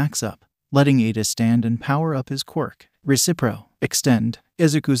quickly backs up, letting Ada stand and power up his quirk. "Restroom, extend."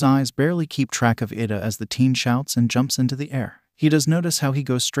 Izuku's eyes barely keep track of Ada as the teen shouts and jumps into the air. He does notice how he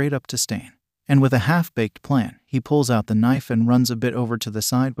goes straight up to Stain, and with a half-baked plan, he pulls out the knife and runs a bit over to the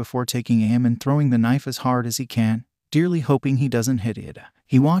side before taking aim and throwing the knife as hard as he can, dearly hoping he doesn't hit Ada.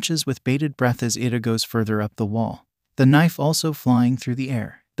 He watches with bated breath as Ada goes further up the wall, the knife also flying through the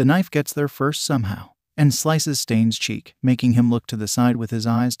air. The knife gets there first somehow, and slices Stain's cheek, making him look to the side with his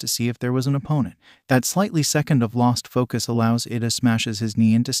eyes to see if there was an opponent. That slightly second of lost focus allows Ada smashes his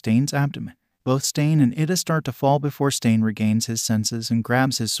knee into Stain's abdomen. Both Stain and Ada start to fall before Stain regains his senses and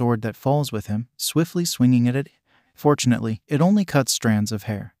grabs his sword that falls with him, swiftly swinging it at Ada. Fortunately, it only cuts strands of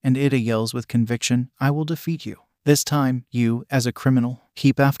hair, and Ada yells with conviction, "I will defeat you. This time, you, as a criminal,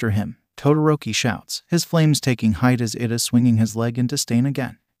 keep after him." Todoroki shouts, his flames taking height as Ada swinging his leg into Stain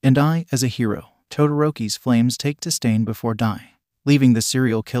again. "And I, as a hero." Todoroki's flames take to Stain before dying, leaving the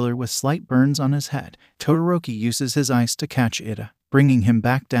serial killer with slight burns on his head. Todoroki uses his ice to catch Ada, bringing him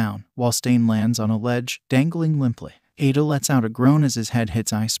back down, while Stain lands on a ledge, dangling limply. Ada lets out a groan as his head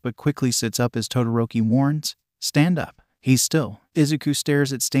hits ice but quickly sits up as Todoroki warns, "Stand up." He's still. Izuku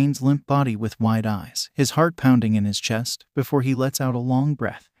stares at Stain's limp body with wide eyes, his heart pounding in his chest, before he lets out a long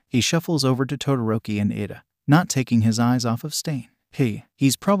breath. He shuffles over to Todoroki and Ada, not taking his eyes off of Stain.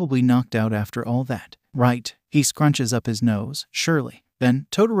 He's probably knocked out after all that, right? He scrunches up his nose, surely. Then,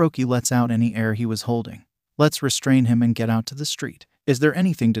 Todoroki lets out any air he was holding. "Let's restrain him and get out to the street." Is there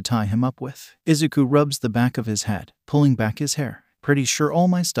anything to tie him up with? Izuku rubs the back of his head, pulling back his hair. Pretty sure all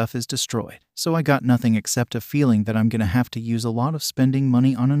my stuff is destroyed, so I got nothing except a feeling that I'm gonna have to use a lot of spending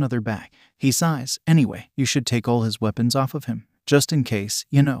money on another bag. He sighs. Anyway, you should take all his weapons off of him, just in case,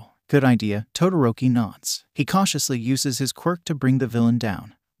 you know. Good idea. Todoroki nods. He cautiously uses his quirk to bring the villain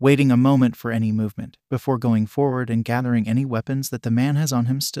down, waiting a moment for any movement, before going forward and gathering any weapons that the man has on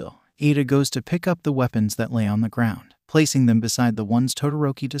him still. Ida goes to pick up the weapons that lay on the ground, placing them beside the ones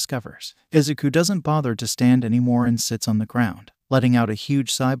Todoroki discovers. Izuku doesn't bother to stand anymore and sits on the ground, letting out a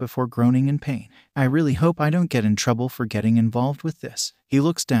huge sigh before groaning in pain. I really hope I don't get in trouble for getting involved with this. He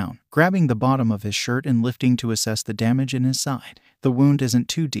looks down, grabbing the bottom of his shirt and lifting to assess the damage in his side. The wound isn't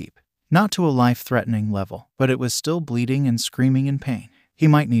too deep, not to a life-threatening level, but it was still bleeding and screaming in pain. He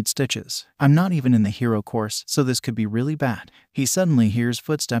might need stitches. I'm not even in the hero course, so this could be really bad. He suddenly hears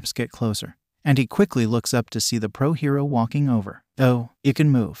footsteps get closer, and he quickly looks up to see the pro hero walking over. Oh, you can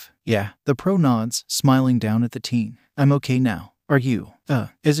move. Yeah, the pro nods, smiling down at the teen. I'm okay now. Are you?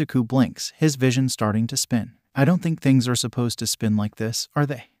 Izuku blinks, his vision starting to spin. I don't think things are supposed to spin like this, are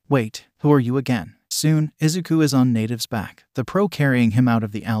they? Wait, who are you again? Soon, Izuku is on Native's back, the pro carrying him out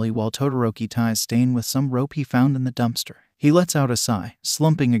of the alley while Todoroki ties Stain with some rope he found in the dumpster. He lets out a sigh,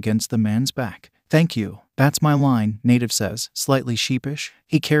 slumping against the man's back. Thank you. That's my line, Native says, slightly sheepish.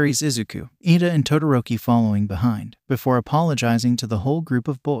 He carries Izuku, Ida and Todoroki following behind, before apologizing to the whole group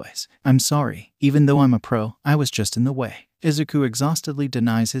of boys. I'm sorry. Even though I'm a pro, I was just in the way. Izuku exhaustedly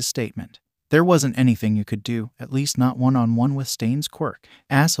denies his statement. There wasn't anything you could do, at least not one-on-one with Stain's quirk.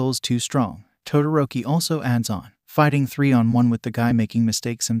 Asshole's too strong. Todoroki also adds on. Fighting 3-on-1 with the guy making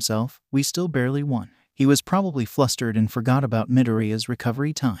mistakes himself, we still barely won. He was probably flustered and forgot about Midoriya's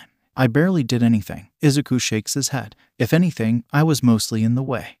recovery time. I barely did anything. Izuku shakes his head. If anything, I was mostly in the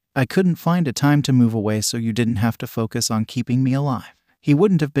way. I couldn't find a time to move away so you didn't have to focus on keeping me alive. He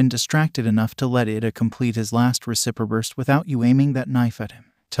wouldn't have been distracted enough to let Ida complete his last reciproburst without you aiming that knife at him.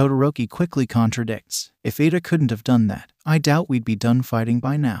 Todoroki quickly contradicts. If Ida couldn't have done that, I doubt we'd be done fighting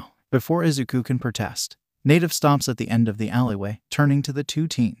by now. Before Izuku can protest, Native stops at the end of the alleyway, turning to the two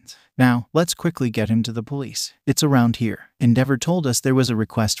teens. Now, let's quickly get him to the police. It's around here. Endeavor told us there was a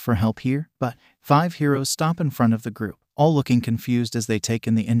request for help here, but 5 heroes stop in front of the group, all looking confused as they take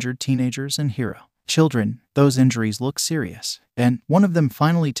in the injured teenagers and hero. Children, those injuries look serious. And one of them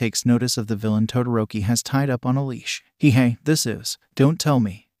finally takes notice of the villain Todoroki has tied up on a leash. Hey, this is. Don't tell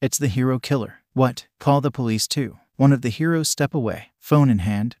me. It's the hero killer. What? Call the police too. One of the heroes step away, phone in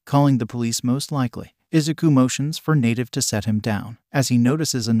hand, calling the police most likely. Izuku motions for Native to set him down, as he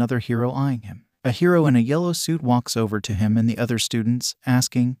notices another hero eyeing him. A hero in a yellow suit walks over to him and the other students,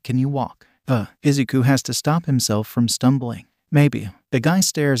 asking, "Can you walk?" Izuku has to stop himself from stumbling. Maybe. The guy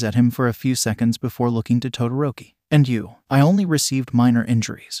stares at him for a few seconds before looking to Todoroki. And you? I only received minor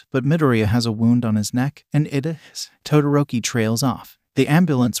injuries, but Midoriya has a wound on his neck, and Ida is. Todoroki trails off. The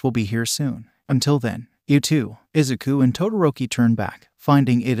ambulance will be here soon. Until then, you too. Izuku and Todoroki turn back,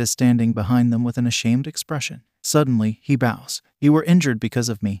 finding Ida standing behind them with an ashamed expression. Suddenly, he bows. You were injured because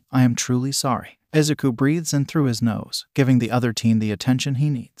of me. I am truly sorry. Izuku breathes in through his nose, giving the other teen the attention he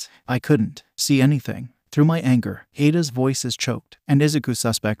needs. I couldn't see anything. Through my anger, Ida's voice is choked, and Izuku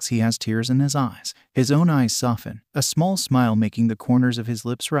suspects he has tears in his eyes. His own eyes soften, a small smile making the corners of his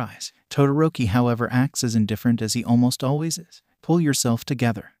lips rise. Todoroki, however, acts as indifferent as he almost always is. Pull yourself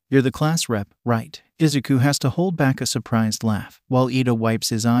together. You're the class rep, right? Izuku has to hold back a surprised laugh, while Ida wipes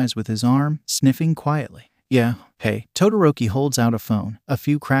his eyes with his arm, sniffing quietly. Yeah, hey. Todoroki holds out a phone, a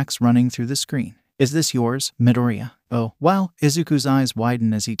few cracks running through the screen. Is this yours, Midoriya? Oh, wow. Izuku's eyes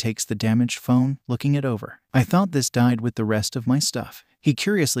widen as he takes the damaged phone, looking it over. I thought this died with the rest of my stuff. He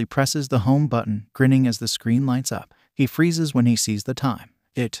curiously presses the home button, grinning as the screen lights up. He freezes when he sees the time.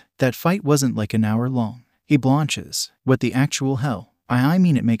 That fight wasn't like an hour long. He blanches. What the actual hell? I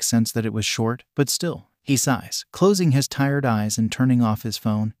mean, it makes sense that it was short, but still. He sighs, closing his tired eyes and turning off his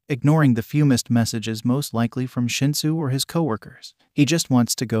phone, ignoring the few missed messages most likely from Shinsu or his coworkers. He just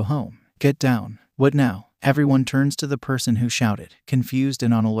wants to go home. Get down. What now? Everyone turns to the person who shouted, confused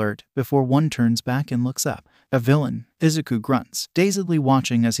and on alert, before one turns back and looks up. A villain. Izuku grunts, dazedly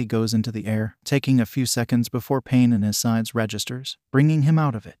watching as he goes into the air, taking a few seconds before pain in his sides registers, bringing him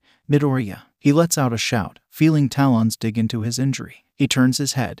out of it. Midoriya. He lets out a shout, feeling talons dig into his injury. He turns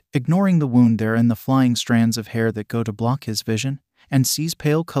his head, ignoring the wound there and the flying strands of hair that go to block his vision, and sees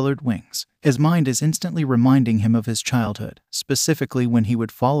pale-colored wings. His mind is instantly reminding him of his childhood, specifically when he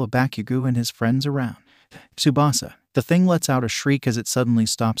would follow Bakugo and his friends around. Tsubasa. The thing lets out a shriek as it suddenly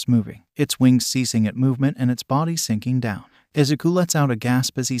stops moving, its wings ceasing at movement and its body sinking down. Izuku lets out a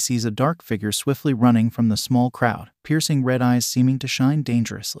gasp as he sees a dark figure swiftly running from the small crowd, piercing red eyes seeming to shine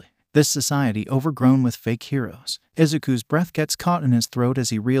dangerously. This society overgrown with fake heroes. Izuku's breath gets caught in his throat as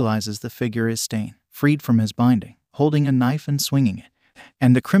he realizes the figure is Stain, freed from his binding, holding a knife and swinging it,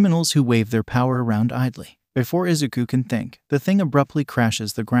 and the criminals who wave their power around idly. Before Izuku can think, the thing abruptly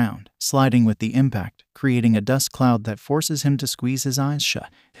crashes the ground, sliding with the impact, creating a dust cloud that forces him to squeeze his eyes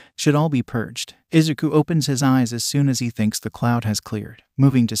shut. Should all be purged. Izuku opens his eyes as soon as he thinks the cloud has cleared,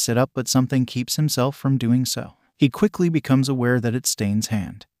 moving to sit up, but something keeps himself from doing so. He quickly becomes aware that it's Stain's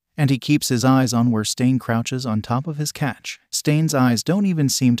hand, and he keeps his eyes on where Stain crouches on top of his catch. Stain's eyes don't even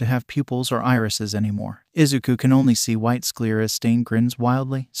seem to have pupils or irises anymore. Izuku can only see white sclera as Stain grins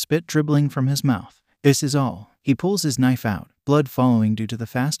wildly, spit dribbling from his mouth. This is all. He pulls his knife out, blood following due to the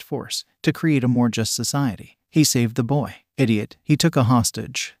fast force, to create a more just society. He saved the boy. Idiot. He took a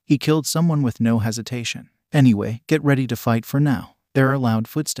hostage. He killed someone with no hesitation. Anyway, get ready to fight for now. There are loud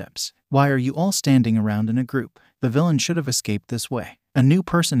footsteps. Why are you all standing around in a group? The villain should have escaped this way. A new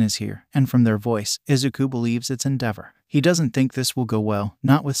person is here, and from their voice, Izuku believes it's 𝗵𝗏. He doesn't think this will go well,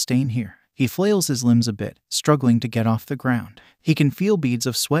 not with Stain here. He flails his limbs a bit, struggling to get off the ground. He can feel beads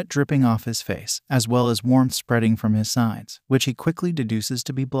of sweat dripping off his face, as well as warmth spreading from his sides, which he quickly deduces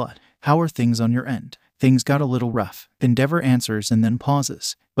to be blood. How are things on your end? Things got a little rough. 𝗵𝗏 answers and then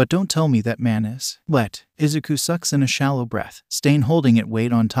pauses. But don't tell me that man is wet. Izuku sucks in a shallow breath, Stain holding it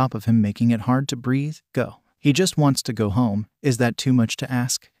weight on top of him, making it hard to breathe. Go. He just wants to go home. Is that too much to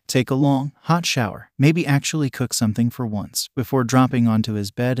ask? Take a long, hot shower, maybe actually cook something for once, before dropping onto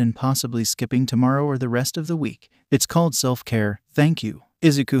his bed and possibly skipping tomorrow or the rest of the week. It's called self-care, thank you.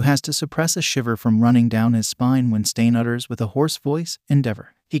 Izuku has to suppress a shiver from running down his spine when Stain utters with a hoarse voice, 𝗵𝗏.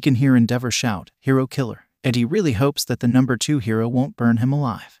 He can hear 𝗵𝗏 shout, hero killer, and he really hopes that the number 2 hero won't burn him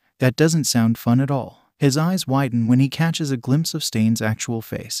alive. That doesn't sound fun at all. His eyes widen when he catches a glimpse of Stain's actual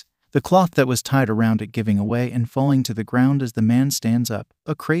face, the cloth that was tied around it giving away and falling to the ground as the man stands up,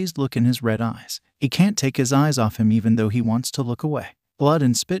 a crazed look in his red eyes. He can't take his eyes off him even though he wants to look away. Blood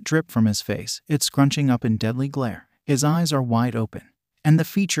and spit drip from his face, it's scrunching up in deadly glare. His eyes are wide open. And the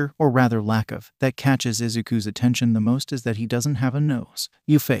feature, or rather lack of, that catches Izuku's attention the most is that he doesn't have a nose.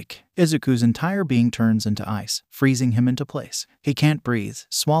 You fake. Izuku's entire being turns into ice, freezing him into place. He can't breathe,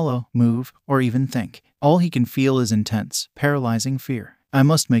 swallow, move, or even think. All he can feel is intense, paralyzing fear. I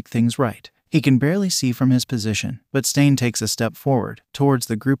must make things right. He can barely see from his position, but Stain takes a step forward, towards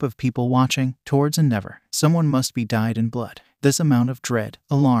the group of people watching, towards 𝗵𝗏. Someone must be dyed in blood. This amount of dread,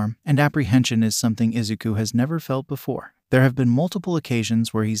 alarm, and apprehension is something Izuku has never felt before. There have been multiple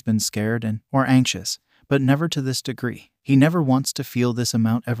occasions where he's been scared or anxious, but never to this degree. He never wants to feel this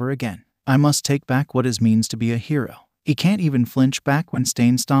amount ever again. I must take back what it means to be a hero. He can't even flinch back when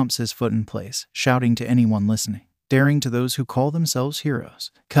Stain stomps his foot in place, shouting to anyone listening, daring to those who call themselves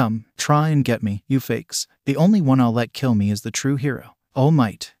heroes. Come, try and get me, you fakes. The only one I'll let kill me is the true hero. All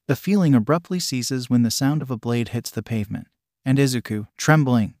might. The feeling abruptly ceases when the sound of a blade hits the pavement, and Izuku,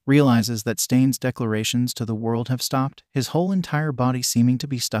 trembling, realizes that Stain's declarations to the world have stopped, his whole entire body seeming to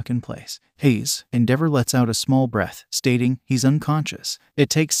be stuck in place. 𝗵𝗏 lets out a small breath, stating he's unconscious. It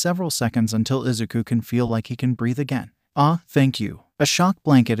takes several seconds until Izuku can feel like he can breathe again. Ah, thank you. A shock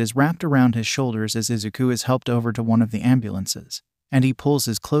blanket is wrapped around his shoulders as Izuku is helped over to one of the ambulances, and he pulls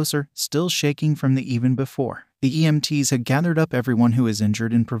his closer, still shaking from the even before. The EMTs had gathered up everyone who is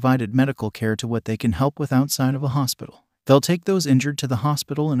injured and provided medical care to what they can help with outside of a hospital. They'll take those injured to the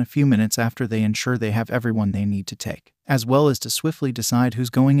hospital in a few minutes after they ensure they have everyone they need to take, as well as to swiftly decide who's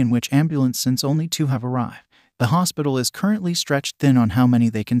going in which ambulance since only 2 have arrived. The hospital is currently stretched thin on how many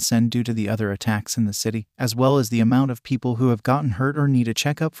they can send due to the other attacks in the city, as well as the amount of people who have gotten hurt or need a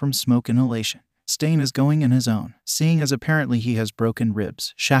checkup from smoke inhalation. Stain is going in his own, seeing as apparently he has broken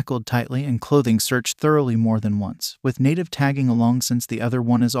ribs, shackled tightly, and clothing searched thoroughly more than once, with native tagging along since the other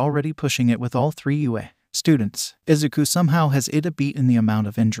one is already pushing it with all 3 UA students. Izuku somehow has Ida beat in the amount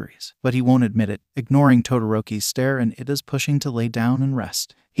of injuries, but he won't admit it, ignoring Todoroki's stare and Ida's pushing to lay down and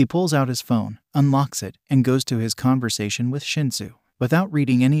rest. He pulls out his phone, unlocks it, and goes to his conversation with Shinsu. Without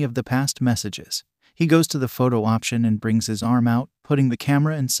reading any of the past messages, he goes to the photo option and brings his arm out, putting the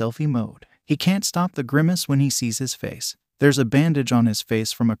camera in selfie mode. He can't stop the grimace when he sees his face. There's a bandage on his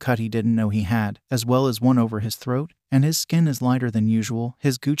face from a cut he didn't know he had, as well as one over his throat, and his skin is lighter than usual,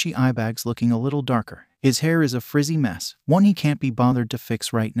 his Gucci eye bags looking a little darker. His hair is a frizzy mess, one he can't be bothered to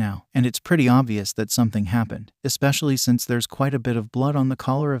fix right now, and it's pretty obvious that something happened, especially since there's quite a bit of blood on the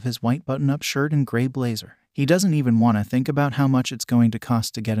collar of his white button-up shirt and gray blazer. He doesn't even want to think about how much it's going to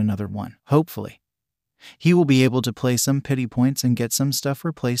cost to get another one. Hopefully, he will be able to play some pity points and get some stuff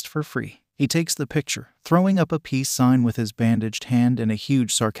replaced for free. He takes the picture, throwing up a peace sign with his bandaged hand and a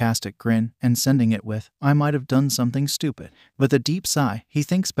huge sarcastic grin, and sending it with, "I might have done something stupid." With a deep sigh, he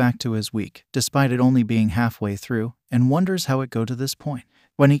thinks back to his week, despite it only being halfway through, and wonders how it got to this point.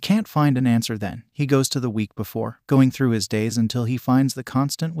 When he can't find an answer then, he goes to the week before, going through his days until he finds the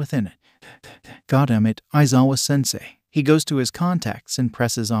constant within it. 𝗳𝗏𝗵𝗼 Aizawa Sensei. He goes to his contacts and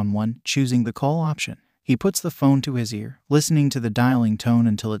presses on one, choosing the call option. He puts the phone to his ear, listening to the dialing tone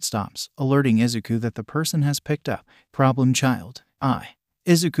until it stops, alerting Izuku that the person has picked up. Problem child.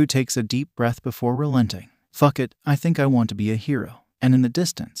 Izuku takes a deep breath before relenting. Fuck it, I think I want to be a hero. And in the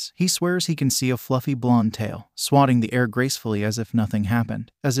distance, he swears he can see a fluffy blonde tail, swatting the air gracefully as if nothing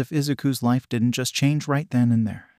happened, as if Izuku's life didn't just change right then and there.